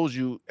now shows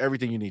you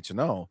everything you need to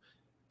know.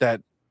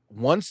 That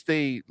once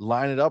they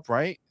line it up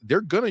right,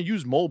 they're gonna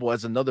use mobile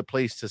as another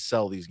place to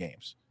sell these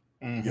games.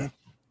 Yeah,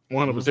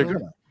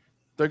 100%.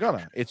 They're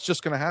gonna. It's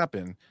just gonna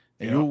happen,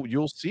 and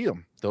you'll see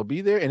them. They'll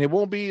be there, and it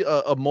won't be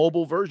a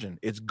mobile version.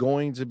 It's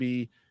going to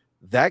be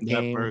that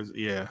game,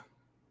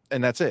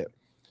 and that's it.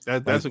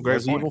 That's a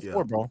great point, Evil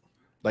 4, bro.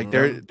 Like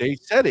they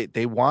said it.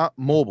 They want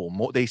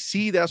mobile. They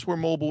see that's where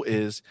mobile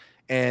is,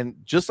 and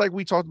just like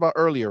we talked about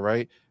earlier,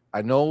 right?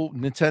 I know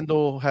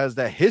Nintendo has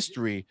that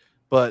history,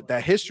 but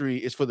that history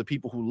is for the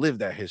people who live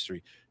that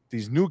history.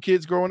 These new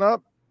kids growing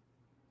up,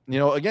 you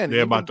know, again,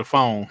 they're about the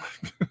phone.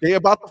 They're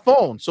about the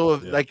phone. So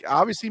if, like,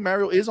 obviously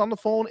Mario is on the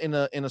phone in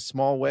a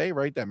small way,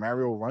 right? That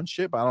Mario run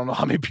ship. I don't know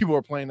how many people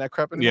are playing that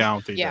crap anymore. Yeah, I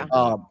don't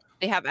think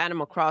they have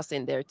Animal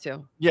Crossing there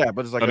too. Yeah,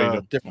 but it's like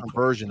a different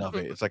version of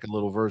it. It's like a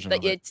little version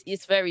of it.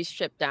 It's very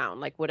stripped down.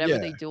 Like whatever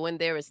they do in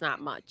there is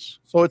not much.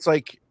 So it's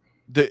like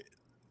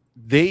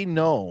they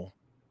know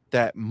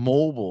that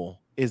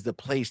mobile is the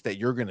place that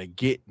you're gonna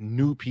get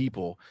new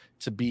people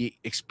to be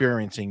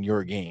experiencing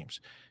your games.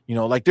 You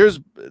know, like there's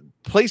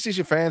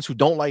PlayStation fans who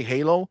don't like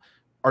Halo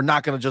are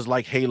not gonna just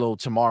like Halo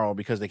tomorrow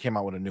because they came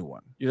out with a new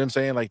one. You know what I'm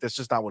saying? Like that's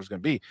just not what it's gonna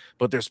be.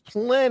 But there's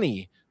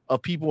plenty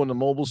of people in the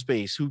mobile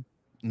space who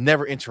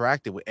never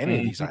interacted with any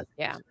of these items.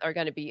 Yeah, are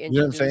going to be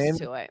introduced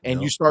to it.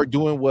 And you start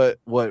doing what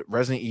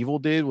Resident Evil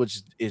did,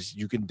 which is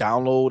you can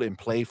download and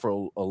play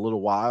for a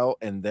little while,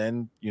 and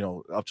then, you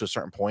know, up to a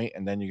certain point,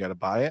 and then you got to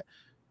buy it.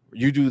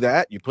 You do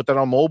that, you put that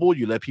on mobile,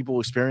 you let people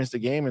experience the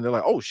game, and they're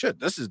like, oh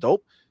shit, this is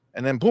dope.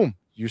 And then boom,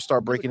 you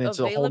start breaking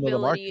into a whole nother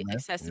market, man.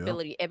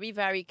 Accessibility.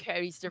 Everybody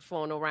carries their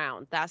phone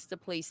around. That's the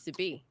place to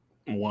be.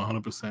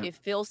 100%. It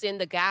fills in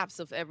the gaps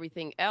of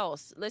everything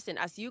else. Listen,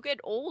 as you get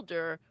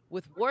older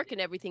with work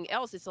and everything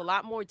else, it's a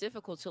lot more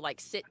difficult to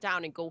like sit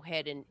down and go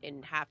ahead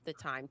and have the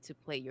time to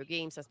play your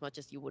games as much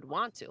as you would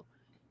want to.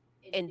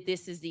 And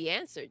this is the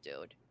answer,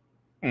 dude.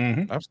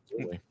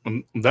 Absolutely.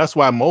 That's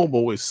why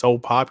mobile is so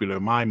popular.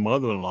 My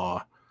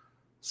mother-in-law,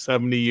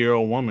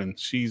 70-year-old woman,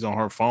 she's on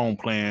her phone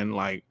playing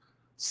like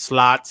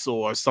slots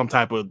or some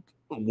type of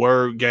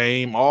word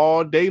game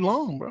all day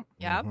long, bro.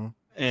 Yep.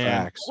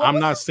 And I'm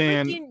not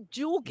saying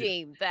jewel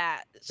game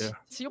that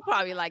you'll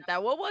probably like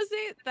that. What was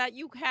it that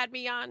you had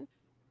me on?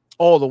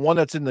 Oh, the one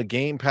that's in the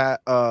Game Pass,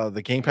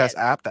 the Game Pass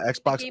app, the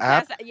Xbox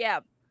app. Yeah,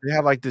 they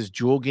have like this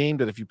jewel game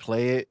that if you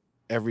play it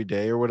every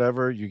day or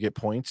whatever, you get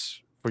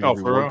points for your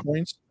reward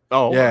points.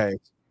 Oh, yeah,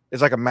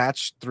 it's like a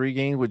match 3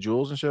 game with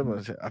jewels and shit.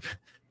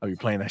 I'll be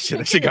playing that shit.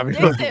 That shit got me.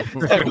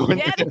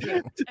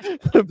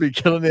 I'll be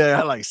killing it. I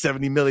had like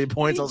 70 million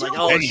points. I was like,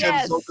 oh shit,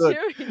 it's so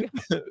good.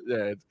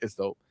 Yeah, it's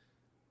dope.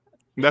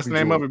 That's the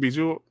name of it,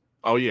 Bejeweled.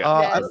 Oh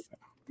yeah,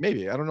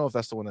 maybe I don't know if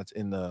that's the one that's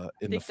in the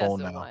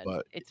phone now,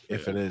 but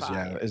if it is,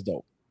 yeah, it's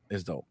dope.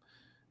 It's dope.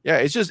 Yeah,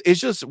 it's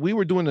just we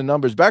were doing the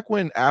numbers back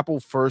when Apple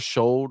first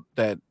showed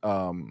that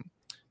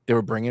they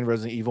were bringing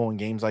Resident Evil and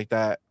games like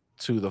that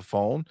to the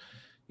phone.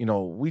 You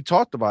know, we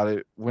talked about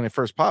it when it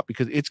first popped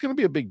because it's going to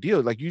be a big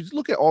deal. Like you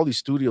look at all these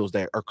studios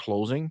that are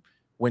closing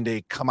when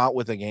they come out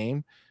with a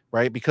game,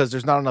 right? Because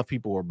there's not enough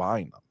people who are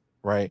buying them,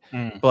 right?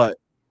 But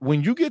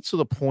when you get to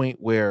the point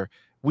where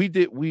we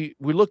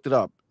looked it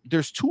up,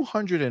 there's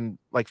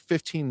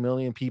 215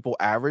 million people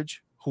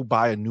average who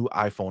buy a new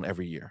iPhone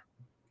every year.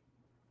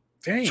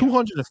 Damn.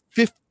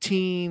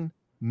 215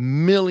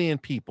 million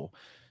people.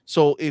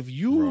 So if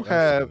you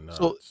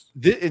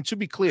and to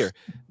be clear,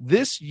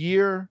 this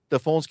year the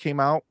phones came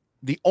out,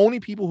 the only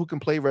people who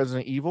can play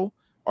Resident Evil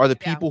are the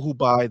people who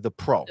buy the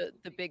Pro.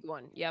 The big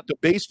one. Yep. The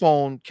base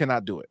phone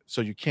cannot do it.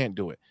 So you can't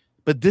do it.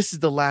 But this is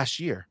the last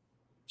year.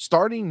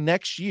 Starting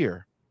next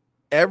year,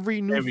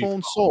 every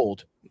phone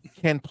sold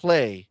can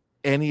play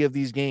any of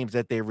these games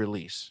that they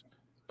release.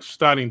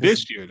 Starting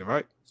this year,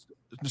 right?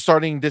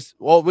 Starting this,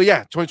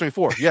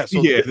 2024. Yeah.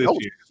 So this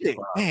year.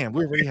 Damn,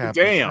 we already have.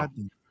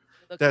 Damn.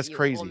 That's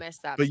crazy.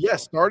 But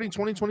yes, starting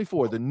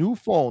 2024, the new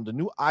phone, the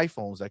new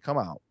iPhones that come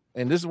out,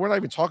 and this is we're not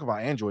even talking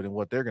about Android and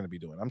what they're going to be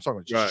doing. I'm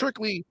talking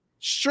strictly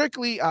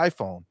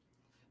iPhone.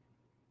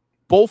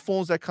 Both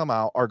phones that come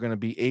out are going to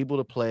be able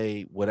to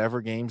play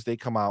whatever games they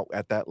come out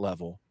at that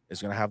level.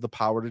 It's going to have the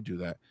power to do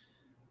that.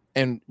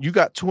 And you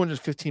got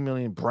 215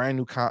 million brand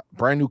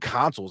new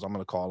consoles, I'm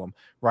going to call them,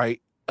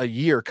 right? A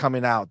year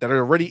coming out that are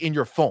already in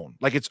your phone.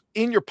 Like it's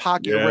in your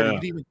pocket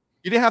already. You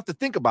didn't have to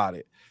think about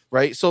it,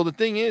 right? So the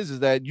thing is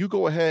that you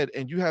go ahead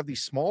and you have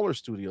these smaller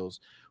studios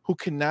who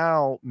can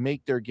now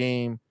make their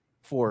game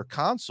for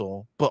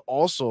console, but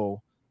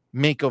also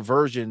make a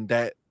version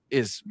that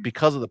is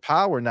because of the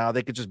power now,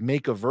 they could just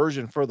make a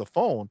version for the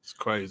phone. It's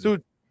crazy.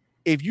 Dude,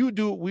 if you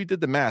do, we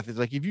did the math. It's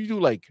like if you do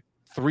like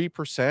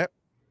 3%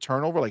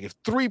 turnover, like if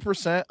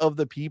 3% of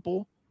the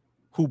people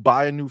who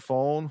buy a new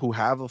phone, who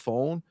have a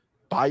phone,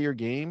 buy your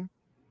game,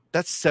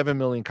 that's 7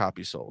 million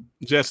copies sold.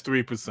 Just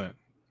 3%.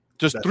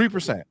 Just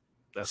 3%.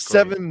 That's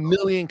 7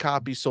 million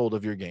copies sold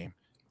of your game.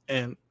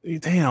 And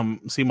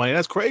damn, see, money,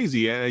 that's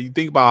crazy. And you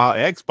think about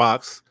how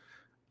Xbox,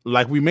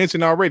 like we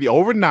mentioned already,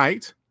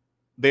 overnight,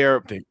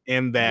 they're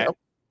in that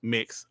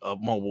mix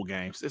of mobile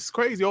games. It's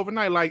crazy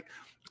overnight. Like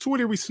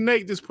Twitter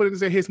Snake just put it and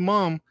said his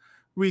mom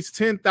reached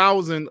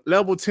 10,000,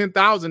 level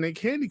 10,000 in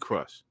Candy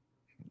Crush.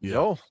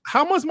 Yo,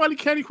 how much money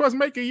Candy Crush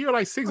make a year?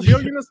 Like 6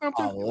 billion or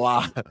something? A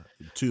lot.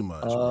 Too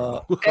much.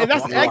 Bro. And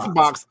that's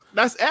Xbox.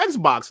 That's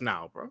Xbox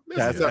now, bro.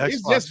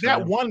 It's just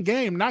that one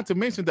game, not to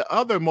mention the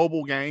other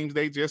mobile games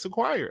they just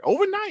acquired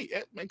overnight.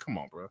 Man, come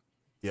on, bro.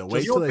 Yeah,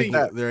 wait till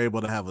they're able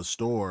to have a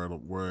store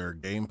where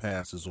Game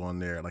Pass is on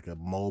there, like a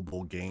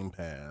mobile Game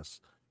Pass.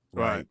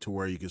 Right, to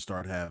where you can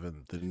start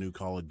having the new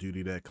Call of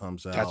Duty that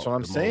comes out. That's what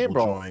I'm saying,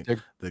 bro.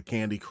 The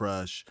Candy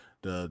Crush,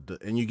 the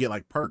and you get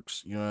like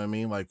perks. You know what I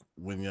mean? Like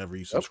whenever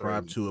you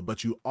subscribe to it,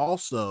 but you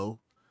also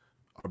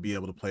will be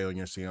able to play on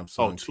your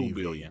Samsung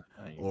TV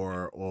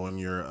or on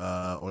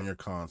your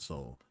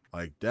console.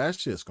 Like that's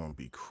just gonna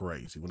be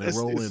crazy when they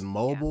roll in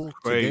mobile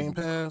to Game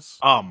Pass.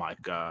 Oh my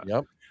god!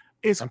 Yep,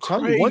 I'm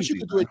telling you, once you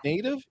can do it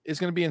native, it's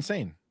gonna be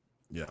insane.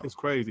 Yeah, it's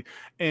crazy.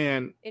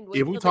 And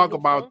if we talk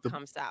about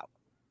comes out.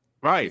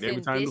 Right,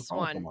 every time this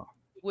one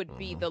would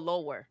be the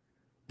lower.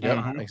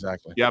 Yeah,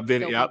 exactly. Yeah,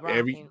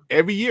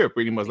 every year,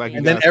 pretty much. Like,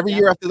 and then every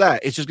year after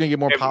that, it's just gonna get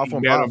more powerful,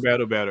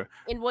 better.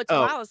 And what's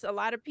wild is a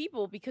lot of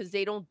people, because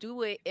they don't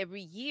do it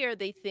every year,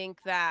 they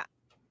think that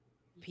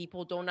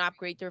people don't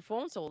upgrade their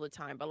phones all the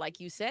time. But like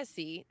you said,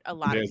 see, a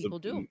lot of people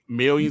do.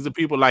 Millions of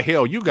people, like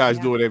hell, you guys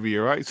do it every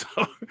year, right? So,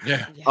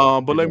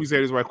 but let me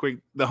say this right quick.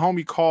 The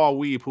homie Carl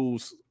Weeb,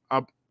 who's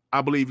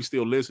I believe he's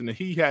still listening,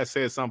 he had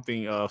said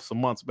something some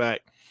months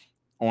back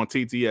on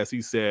TTS.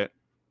 He said,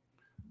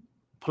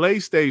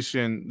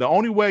 PlayStation, the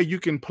only way you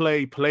can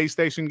play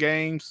PlayStation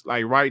games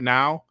like right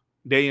now,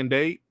 day and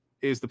date,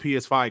 is the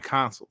PS5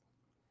 console.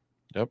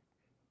 Yep.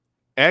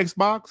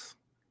 Xbox,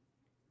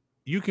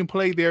 you can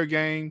play their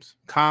games,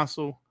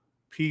 console,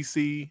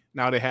 PC.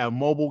 Now they have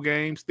mobile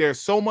games. There's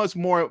so much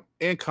more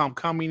income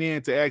coming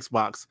into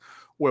Xbox.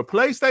 Where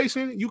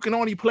PlayStation, you can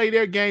only play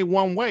their game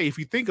one way. If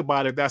you think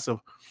about it, that's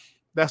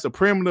a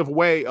primitive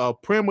way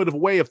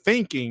of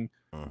thinking.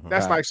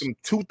 That's like some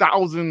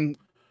 2000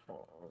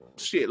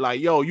 shit. Like,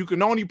 yo, you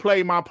can only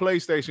play my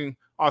PlayStation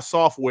or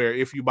software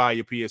if you buy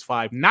your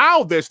PS5.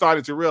 Now they're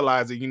starting to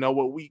realize that, you know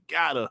what, we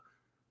gotta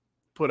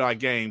put our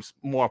games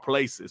more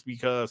places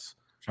because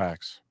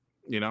facts.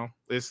 You know,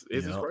 it's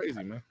just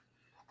crazy, man.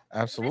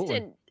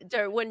 Absolutely.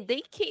 Listen, when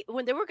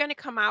they were going to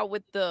come out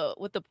with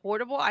the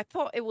portable, I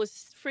thought it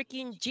was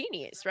freaking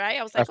genius, right?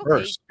 I was like, at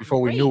first,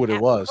 before we knew what it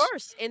was.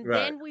 And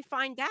then we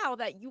find out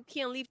that you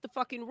can't leave the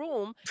fucking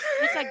room.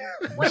 It's like,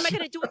 what am I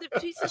going to do with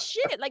this piece of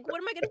shit? Like, what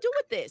am I going to do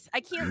with this?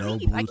 I can't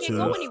leave. Bluetooth. I can't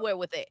go anywhere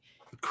with it.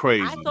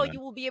 Crazy. I thought you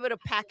will be able to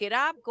pack it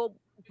up, go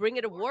bring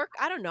it to work.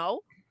 I don't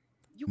know.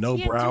 You no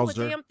can't browser.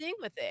 do a damn thing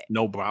with it.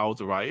 No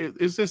browser, right?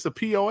 It's just a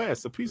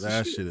POS, a piece of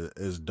shit. That shit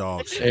is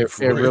dog shit. It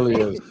really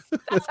is.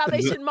 That's how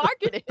they should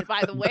market it,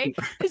 by the way,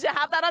 because you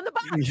have that on the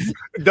box.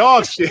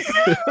 Dog shit.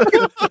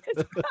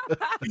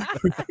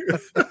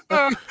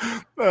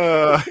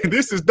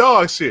 This is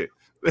dog shit.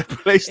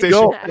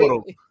 PlayStation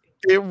Portal.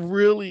 It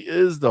really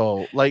is,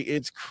 though. Like,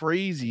 it's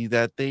crazy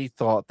that they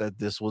thought that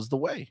this was the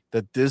way,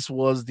 that this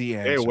was the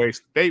answer.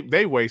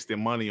 They wasted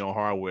money on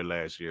hardware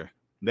last year.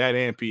 That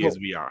and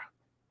PSVR.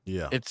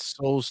 Yeah, it's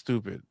so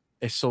stupid.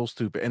 It's so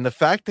stupid. And the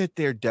fact that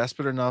they're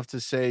desperate enough to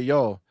say,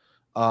 yo,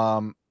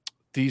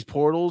 these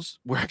portals,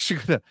 we're actually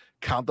gonna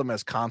count them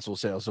as console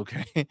sales,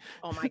 okay?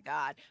 Oh my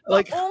god.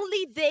 Like,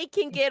 only they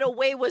can get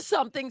away with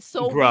something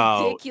so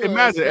ridiculous.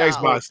 Imagine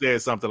Xbox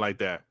said something like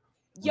that.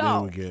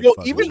 Yo,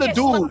 even the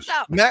dude,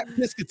 Matt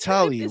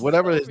Piscatelli,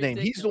 whatever his name,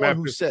 he's the one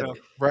who said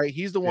it, right?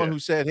 He's the one who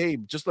said, hey,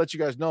 just let you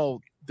guys know,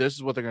 this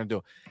is what they're gonna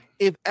do.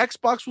 If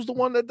Xbox was the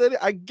one that did it,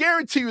 I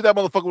guarantee you that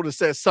motherfucker would have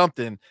said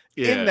something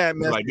in that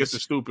message. Like, this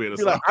is stupid.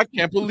 Like, I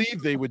can't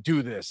believe they would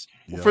do this.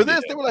 For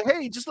this, they were like,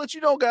 hey, just let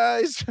you know,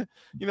 guys,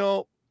 you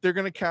know, they're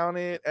going to count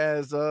it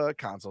as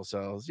console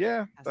sales.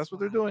 Yeah, that's what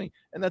they're doing.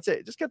 And that's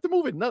it. Just kept it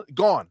moving.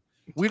 Gone.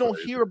 We don't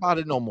hear about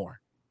it no more.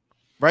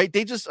 Right?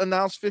 They just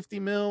announced 50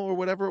 mil or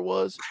whatever it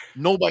was.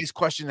 Nobody's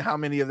questioning how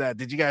many of that.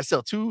 Did you guys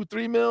sell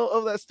 2-3 mil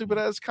of that stupid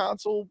ass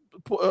console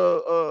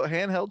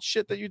handheld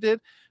shit that you did?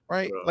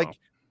 Right? Like,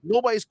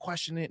 nobody's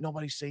questioning it.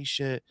 Nobody say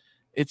shit.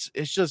 It's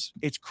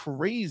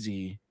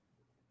crazy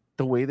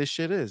the way this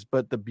shit is.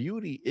 But the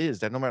beauty is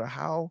that no matter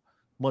how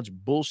much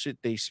bullshit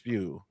they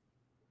spew,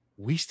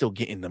 we still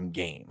getting them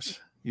games.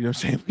 You know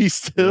what I'm saying? We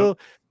still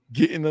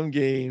getting them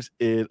games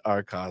in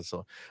our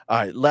console. All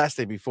right, last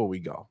thing before we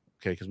go,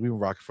 okay, because we've been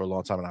rocking for a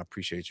long time, and I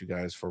appreciate you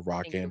guys for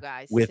rocking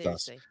with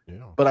us. Yeah.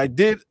 But I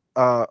did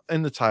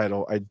in the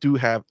title, I do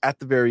have at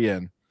the very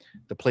end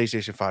the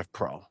PlayStation 5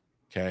 Pro.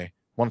 Okay,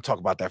 want to talk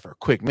about that for a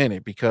quick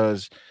minute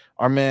because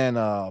our man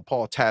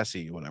Paul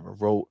Tassi, whatever,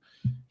 wrote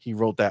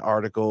that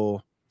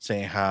article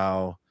saying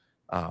how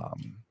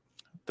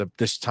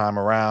this time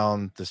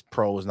around this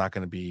Pro is not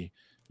going to be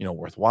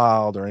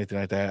worthwhile or anything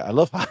like that. I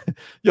love how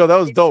that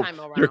was dope.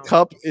 Your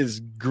cup is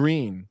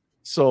green,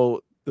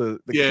 so the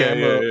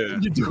camera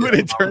you do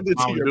it turned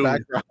into your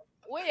background.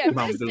 Wait, I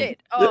missed it.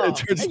 Oh, it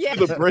turns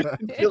into the brain.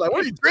 You're like,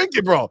 what are you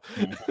drinking, bro?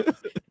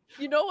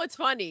 You know what's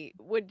funny?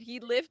 When he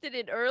lifted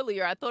it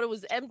earlier, I thought it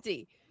was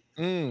empty.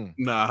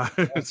 Nah,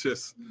 it's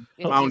just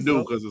Mountain Dew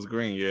because it's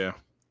green. Yeah.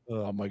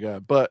 Oh my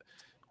god! But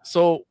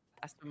so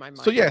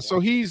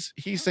he's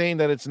saying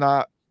that it's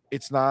not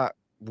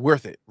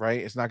worth it, right?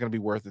 It's not going to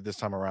be worth it this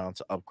time around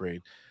to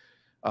upgrade.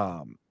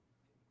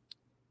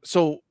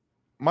 So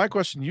my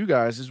question to you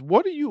guys is,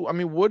 what do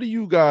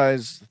you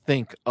guys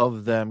think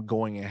of them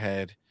going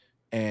ahead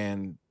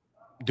and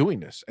doing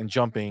this and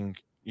jumping,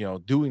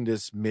 doing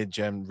this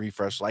mid-gen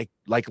refresh like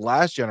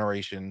last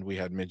generation we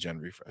had mid-gen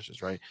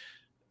refreshes, right?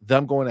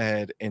 Them going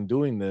ahead and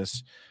doing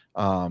this,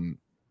 and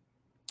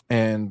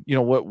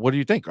what do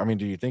you think? I mean,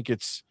 do you think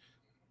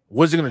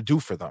what is it going to do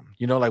for them?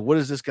 What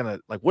is it going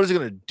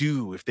to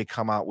do if they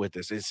come out with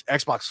this? Is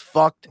Xbox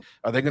fucked?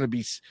 Are they going to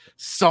be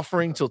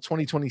suffering till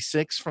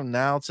 2026 from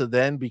now to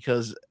then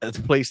because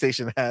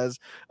PlayStation has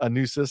a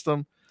new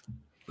system?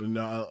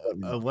 No,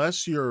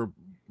 unless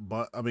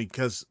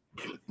because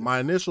my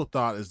initial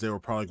thought is they were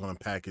probably going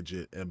to package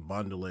it and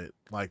bundle it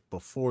like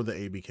before the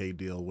ABK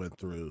deal went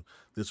through.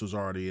 This was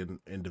already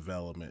in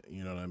development,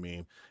 you know what I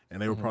mean?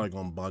 And they were probably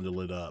going to bundle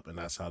it up, and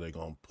that's how they're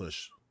going to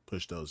push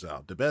those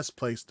out. The best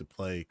place to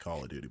play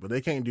Call of Duty, but they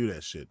can't do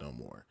that shit no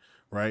more,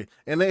 right?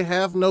 And they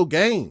have no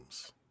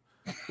games.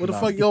 What the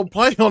fuck you gonna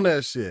play on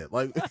that shit?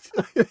 Like,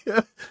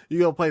 you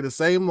gonna play the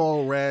same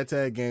old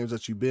ragtag games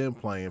that you've been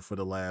playing for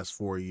the last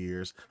 4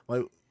 years?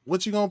 Like,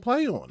 what you gonna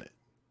play on it?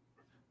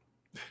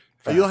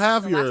 You'll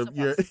have your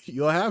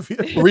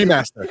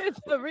remaster.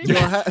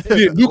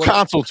 New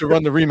console to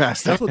run the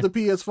remaster. That's what the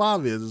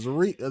PS5 is.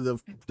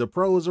 The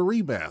Pro is a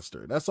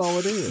remaster. That's all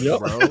it is,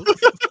 bro.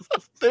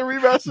 They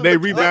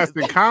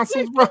remastered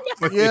consoles, bro.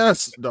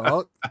 Yes,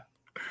 dog.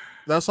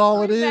 That's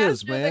all it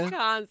is, man. The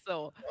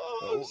console.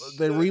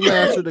 They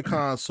remastered the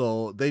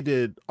console. They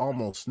did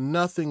almost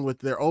nothing with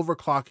their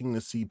overclocking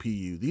the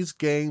CPU. These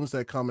games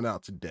that coming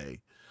out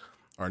today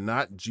are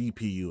not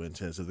GPU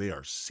intensive. They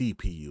are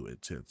CPU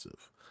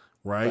intensive,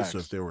 right? Facts. So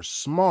if they were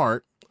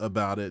smart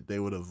about it, they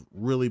would have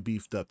really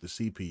beefed up the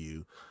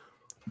CPU.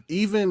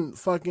 Even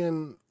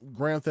fucking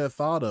Grand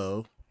Theft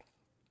Auto,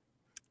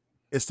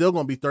 it's still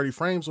going to be 30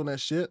 frames on that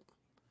shit.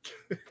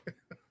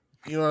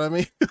 You know what I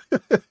mean?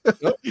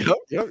 Yep.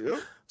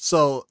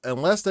 So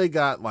unless they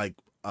got like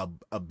a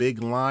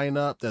big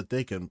lineup that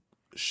they can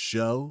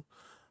show,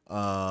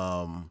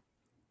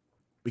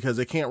 because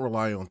they can't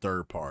rely on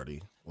third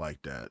party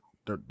like that.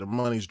 The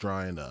money's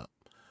drying up.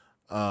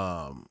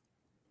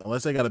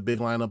 Unless they got a big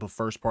lineup of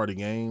first party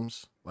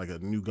games, like a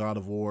new God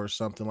of War or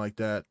something like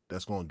that,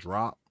 that's going to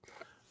drop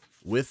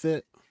with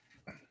it.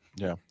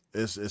 Yeah,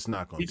 it's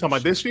not going to. You talking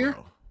about this year?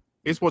 Bro.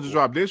 It's supposed to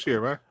drop this year,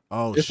 right?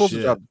 Oh, it's supposed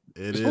to drop.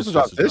 It's supposed to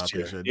drop this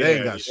year. They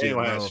ain't got shit,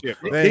 bro.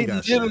 They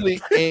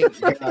literally ain't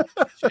got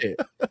shit.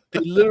 They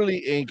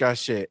literally ain't got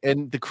shit.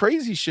 And the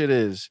crazy shit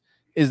is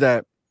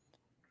that,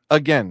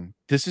 again,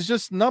 this is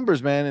just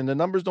numbers, man, and the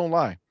numbers don't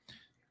lie.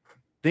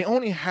 They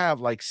only have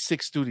like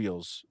 6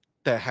 studios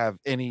that have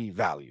any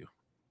value.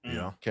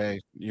 Yeah. Okay.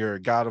 Your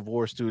God of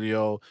War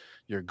studio,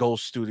 your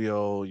Ghost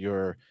studio,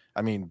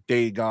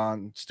 Day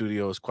Gone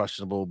studio is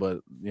questionable,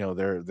 but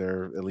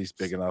they're at least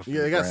big enough.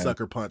 Yeah, they got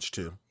Sucker Punch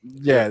too.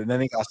 Yeah, and then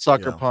they got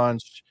Sucker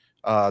Punch.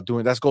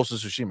 That's Ghost of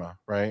Tsushima,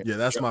 right? Yeah,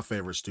 that's my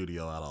favorite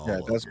studio out of all. Yeah,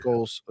 that's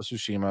Ghost of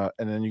Tsushima,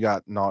 and then you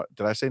got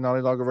Did I say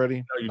Naughty Dog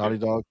already? No, Naughty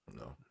Dog.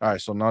 No. All right,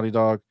 so Naughty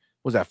Dog.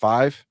 Was that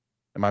 5?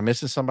 Am I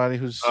missing somebody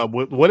who's?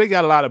 They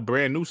got a lot of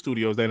brand new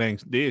studios that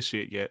ain't did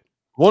shit yet.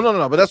 Well,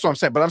 no, but that's what I'm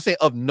saying. But I'm saying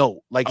of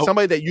note, like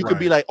somebody that you could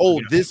be like,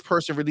 this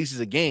person releases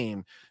a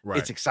game,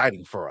 it's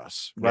exciting for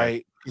us,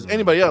 right? Because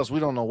anybody else, we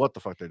don't know what the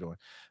fuck they're doing.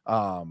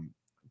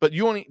 But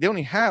they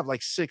only have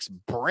like 6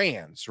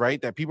 brands,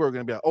 right? That people are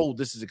going to be like, oh,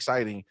 this is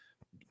exciting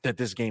that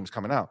this game's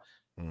coming out.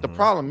 The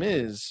problem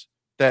is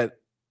that,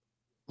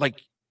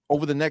 like,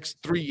 over the next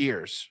 3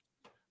 years,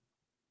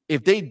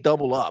 if they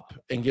double up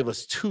and give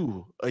us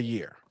 2 a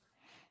year,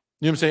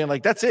 you know what I'm saying?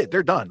 Like, that's it.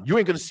 They're done. You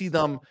ain't going to see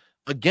them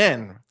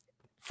again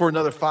for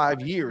another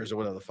 5 years or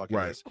whatever the fuck it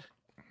is.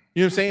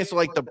 You know what I'm saying? So,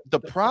 like, the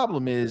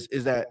problem is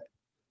that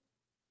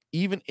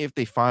even if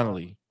they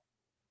finally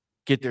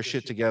get their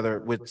shit together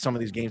with some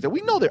of these games that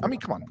we know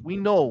come on, we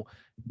know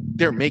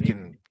they're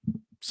making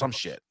some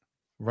shit,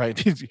 right?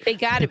 They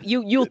gotta.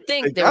 You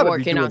think they're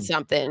working on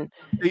something?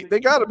 They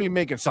gotta be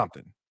making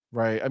something,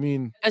 right? I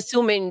mean,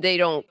 assuming they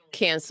don't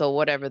cancel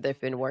whatever they've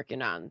been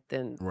working on,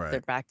 then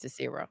they're back to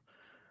 0.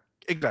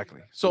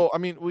 Exactly. So I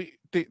mean,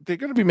 they're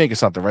gonna be making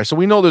something, right? So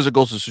we know there's a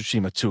Ghost of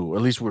Tsushima 2,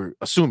 at least we're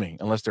assuming,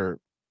 unless they're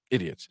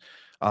idiots.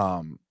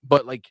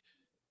 But like,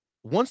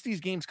 once these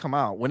games come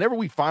out, whenever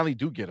we finally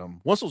do get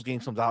them, once those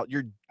games comes out,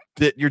 you're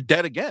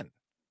dead again,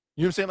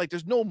 You know what I'm saying? Like,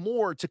 there's no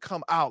more to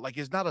come out. Like,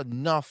 it's not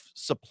enough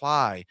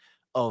supply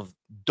of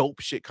dope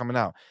shit coming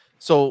out.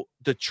 So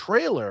the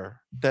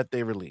trailer that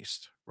they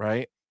released,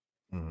 right?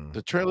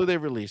 The trailer they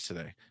released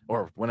today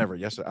or whenever,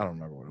 yesterday, I don't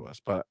remember what it was,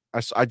 but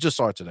I just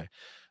saw it today.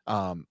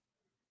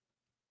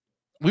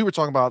 We were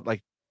talking about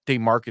like they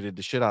marketed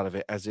the shit out of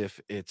it as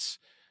if it's,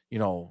 you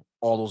know,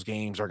 all those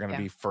games are going to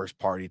be first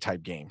party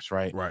type games,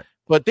 right? Right.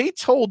 But they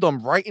told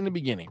them right in the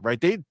beginning,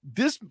 right?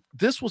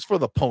 This was for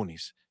the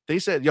ponies. They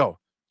said, yo,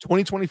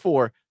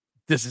 2024,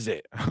 this is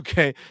it.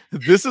 Okay.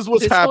 This is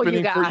what's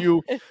happening for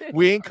you.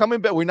 We ain't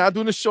coming back. We're not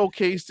doing a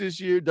showcase this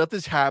year.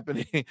 Nothing's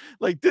happening.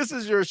 Like, this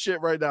is your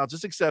shit right now.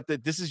 Just accept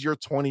it. This is your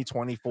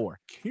 2024.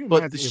 Can you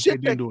imagine if they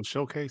didn't do a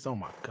showcase? Oh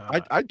my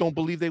God. I don't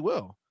believe they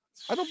will.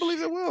 I don't believe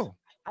they will.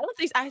 I don't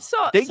think I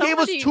saw they gave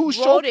us 2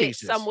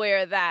 showcases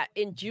somewhere that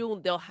in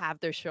June they'll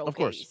have their showcase. Of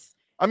course.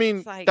 I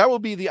mean, that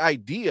would be the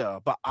idea,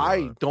 but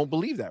I don't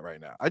believe that right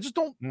now. I just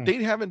don't.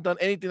 They haven't done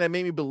anything that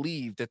made me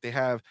believe that they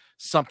have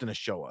something to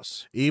show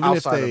us. Even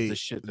if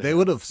they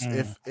would have,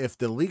 if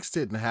the leaks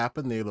didn't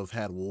happen, they would have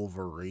had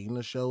Wolverine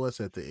to show us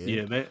at the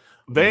end. Yeah,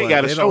 they ain't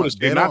got to show us.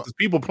 They're not the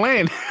people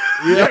playing.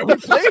 Yeah, we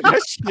playing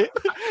that shit.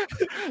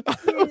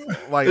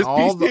 Like it's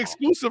all PC the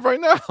exclusive right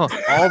now.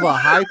 All the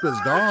hype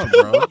is gone,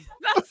 bro.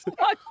 That's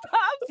fucked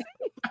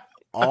up.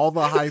 All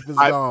the hype is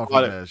gone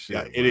for that shit.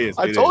 Yeah, it is.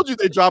 I told you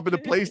they dropped in the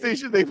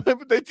PlayStation. They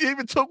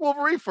even took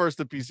Wolverine first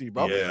to PC,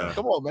 bro. Yeah.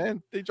 Come on,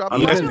 man. They dropped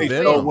unless it. they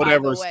show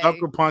whatever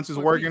Sucker Punch is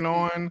working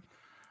on.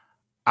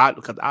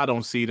 Because I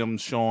don't see them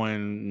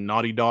showing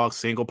Naughty Dog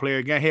single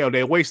player game. Hell,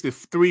 they wasted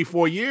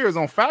 3-4 years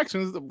on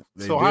factions.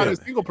 How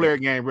does single player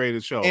game ready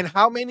to show? And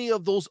how many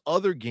of those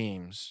other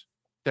games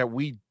that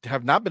we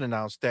have not been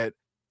announced that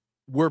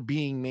were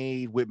being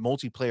made with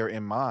multiplayer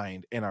in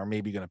mind and are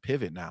maybe going to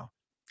pivot now?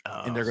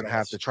 And they're going to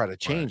have to try to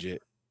change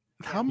it.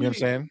 How many? You know what I'm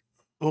saying?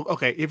 Well,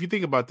 okay, if you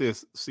think about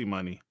this, C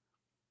Money,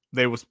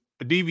 there was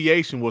a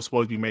Deviation was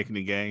supposed to be making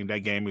the game. That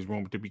game is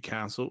rumored to be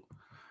canceled.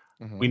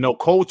 We know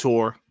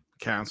KOTOR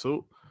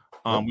canceled.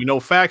 We know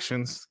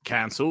Factions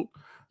canceled.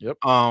 Yep.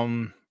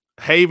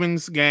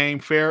 Haven's game,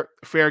 Fair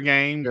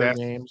Game,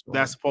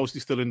 that's supposed to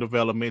be still in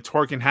development.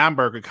 Twerking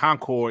Hamburger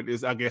Concord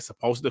is, I guess,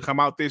 supposed to come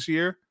out this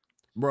year.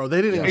 Bro,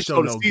 they didn't even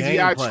show the no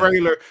CGI gameplay.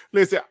 trailer.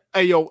 Listen,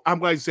 hey yo, I'm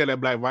glad you said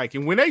that, Black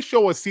Viking. When they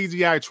show a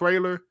CGI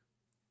trailer,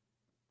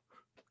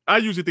 I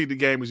usually think the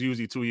game is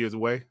usually 2 years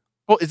away.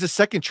 Well, it's a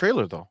second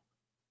trailer though.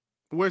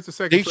 Where's the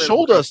second? They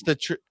showed us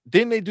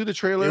didn't they do the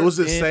trailer? It was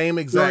the same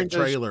exact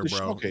trailer, bro.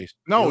 Showcase.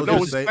 No,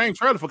 it's the same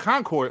trailer for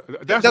Concord.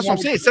 That's what I'm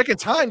saying. Second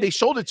time they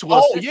showed it to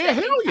us. Oh yeah,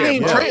 hell yeah,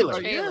 same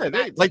trailer. Yeah,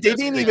 they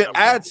didn't even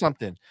add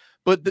something.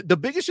 But the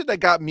biggest shit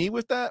that got me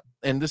with that,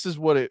 and this is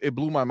what it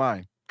blew my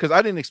mind, because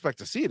I didn't expect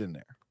to see it in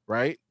there,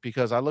 right?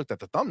 Because I looked at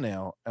the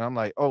thumbnail and I'm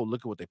like, oh,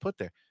 look at what they put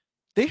there.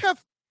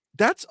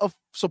 That's a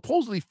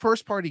supposedly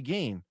first party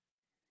game.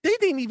 They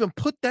didn't even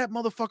put that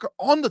motherfucker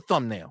on the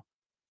thumbnail.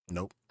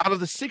 Nope. Out of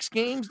the 6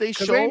 games they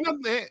showed,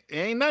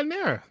 ain't nothing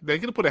there. They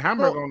could have put a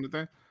hamburger on the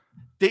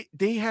thing.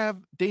 They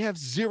have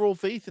zero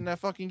faith in that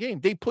fucking game.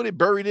 They put it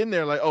buried in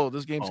there like, oh,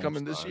 this game's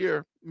coming this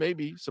year,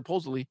 maybe,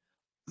 supposedly.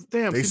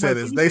 Damn, they said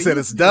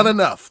it's done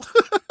enough.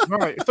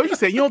 Right. So you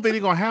said you don't think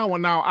they're gonna have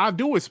one now. I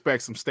do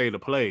expect some state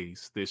of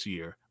plays this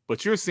year,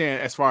 but you're saying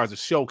as far as a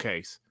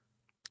showcase,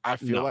 I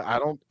feel like I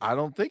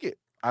don't think it.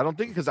 I don't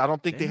think, because I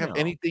don't think they have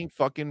anything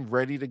fucking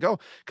ready to go.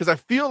 Because I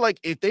feel like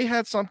if they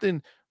had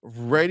something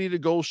ready to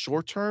go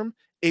short term,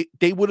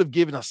 they would have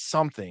given us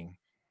something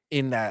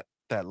in that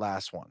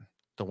last one,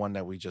 the one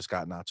that we just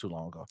got not too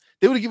long ago.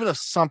 They would have given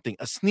us something,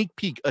 a sneak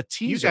peek, a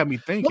teaser. You got me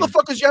thinking,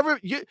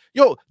 motherfuckers.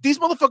 These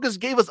motherfuckers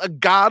gave us a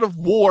God of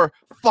War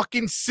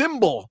fucking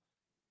symbol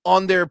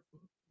on their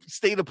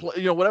state of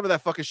play, whatever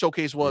that fucking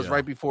showcase was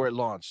right before it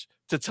launched,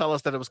 to tell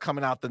us that it was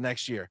coming out the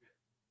next year.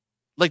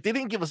 Like, they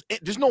didn't give us,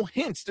 there's no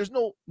hints, there's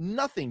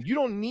nothing. You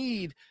don't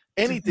need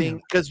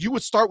anything, because you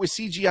would start with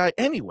CGI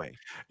anyway.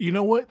 You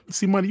know what?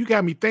 See, Money, you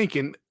got me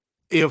thinking,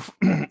 if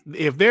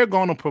they're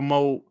gonna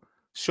promote,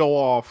 show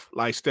off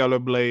like Stellar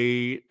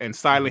Blade and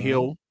Silent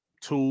Hill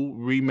 2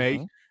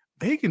 remake,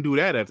 they can do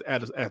that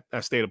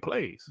at State of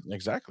Plays.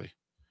 Exactly.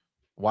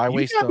 Why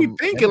waste? You got me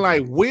thinking,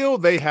 like, will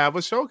they have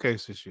a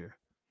showcase this year?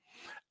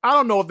 I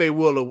don't know if they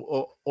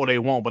will or they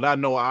won't, but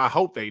I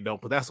hope they don't.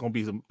 But that's gonna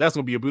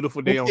be a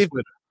beautiful day on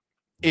Twitter.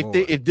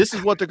 If this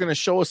is what they're gonna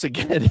show us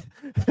again,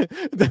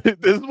 this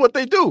is what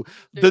they do.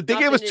 They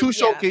gave us 2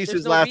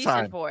 showcases last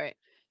time.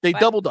 They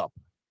doubled up.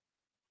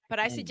 But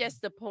I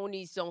suggest the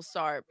ponies don't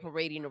start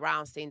parading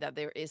around saying that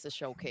there is a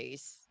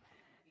showcase,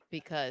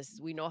 because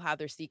we know how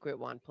their secret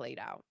one played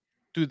out.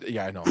 Dude,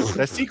 yeah, I know.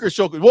 That secret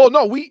showcase. Well,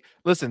 no,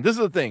 listen, this is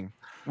the thing.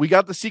 We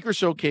got the secret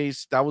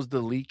showcase. That was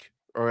the leak.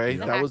 All right,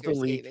 that was the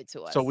leak.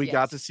 So we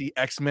got to see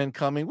X-Men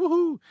coming.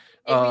 Woohoo!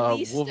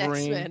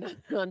 Wolverine X-Men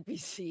on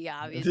PC,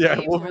 obviously. Yeah,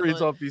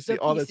 Wolverine's on PC.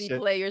 All that PC shit.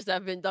 Players that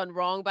have been done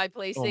wrong by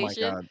PlayStation. Oh my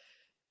God.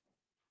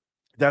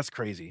 That's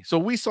crazy. So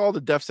we saw the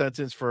death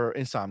sentence for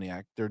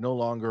Insomniac. They're no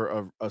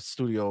longer a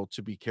studio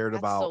to be cared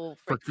about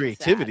for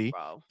creativity.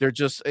 Sad, they're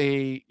just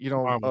a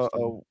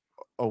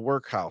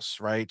workhouse,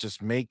 right?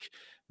 Just make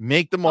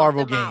Make the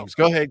Marvel games.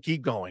 Go ahead,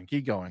 keep going.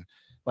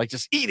 Like,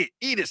 just eat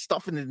it,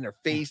 stuffing it in their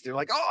face. They're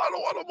like, oh, I don't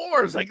want no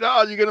more. It's like,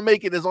 no, you're gonna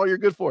make it. That's all you're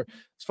good for.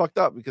 It's fucked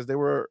up because they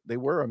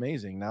were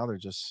amazing. Now they're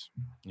just,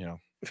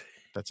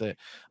 that's it.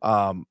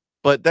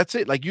 But that's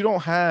it. Like, you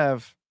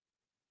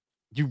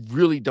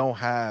really don't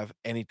have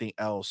anything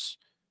else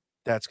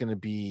that's gonna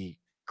be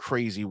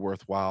crazy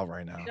worthwhile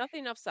right now.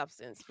 Nothing of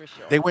substance for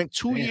sure. They went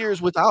 2 years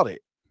without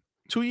it.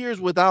 2 years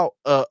without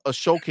a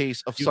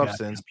showcase of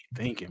substance.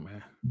 Thinking,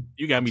 man.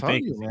 You got me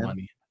thinking,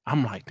 money.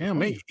 I'm like, damn,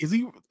 maybe he's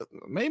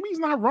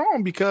not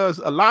wrong because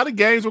a lot of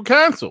games were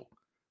canceled.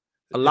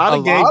 A lot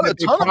of games that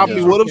they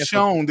probably would have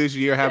shown this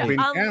year have been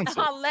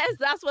canceled. Unless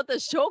that's what the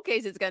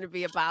showcase is going to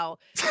be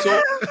about.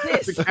 So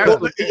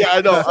yeah,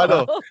 I know.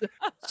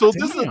 So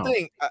this is the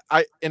thing.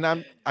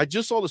 I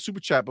just saw the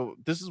super chat, but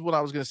this is what I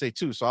was going to say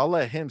too. So I'll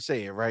let him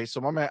say it, right? So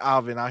my man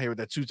Alvin out here with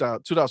that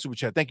 $2 super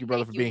chat. Thank you,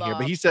 brother, for being here.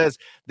 But he says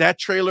that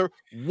trailer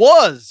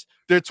was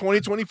their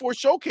 2024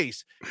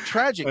 showcase.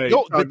 Tragic.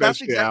 But that's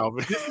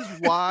exactly. This is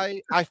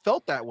why I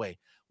felt that way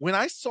when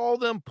I saw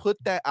them put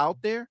that out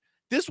there.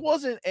 This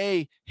wasn't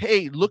hey,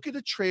 look at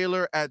the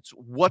trailer at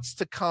what's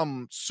to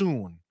come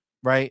soon,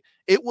 right?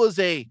 It was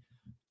a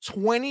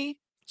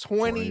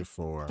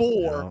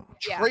 2024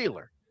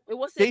 trailer. It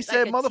wasn't. They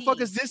said,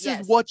 motherfuckers, this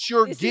is what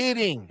you're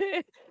getting.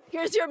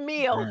 Here's your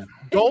meal.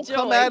 Don't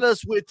come at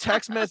us with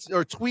text message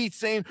or tweets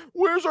saying,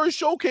 where's our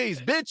showcase,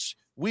 bitch?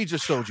 We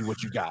just showed you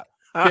what you got.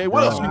 Okay,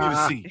 what else we need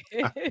to see?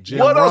 Jim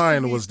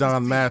Ryan was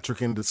Don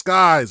Matrick in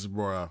disguise,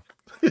 bro.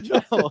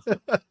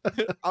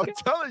 I'm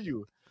telling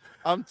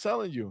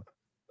you.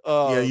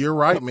 Yeah, you're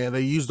right, man.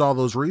 They used all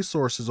those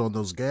resources on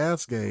those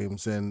gas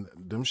games, and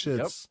them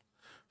shits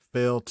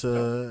failed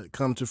to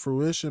come to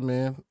fruition,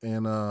 man.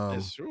 And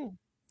it's true.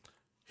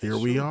 Here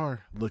we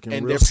are looking,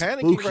 and they're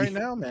panicking right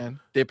now,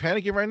 man. They're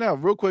panicking right now.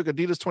 Real quick,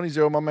 Adidas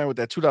 20, my man, with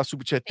that $2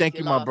 super chat. Thank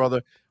you, my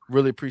brother.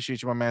 Really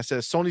appreciate you, my man.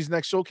 Says Sony's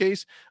next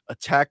showcase,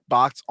 attack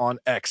box on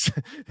X.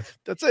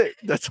 That's it.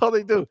 That's all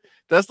they do.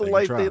 That's the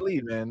life they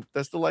lead, man.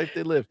 That's the life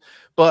they live.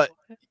 But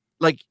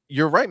like,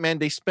 you're right, man.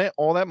 They spent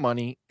all that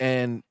money,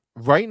 and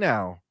right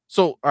now,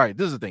 so all right,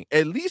 this is the thing.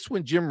 At least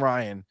when Jim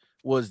Ryan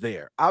was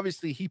there,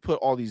 obviously he put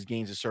all these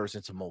games of service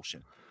into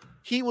motion.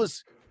 He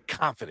was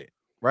confident,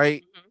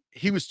 right? Mm-hmm.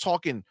 He was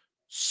talking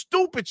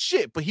stupid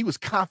shit, but he was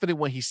confident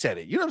when he said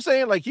it. You know what I'm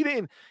saying? Like, he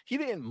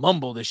didn't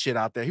mumble this shit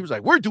out there. He was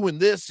like, we're doing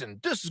this,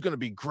 and this is gonna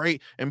be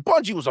great. And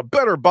Bungie was a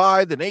better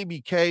buy than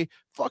ABK.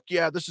 Fuck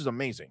yeah, this is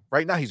amazing.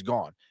 Right now, he's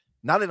gone.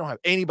 Now they don't have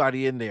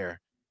anybody in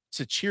there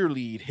to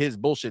cheerlead his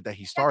bullshit that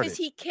he started. Because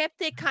he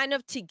kept it kind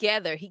of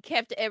together. He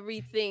kept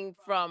everything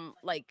from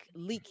like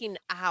leaking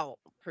out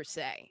per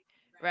se,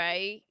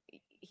 right?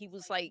 He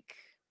was like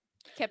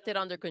kept it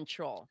under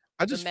control.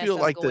 I just feel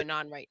like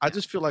I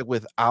just feel like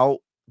without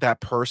that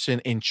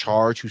person in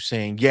charge who's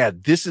saying, yeah,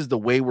 this is the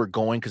way we're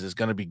going because it's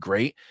going to be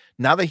great.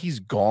 Now that he's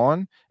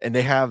gone and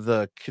they have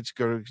the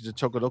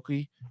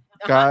Tokodoki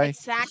guy.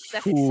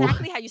 That's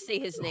exactly how you say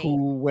his name.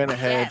 Who went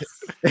ahead.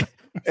 Yes.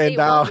 And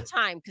now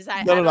time because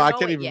I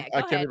can't even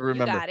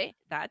remember. Got it.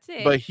 That's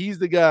it. But he's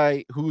the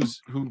guy who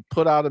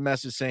put out a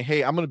message saying,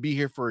 hey, I'm going to be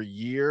here for a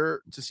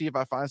year to see if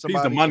I find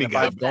somebody. He's the money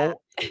guy.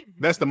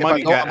 That's the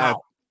money guy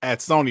at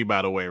Sony,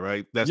 by the way,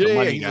 right? That's the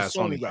money guy.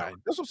 Sony guy.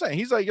 That's what I'm saying.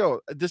 He's like, yo,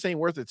 this ain't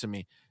worth it to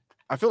me.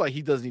 I feel like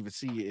he doesn't even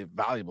see it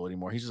valuable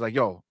anymore. He's just like,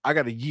 yo, I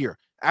got a year.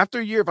 After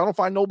a year, if I don't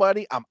find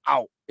nobody, I'm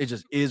out. It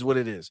just is what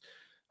it is.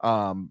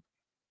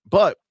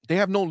 But they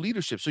have no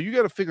leadership. So you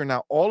got to figure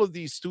now all of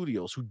these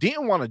studios who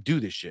didn't want to do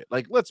this shit.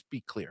 Like, let's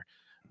be clear.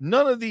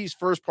 None of these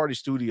first party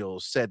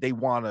studios said they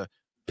want to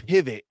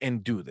pivot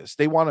and do this.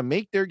 They want to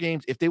make their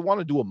games. If they want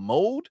to do a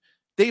mode,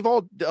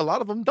 a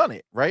lot of them done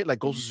it, right? Like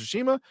Ghost of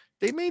Tsushima,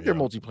 they made their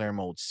multiplayer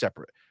modes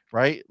separate,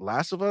 right?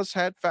 Last of Us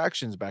had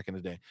factions back in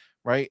the day,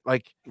 right?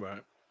 Like,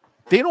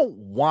 they don't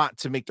want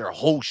to make their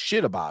whole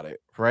shit about it,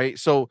 right?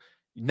 So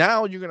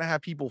now you're going to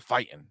have people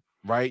fighting,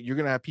 right? You're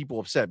going to have people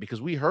upset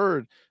because we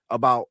heard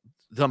about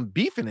them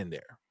beefing in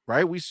there,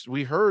 right?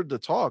 We heard the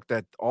talk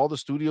that all the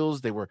studios,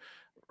 they were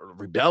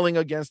rebelling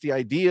against the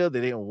idea.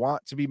 They didn't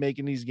want to be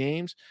making these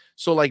games.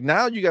 So like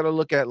now you got to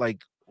look at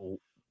like,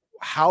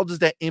 how does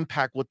that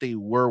impact what they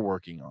were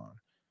working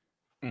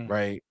on,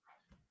 right?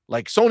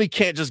 Like Sony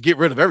can't just get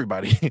rid of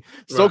everybody.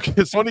 So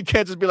Sony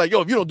can't just be like,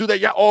 yo, if you don't do that,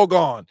 you're all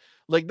gone.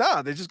 Like,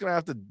 nah, they're just going to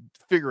have to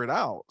figure it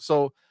out.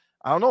 So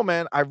I don't know,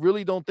 man. I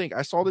really don't think.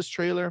 I saw this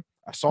trailer.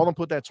 I saw them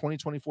put that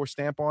 2024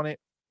 stamp on it.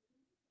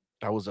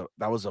 That was a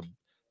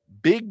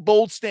big,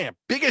 bold stamp.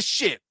 Big as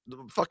shit.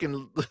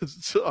 Fucking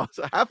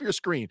half your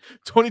screen.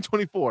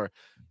 2024.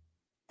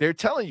 They're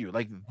telling you,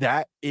 like,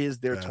 that is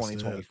their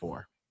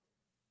 2024.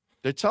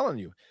 They're telling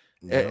you.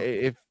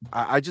 If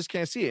I just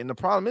can't see it. And the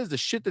problem is the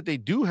shit that they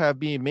do have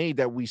being made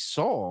that we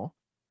saw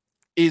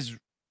is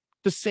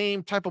the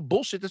same type of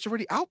bullshit that's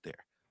already out there.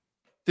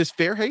 This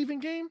Fairhaven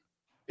game,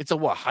 it's a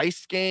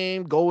heist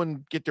game, go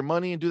and get their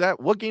money and do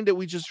that. What game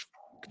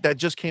that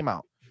just came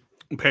out?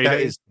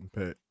 Payday.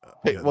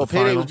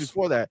 Payday was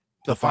before that.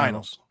 The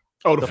finals.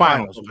 Oh, the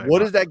finals. Okay.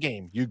 What is that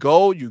game? You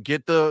got to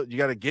get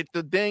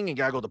the thing, and you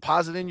got to go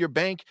deposit in your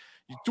bank.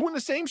 You're doing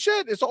the same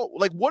shit. It's all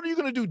like, what are you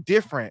gonna do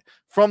different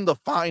from the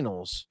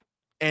finals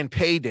and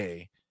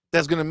payday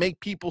that's gonna make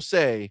people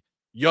say,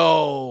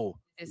 "Yo,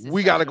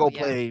 we got to go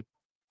play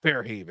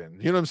Fairhaven"?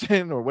 You know what I'm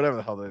saying, or whatever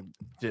the hell that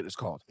shit is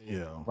called.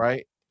 Yeah.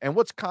 Right. And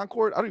what's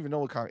Concord? I don't even know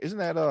what Concord. Isn't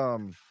that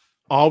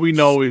All we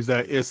know is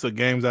that it's a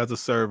games as a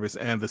service,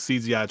 and the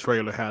CGI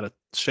trailer had a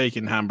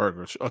shaking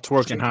hamburger, a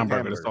twerking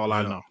hamburger. That's all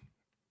I know.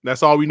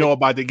 That's all we know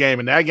about the game.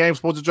 And that game's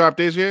supposed to drop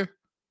this year?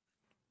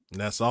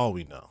 That's all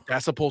we know.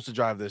 That's supposed to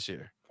drive this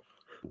year.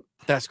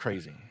 That's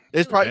crazy.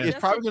 It's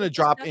probably going to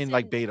drop in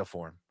like beta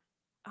form.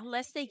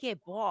 Unless they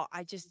get bought,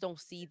 I just don't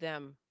see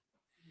them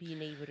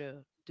being able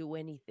to do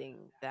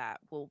anything that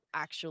will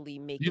actually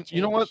make a change.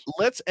 You know what?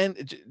 Let's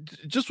end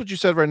just what you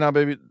said right now,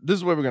 baby. This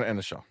is where we're going to end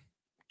the show.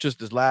 Just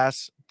this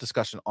last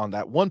discussion on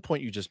that one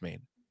point you just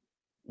made.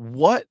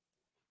 What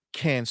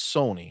can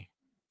Sony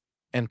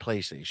and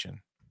PlayStation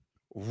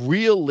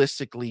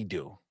realistically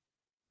do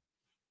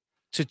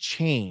to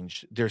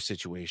change their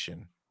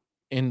situation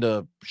in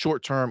the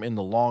short term, in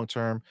the long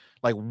term?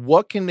 Like,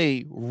 what can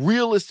they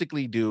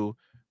realistically do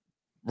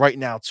right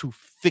now to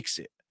fix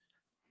it?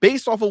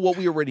 Based off of what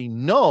we already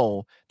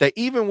know, that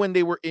even when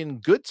they were in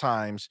good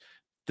times,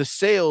 the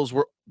sales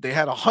were, they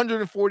had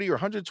 140 or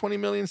 120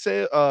 million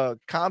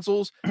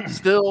consoles,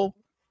 still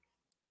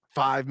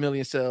 5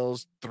 million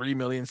sales, 3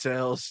 million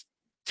sales,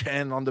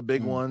 10 on the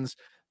big ones,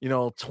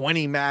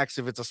 20 max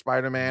if it's a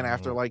Spider-Man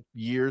after like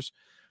years.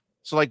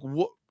 So like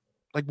what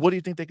do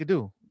you think they could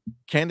do?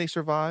 Can they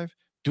survive?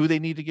 Do they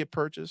need to get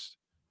purchased?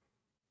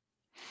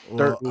 Well,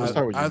 Dirk, we'll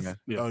start with you, man.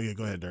 Oh yeah,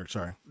 go ahead, Dirk.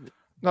 Sorry.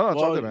 No,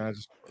 it's all good, man.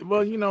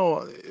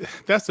 Well,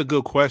 that's a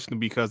good question,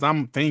 because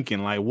I'm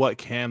thinking, like, what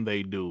can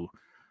they do?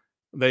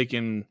 They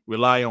can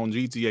rely on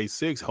GTA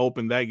 6,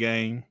 hoping that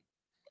game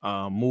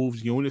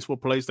moves units for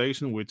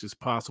PlayStation, which is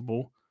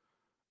possible.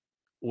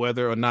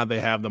 Whether or not they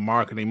have the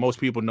marketing, most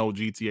people know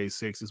GTA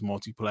 6 is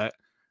multi-plat.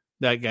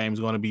 That game is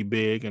going to be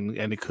big, and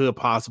it could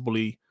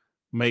possibly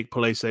make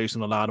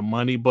PlayStation a lot of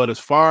money. But as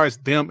far as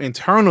them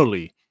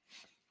internally,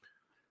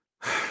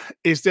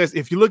 it's just,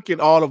 if you look at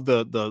all of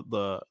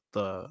the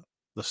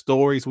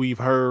stories we've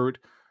heard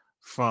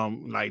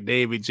from like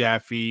David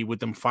Jaffe with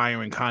them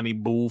firing Connie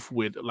Booth,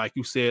 with, like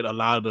you said, a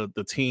lot of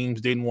the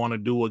teams didn't want to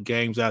do a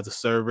games as a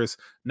service.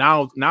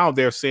 Now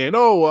they're saying,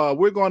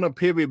 we're going to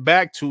pivot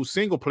back to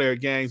single player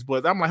games.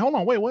 But I'm like, hold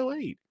on,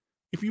 wait.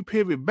 If you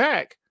pivot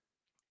back,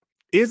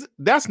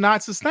 that's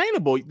not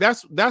sustainable.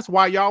 That's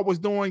why y'all was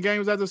doing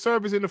games as a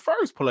service in the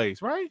first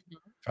place, right?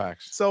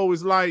 Facts. So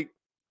it's like,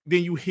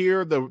 then you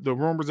hear the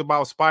rumors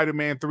about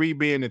Spider-Man 3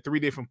 being in 3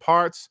 different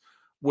parts.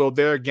 Will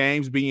their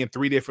games be in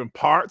 3 different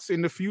parts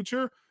in the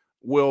future?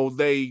 Will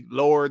they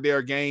lower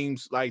their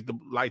games, like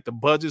the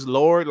budgets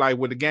lowered? Like,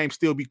 will the game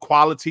still be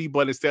quality,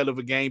 but instead of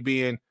a game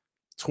being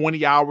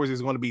 20 hours,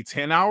 it's going to be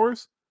 10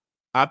 hours?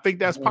 I think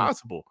that's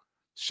possible.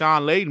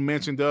 Sean Layden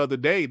mentioned the other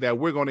day that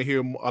we're going to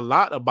hear a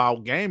lot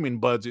about gaming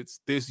budgets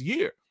this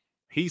year.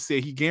 He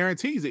said he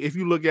guarantees it. If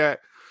you look at,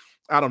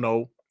 I don't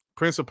know,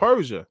 Prince of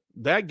Persia,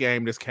 that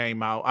game that's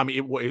came out. I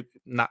mean,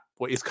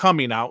 it's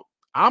coming out.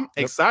 I'm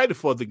excited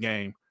for the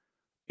game.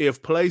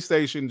 If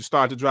PlayStation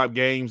start to drop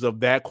games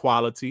of that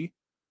quality,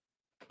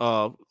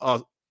 a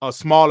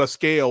smaller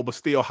scale but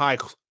still high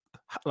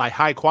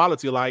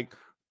quality, like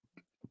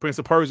Prince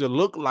of Persia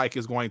look like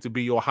it's going to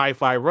be, your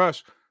Hi-Fi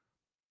Rush,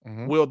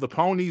 will the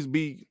ponies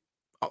be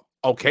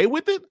okay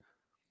with it?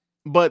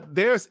 But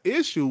there's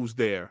issues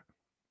there.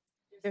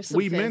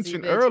 We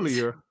mentioned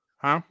earlier,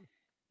 huh?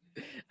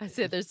 I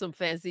said there's some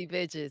fancy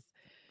bitches.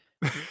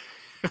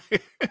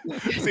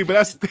 See, but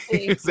that's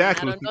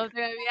exactly. I don't know if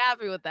they're gonna be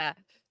happy with that.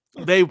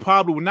 They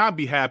probably will not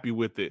be happy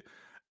with it,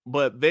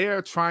 but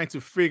they're trying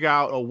to figure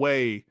out a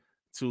way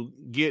to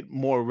get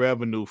more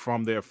revenue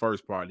from their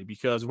first party,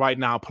 because right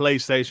now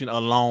PlayStation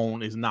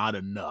alone is not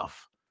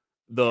enough.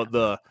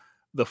 The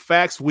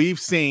facts we've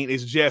seen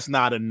is just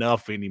not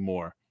enough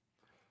anymore.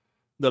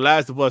 The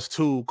Last of Us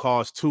 2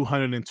 cost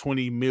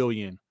 $220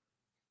 million.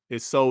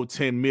 It sold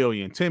 10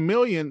 million. 10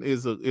 million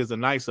is a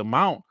nice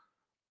amount,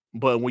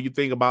 but when you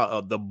think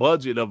about the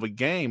budget of a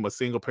game, a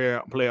single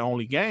player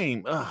only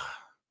game,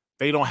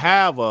 they don't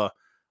have a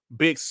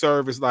big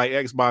service like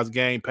Xbox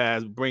Game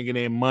Pass bringing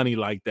in money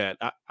like that.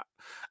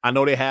 I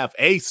know they have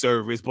a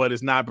service, but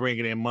it's not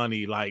bringing in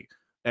money like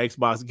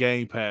Xbox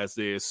Game Pass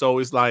is. So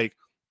it's like,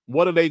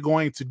 what are they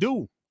going to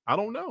do? I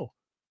don't know.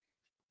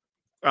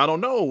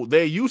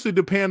 They used to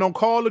depend on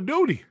Call of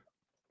Duty.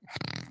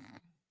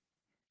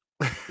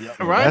 Yep,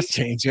 right? That's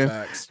changing.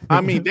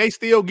 I mean, they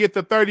still get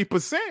the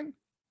 30%,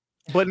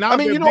 but now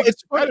their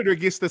biggest competitor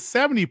gets the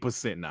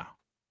 70% now.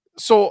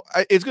 So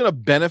it's going to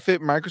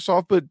benefit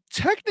Microsoft, but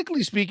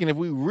technically speaking, if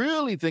we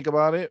really think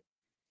about it,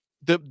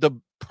 the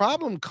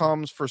problem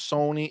comes for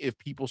Sony if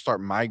people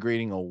start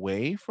migrating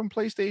away from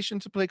PlayStation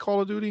to play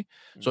Call of Duty.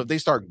 So if they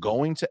start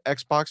going to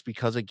Xbox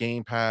because of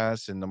Game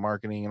Pass and the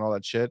marketing and all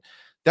that shit,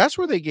 that's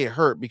where they get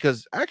hurt,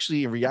 because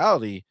actually in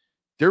reality,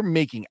 they're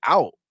making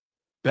out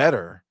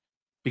better,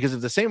 because if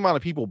the same amount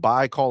of people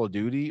buy Call of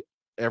Duty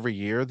every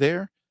year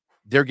they're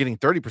getting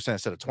 30%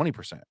 instead of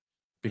 20%.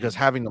 because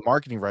having the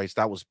marketing rights,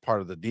 that was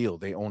part of the deal.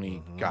 They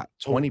only got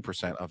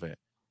 20% of it.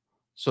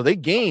 So they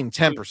gained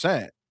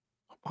 10%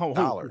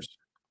 dollars.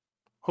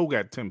 Who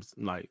got 10,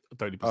 like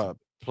 30%?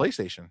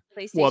 PlayStation.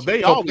 Well,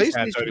 they always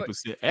had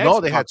 30%.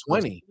 No, they had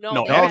 20.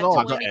 No, they had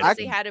 20 because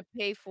they had to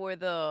pay for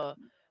the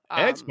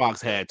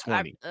Xbox had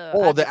 20.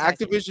 The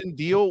Activision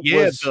deal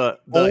was the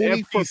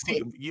only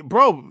FTC,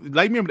 bro.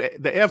 Like, remember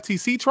the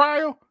FTC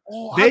trial?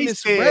 They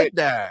said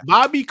that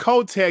Bobby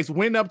Kotick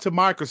went up to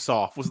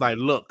Microsoft, was like,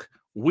 "Look,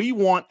 we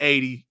want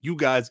 80, you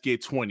guys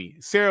get 20."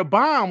 Sarah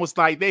Bond was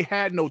like, they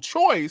had no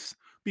choice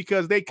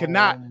because they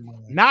cannot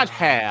not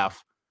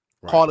have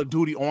Call of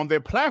Duty on their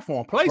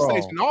platform.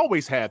 PlayStation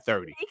always had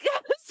 30.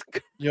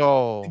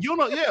 Yo, you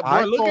know, yeah, bro,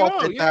 I look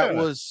thought it up. That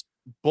was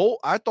both.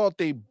 I thought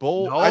they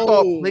both. I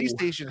thought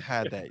PlayStation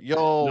had that.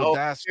 Yo,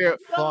 that's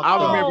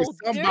I remember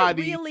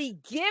somebody really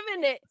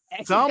giving it.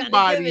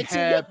 Somebody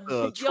had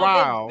the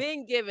trial. They've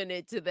been giving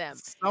it to them.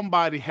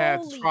 Somebody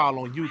had the trial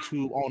on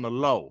YouTube on the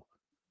low.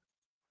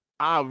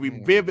 I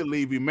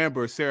vividly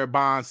remember Sarah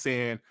Bond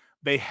saying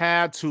they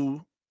had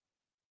to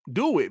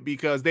do it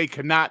because they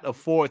could not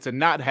afford to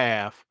not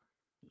have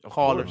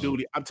Call of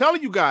Duty. I'm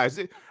telling you guys,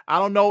 I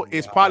don't know.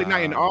 It's probably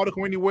not in the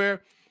article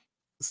anywhere.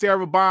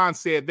 Sarah Bond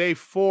said they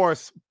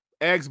forced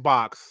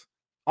Xbox,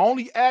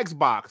 only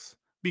Xbox,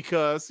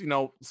 because, you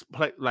know,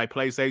 like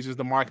PlayStation's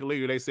the market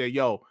leader. They said,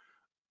 yo,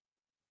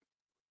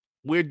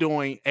 we're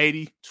doing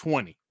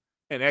 80-20.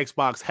 And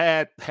Xbox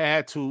had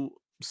to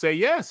say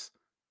yes.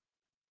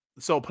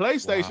 So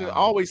PlayStation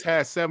always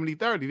had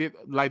 70-30.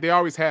 Like, they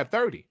always had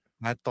 30.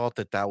 I thought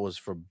that was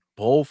for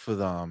both of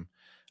them.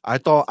 I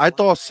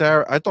thought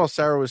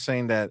Sarah was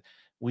saying that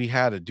we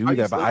had to do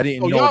that, but I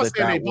didn't know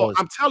that was.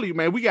 I'm telling you,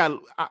 man, we got.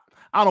 I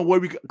don't know where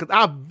because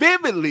I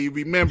vividly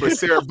remember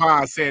Sarah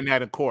Bond saying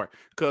that in court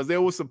because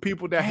there was some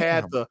people that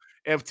had the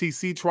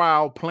FTC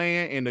trial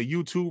playing in the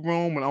YouTube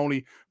room and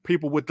only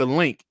people with the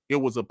link. It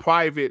was a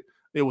private.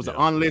 It was an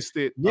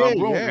unlisted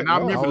room, and I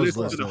remember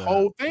listening to the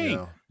whole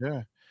thing.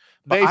 Yeah.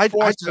 They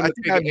forced them to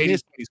take an 80-20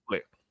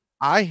 split.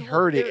 I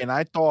heard it, and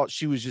I thought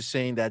she was just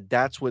saying that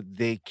that's what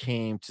they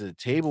came to the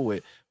table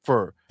with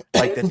for,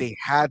 like, that they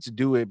had to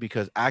do it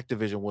because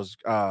Activision was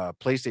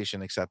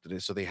PlayStation accepted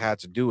it, so they had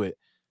to do it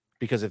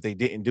because if they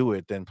didn't do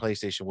it, then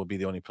PlayStation would be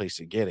the only place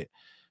to get it.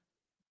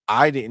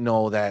 I didn't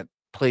know that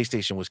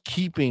PlayStation was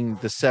keeping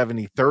the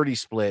 70-30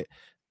 split,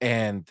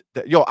 and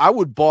I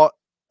would bought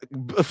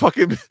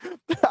fucking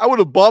I would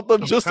have bought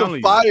them just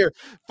to fire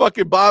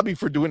fucking Bobby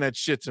for doing that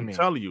shit to me. I'm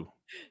telling you.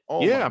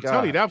 Oh yeah, I'm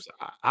telling you.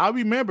 I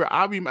remember.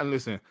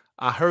 Listen,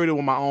 I heard it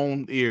with my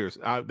own ears.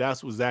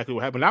 That's exactly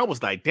what happened. I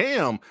was like,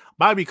 damn,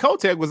 Bobby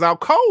Kotick was out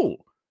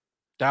cold.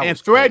 And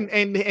threatened,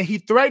 and he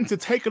threatened to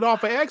take it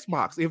off of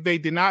Xbox if they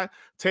did not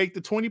take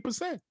the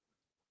 20%.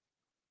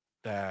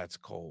 That's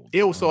cold.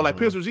 It was so like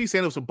Pistol G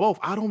saying it was for both.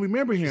 I don't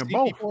remember hearing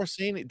both. People are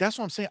saying it. That's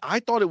what I'm saying. I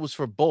thought it was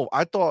for both.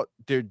 I thought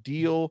their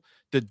deal,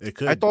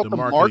 I thought the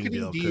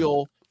marketing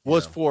deal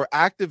was for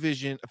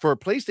Activision, for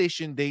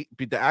PlayStation.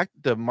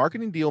 The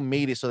marketing deal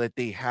made it so that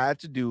they had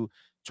to do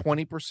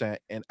 20%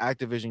 and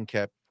Activision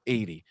kept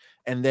 80.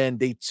 And then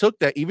they took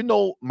that, even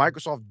though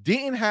Microsoft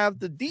didn't have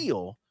the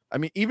deal. I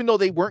mean, even though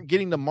they weren't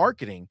getting the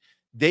marketing,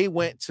 they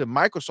went to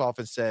Microsoft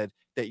and said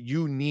that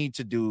you need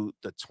to do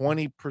the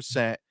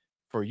 20%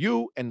 for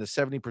you and the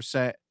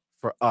 70%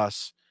 for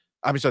us.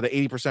 I mean, so the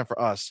 80% for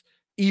us,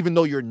 even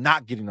though you're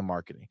not getting the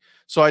marketing.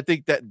 So I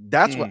think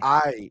that's what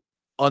I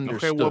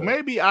understood. Okay, well,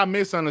 maybe I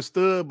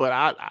misunderstood, but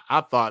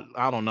I thought,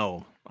 I don't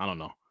know.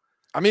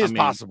 I mean, it's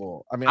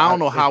possible. I mean, I don't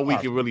know how we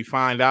can really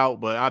find out,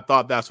 but I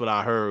thought that's what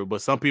I heard.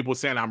 But some people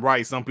saying I'm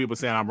right, some people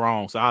saying I'm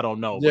wrong. So I don't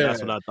know. But that's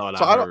what I thought.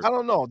 So I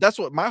don't know. That's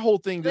what my whole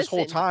thing this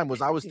whole time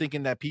was. I was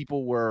thinking that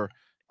people were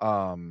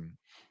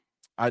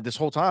this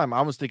whole time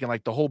I was thinking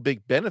like the whole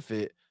big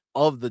benefit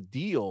of the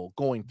deal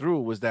going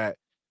through was that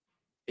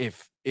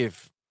if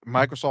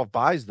Microsoft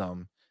buys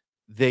them,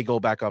 they go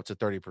back up to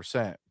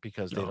 30%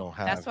 because they don't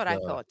have. That's what I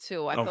thought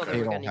too. I thought they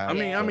were going to. I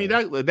mean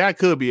that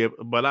could be it,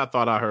 but I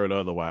thought I heard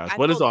otherwise.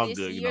 But it's all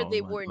good. You know,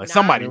 they were like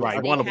somebody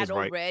right. One of us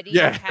right.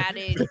 Yeah, had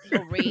it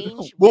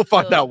arranged. We'll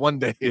find out one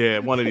day. Yeah,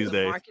 one of these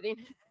days. Marketing.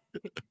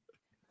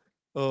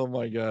 Oh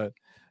my god.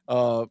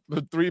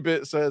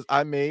 3-Bit says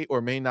I may or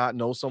may not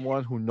know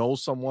someone who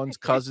knows someone's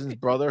cousin's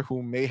brother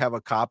who may have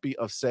a copy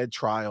of said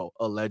trial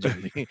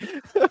allegedly.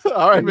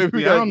 All right,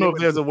 maybe I don't know if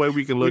there's a way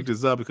we can look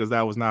this up because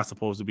that was not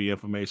supposed to be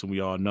information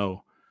we all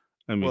know.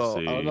 Let me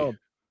see. I don't know.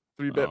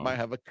 3-Bit might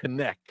have a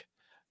connect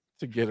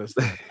to get us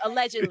there.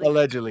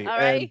 Allegedly. All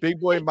right? And Big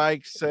Boy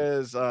Mike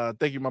says,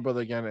 thank you, my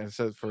brother, again, and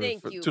says for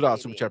 $2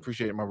 super chat.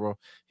 Appreciate it, my bro.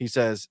 He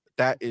says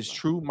that is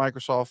true.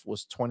 Microsoft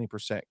was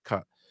 20%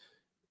 cut.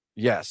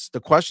 Yes. The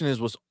question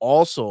is, was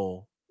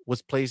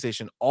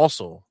PlayStation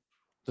also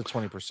the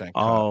 20%?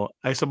 Oh,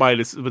 hey, somebody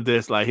with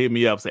this like hit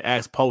me up. Say,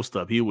 ask Post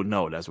Up. He would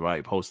know. That's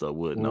right. Post Up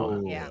would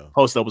know. Yeah.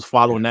 Post Up was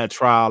following that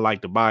trial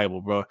like the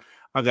Bible, bro.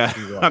 I got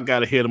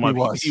to hit him up.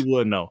 He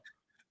would know.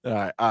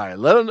 All right.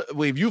 Let him.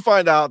 If you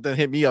find out, then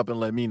hit me up and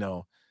let me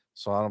know,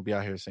 so I don't be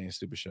out here saying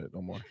stupid shit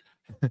no more.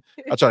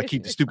 I try to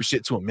keep the stupid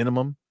shit to a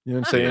minimum. You know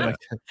what I'm saying? Like,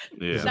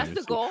 Yeah, that's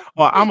the goal.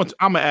 Well, I'm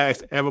gonna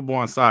ask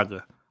Everborn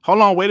Saga.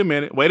 Hold on, wait a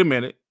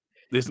minute.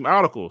 There's some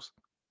articles.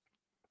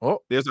 Oh,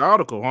 there's an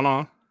article. Hold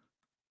on.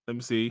 Let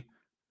me see.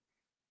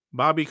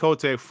 Bobby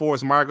Kotick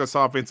forced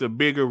Microsoft into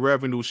bigger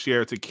revenue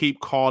share to keep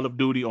Call of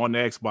Duty on the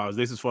Xbox.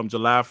 This is from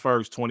July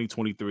 1st,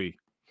 2023.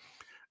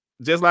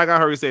 Just like I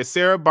heard, it said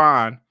Sarah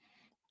Bond,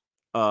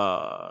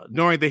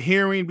 during the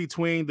hearing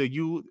between the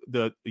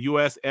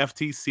US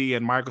FTC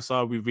and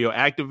Microsoft, revealed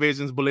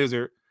Activision's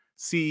Blizzard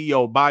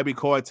CEO Bobby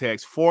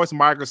Kotick forced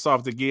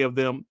Microsoft to give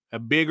them a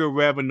bigger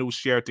revenue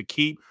share to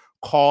keep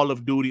Call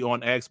of Duty on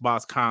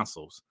Xbox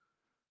consoles.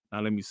 Now,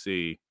 let me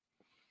see.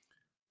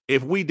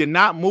 If we did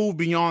not move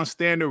beyond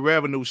standard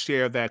revenue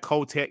share that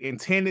Kotick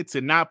intended to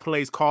not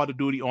place Call of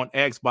Duty on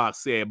Xbox,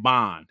 said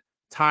Bond.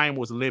 Time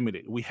was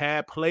limited. We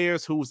had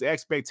players whose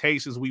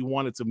expectations we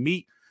wanted to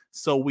meet,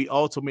 so we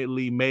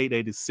ultimately made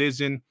a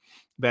decision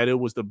that it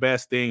was the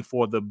best thing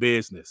for the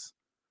business.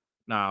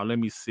 Now, let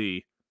me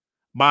see.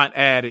 Bond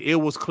added, it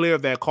was clear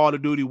that Call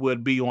of Duty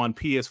would be on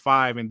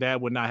PS5, and that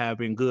would not have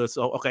been good.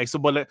 So, okay,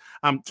 but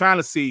I'm trying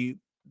to see,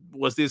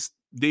 was this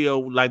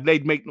deal like they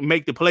make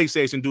the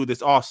PlayStation do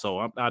this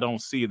also? I don't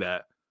see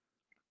that.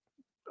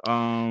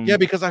 Yeah,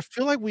 because I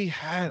feel like we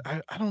had,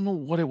 I don't know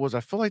what it was. I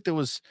feel like there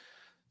was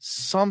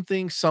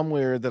something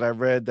somewhere that I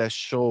read that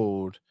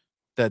showed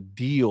that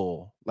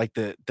deal, like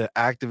the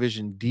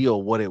Activision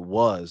deal, what it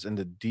was, and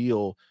the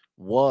deal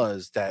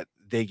was that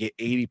they get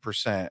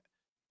 80%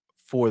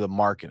 for the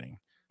marketing.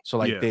 So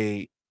like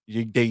they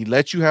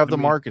let you have the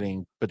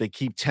marketing, but they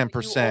keep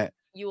 10%.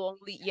 You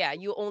only get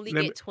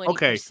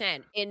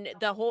 20%. And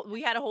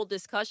we had a whole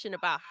discussion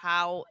about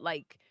how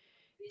like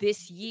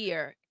this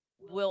year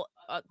will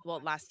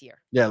last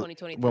year,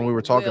 2023, when we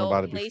were talking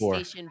about it before,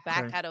 PlayStation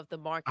back out of the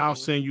marketing. I'll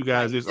send you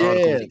guys this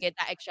article to get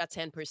that extra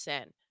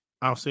 10%.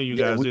 I'll send you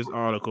guys this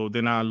article.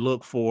 Then I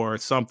look for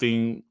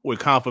something with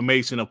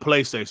confirmation of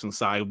PlayStation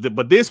side.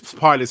 But this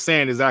part is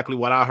saying exactly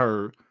what I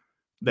heard,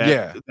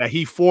 that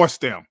he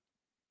forced them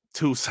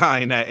to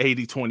sign that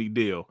 80-20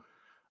 deal.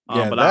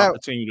 But I'll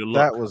continue to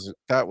look.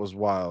 That was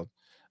wild.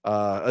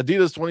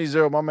 Adidas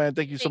 20, my man,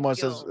 thank you so much.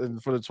 Says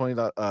for the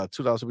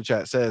 $2 super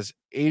chat, says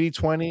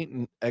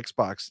 80-20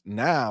 Xbox.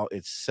 Now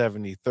it's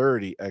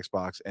 70-30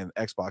 Xbox, and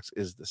Xbox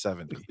is the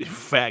 70.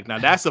 Fact. Now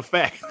that's a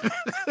fact.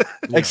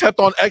 Except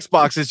on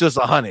Xbox, it's just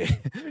 100.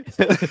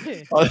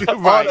 Right. On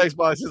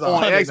Xbox is 100.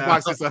 On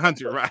Xbox, it's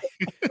 100, right?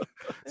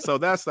 So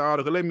that's the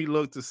article. Let me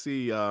look to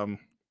see on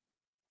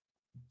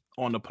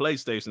the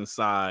PlayStation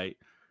side.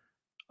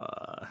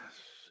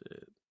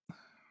 Shit.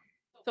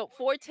 So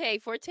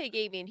Forte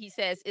Gaming, he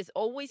says it's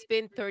always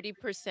been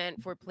 30%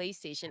 for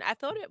PlayStation. I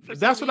thought it.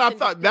 That's what I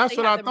thought. That's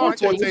what I thought.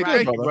 Forte,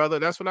 thank you, brother.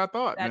 That's what I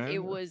thought. That it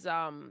was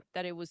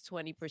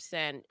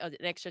 20%, an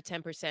extra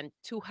 10%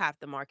 to have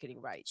the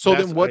marketing rights. So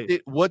then, what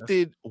did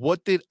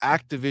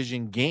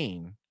Activision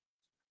gain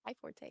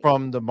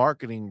from the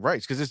marketing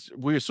rights? Because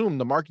we assume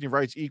the marketing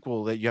rights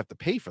equal that you have to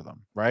pay for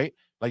them, right?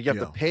 Like you have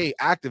to pay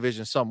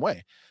Activision some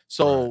way.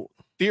 So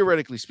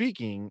theoretically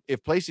speaking,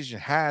 if PlayStation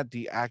had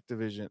the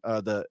Activision,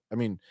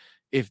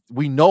 if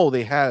we know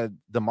they had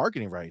the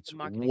marketing rights,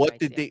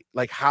 they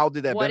like? How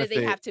did that benefit? What did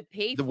they have to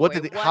pay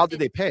for? How did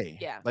they pay?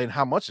 Yeah. Like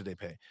how much did they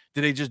pay?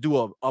 Did they just do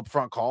a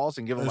upfront calls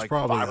and give them like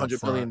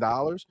 $500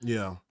 million?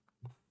 Yeah.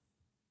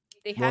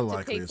 They had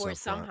to pay for it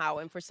somehow.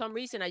 And for some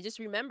reason, I just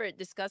remember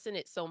discussing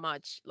it so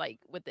much, like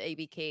with the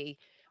ABK.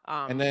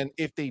 And then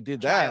if they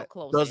did that,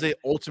 does it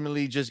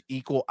ultimately just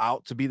equal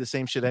out to be the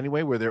same shit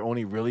anyway, where they're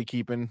only really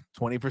keeping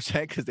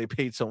 20% because they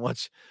paid so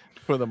much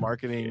for the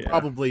marketing?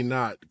 Probably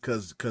not,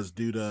 because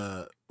you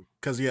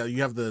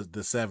have the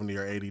 $70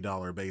 or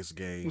 $80 base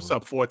game. What's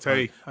up,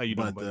 Forte? How you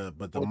doing?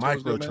 But the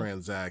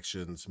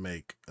microtransactions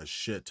make a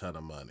shit ton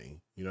of money.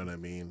 You know what I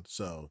mean?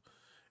 So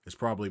it's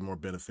probably more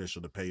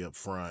beneficial to pay up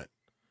front,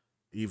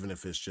 even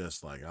if it's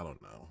just like, I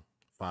don't know,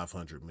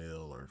 500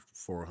 mil or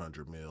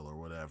 400 mil or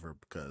whatever,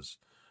 because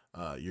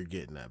you're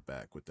getting that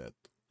back with that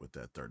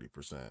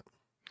 30%.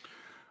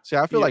 See,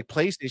 I feel like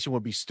PlayStation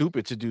would be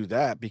stupid to do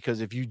that, because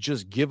if you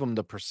just give them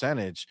the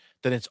percentage,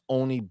 then it's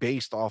only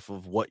based off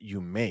of what you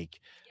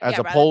make, as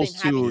opposed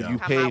to you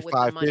pay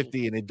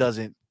 $550 and it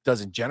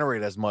doesn't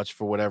generate as much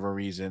for whatever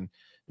reason.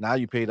 Now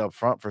you paid up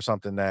front for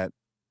something that,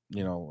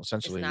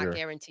 essentially it's not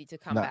guaranteed to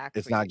come back.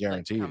 It's not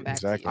guaranteed.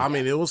 Exactly. I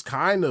mean, it was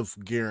kind of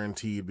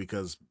guaranteed,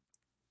 because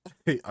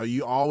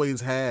you always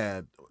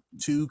had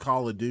 2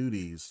 Call of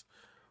Duties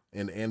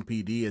and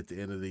NPD at the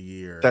end of the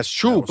year. That's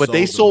true, but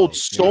they sold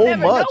so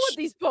much.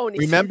 These ponies.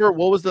 Remember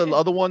what was the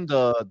other one?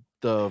 The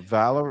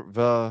Valor,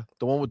 the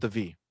one with the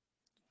V.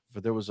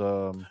 But there was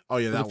that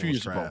was a few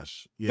years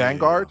trash. Ago.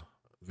 Vanguard,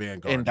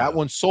 and that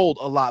one sold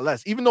a lot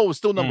less, even though it was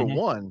still number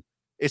one.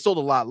 It sold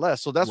a lot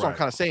less. So that's what I'm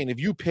kind of saying. If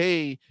you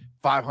pay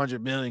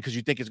 $500 million because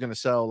you think it's going to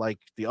sell like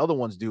the other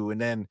ones do, and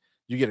then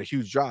you get a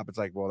huge drop, it's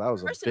like, well, that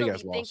was a big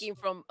ass loss. Thinking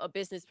from a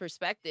business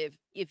perspective,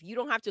 if you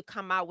don't have to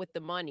come out with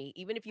the money,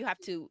 even if you have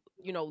to,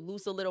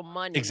 lose a little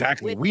money.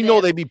 Exactly. We know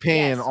they be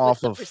paying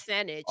off of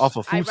percentage, off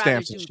of food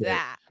stamps and shit.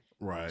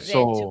 Right.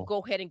 than to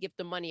go ahead and give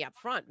the money up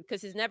front,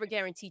 because it's never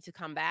guaranteed to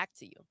come back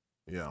to you.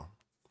 Yeah.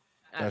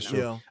 That's true.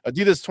 Yeah.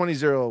 Adidas 20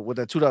 with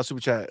that $2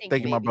 super chat.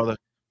 Thank you, my brother.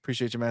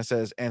 Appreciate you, man.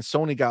 Says, and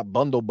Sony got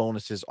bundle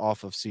bonuses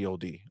off of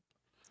COD.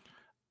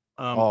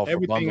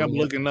 Everything I'm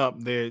looking up,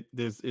 there's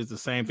the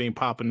same thing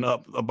popping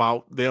up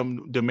about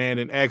them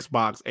demanding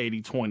Xbox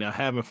 80/20. I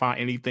haven't found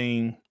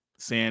anything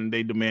saying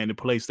they demanded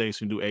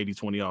PlayStation do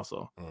 80/20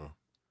 also.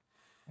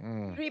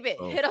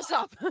 Rebit, hit us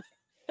up.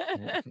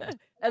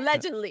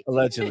 Allegedly.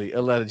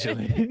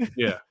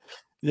 Yeah.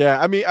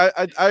 Yeah. I mean,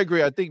 I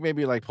agree. I think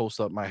maybe like Post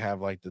Up might have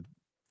like the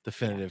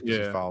definitive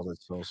because he followed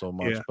it so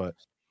much. Yeah. But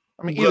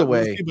I mean, either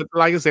way. But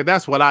like I said,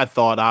 that's what I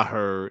thought I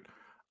heard.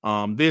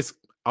 This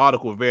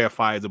article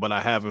verifies it, but I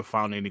haven't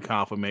found any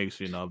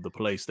confirmation of the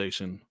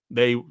PlayStation.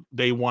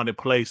 They wanted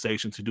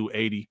PlayStation to do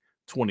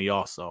 80/20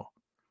 also.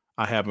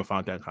 I haven't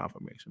found that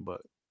confirmation,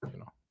 but you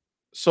know.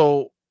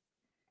 So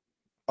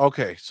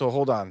okay, so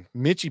hold on.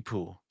 Mitchie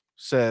Poo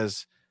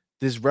says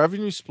this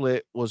revenue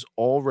split was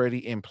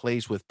already in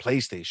place with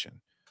PlayStation,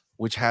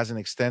 which has an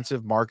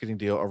extensive marketing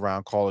deal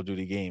around Call of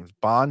Duty games.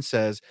 Bond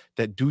says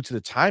that due to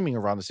the timing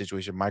around the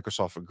situation,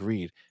 Microsoft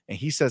agreed. And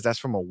he says that's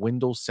from a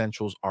Windows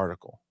Central's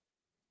article.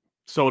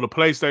 So the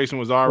PlayStation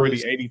was already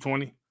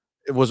 80/20?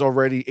 It was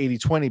already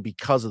 80/20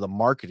 because of the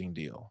marketing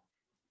deal.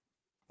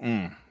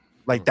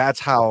 Like that's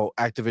how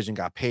Activision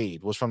got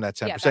paid, was from that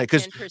 10%.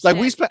 Because like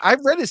I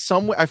read it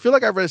somewhere. I feel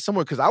like I read it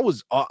somewhere because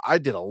I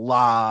did a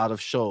lot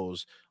of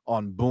shows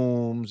on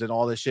Booms and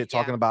all this shit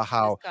talking about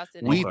how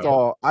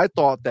I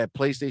thought that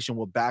PlayStation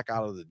would back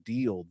out of the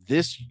deal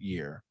this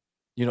year.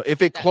 You know,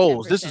 if it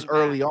closed, this is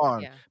early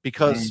on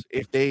because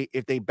if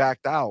they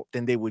backed out,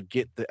 then they would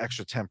get the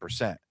extra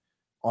 10%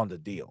 on the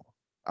deal.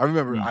 I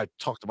remember I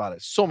talked about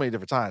it so many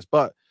different times,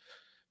 but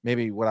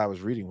maybe what I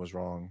was reading was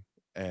wrong,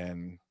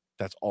 and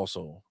that's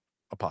also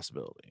a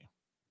possibility.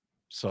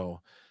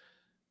 So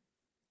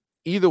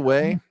either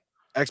way,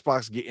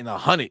 Xbox getting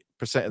 100%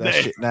 of that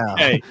shit now.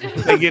 Hey,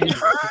 they're getting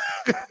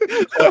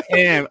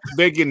and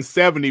they're getting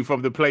 70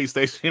 from the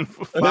PlayStation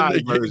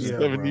 5 version.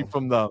 70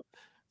 from the.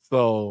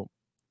 So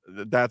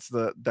that's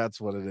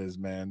what it is,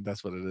 man.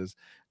 That's what it is.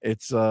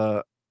 It's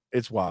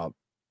wild.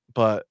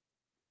 But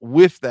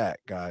with that,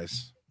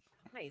 guys.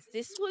 Nice.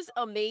 This was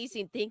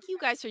amazing. Thank you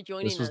guys for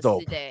joining us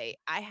today.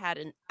 I had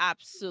an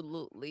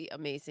absolutely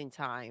amazing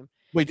time.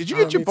 Wait, did you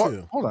get your bar?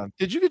 Hold on.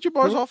 Did you get your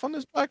bars off on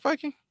this Black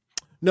Viking?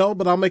 No,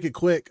 but I'll make it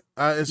quick.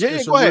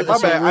 It's go ahead. My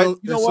bad.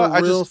 You know what?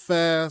 I just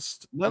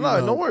fast.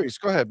 No worries.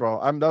 Go ahead, bro.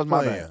 That was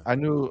my bad. I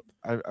knew.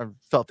 I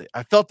felt it.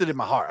 I felt it in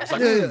my heart. I was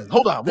like,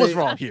 hold on. What's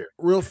wrong here?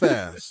 Real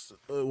fast.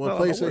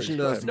 What PlayStation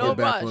does to get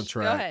back on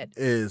track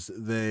is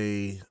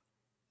they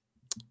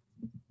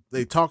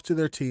talk to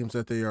their teams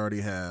that they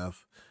already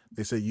have.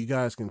 They say, you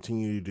guys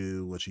continue to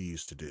do what you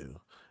used to do.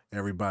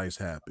 Everybody's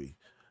happy.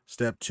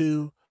 Step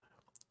 2,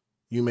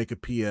 you make a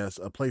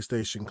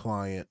PlayStation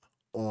client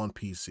on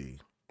PC.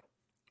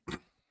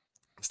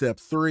 Step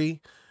 3,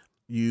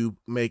 you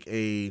make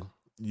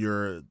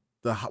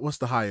what's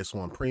the highest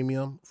one?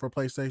 Premium for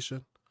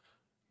PlayStation,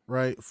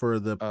 right? For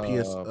the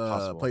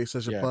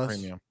PlayStation Plus.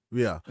 Premium.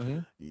 Yeah. Mm-hmm.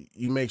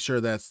 You make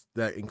sure that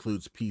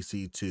includes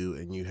PC too,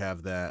 and you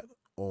have that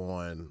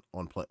on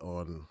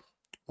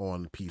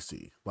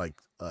PC, like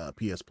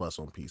PS Plus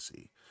on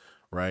PC,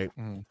 right?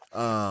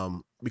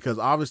 Because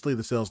obviously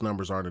the sales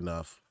numbers aren't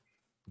enough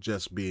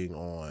just being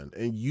on,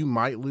 and you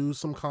might lose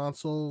some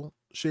console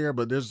share,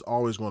 but there's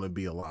always going to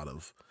be a lot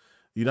of,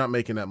 you're not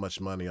making that much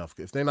money off.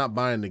 If they're not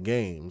buying the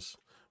games,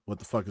 what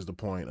the fuck is the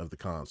point of the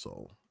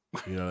console?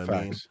 You know what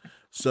I mean?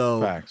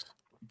 So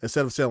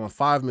instead of selling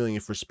 5 million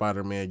for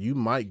Spider-Man, you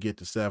might get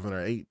to 7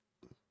 or 8.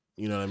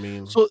 You know what I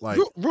mean? So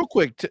real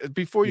quick,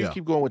 before you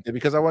keep going with it,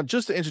 because I want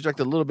just to interject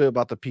a little bit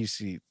about the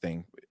PC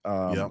thing,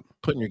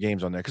 putting your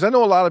games on there. Because I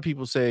know a lot of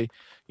people say,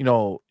 you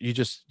know, you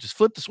just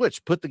flip the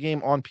switch, put the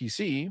game on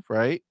PC,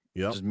 right?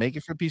 Just make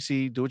it for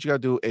PC, do what you gotta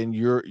do, and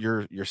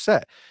you're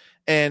set.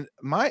 And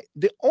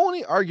the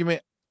only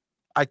argument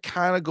I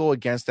kind of go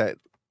against that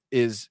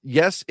is,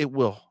 yes, it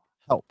will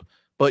help,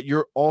 but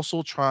you're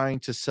also trying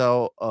to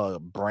sell a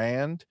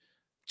brand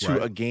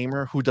to a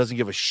gamer who doesn't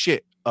give a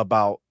shit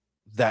about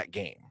that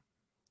game.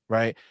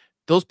 Right?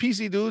 Those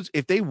PC dudes,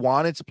 if they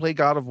wanted to play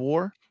God of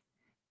War,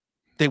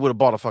 they would have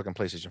bought a fucking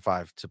PlayStation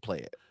 5 to play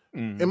it.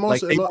 And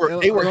like they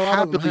were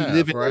happily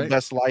living their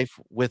best life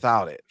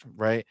without it,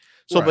 right?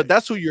 So, but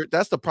that's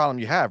the problem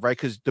you have, right?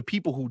 Because the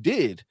people who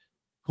did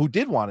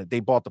want it, they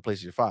bought the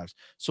PlayStation 5s.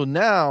 So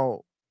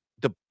now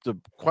the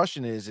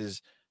question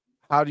is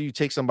how do you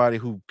take somebody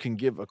who can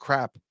give a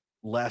crap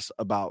less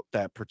about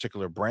that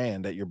particular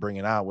brand that you're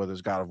bringing out, whether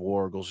it's God of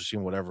War, Ghost of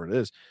Tsushima, whatever it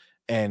is,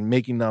 and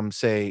making them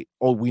say,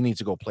 oh, we need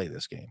to go play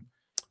this game?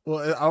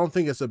 Well, I don't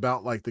think it's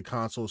about like the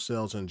console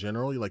sales in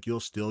general. Like you'll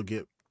still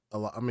get a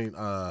lot. I mean,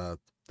 the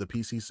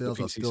PC sales.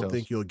 I still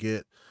think you'll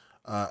get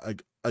a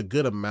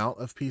good amount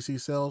of PC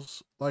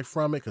sales like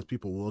from it because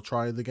people will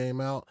try the game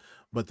out.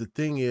 But the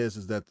thing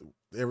is that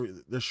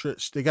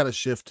they got to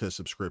shift to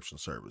subscription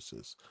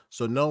services.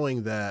 So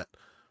knowing that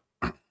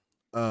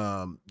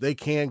they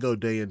can go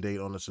day and date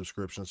on the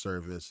subscription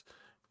service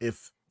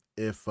if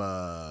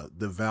the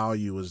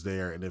value is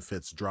there and if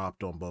it's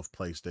dropped on both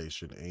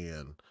PlayStation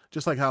and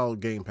just like how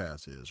Game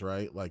Pass is,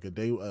 right? Like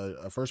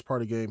a first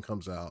party game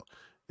comes out,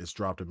 it's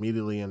dropped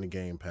immediately in the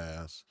Game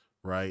Pass,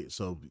 right?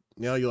 So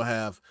now you'll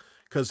have,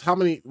 because how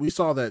many, we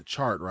saw that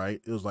chart,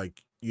 right? It was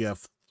like you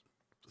have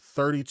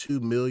 32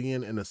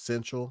 million in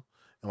essential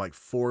and like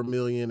 4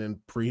 million in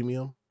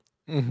premium.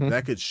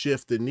 That could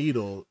shift the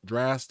needle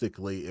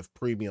drastically if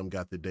premium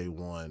got the day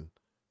one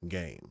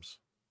games,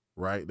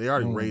 right? They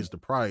already raised the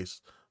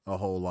price a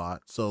whole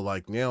lot, so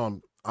like now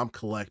I'm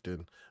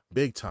collecting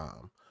big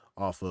time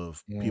off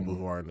of people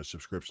who are in the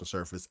subscription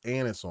service,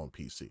 and it's on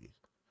PC.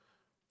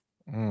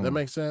 That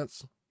makes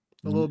sense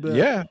a little bit.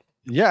 Yeah.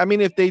 I mean,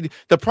 if they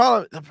the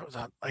problem,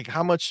 like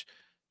how much,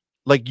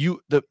 like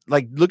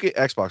look at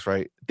Xbox,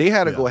 right? They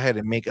had to go ahead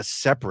and make a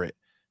separate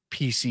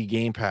PC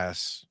Game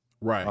Pass,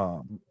 right?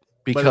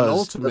 Because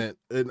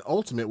an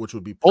ultimate, which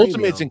would be premium,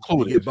 Ultimate's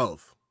included, you get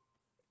both.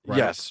 Right?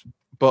 Yes,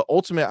 but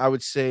Ultimate, I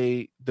would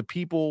say the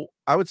people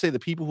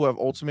who have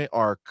Ultimate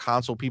are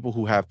console people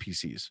who have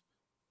PCs,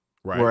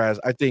 right? Whereas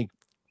I think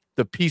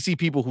the PC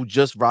people who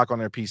just rock on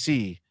their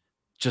PC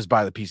just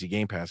buy the PC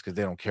Game Pass because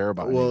they don't care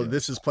about. Well,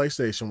 this is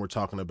PlayStation we're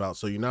talking about,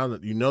 so you know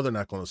they're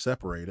not going to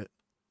separate it.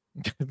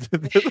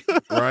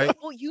 Right?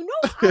 Well,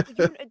 this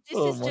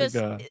is just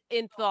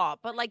in thought,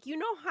 but like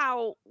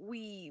how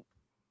we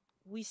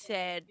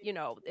said,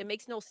 it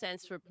makes no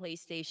sense for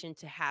PlayStation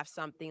to have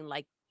something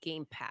like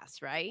Game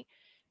Pass, right?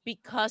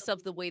 Because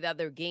of the way that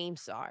their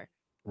games are.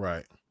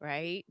 Right.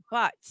 Right.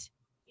 But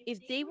if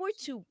they were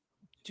to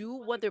do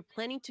what they're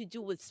planning to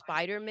do with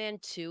Spider-Man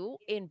 2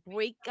 and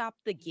break up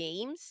the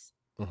games,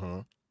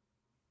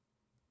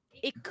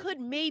 it could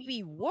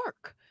maybe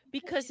work.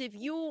 Because if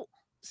you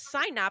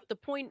sign up, the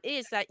point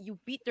is that you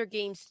beat their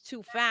games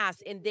too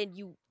fast and then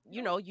you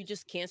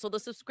just cancel the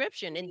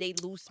subscription and they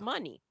lose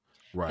money.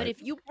 Right. But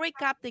if you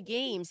break up the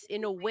games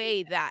in a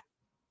way that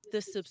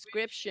the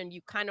subscription,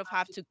 you kind of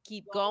have to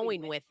keep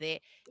going with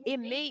it, it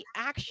may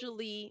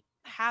actually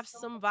have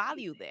some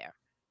value there.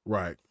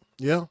 Right.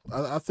 Yeah,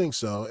 I think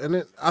so.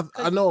 And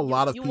I know a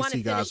lot of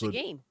PC guys would.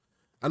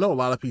 I know a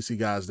lot of PC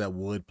guys that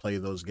would play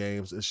those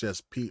games. It's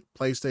just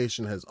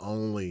PlayStation has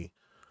only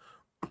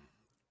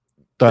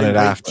done it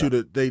after.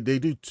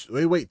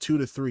 They wait 2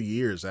 to 3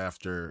 years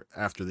after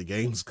the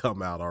games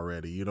come out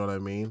already. You know what I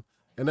mean?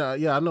 And I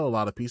know a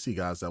lot of PC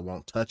guys that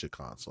won't touch a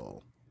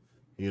console.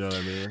 You know what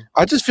I mean?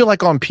 I just feel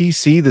like on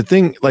PC, the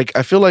thing, like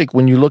I feel like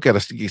when you look at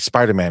a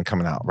Spider-Man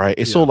coming out, right?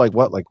 It sold like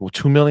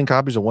 2 million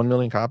copies or 1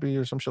 million copies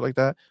or some shit like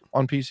that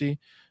on PC.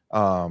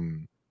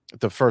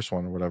 The first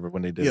one or whatever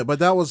when they did. Yeah, but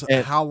that was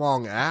how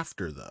long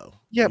after though?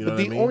 Yeah, but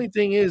the only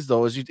thing is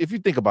though, is if you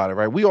think about it,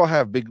 right? We all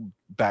have big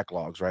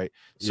backlogs, right?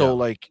 So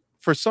like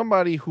for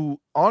somebody who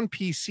on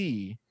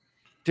PC,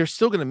 they're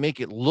still gonna make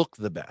it look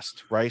the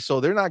best, right? So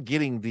they're not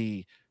getting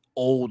the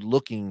old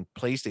looking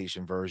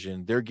PlayStation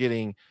version. They're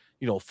getting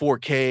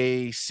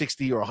 4K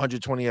 60 or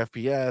 120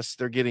 FPS.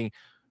 They're getting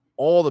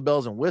all the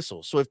bells and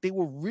whistles. So if they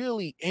were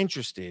really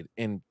interested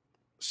in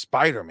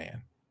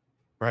Spider-Man,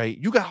 right,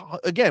 you got,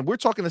 again, we're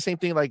talking the same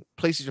thing like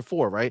PlayStation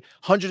 4, right?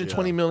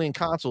 120 million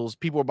consoles,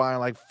 people are buying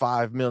like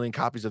 5 million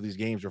copies of these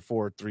games,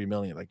 or 3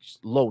 million, like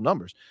low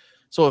numbers.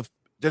 So if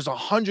there's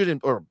 100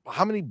 or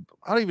how many,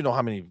 I don't even know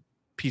how many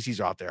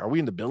PCs are out there. Are we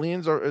in the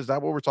billions, or is that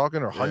what we're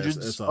talking, or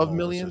hundreds of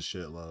millions? It's a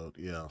shitload.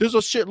 Yeah, there's a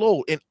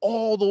shitload, and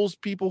all those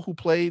people who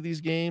play these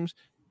games,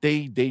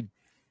 they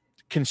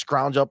can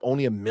scrounge up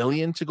only 1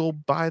 million to go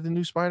buy the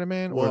new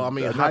Spider-Man. Well, I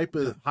mean, hype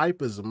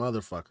is a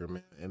motherfucker,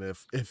 man. And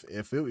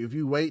if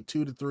you wait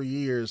 2 to 3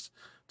 years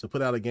to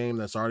put out a game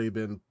that's already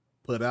been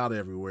put out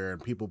everywhere,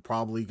 and people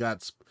probably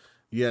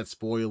had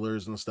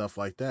spoilers and stuff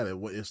like that,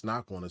 it's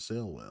not going to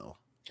sell well.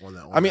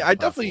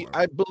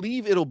 I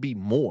believe it'll be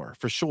more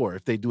for sure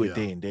if they do it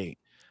day and date.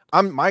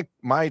 My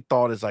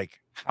thought is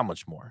like, how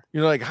much more?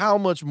 Like how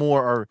much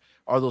more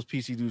are those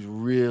PC dudes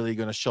really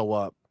going to show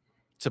up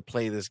to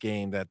play this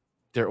game that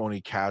they're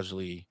only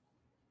casually,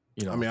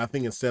 I mean, I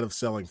think instead of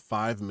selling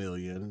 5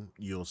 million,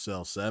 you'll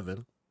sell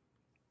 7.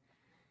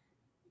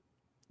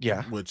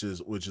 Yeah, which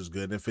is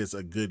good. And if it's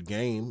a good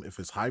game, if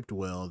it's hyped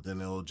well, then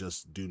it'll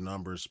just do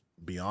numbers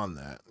beyond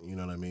that. You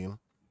know what I mean?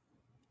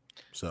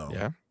 So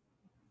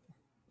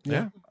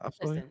yeah,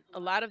 absolutely. Listen, a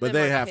lot of them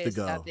they are have to pissed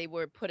go. that they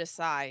were put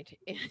aside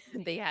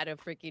and they had to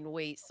freaking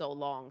wait so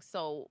long.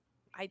 So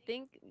I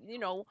think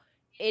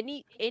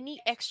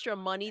any extra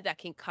money that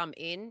can come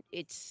in,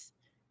 it's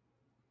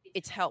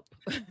help.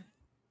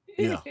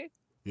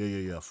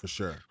 Yeah, for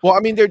sure. Well, I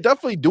mean, they're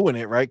definitely doing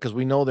it, right? Because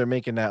we know they're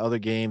making that other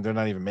game. They're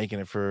not even making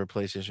it for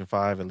PlayStation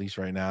 5, at least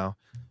right now.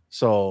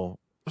 So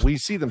we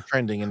see them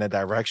trending in that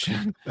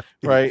direction,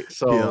 right?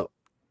 So,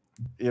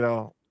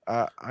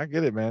 I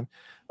get it, man.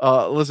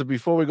 Listen,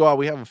 before we go out,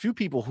 we have a few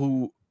people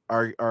who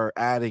are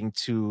adding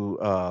to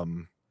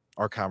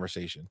our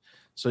conversation.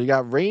 So you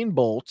got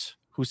Rainbolt,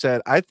 who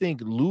said, I think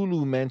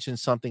Lulu mentioned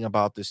something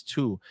about this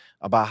too,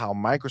 about how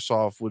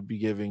Microsoft would be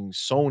giving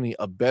Sony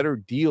a better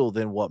deal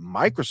than what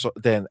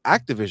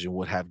Activision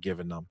would have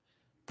given them.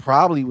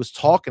 probably was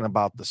talking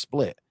about the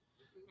split,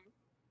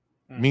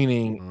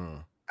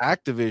 meaning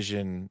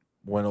Activision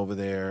went over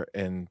there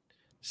and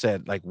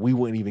said like we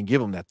wouldn't even give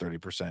them that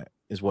 30%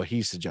 is what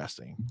he's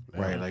suggesting,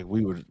 right? Like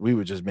we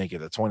would just make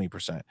it a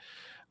 20%.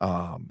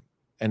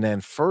 And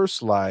then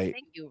First Light,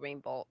 thank you,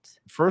 Rainbolt.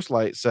 First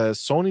Light says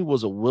Sony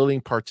was a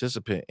willing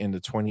participant in the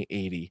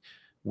 2080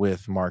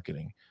 with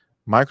marketing.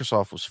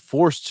 Microsoft was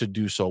forced to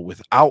do so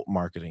without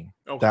marketing.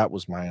 Okay. That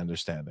was my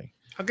understanding.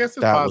 I guess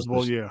it's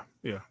possible. Yeah,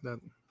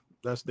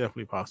 that's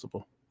definitely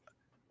possible.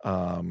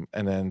 And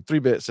then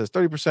 3-Bit says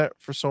 30%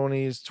 for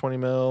Sony's 20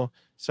 mil,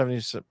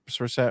 70%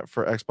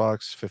 for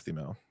Xbox 50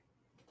 mil.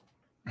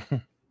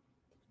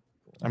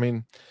 I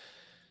mean,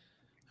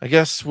 I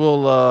guess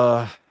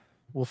we'll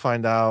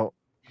find out,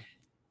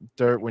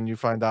 Dirt, when you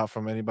find out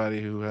from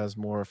anybody who has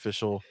more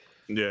official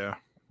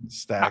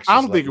stacks.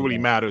 I don't think it really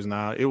matters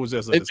now. It was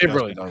just a discussion. It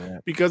really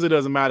doesn't, because it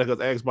doesn't matter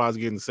because Xbox is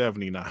getting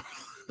 70 now.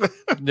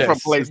 Yes, from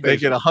PlayStation. They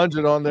get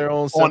 100 on their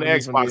own on the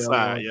Xbox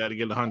side. Yeah, to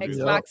get 100.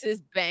 Xbox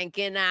is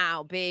banking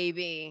out,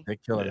 baby. They're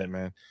killing it,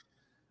 man.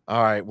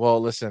 All right,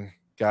 well, listen,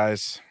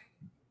 guys,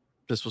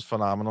 this was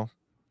phenomenal.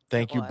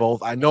 Thank you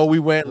both. I know we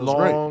went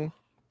long. Great.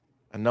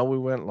 I know we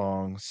went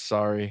long.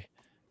 Sorry.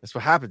 That's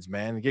what happens,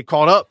 man. You get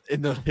caught up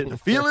in the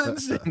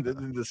feelings and the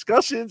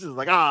discussions. It's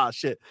like,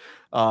 shit.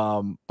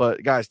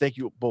 But guys, thank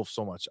you both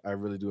so much. I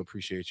really do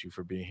appreciate you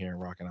for being here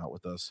and rocking out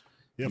with us.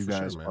 Yeah, you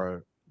guys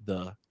are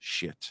the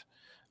shit.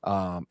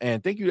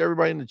 And thank you to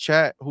everybody in the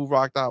chat who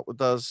rocked out with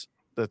us.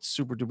 That's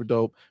super duper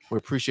dope. We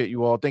appreciate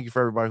you all. Thank you for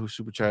everybody who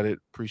super chatted.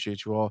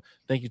 Appreciate you all.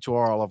 Thank you to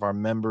all of our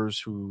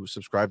members who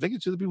subscribed. Thank you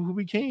to the people who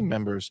became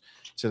members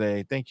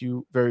today. Thank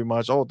you very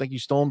much. Oh, thank you,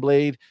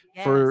 Stoneblade,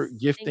 for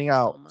gifting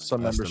out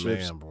some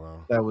memberships.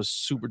 That was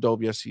super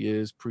dope. Yes, he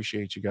is.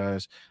 Appreciate you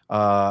guys.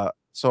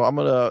 So I'm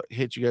gonna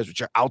hit you guys with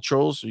your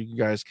outros so you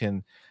guys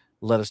can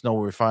let us know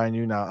where we find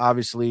you. Now,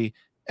 obviously,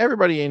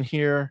 everybody in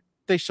here,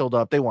 they showed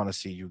up. They want to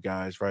see you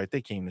guys, right?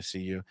 They came to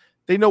see you.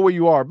 They know where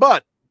you are,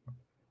 but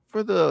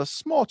for the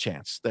small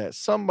chance that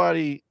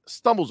somebody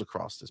stumbles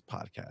across this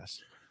podcast,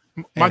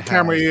 my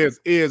camera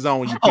is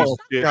on you. Oh,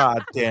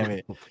 God damn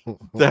it.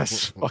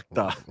 That's fucked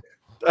up.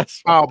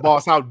 That's Power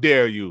Boss, how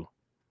dare you?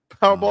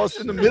 Power Boss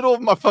in the middle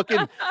of my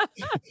fucking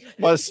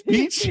my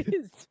speech.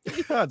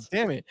 God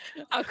damn it.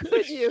 How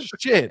could you?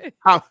 Shit.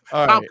 How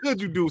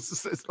could you do?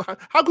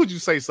 How could you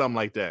say something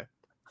like that?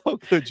 How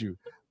could you?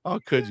 How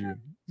could you?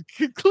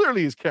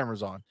 Clearly his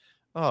camera's on.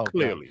 Oh,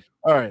 clearly.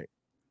 God. All right.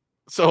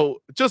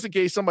 So just in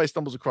case somebody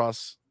stumbles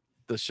across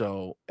the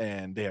show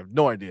and they have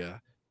no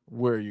idea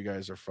where you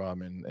guys are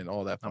from and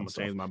all that, I'm gonna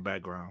change my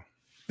background.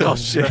 Oh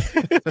shit!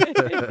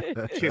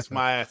 Kiss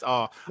my ass.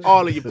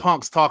 All of you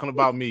punks talking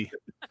about me.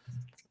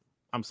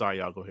 I'm sorry,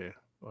 y'all. Go ahead.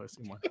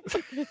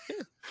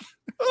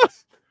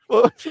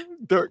 Well,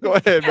 Dirk, go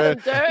ahead, man.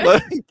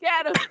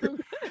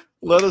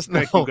 Let us know.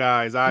 Thank you,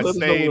 guys. I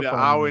stayed an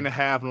hour and a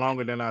half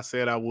longer than I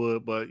said I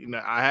would, but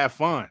I have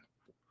fun.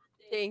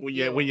 When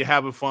you're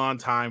having fun,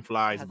 time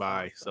flies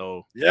by. Awesome.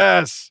 So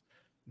yes,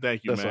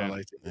 thank you,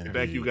 man.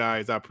 Thank you,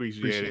 guys. I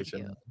appreciate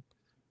it.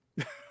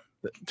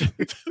 I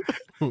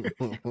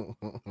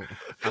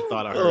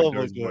thought I heard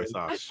Dirk's voice.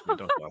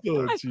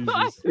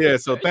 Jesus. Yeah.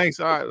 So thanks.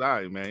 All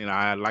right,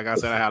 man. Like I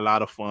said, I had a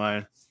lot of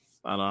fun.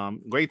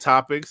 Great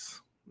topics.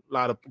 A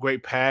lot of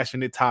great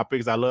passionate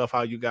topics. I love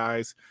how you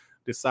guys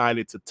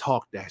decided to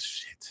talk that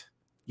shit.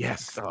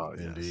 Yes. Oh,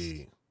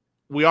 indeed.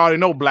 We already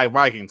know Black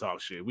Viking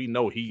talk shit. We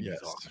know he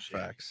talks shit.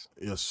 Facts.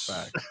 Yes.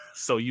 Facts.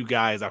 So you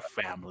guys are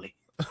family.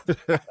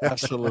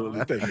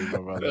 Absolutely. Thank you, my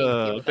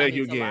brother. Thank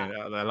you again.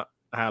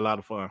 I had a lot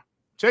of fun.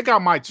 Check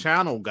out my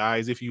channel,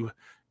 guys.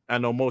 I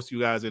know most of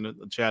you guys in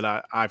the chat,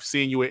 I've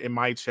seen you in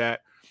my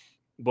chat,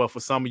 but for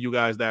some of you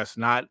guys that's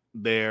not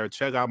there,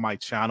 check out my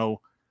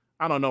channel.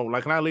 I don't know.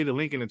 Like, can I leave the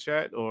link in the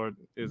chat or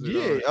is it?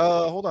 Yeah.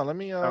 Hold on. Let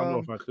me. I don't know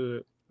if I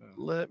could.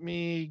 Let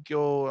me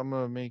go. I'm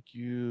gonna make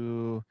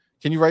you.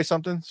 Can you write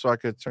something so I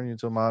could turn you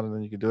into a mod and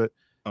then you can do it?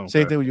 Okay.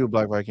 Same thing with you,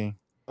 Black Viking.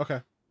 Okay.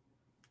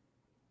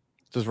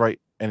 Just write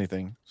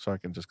anything so I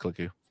can just click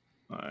you.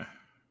 All right.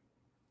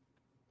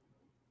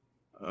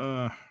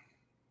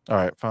 All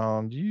right.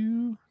 Found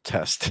you.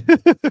 Test.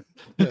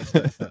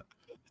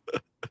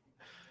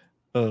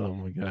 Oh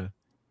my god.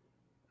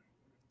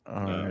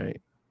 All right.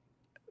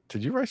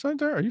 Did you write something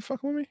there? Are you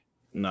fucking with me?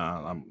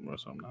 Nah, I'm writing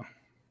something now.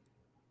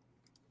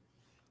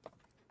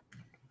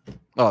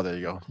 Oh, there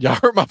you go. Y'all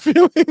hurt my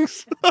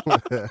feelings.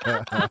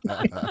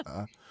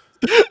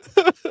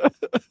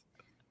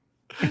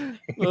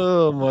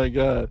 Oh my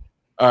god.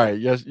 All right,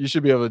 yes, you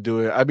should be able to do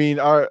it. I mean,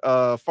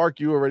 our Fark,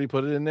 you already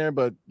put it in there,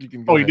 but you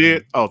can go. Oh, he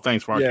did? Oh,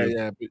 thanks, Fark.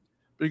 Yeah, but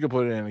you can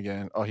put it in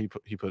again. Oh, he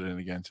put it in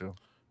again too.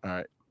 All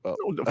right.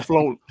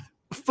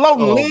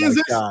 Floating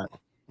lenses.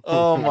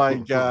 Oh my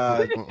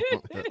God!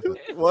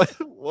 What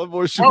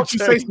more should Why don't you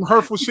say some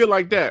hurtful shit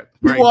like that?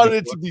 We wanted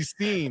it to be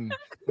seen,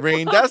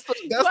 Rain. That's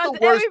the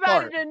worst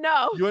part. To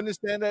know. You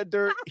understand that,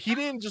 Dirt? He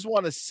didn't just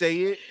want to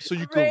say it so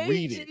you could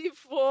read it.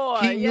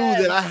 G4, He knew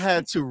that I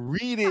had to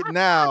read it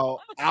now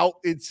out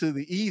into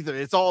the ether.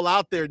 It's all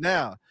out there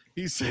now.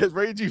 He says,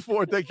 Ray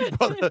G4, thank you,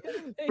 brother,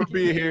 for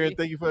being here. And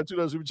thank you for that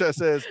 $2 super chat.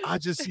 Says, I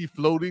just see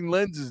floating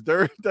lenses,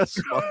 Dirt. That's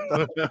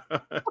fucked up.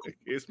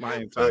 It's my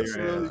entire That's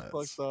really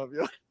fucked up,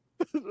 yo.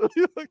 That's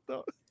really fucked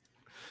up.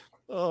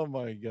 Oh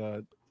my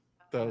God.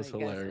 That was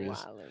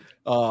hilarious.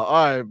 All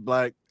right,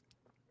 Black.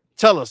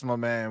 Tell us, my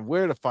man,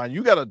 where to find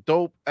you. Got a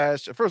dope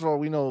ass. First of all,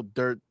 we know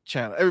Dirt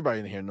channel. Everybody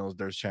in here knows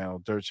Dirt's channel.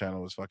 Dirt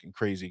channel is fucking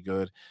crazy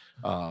good.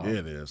 Yeah,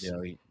 it is. You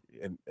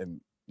know,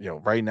 and you know,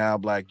 right now,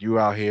 Black, you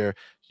out here.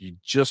 You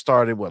just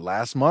started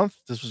last month?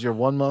 This was your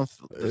 1 month.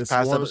 This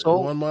past episode.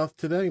 1 month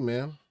today,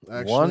 man.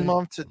 Actually, 1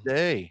 month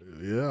today.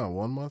 Yeah,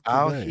 1 month today.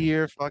 Out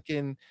here,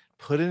 fucking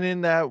putting in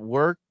that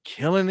work,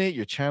 killing it.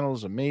 Your channel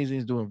is amazing.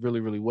 It's doing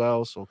really, really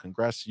well. So,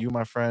 congrats to you,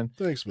 my friend.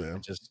 Thanks, man.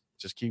 And just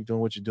keep doing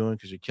what you're doing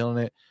because you're killing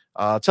it.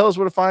 Tell us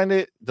where to find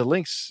it. The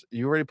links,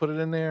 you already put it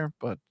in there,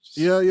 but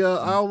yeah.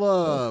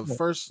 I'll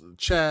first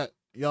chat.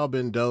 Y'all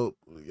been dope.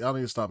 Y'all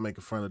need to stop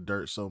making fun of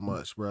Dirt so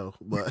much, bro.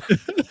 But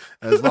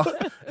as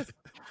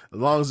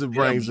long as it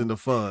brings in the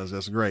funds,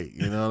 that's great.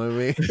 You know what I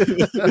mean?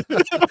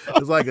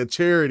 It's like a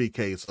charity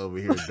case over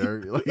here,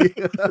 Dirt.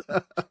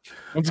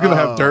 I'm just gonna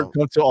have Dirt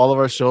come to all of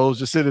our shows,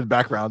 just sit in the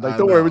background. Like,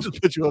 don't worry, we'll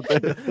just put you up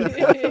there.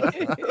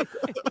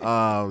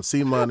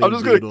 See money. I'm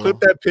just gonna clip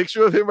that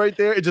picture of him right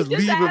there and just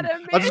leave him.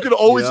 I'm just gonna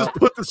always just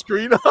put the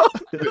screen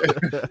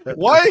up.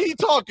 Why are he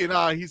talking?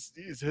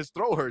 His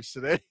throat hurts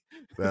today.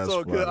 That's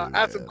all good. I'll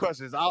ask some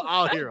questions.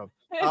 I'll hear him.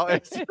 I'll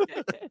answer.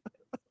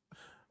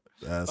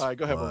 That's all right.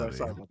 Go ahead, funny.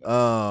 Sorry about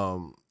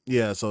that.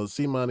 Yeah. So,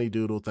 C Money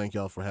Doodle, thank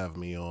y'all for having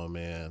me on,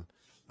 man.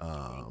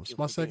 It's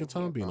my second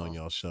time being on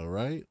y'all show,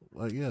 right?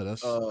 Like, yeah,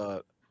 that's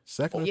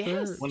second or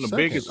third. One of the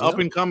biggest up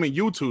and coming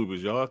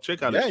YouTubers, y'all.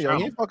 Check out his channel.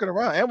 He ain't fucking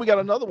around, and we got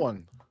another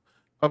one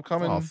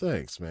upcoming. Oh,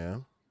 thanks,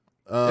 man.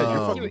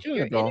 Your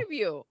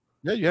interview.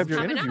 Yeah, you have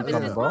your interview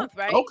coming, bro. Month,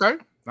 right? Okay.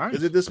 Nice.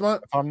 Is it this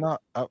month? If I'm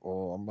not. I'm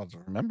about to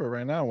remember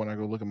right now when I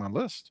go look at my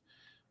list.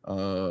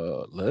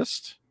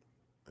 List.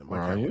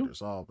 Where are you?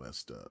 It's all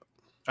messed up.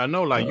 I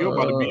know, like you're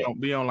about to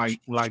be on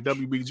like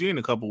WBG in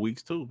a couple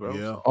weeks too, bro.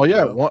 Yeah. Oh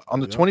yeah, on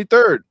the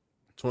 23rd.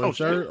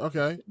 23rd.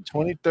 Okay.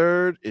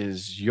 23rd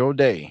is your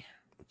day.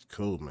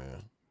 Cool,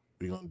 man.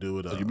 We gonna do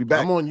it. So you'll be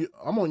back. I'm on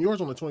yours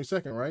on the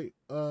 22nd, right?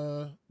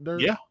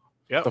 Dirt? Yeah.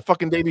 The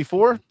fucking day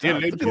before. Yeah,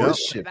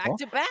 shit, back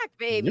to back,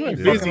 baby. You'll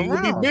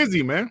be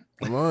busy, man.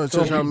 Come on,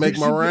 just trying to make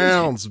my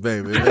rounds,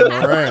 baby. Make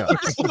my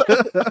rounds.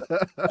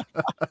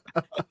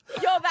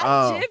 Yo,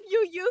 that GIF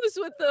you use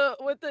with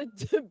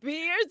the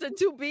beers, the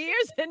 2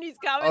 beers, and he's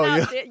coming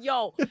out there.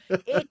 Yo,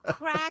 it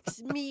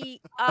cracks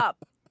me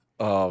up.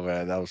 Oh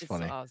man, that was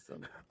funny.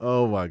 Awesome.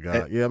 Oh my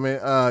God. Yeah,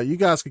 man. You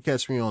guys can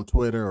catch me on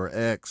Twitter or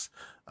X.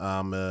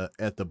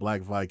 At the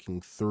Black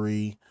Viking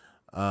 3.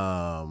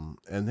 And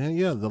then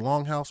the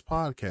Longhouse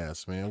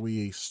podcast, man.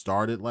 We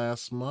started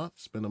last month.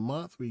 It's been a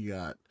month. We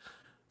got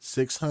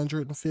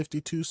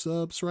 652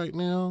 subs right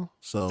now.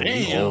 So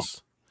damn.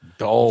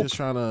 Just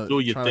trying to do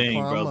your thing,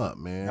 climb brother. up,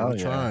 man. I'm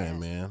trying,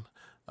 man.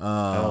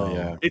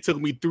 It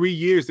took me 3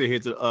 years to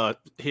hit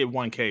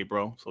 1K,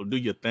 bro. So do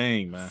your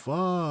thing, man.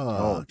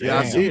 Fuck. Yeah,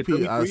 I see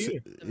people.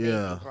 Amazing,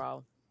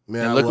 bro.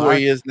 Man, and look where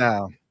he is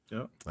now.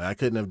 Yep. I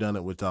couldn't have done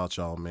it without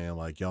y'all, man.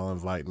 Like y'all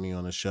inviting me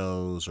on the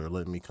shows or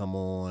letting me come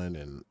on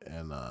and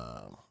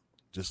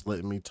just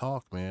letting me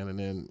talk, man. And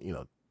then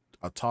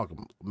I talk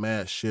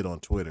mad shit on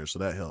Twitter, so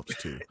that helps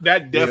too.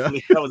 That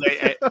definitely helps.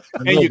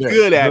 And you're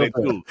good at it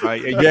too,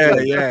 right?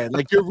 Yeah.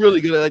 Like you're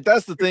really good at it. Like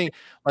that's the thing.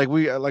 Like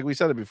we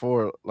said it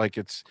before. Like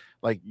it's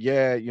like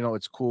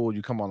it's cool.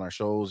 You come on our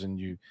shows and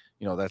you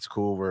that's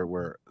cool.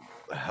 We're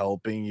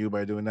helping you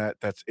by doing that.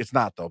 It's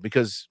not though,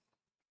 because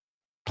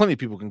plenty of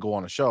people can go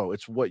on a show.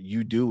 It's what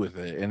you do with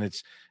it, and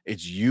it's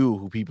you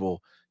who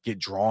people get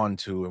drawn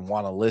to and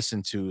want to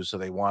listen to, so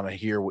they want to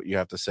hear what you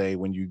have to say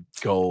when you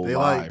go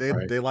live.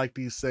 They like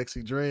these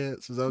sexy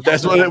dreads.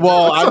 That's what it.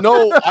 Well, I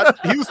know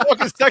he was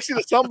fucking sexy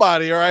to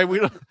somebody. All right, we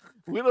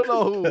don't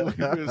know who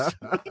he was.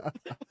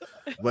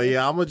 But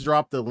yeah, I'm gonna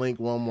drop the link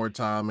one more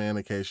time, man,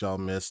 in case y'all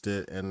missed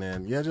it. And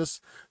then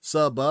just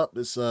sub up.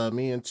 It's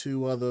me and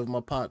 2 other of my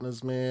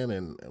partners, man,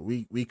 and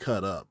we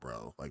cut up,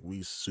 bro. Like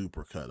we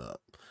super cut up.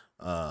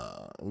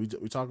 We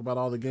talk about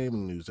all the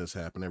gaming news that's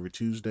happened every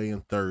Tuesday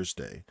and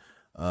Thursday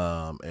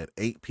at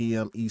 8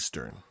 p.m.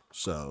 Eastern.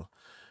 So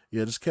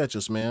just catch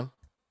us, man.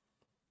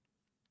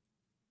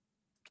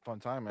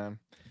 Fun time, man.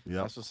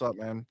 Yeah, that's what's up,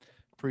 man.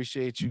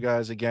 Appreciate you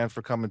guys again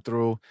for coming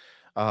through.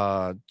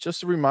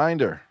 Just a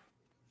reminder,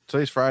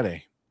 today's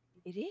Friday.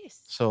 It is.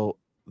 So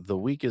the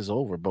week is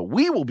over, but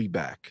we will be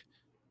back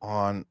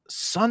on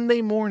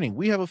Sunday morning.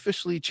 We have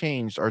officially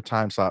changed our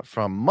time slot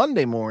from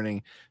Monday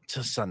morning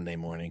to Sunday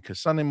morning because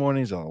Sunday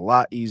mornings are a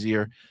lot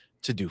easier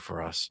to do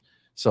for us.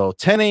 So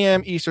 10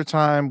 a.m. Eastern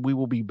time, we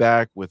will be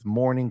back with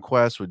Morning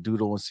Quest with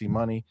Doodle and C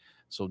Money.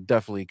 So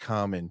definitely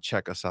come and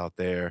check us out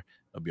there.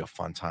 It'll be a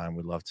fun time.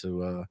 We'd love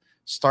to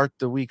start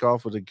the week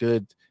off with a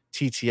good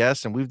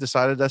TTS, and we've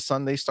decided that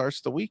Sunday starts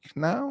the week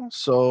now,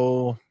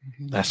 so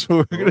that's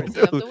what we're gonna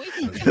do.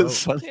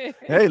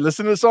 Hey,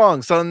 listen to the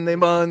song Sunday,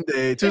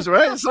 Monday, Tuesday,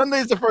 right?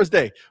 Sunday's the first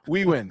day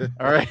we win.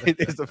 All right,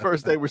 it's the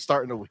first day we're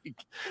starting the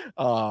week.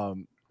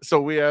 So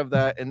we have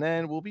that, and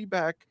then we'll be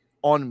back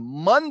on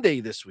Monday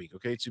this week.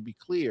 Okay, to be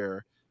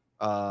clear,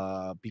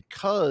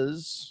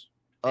 because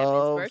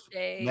of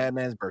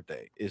Madman's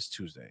birthday is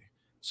Tuesday,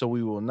 so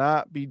we will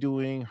not be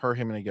doing her,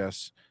 him, and a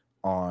guest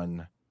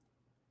on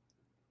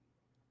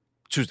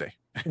Tuesday.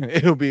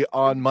 It'll be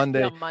on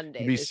Monday.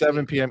 It'll be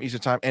 7 p.m. Eastern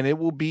time, and it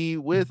will be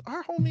with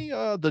our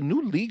homie, the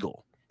new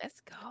legal. Let's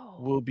go.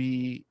 Will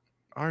be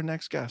our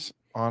next guest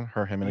on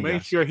her, him, and a guest.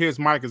 Make sure his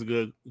mic is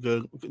good.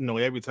 Good.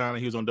 Every time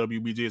he was on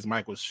WBG, his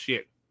mic was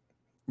shit.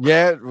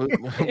 Yeah, we're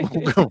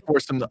gonna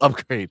force him to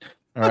upgrade.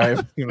 All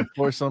right, we're gonna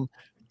force him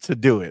to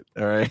do it.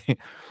 All right.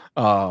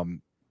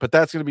 But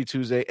that's gonna be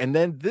Tuesday, and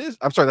then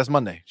that's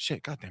Monday.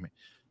 Shit, god damn it.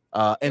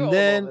 And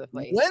then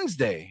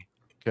Wednesday.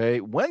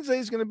 Okay, Wednesday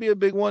is going to be a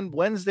big one.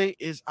 Wednesday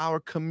is our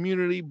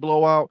community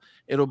blowout.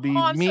 It'll be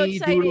me,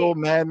 Doodle,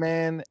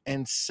 Madman,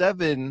 and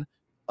 7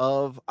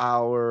 of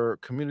our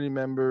community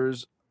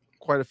members.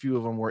 Quite a few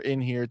of them were in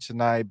here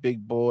tonight.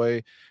 Big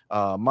Boy,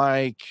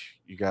 Mike.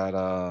 You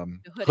got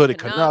Hooded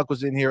Canuck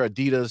was in here.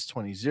 Adidas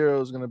 20 is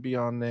going to be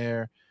on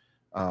there.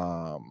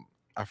 I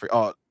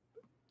forgot.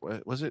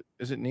 What was it?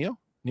 Is it Neil?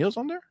 Neil's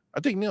on there?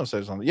 I think Neil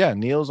says on there. Yeah,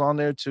 Neil's on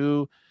there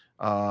too.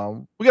 We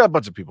got a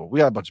bunch of people.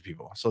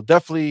 So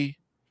definitely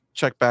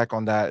check back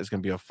on that. It's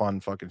gonna be a fun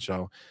fucking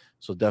show,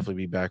 so definitely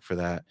be back for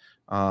that.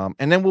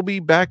 And then we'll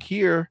be back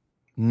here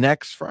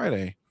next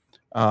Friday,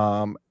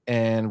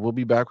 and we'll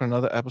be back with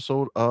another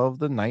episode of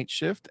the Night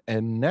Shift.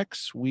 And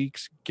next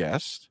week's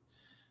guest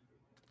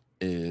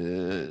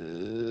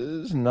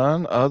is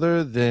none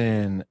other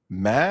than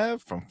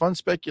Mav from Fun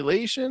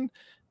Speculation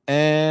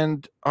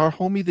and our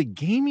homie the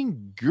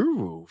Gaming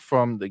Guru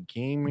from the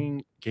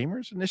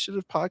Gamers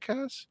Initiative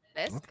podcast.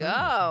 Let's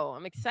go.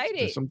 I'm excited.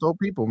 There's some dope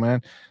people,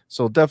 man.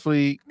 So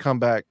definitely come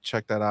back,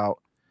 check that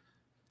out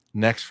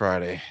next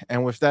Friday.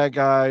 And with that,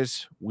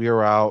 guys, we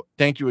are out.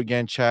 Thank you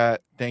again, chat.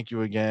 Thank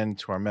you again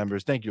to our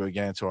members. Thank you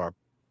again to our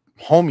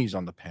homies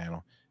on the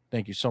panel.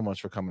 Thank you so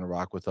much for coming to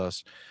rock with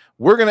us.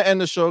 We're going to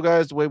end the show,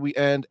 guys, the way we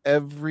end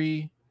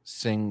every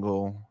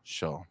single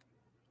show.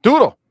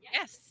 Doodle.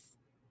 Yes.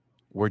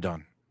 We're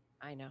done.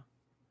 I know.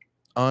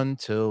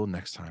 Until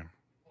next time.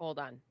 Hold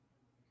on.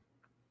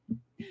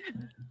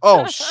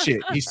 Oh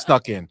shit, he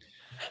snuck in.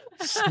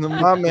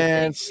 My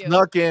man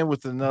snuck in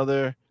with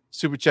another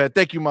super chat.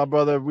 Thank you, my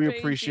brother. We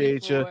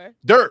appreciate you.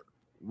 Dirt,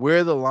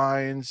 where the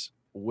Lions?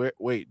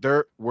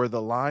 Dirt, where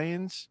the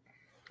Lions?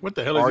 What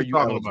the hell are you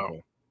talking about?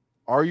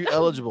 Are you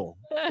eligible?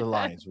 The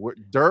Lions.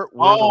 The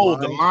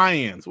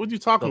Lions. What are you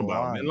talking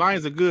about? Man,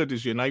 Lions are good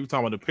this year. Now you're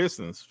talking about the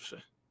Pistons.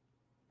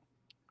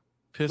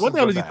 What the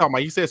hell is he talking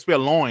about? You said spell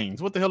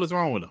loins. What the hell is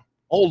wrong with him?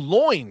 Oh,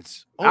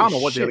 loins. I don't know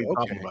what the hell he's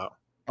talking about.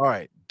 All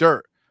right,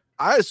 Dirt.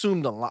 I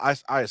assume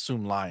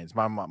Lions.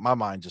 My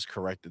mind just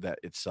corrected that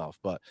itself.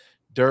 But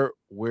Dirt,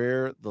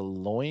 where the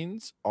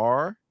loins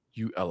are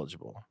you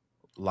eligible?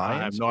 Lions.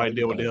 I have no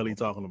idea what the hell he's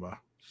talking about.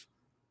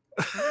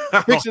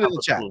 Fix it in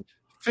the chat.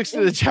 Fix it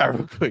in the chat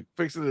real quick.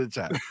 Fix it in the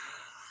chat.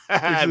 I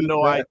have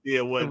no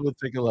idea what. We'll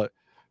take a look.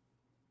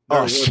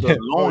 Oh shit!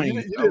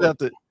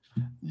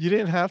 You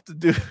didn't have to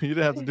do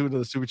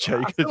another super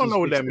chat. I don't know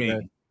what that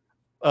means.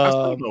 I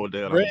still know what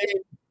that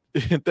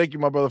means. Thank you,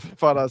 my brother, for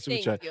 $5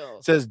 super chat.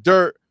 Says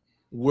Dirt,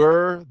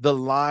 were the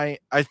line.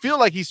 I feel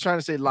like he's trying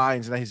to say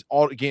lines and he's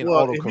getting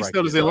autocorrect. He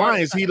still is in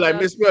lines. He like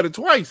misspelled it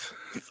twice.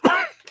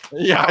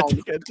 Yeah, I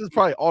think it's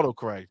probably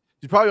autocorrect.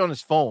 He's probably on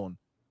his phone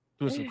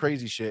doing some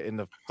crazy shit, and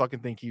the fucking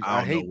thing keeps.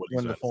 I hate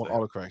when the phone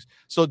autocorrects.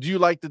 So, do you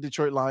like the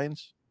Detroit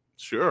Lions?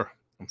 Sure,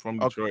 I'm from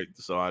Detroit,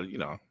 so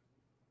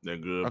they're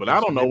good, but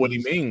I don't know what he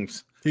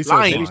means. He's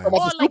talking about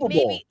the Super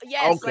Bowl. Maybe,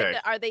 yes, okay.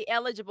 Are they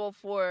eligible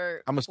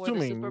for? I'm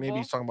assuming maybe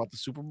he's talking about the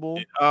Super Bowl.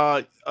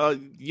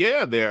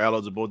 Yeah, they're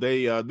eligible.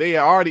 They are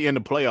already in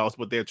the playoffs,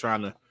 but they're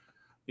trying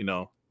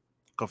to,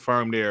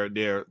 confirm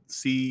their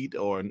seed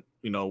or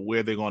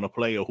where they're going to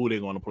play or who they're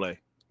going to play.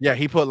 Yeah,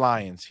 he put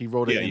Lions. He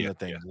wrote it in the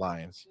thing.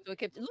 Lions.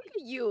 Look at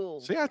you.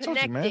 See, I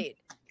told you, man.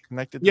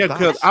 Connected. Yeah,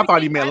 because I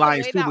thought he meant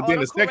Lions too, but then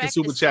the second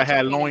super chat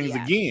had loins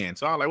again.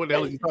 So I was like, what the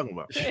hell is he talking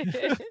about?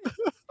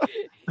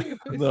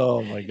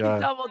 Oh my god!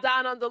 Double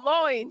down on the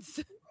loins.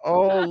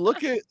 Oh,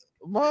 look at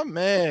my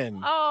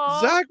man,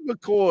 Zach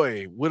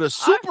McCoy with a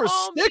super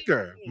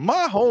sticker.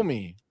 My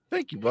homie,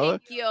 thank you, brother.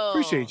 Thank you.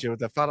 Appreciate you with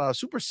that $5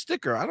 super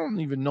sticker. I don't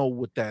even know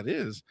what that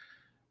is,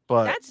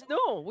 but that's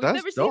new. We've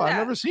never seen that. I've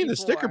never seen a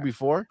sticker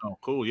before. Oh,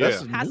 cool.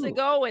 Yeah, how's it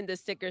going? The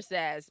sticker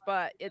says,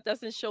 but it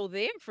doesn't show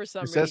there for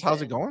some reason. It says,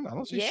 "How's it going?" I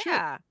don't see shit.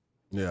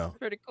 Yeah,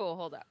 pretty cool.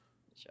 Hold up.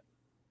 It's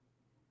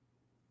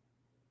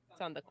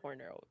on the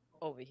corner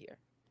over here.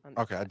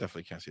 Okay, I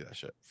definitely can't see that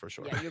shit for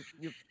sure.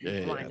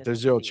 Yeah, there's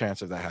zero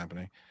chance of that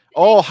happening.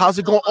 Oh, how's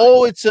it going?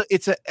 Oh, it's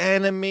an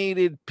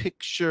animated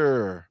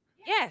picture.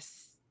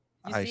 Yes.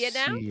 You see it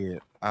now?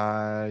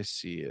 I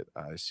see it.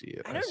 I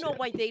don't know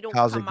why they don't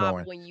How's it come up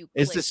going? when you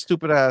It's click. this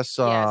stupid ass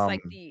Yeah, it's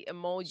like the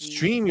emoji.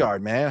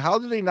 StreamYard, man. How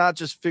do they not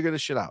just figure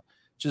this shit out?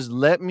 Just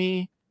let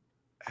me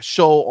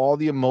show all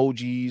the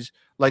emojis.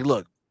 Like,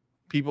 look,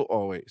 people.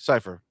 Oh wait,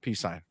 Cypher, peace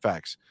sign,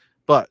 facts.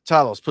 But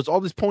Talos puts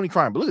all this pony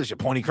crying. But look at this shit,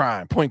 pony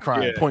crying, point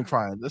crying.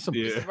 That's some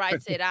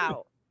writes it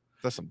out.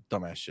 That's some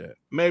dumbass shit.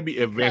 Maybe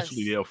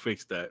eventually they'll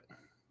fix that.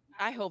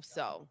 I hope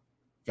so.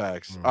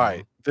 Facts. All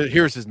right.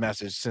 Here's his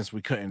message since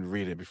we couldn't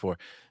read it before.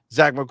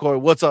 Zach McCoy,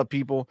 what's up,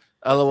 people?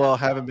 LOL,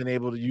 haven't been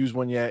able to use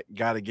one yet.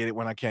 Got to get it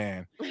when I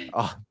can.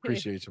 Oh,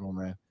 appreciate you,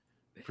 my man.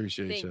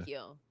 Appreciate you. Thank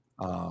you.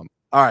 All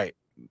right.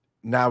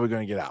 Now we're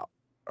going to get out.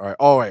 All right.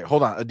 Oh, wait.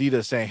 Hold on.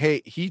 Adidas saying,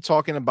 hey, he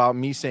talking about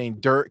me saying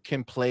Dirt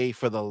can play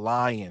for the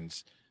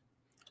Lions.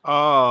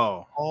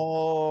 Oh,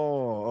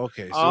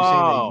 okay. So saying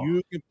that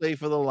you can play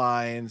for the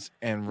Lions,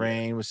 and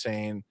Rain was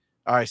saying,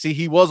 all right, see,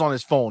 he was on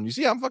his phone. You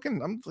see, I'm like,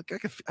 I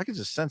can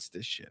just sense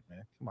this shit,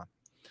 man. Come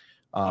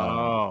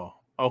on.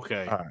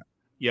 Okay. All right.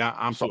 Yeah,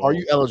 I'm so. Are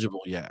you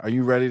eligible yet? Are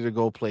you ready to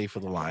go play for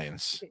the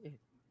Lions?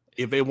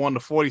 If they won the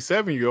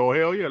 47-year-old,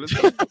 hell yeah, let's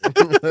go.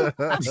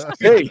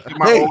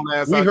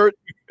 We heard.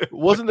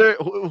 Wasn't there?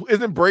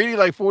 Isn't Brady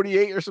like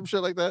 48 or some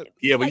shit like that?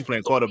 Yeah, but he's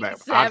playing quarterback.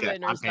 I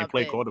can't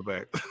play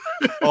quarterback.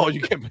 Oh,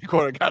 you can't play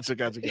quarterback.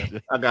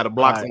 Gotcha. I got to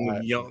block some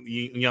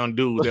young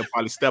dudes. They'll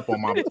probably step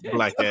on my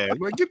black ass.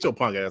 Like, get your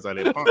punk ass out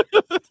of there, punk.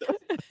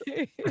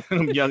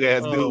 Young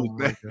ass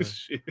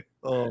dudes.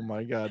 Oh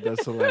my god,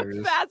 that's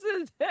hilarious. Fast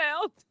as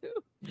hell, too.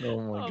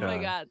 Oh my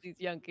god, these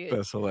young kids.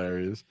 That's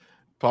hilarious.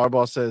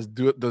 Powerball says,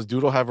 does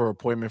Doodle have her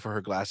appointment for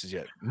her glasses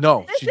yet?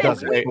 No, she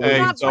doesn't.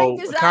 So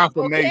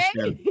confirmation.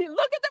 Okay?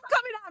 Look at them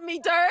coming at me,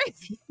 Dirt.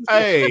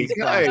 Hey.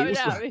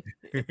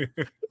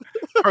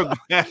 Her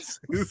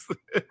glasses.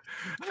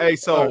 Hey,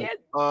 so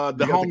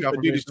the homie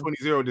Adidas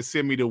 20 to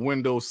send me the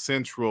Windows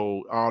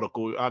Central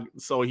article.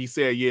 So he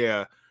said,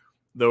 yeah,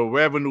 the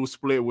revenue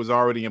split was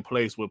already in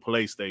place with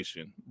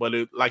PlayStation, but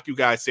like you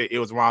guys said, it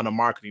was around a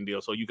marketing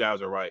deal. So you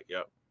guys are right.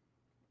 Yep.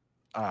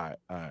 All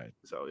right.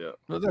 So yeah.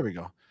 Well, there we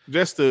go.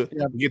 Just to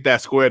get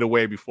that squared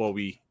away before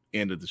we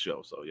ended the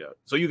show. So yeah.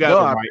 So you guys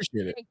are right. I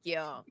appreciate it.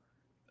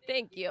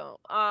 Thank you.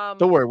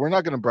 Don't worry, we're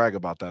not going to brag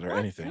about that or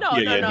anything. No, for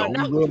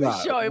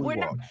sure. We're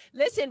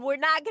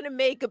not going to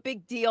make a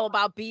big deal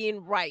about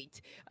being right.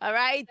 All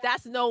right,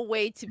 that's no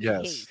way to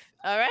behave.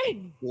 All right,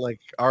 like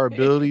our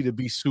ability to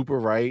be super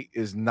right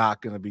is not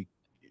going to be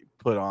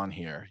put on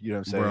here. You know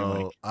what I'm saying?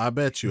 Bro, like, I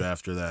bet you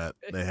after that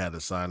they had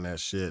to sign that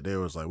shit. They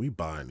was like, we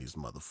buying these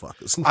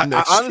motherfuckers.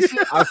 Honestly,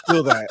 I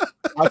feel that.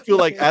 I feel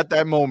like at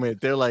that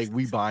moment they're like,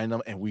 we buying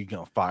them and we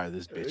gonna fire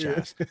this bitch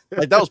ass.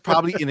 Like that was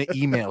probably in an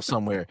email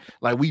somewhere.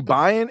 Like we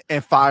buying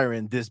and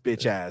firing this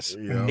bitch ass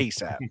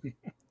ASAP.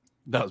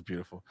 That was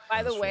beautiful.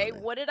 By the way,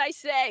 what did I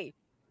say?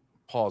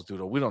 Pause,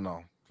 Doodle. We don't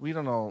know.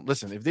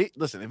 Listen, if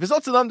it's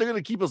up to them, they're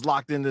gonna keep us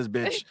locked in this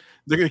bitch.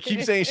 They're gonna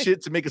keep saying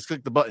shit to make us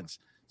click the buttons.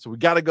 So we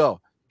gotta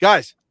go.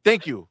 Guys,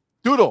 thank you.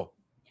 Doodle,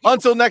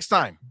 until next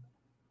time.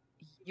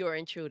 You're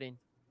intruding.